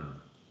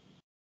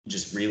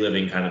just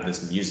reliving kind of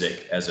this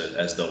music as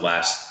the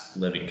last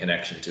living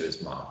connection to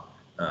his mom,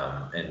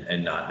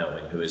 and not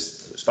knowing who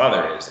his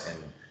father is.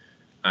 And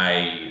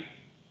I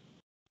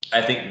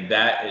think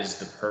that is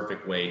the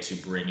perfect way to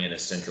bring in a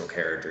central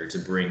character, to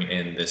bring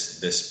in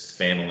this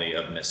family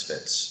of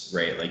misfits,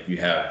 right? Like you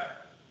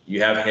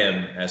have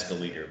him as the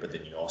leader, but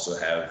then you also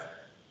have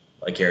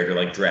a character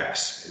like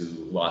Drax, who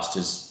lost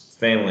his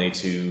family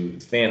to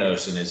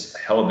Thanos and is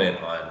hell-bent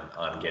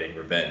on getting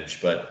revenge.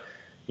 But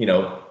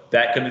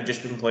that could have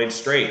just been played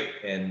straight,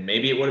 and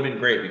maybe it would have been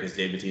great because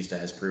Dave Bautista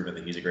has proven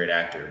that he's a great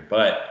actor.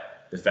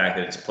 But the fact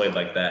that it's played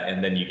like that,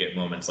 and then you get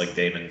moments like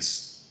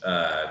Damon's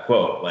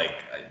quote,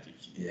 like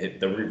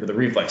the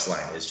reflex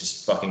line is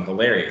just fucking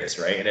hilarious,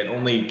 right? And it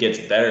only gets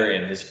better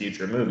in his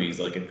future movies,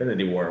 like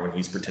Infinity War, when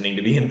he's pretending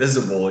to be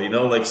invisible,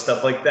 like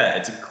stuff like that.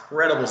 It's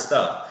incredible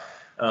stuff.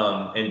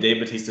 And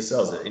Dave Bautista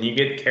sells it. And you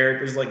get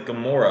characters like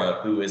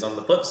Gamora, who is on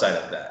the flip side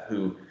of that,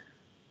 who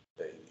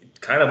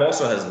kind of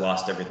also has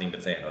lost everything to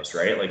Thanos,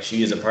 right? Like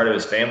she is a part of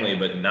his family,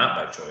 but not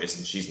by choice,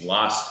 and she's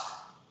lost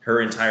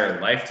her entire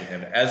life to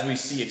him, as we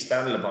see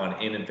expounded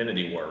upon in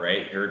Infinity War,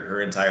 right?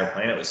 Her entire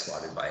planet was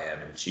slaughtered by him,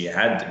 and she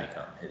had to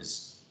become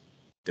his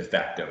de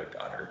facto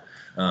daughter.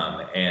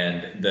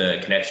 And the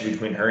connection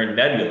between her and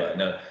Nebula.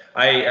 Now,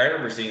 I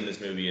remember seeing this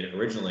movie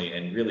originally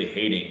and really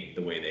hating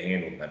the way they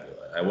handled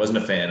Nebula. I wasn't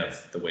a fan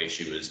of the way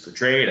she was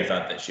portrayed. I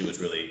thought that she was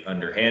really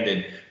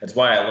underhanded. That's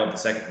why I love the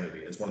second movie.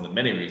 It's one of the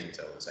many reasons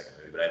I love the second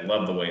movie, but I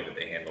love the way that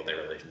they handled their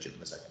relationship in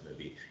the second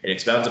movie. It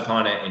expounds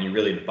upon it, and you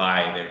really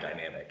buy their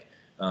dynamic.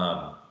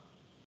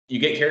 You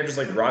get characters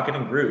like Rocket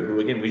and Groot, who,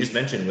 again, we just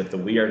mentioned with the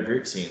We Are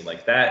Groot scene.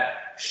 Like,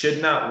 that should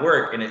not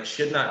work, and it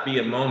should not be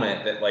a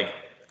moment that, like,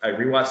 I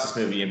rewatched this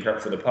movie in prep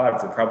for the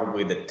pod for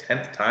probably the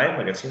 10th time.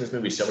 Like, I've seen this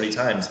movie so many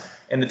times,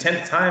 and the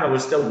 10th time I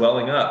was still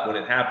welling up when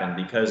it happened,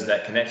 because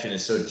that connection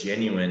is so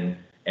genuine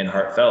and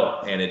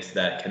heartfelt, and it's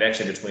that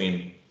connection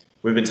between,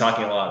 we've been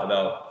talking a lot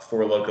about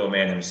Four Loko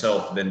Man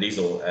himself, Vin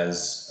Diesel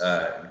as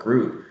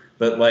Groot,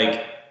 but,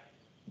 like,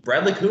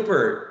 Bradley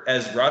Cooper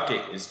as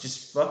Rocket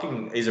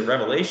is a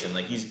revelation.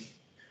 Like, he's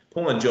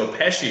pulling Joe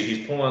Pesci,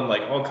 he's pulling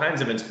like all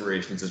kinds of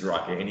inspirations as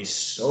Rocket, and he's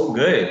so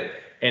good,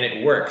 and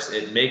it works.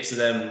 It makes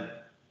them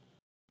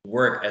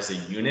work as a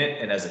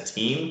unit and as a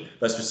team,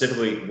 but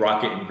specifically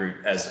Rocket and Groot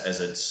as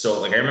a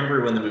so. Like, I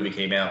remember when the movie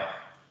came out,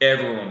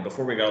 everyone,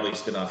 before we got all these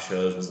spin-off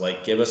shows, was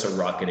like, give us a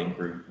Rocket and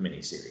Groot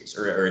miniseries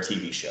or a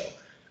TV show.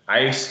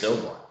 I still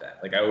want that.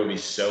 Like, I would be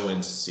so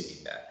into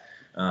seeing that.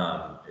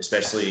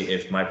 Especially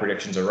if my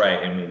predictions are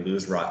right and we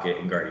lose Rocket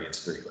in Guardians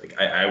 3. Like,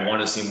 I want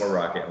to see more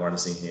Rocket. I want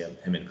to see him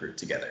and Groot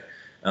together.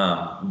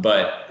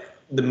 But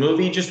the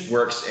movie just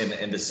works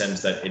in the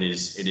sense that it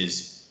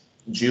is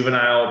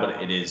juvenile,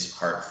 but it is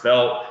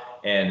heartfelt.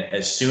 And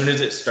as soon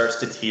as it starts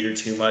to teeter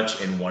too much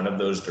in one of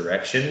those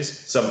directions,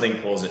 something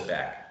pulls it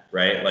back,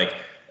 right? Like,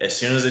 as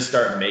soon as they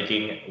start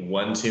making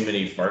one too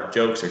many fart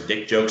jokes or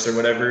dick jokes or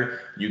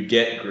whatever, you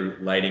get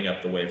Groot lighting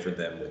up the way for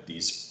them with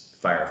these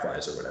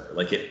fireflies or whatever.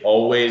 Like, it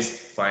always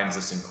finds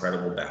this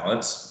incredible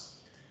balance.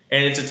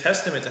 And it's a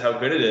testament to how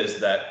good it is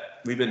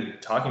that we've been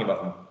talking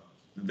about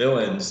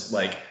villains.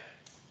 Like,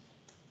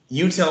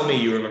 you tell me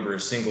you remember a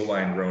single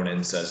line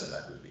Ronan says in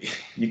that movie.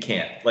 You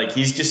can't. Like,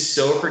 he's just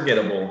so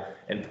forgettable,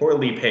 and poor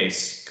Lee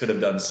Pace could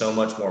have done so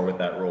much more with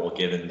that role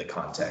given the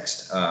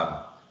context.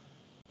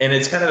 And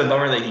it's kind of a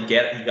bummer that he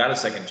got a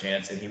second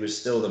chance, and he was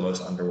still the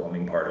most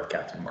underwhelming part of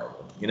Captain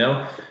Marvel, you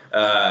know?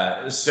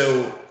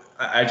 So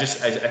I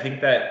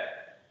think that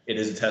it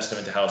is a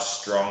testament to how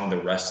strong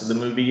the rest of the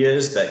movie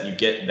is, that you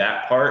get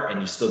that part and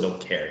you still don't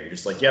care. You're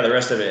just like, yeah, the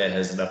rest of it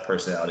has enough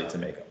personality to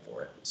make up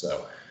for it.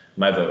 So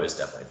my vote is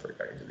definitely for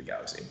Guardians of the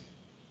Galaxy.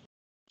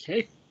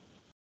 Okay.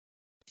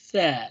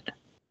 Thad.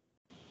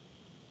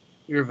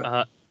 Your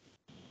vote.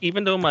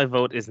 Even though my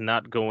vote is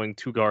not going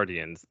to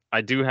Guardians,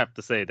 I do have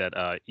to say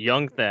that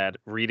young Thad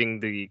reading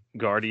the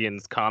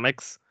Guardians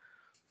comics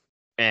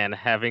and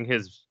having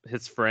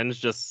his friends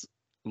just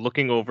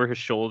looking over his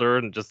shoulder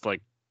and just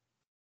like,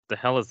 the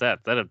hell is that?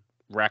 Is that a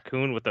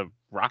raccoon with a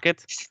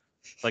rocket?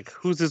 Like,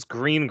 who's this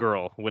green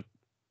girl with?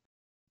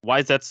 Why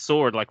is that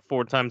sword like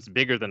 4 times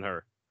bigger than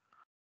her?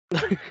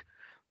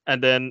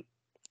 And then,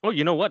 oh,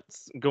 you know what?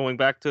 Going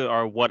back to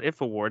our What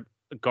If award,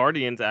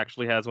 Guardians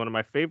actually has one of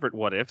my favorite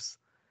What Ifs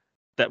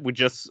that we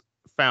just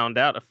found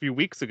out a few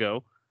weeks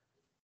ago,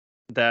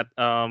 that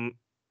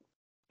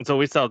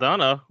Zoe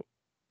Saldana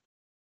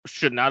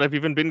should not have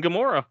even been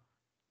Gamora.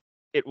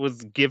 It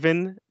was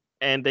given,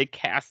 and they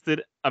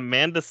casted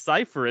Amanda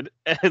Seyfried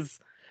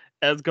as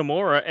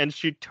Gamora, and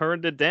she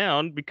turned it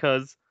down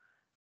because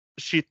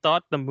she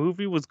thought the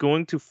movie was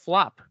going to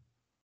flop.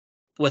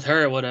 With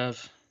her, it would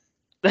have.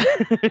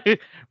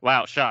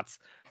 Wow, shots.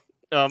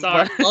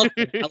 Sorry,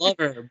 I love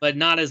her, but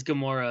not as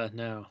Gamora,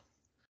 no.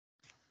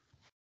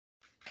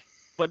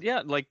 But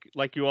yeah,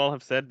 like you all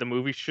have said, the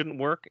movie shouldn't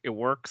work. It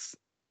works.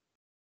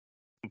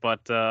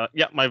 But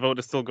yeah, my vote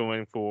is still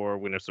going for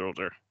Winter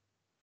Soldier.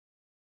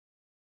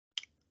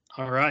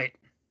 All right.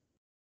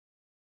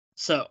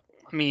 So,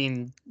 I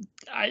mean,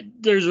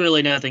 there's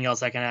really nothing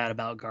else I can add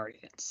about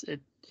Guardians.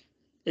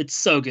 It's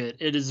so good.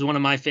 It is one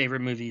of my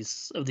favorite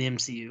movies of the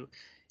MCU.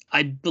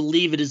 I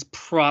believe it is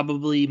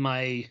probably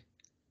my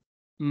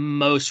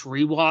most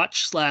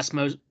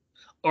rewatch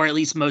or at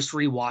least most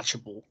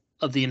rewatchable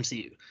of the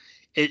MCU.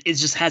 It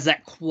just has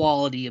that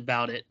quality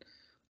about it,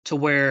 to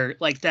where,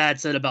 like Thad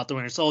said about the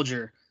Winter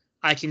Soldier,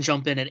 I can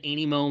jump in at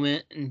any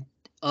moment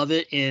of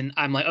it, and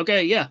I'm like,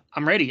 okay, yeah,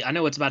 I'm ready. I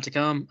know what's about to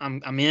come.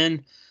 I'm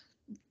in.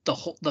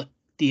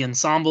 The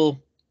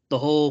ensemble, the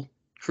whole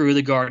crew of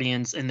the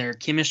Guardians, and their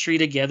chemistry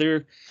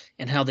together,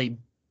 and how they,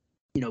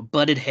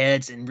 butted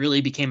heads and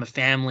really became a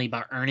family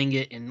by earning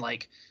it, and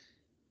like,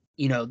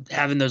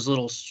 having those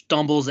little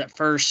stumbles at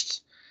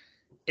first.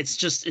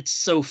 It's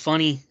so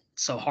funny,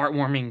 so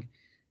heartwarming.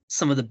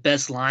 Some of the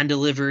best line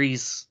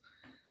deliveries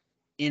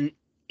in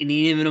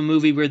even a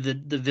movie where the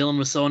villain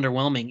was so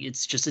underwhelming.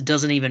 It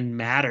doesn't even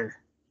matter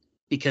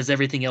because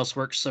everything else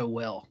works so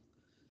well.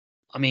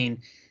 I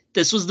mean,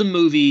 this was the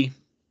movie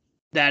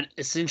that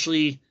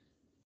essentially,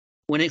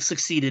 when it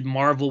succeeded,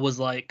 Marvel was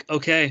like,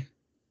 okay,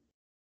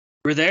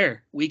 we're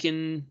there. We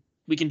can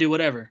do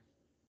whatever.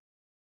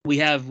 We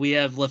have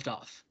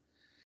liftoff.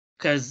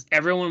 Because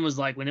everyone was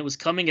like, when it was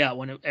coming out,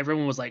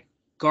 everyone was like,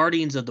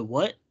 Guardians of the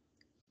what?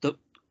 The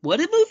what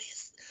in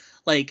movies?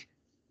 Like,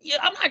 yeah,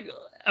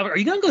 are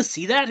you gonna go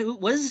see that?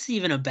 What is this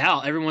even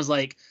about? Everyone was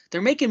like,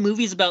 they're making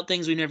movies about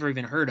things we never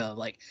even heard of.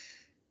 Like,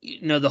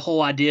 the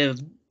whole idea of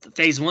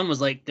Phase 1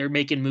 was like, they're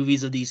making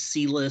movies of these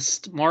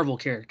C-list Marvel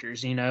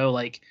characters,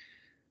 like,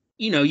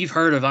 you've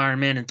heard of Iron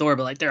Man and Thor,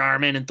 but like, they're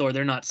Iron Man and Thor,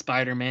 they're not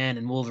Spider-Man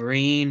and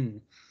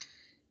Wolverine.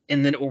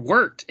 And then it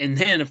worked. And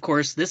then, of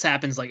course, this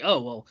happens like, oh,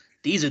 well,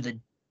 these are the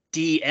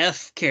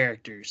DF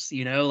characters,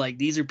 like,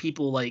 these are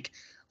people, like,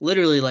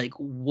 literally, like,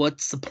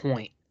 what's the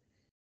point?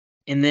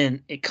 And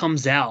then it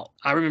comes out.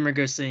 I remember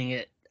go seeing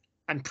it.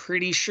 I'm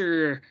pretty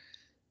sure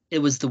it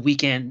was the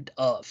weekend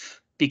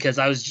of, because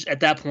I was,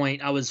 at that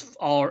point, I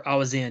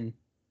was in.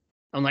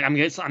 I'm like,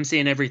 I'm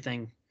seeing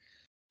everything.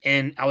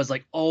 And I was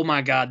like, oh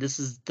my God, this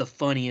is the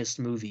funniest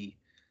movie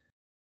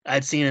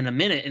I'd seen in a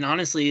minute. And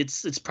honestly,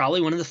 it's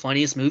probably one of the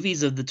funniest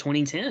movies of the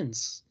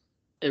 2010s.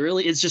 It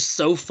really is just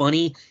so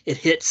funny. It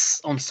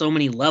hits on so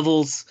many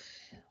levels.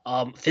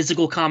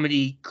 Physical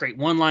comedy, great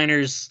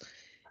one-liners,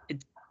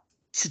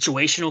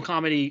 situational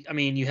comedy. I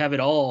mean, you have it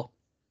all.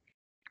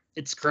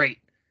 It's great.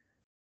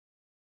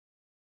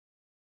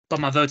 But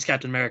my vote's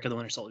Captain America: The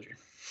Winter Soldier.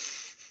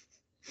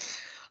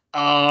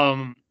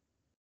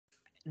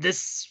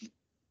 This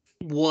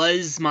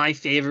was my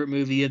favorite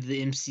movie of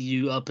the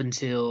MCU up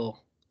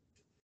until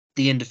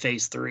the end of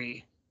Phase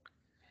 3.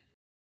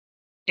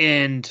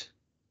 And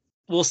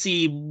we'll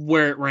see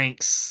where it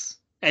ranks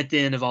at the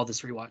end of all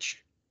this rewatch.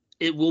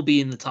 It will be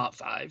in the top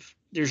 5.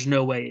 There's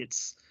no way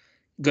it's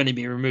going to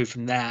be removed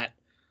from that.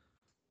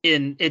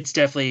 And it's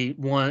definitely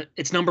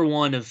it's number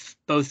 1 of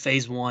both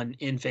Phase 1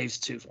 and Phase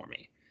 2 for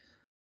me.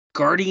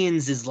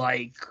 Guardians is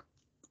like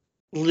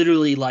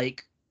literally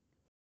like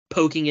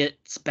poking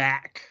its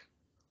back.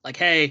 Like,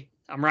 hey,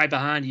 I'm right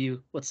behind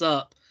you. What's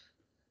up?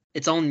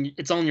 It's on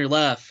your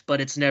left,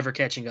 but it's never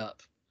catching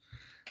up.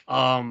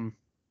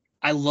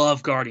 I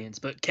love Guardians,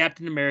 but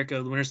Captain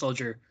America: The Winter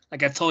Soldier,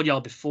 like I've told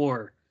y'all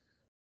before,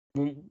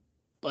 when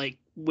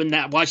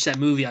watched that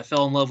movie, I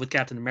fell in love with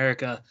Captain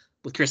America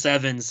with Chris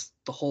Evans.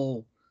 The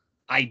whole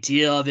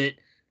idea of it,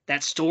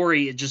 that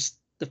story, it just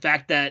the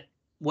fact that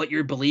what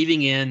you're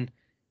believing in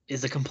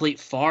is a complete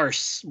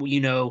farce.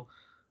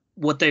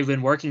 What they've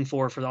been working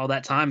for all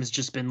that time has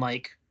just been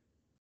like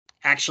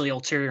actually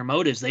ulterior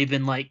motives. They've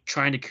been like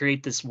trying to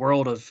create this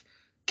world of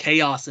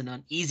chaos and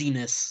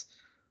uneasiness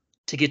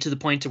to get to the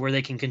point to where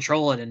they can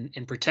control it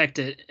and protect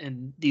it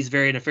in these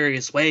very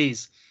nefarious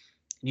ways.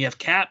 And you have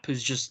Cap,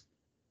 who's just,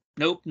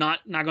 nope, not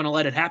going to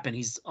let it happen.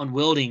 He's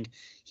unwilling.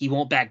 He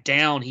won't back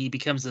down. He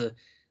becomes a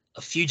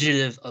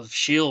fugitive of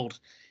S.H.I.E.L.D.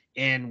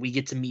 And we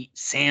get to meet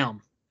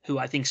Sam, who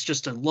I think is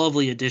just a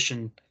lovely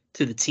addition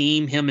to the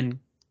team, him and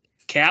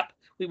Cap.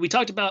 We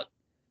talked about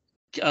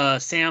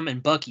Sam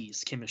and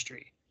Bucky's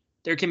chemistry.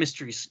 Their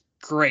chemistry's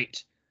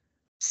great.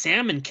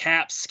 Sam and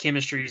Cap's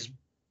chemistry is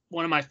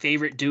one of my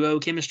favorite duo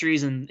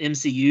chemistries in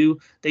MCU.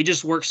 They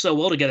just work so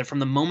well together from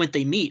the moment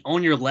they meet.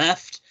 On Your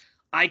Left,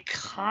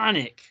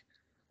 iconic.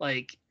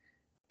 And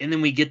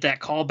then we get that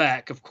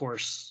callback, of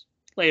course,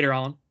 later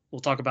on.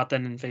 We'll talk about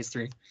that in Phase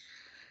 3.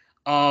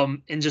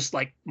 And just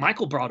like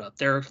Michael brought up,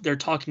 they're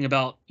talking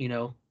about,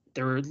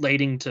 they're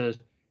relating to,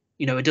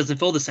 it doesn't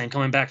feel the same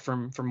coming back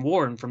from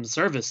war and from the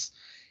service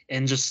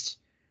and just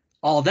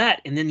all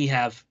that. And then you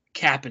have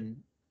Cap and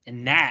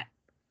Nat,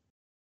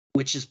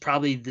 which is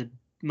probably the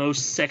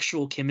most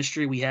sexual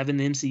chemistry we have in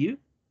the MCU.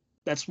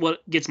 That's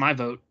what gets my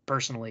vote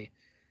personally.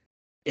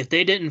 If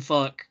they didn't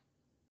fuck,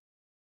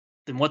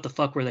 then what the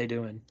fuck were they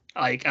doing?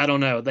 I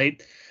don't know. The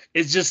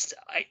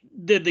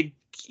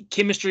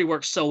chemistry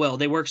works so well.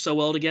 They work so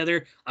well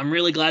together. I'm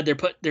really glad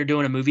they're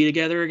doing a movie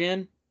together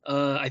again.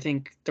 I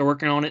think they're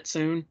working on it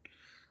soon.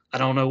 I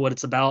don't know what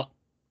it's about.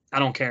 I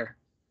don't care.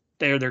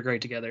 They're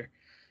great together.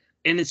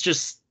 And it's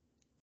just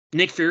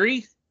Nick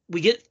Fury.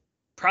 We get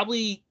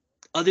probably,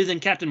 other than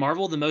Captain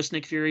Marvel, the most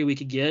Nick Fury we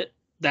could get.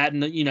 That,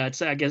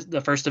 it's, I guess, the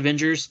first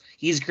Avengers.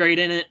 He's great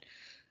in it.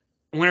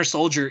 Winter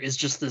Soldier is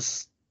just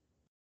this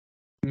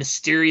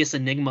mysterious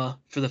enigma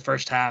for the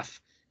first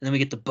half. And then we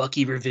get the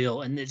Bucky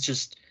reveal, and it's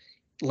just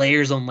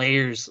layers on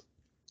layers.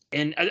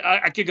 And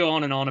I could go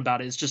on and on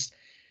about it. It's just,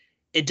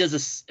 it does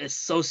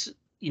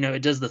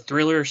it does the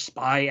thriller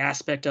spy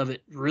aspect of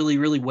it really,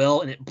 really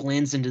well. And it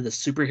blends into the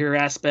superhero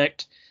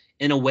aspect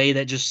in a way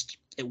that just,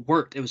 it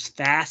worked. It was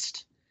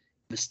fast.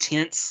 It was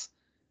tense.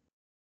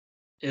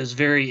 It was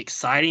very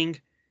exciting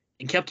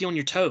and kept you on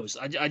your toes.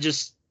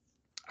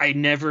 I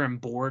never am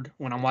bored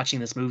when I'm watching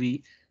this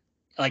movie.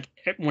 Like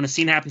when a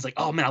scene happens, like,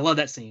 oh man, I love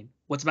that scene.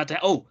 What's about to?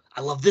 Oh,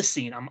 I love this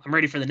scene. I'm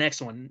ready for the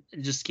next one.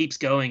 It just keeps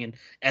going and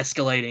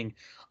escalating.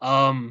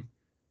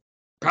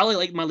 Probably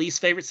like my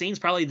least favorite scene is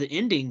probably the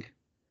ending,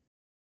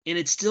 and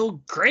it's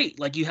still great.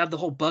 Like you have the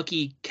whole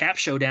Bucky Cap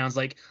showdowns.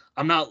 Like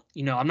I'm not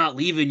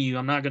leaving you.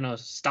 I'm not gonna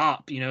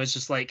stop. It's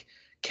just like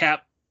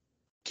Cap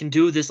can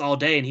do this all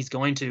day, and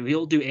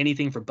he'll do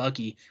anything for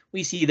Bucky.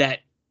 We see that.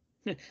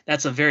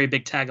 That's a very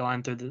big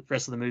tagline through the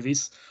rest of the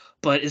movies,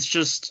 but it's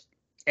just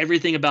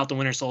everything about the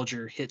Winter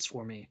Soldier hits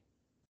for me,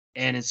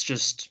 and it's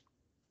just,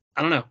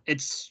 I don't know,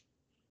 it's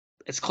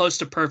close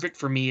to perfect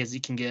for me as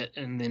you can get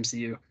in the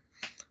MCU.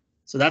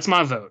 So that's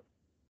my vote.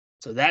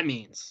 So that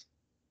means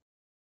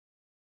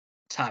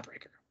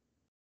tiebreaker.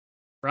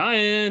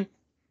 Ryan.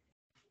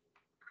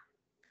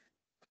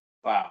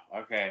 Wow.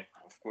 Okay.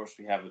 Of course,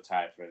 we have a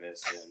tie for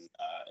this, and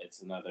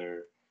it's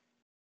another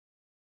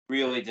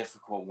really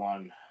difficult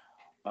one.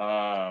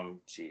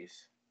 Jeez.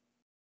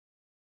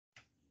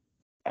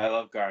 I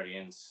love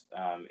Guardians.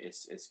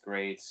 It's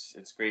great.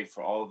 It's great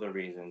for all the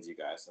reasons you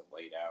guys have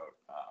laid out.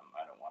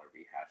 I don't want to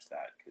rehash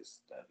that because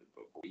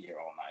we'll be here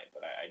all night.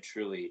 But I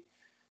truly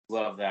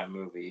love that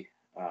movie,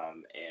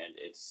 and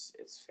it's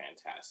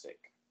fantastic.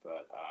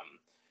 But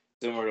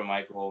similar to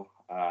Michael,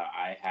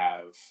 I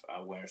have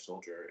Winter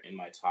Soldier in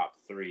my top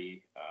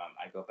 3.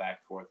 I go back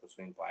and forth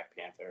between Black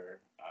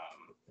Panther.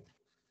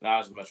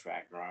 Not as much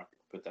Ragnarok,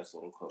 but that's a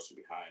little closer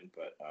behind.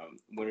 But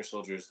Winter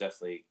Soldier is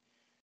definitely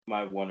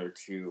my 1 or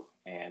 2,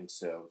 and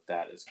so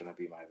that is going to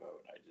be my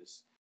vote.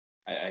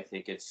 I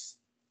think it's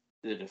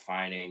the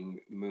defining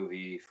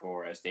movie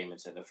for, as Damon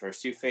said, the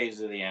first 2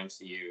 phases of the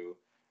MCU,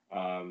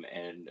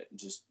 and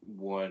just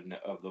one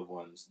of the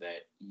ones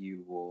that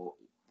you will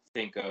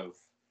think of,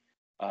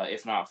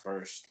 if not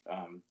first,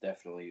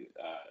 definitely,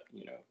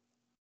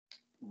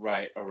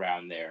 right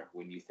around there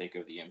when you think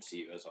of the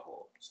MCU as a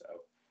whole. So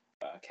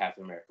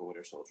Captain America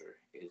Winter Soldier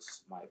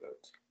is my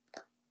vote.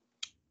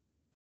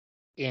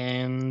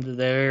 And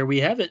there we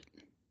have it.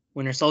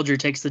 Winter Soldier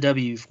takes the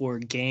W for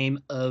Game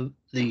of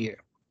the Year.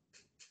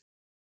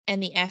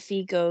 And the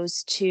Effie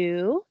goes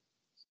to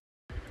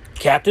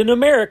Captain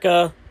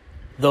America,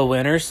 the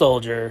Winter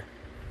Soldier.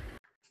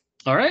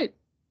 All right.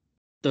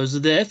 Those are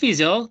the Effies,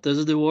 y'all. Those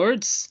are the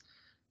awards.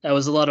 That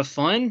was a lot of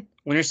fun.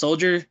 Winter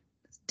Soldier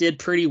did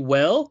pretty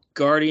well.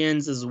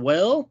 Guardians as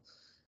well.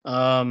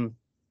 Iron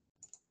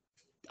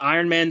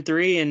Man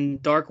 3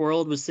 and Dark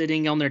World was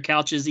sitting on their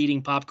couches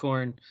eating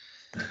popcorn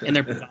in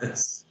their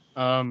pajamas.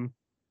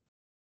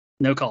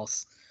 No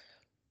calls.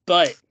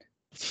 But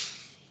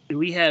do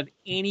we have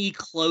any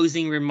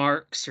closing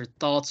remarks or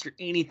thoughts or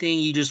anything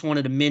you just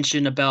wanted to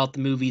mention about the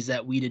movies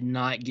that we did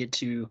not get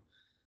to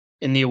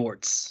in the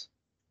awards?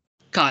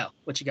 Kyle,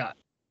 what you got?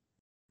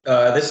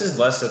 This is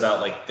less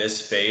about like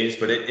this phase,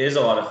 but it is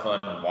a lot of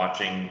fun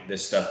watching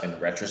this stuff in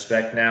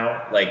retrospect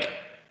now. Like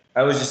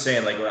I was just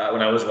saying, like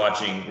when I was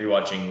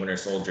rewatching Winter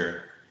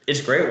Soldier,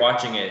 it's great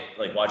watching it,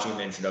 like watching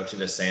the introduction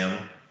to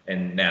Sam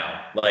and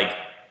now, like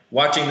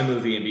watching the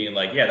movie and being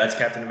like, yeah, that's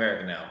Captain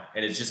America now.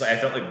 And it's just like I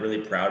felt like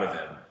really proud of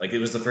him. Like it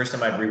was the first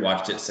time I'd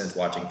rewatched it since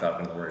watching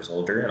Falcon and the Winter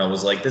Soldier, and I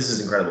was like, this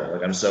is incredible.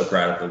 Like I'm so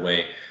proud of the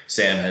way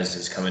Sam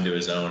has come into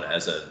his own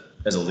as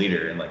a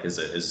leader and like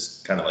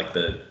is kind of like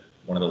the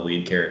one of the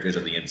lead characters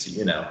of the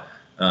MCU now.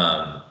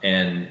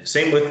 And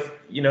same with,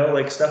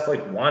 like stuff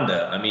like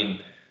Wanda. I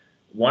mean,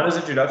 Wanda's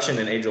introduction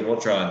in Age of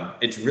Ultron,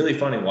 it's really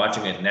funny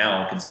watching it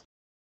now,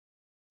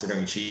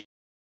 considering she,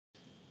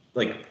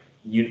 like,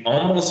 you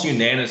almost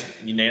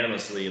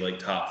unanimously like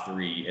top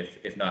 3,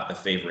 if not the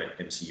favorite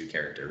MCU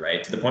character,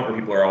 right? To the point where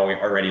people are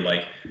already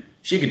like,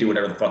 she could do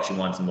whatever the fuck she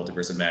wants in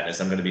Multiverse of Madness.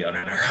 I'm going to be on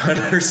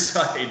her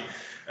side.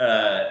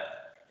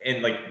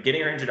 And like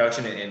getting her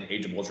introduction in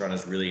Age of Ultron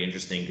is really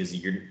interesting because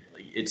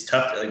it's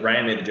tough. Like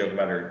Ryan made the joke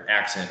about her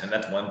accent, and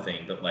that's one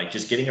thing. But like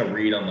just getting a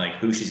read on like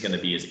who she's going to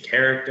be as a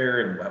character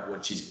and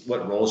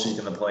what role she's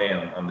going to play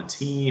on the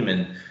team,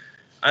 and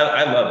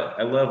I love it.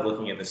 I love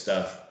looking at the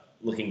stuff,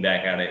 looking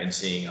back at it, and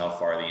seeing how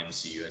far the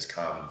MCU has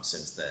come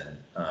since then.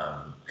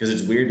 Because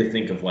it's weird to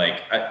think of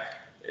like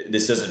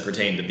this doesn't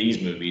pertain to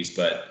these movies,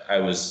 but I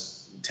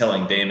was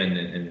telling Damon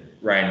and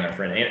Ryan and our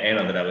friend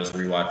Anna that I was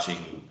rewatching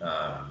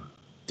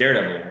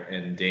Daredevil,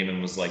 and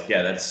Damon was like,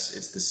 yeah,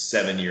 it's the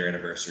 7-year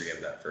anniversary of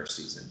that first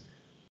season.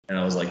 And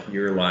I was like,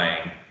 you're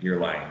lying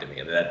to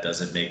me. That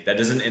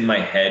doesn't in my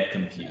head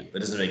compute. That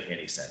doesn't make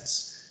any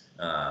sense.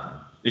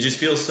 It just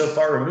feels so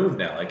far removed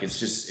now. Like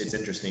it's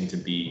interesting to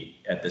be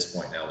at this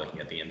point now looking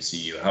at the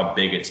MCU, how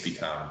big it's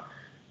become,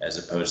 as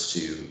opposed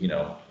to,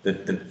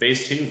 the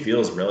phase 2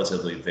 feels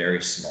relatively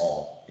very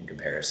small in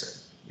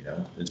comparison.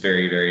 It's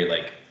very, very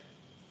like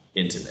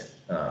intimate.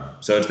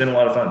 So it's been a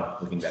lot of fun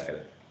looking back at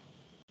it.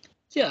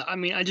 Yeah, I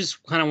mean, I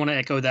just kind of want to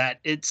echo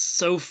that. It's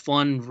so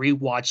fun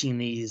rewatching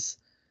these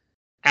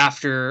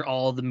after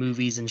all the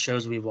movies and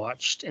shows we've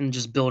watched and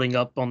just building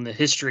up on the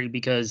history,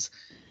 because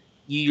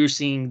you're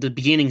seeing the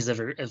beginnings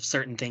of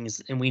certain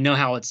things and we know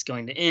how it's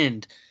going to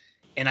end.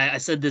 And I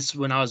said this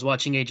when I was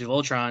watching Age of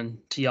Ultron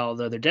to y'all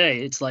the other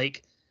day. It's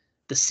like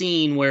the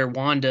scene where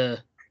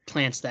Wanda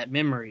plants that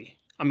memory.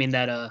 I mean,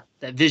 that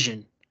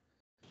vision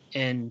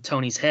in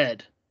Tony's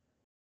head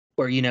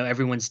where,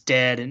 everyone's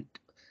dead and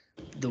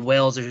the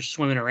whales are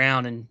swimming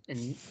around and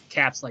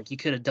Cap's like, you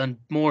could have done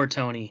more,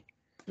 Tony.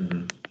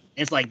 Mm-hmm.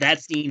 It's like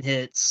that scene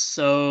hits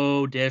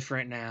so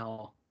different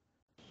now.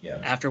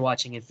 Yeah. After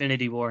watching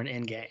Infinity War and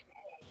Endgame.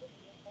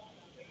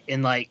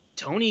 And like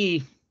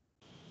Tony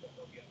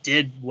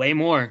did way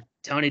more.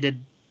 Tony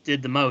did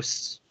the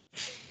most.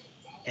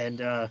 And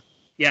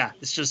yeah,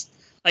 it's just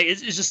like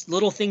it's just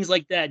little things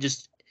like that.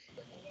 Just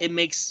it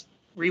makes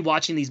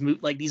rewatching these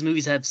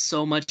movies have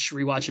so much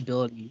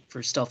rewatchability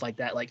for stuff like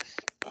that. Like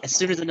as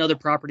soon as another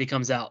property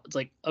comes out, it's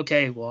like,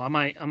 okay, well, I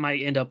might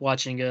end up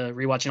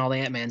rewatching all the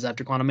Ant-Mans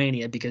after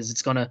Quantumania because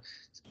it's gonna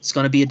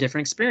be a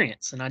different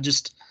experience. And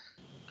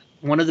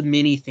one of the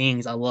many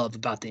things I love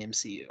about the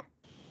MCU.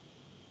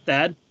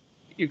 Thad,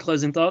 your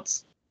closing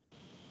thoughts?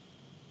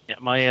 Yeah,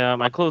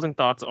 my closing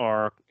thoughts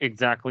are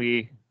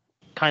exactly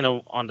kind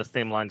of on the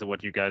same lines of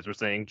what you guys were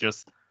saying.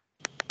 Just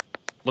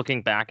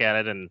looking back at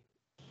it, and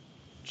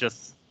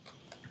just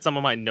some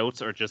of my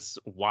notes are just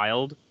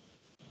wild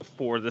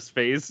for this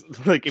phase.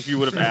 Like if you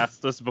would have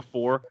asked us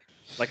before,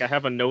 like I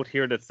have a note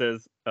here that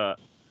says,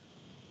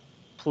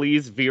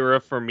 "Please,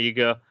 Vera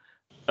Farmiga,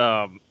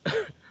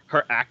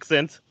 her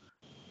accent,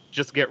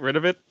 just get rid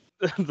of it."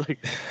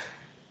 Like,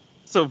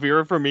 so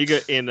Vera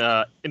Farmiga in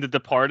The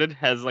Departed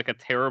has like a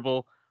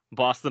terrible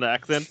Boston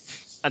accent,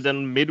 and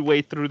then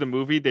midway through the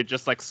movie they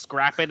just like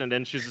scrap it, and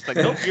then she's just like,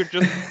 "Nope, you're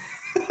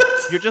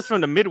just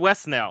from the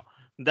Midwest now.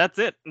 That's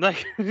it."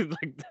 Like,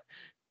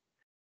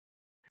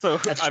 so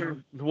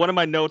one of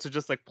my notes is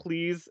just like,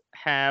 please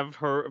have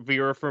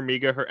Vera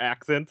Farmiga her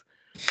accent.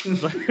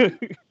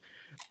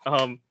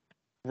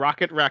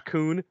 Rocket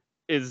Raccoon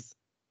is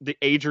the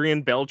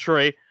Adrian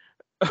Beltre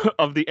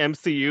of the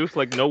MCU.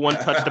 Like no one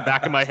touched the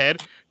back of my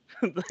head.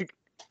 Like,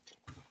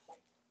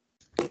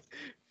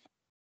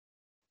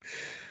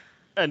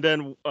 and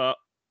then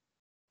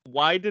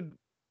why did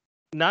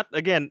not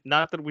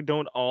that we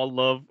don't all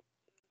love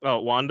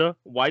Wanda,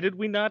 why did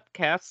we not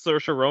cast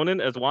Saoirse Ronan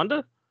as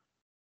Wanda?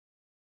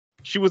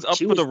 She was up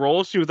for the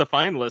role. She was a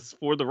finalist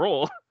for the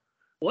role.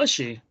 Was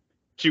she?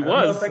 I don't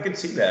know if I could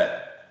see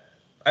that.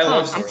 I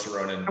love Saoirse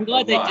Ronan. I'm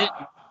glad they did.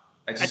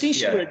 I think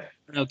she would have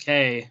been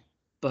okay,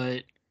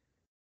 but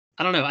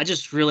I don't know. I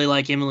just really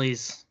like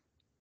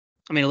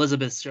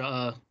Elizabeth's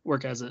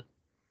work as it.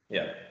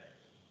 Yeah.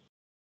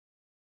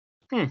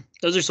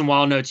 Those are some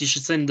wild notes. You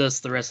should send us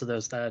the rest of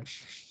those, Thad.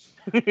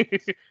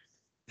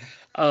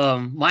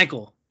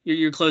 Michael,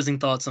 your closing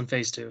thoughts on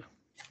Phase 2.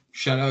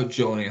 Shout out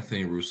Joe and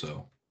Anthony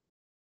Russo.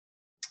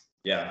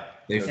 Yeah.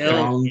 They Okay.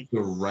 found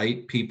the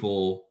right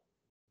people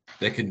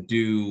that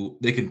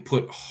can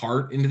put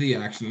heart into the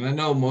action. And I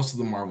know most of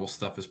the Marvel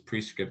stuff is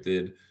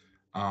pre-scripted,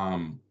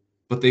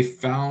 but they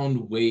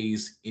found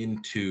ways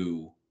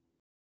into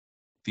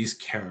these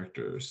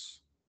characters.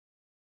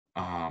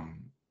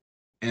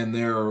 And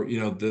they're,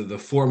 the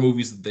 4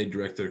 movies that they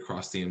directed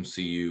across the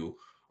MCU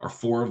are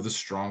 4 of the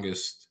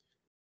strongest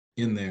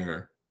in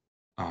there,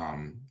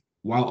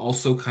 while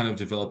also kind of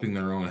developing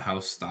their own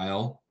house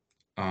style.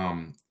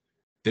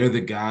 They're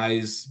the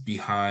guys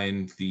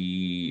behind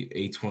the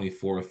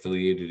A24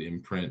 affiliated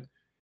imprint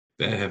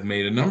that have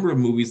made a number of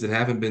movies that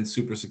haven't been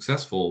super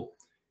successful,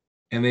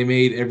 and they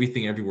made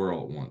Everything Everywhere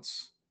All at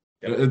Once.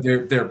 Yep.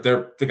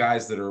 They're the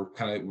guys that are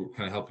kind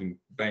of helping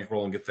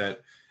bankroll and get that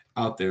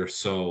out there.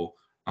 So,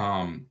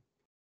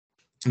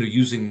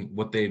 using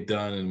what they've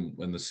done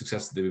and the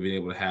success that they've been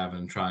able to have,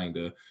 and trying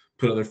to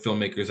put other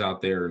filmmakers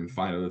out there and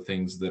find other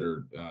things that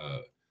are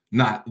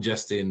not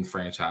just in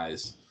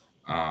franchise,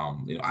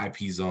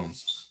 IP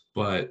zones,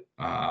 but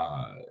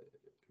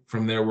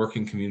from their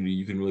working community,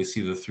 you can really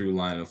see the through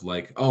line of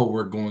like, oh,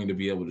 we're going to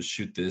be able to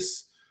shoot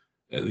these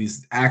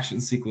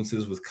action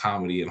sequences with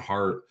comedy and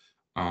heart.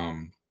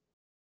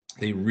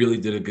 They really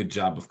did a good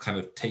job of kind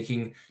of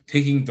taking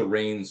the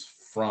reins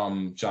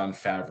from Jon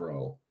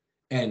Favreau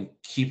and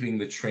keeping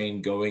the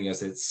train going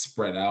as it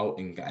spread out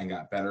and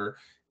got better.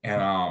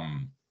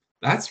 And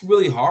that's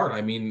really hard.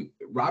 I mean,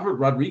 Robert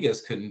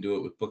Rodriguez couldn't do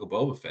it with Book of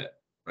Boba Fett,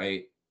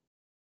 right?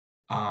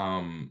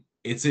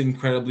 It's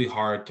incredibly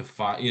hard to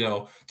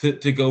find,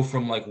 to go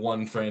from like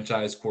one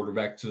franchise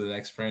quarterback to the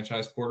next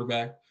franchise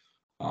quarterback.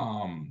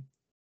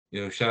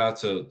 Shout out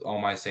to all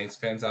my Saints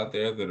fans out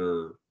there that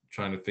are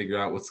trying to figure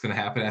out what's going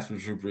to happen after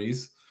Drew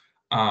Brees.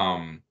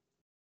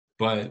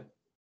 But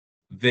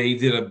they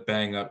did a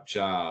bang up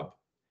job,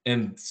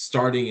 and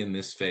starting in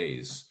this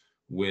phase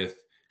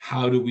with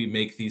how do we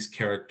make these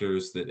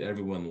characters that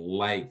everyone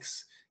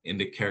likes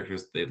into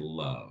characters they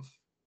love.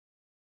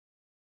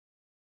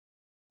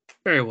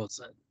 Very well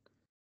said.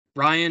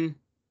 Ryan,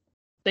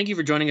 thank you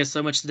for joining us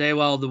so much today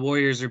while the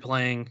Warriors are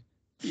playing.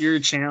 You're a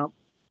champ.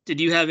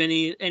 Did you have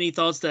any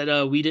thoughts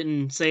that we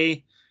didn't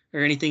say, or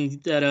anything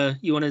that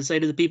you wanted to say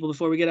to the people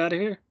before we get out of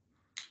here?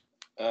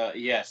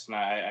 Yes,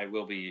 I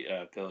will be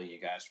billing you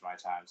guys for my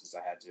time since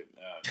I had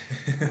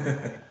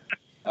to.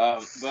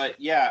 But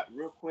yeah,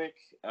 real quick,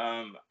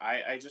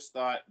 I just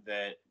thought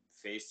that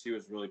Phase 2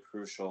 is really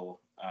crucial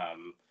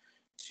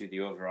to the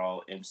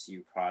overall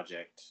MCU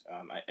project.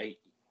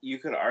 You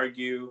could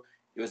argue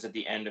it was at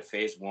the end of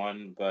Phase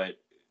 1, but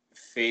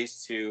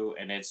Phase 2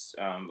 and its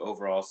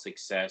overall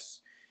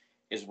success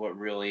is what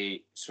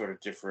really sort of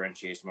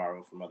differentiates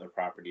Marvel from other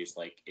properties.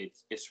 Like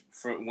it's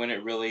from when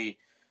it really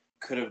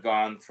could have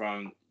gone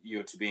from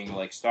to being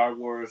like Star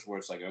Wars, where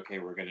it's like, okay,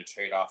 we're going to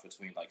trade off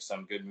between like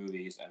some good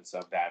movies and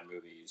some bad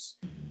movies,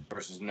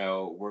 versus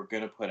no, we're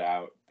going to put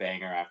out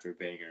banger after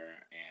banger,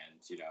 and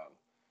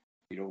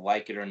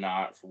like it or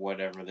not, for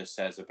whatever this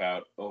says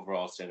about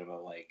overall cinema,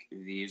 like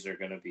these are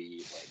going to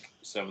be like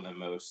some of the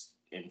most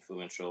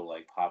influential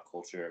like pop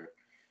culture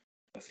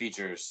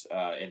features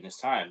in this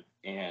time.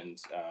 And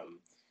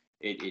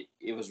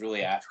it was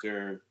really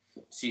after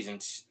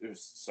Phase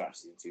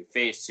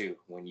 2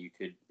 when you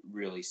could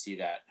really see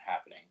that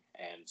happening.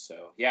 And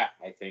so yeah,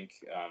 I think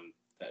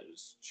that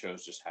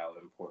shows just how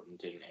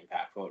important and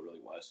impactful it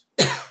really was.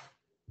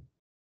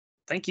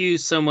 Thank you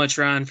so much,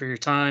 Ryan, for your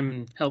time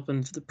and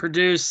helping to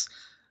produce.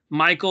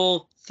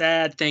 Michael,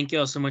 Thad, thank you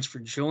all so much for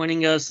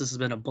joining us. This has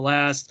been a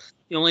blast.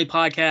 The only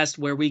podcast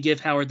where we give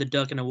Howard the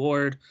Duck an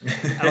award.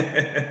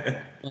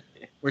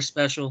 We're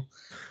special.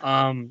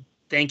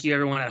 Thank you,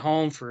 everyone at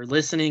home, for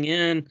listening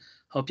in.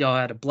 Hope y'all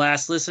had a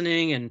blast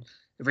listening. And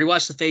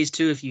rewatch the Phase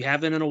 2 if you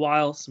haven't in a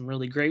while. Some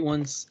really great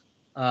ones.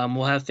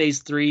 We'll have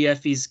Phase 3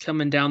 Effie's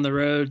coming down the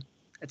road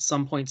at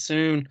some point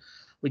soon.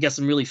 We got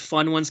some really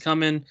fun ones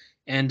coming.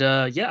 And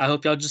I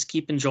hope y'all just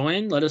keep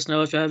enjoying. Let us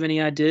know if you have any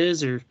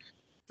ideas or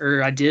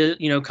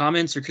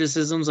comments or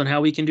criticisms on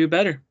how we can do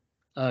better.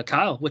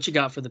 Kyle, what you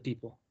got for the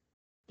people?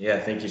 Yeah,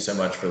 thank you so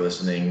much for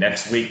listening.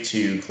 Next week,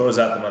 to close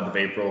out the month of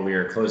April, we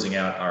are closing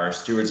out our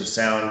Stewards of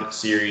Sound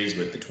series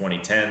with the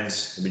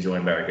 2010s. We'll be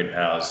joined by our good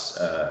pals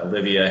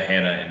Olivia,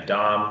 Hannah, and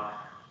Dom,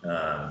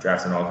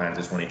 drafting all kinds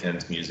of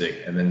 2010s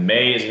music. And then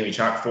May is going to be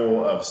chock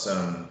full of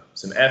some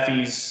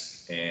Effies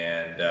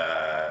and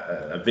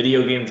a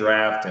video game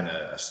draft and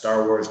a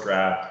Star Wars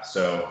draft.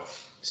 So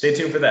stay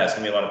tuned for that. It's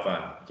going to be a lot of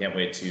fun. Can't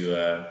wait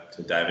to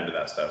dive into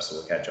that stuff. So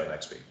we'll catch y'all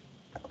next week.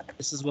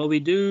 This is what we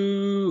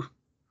do.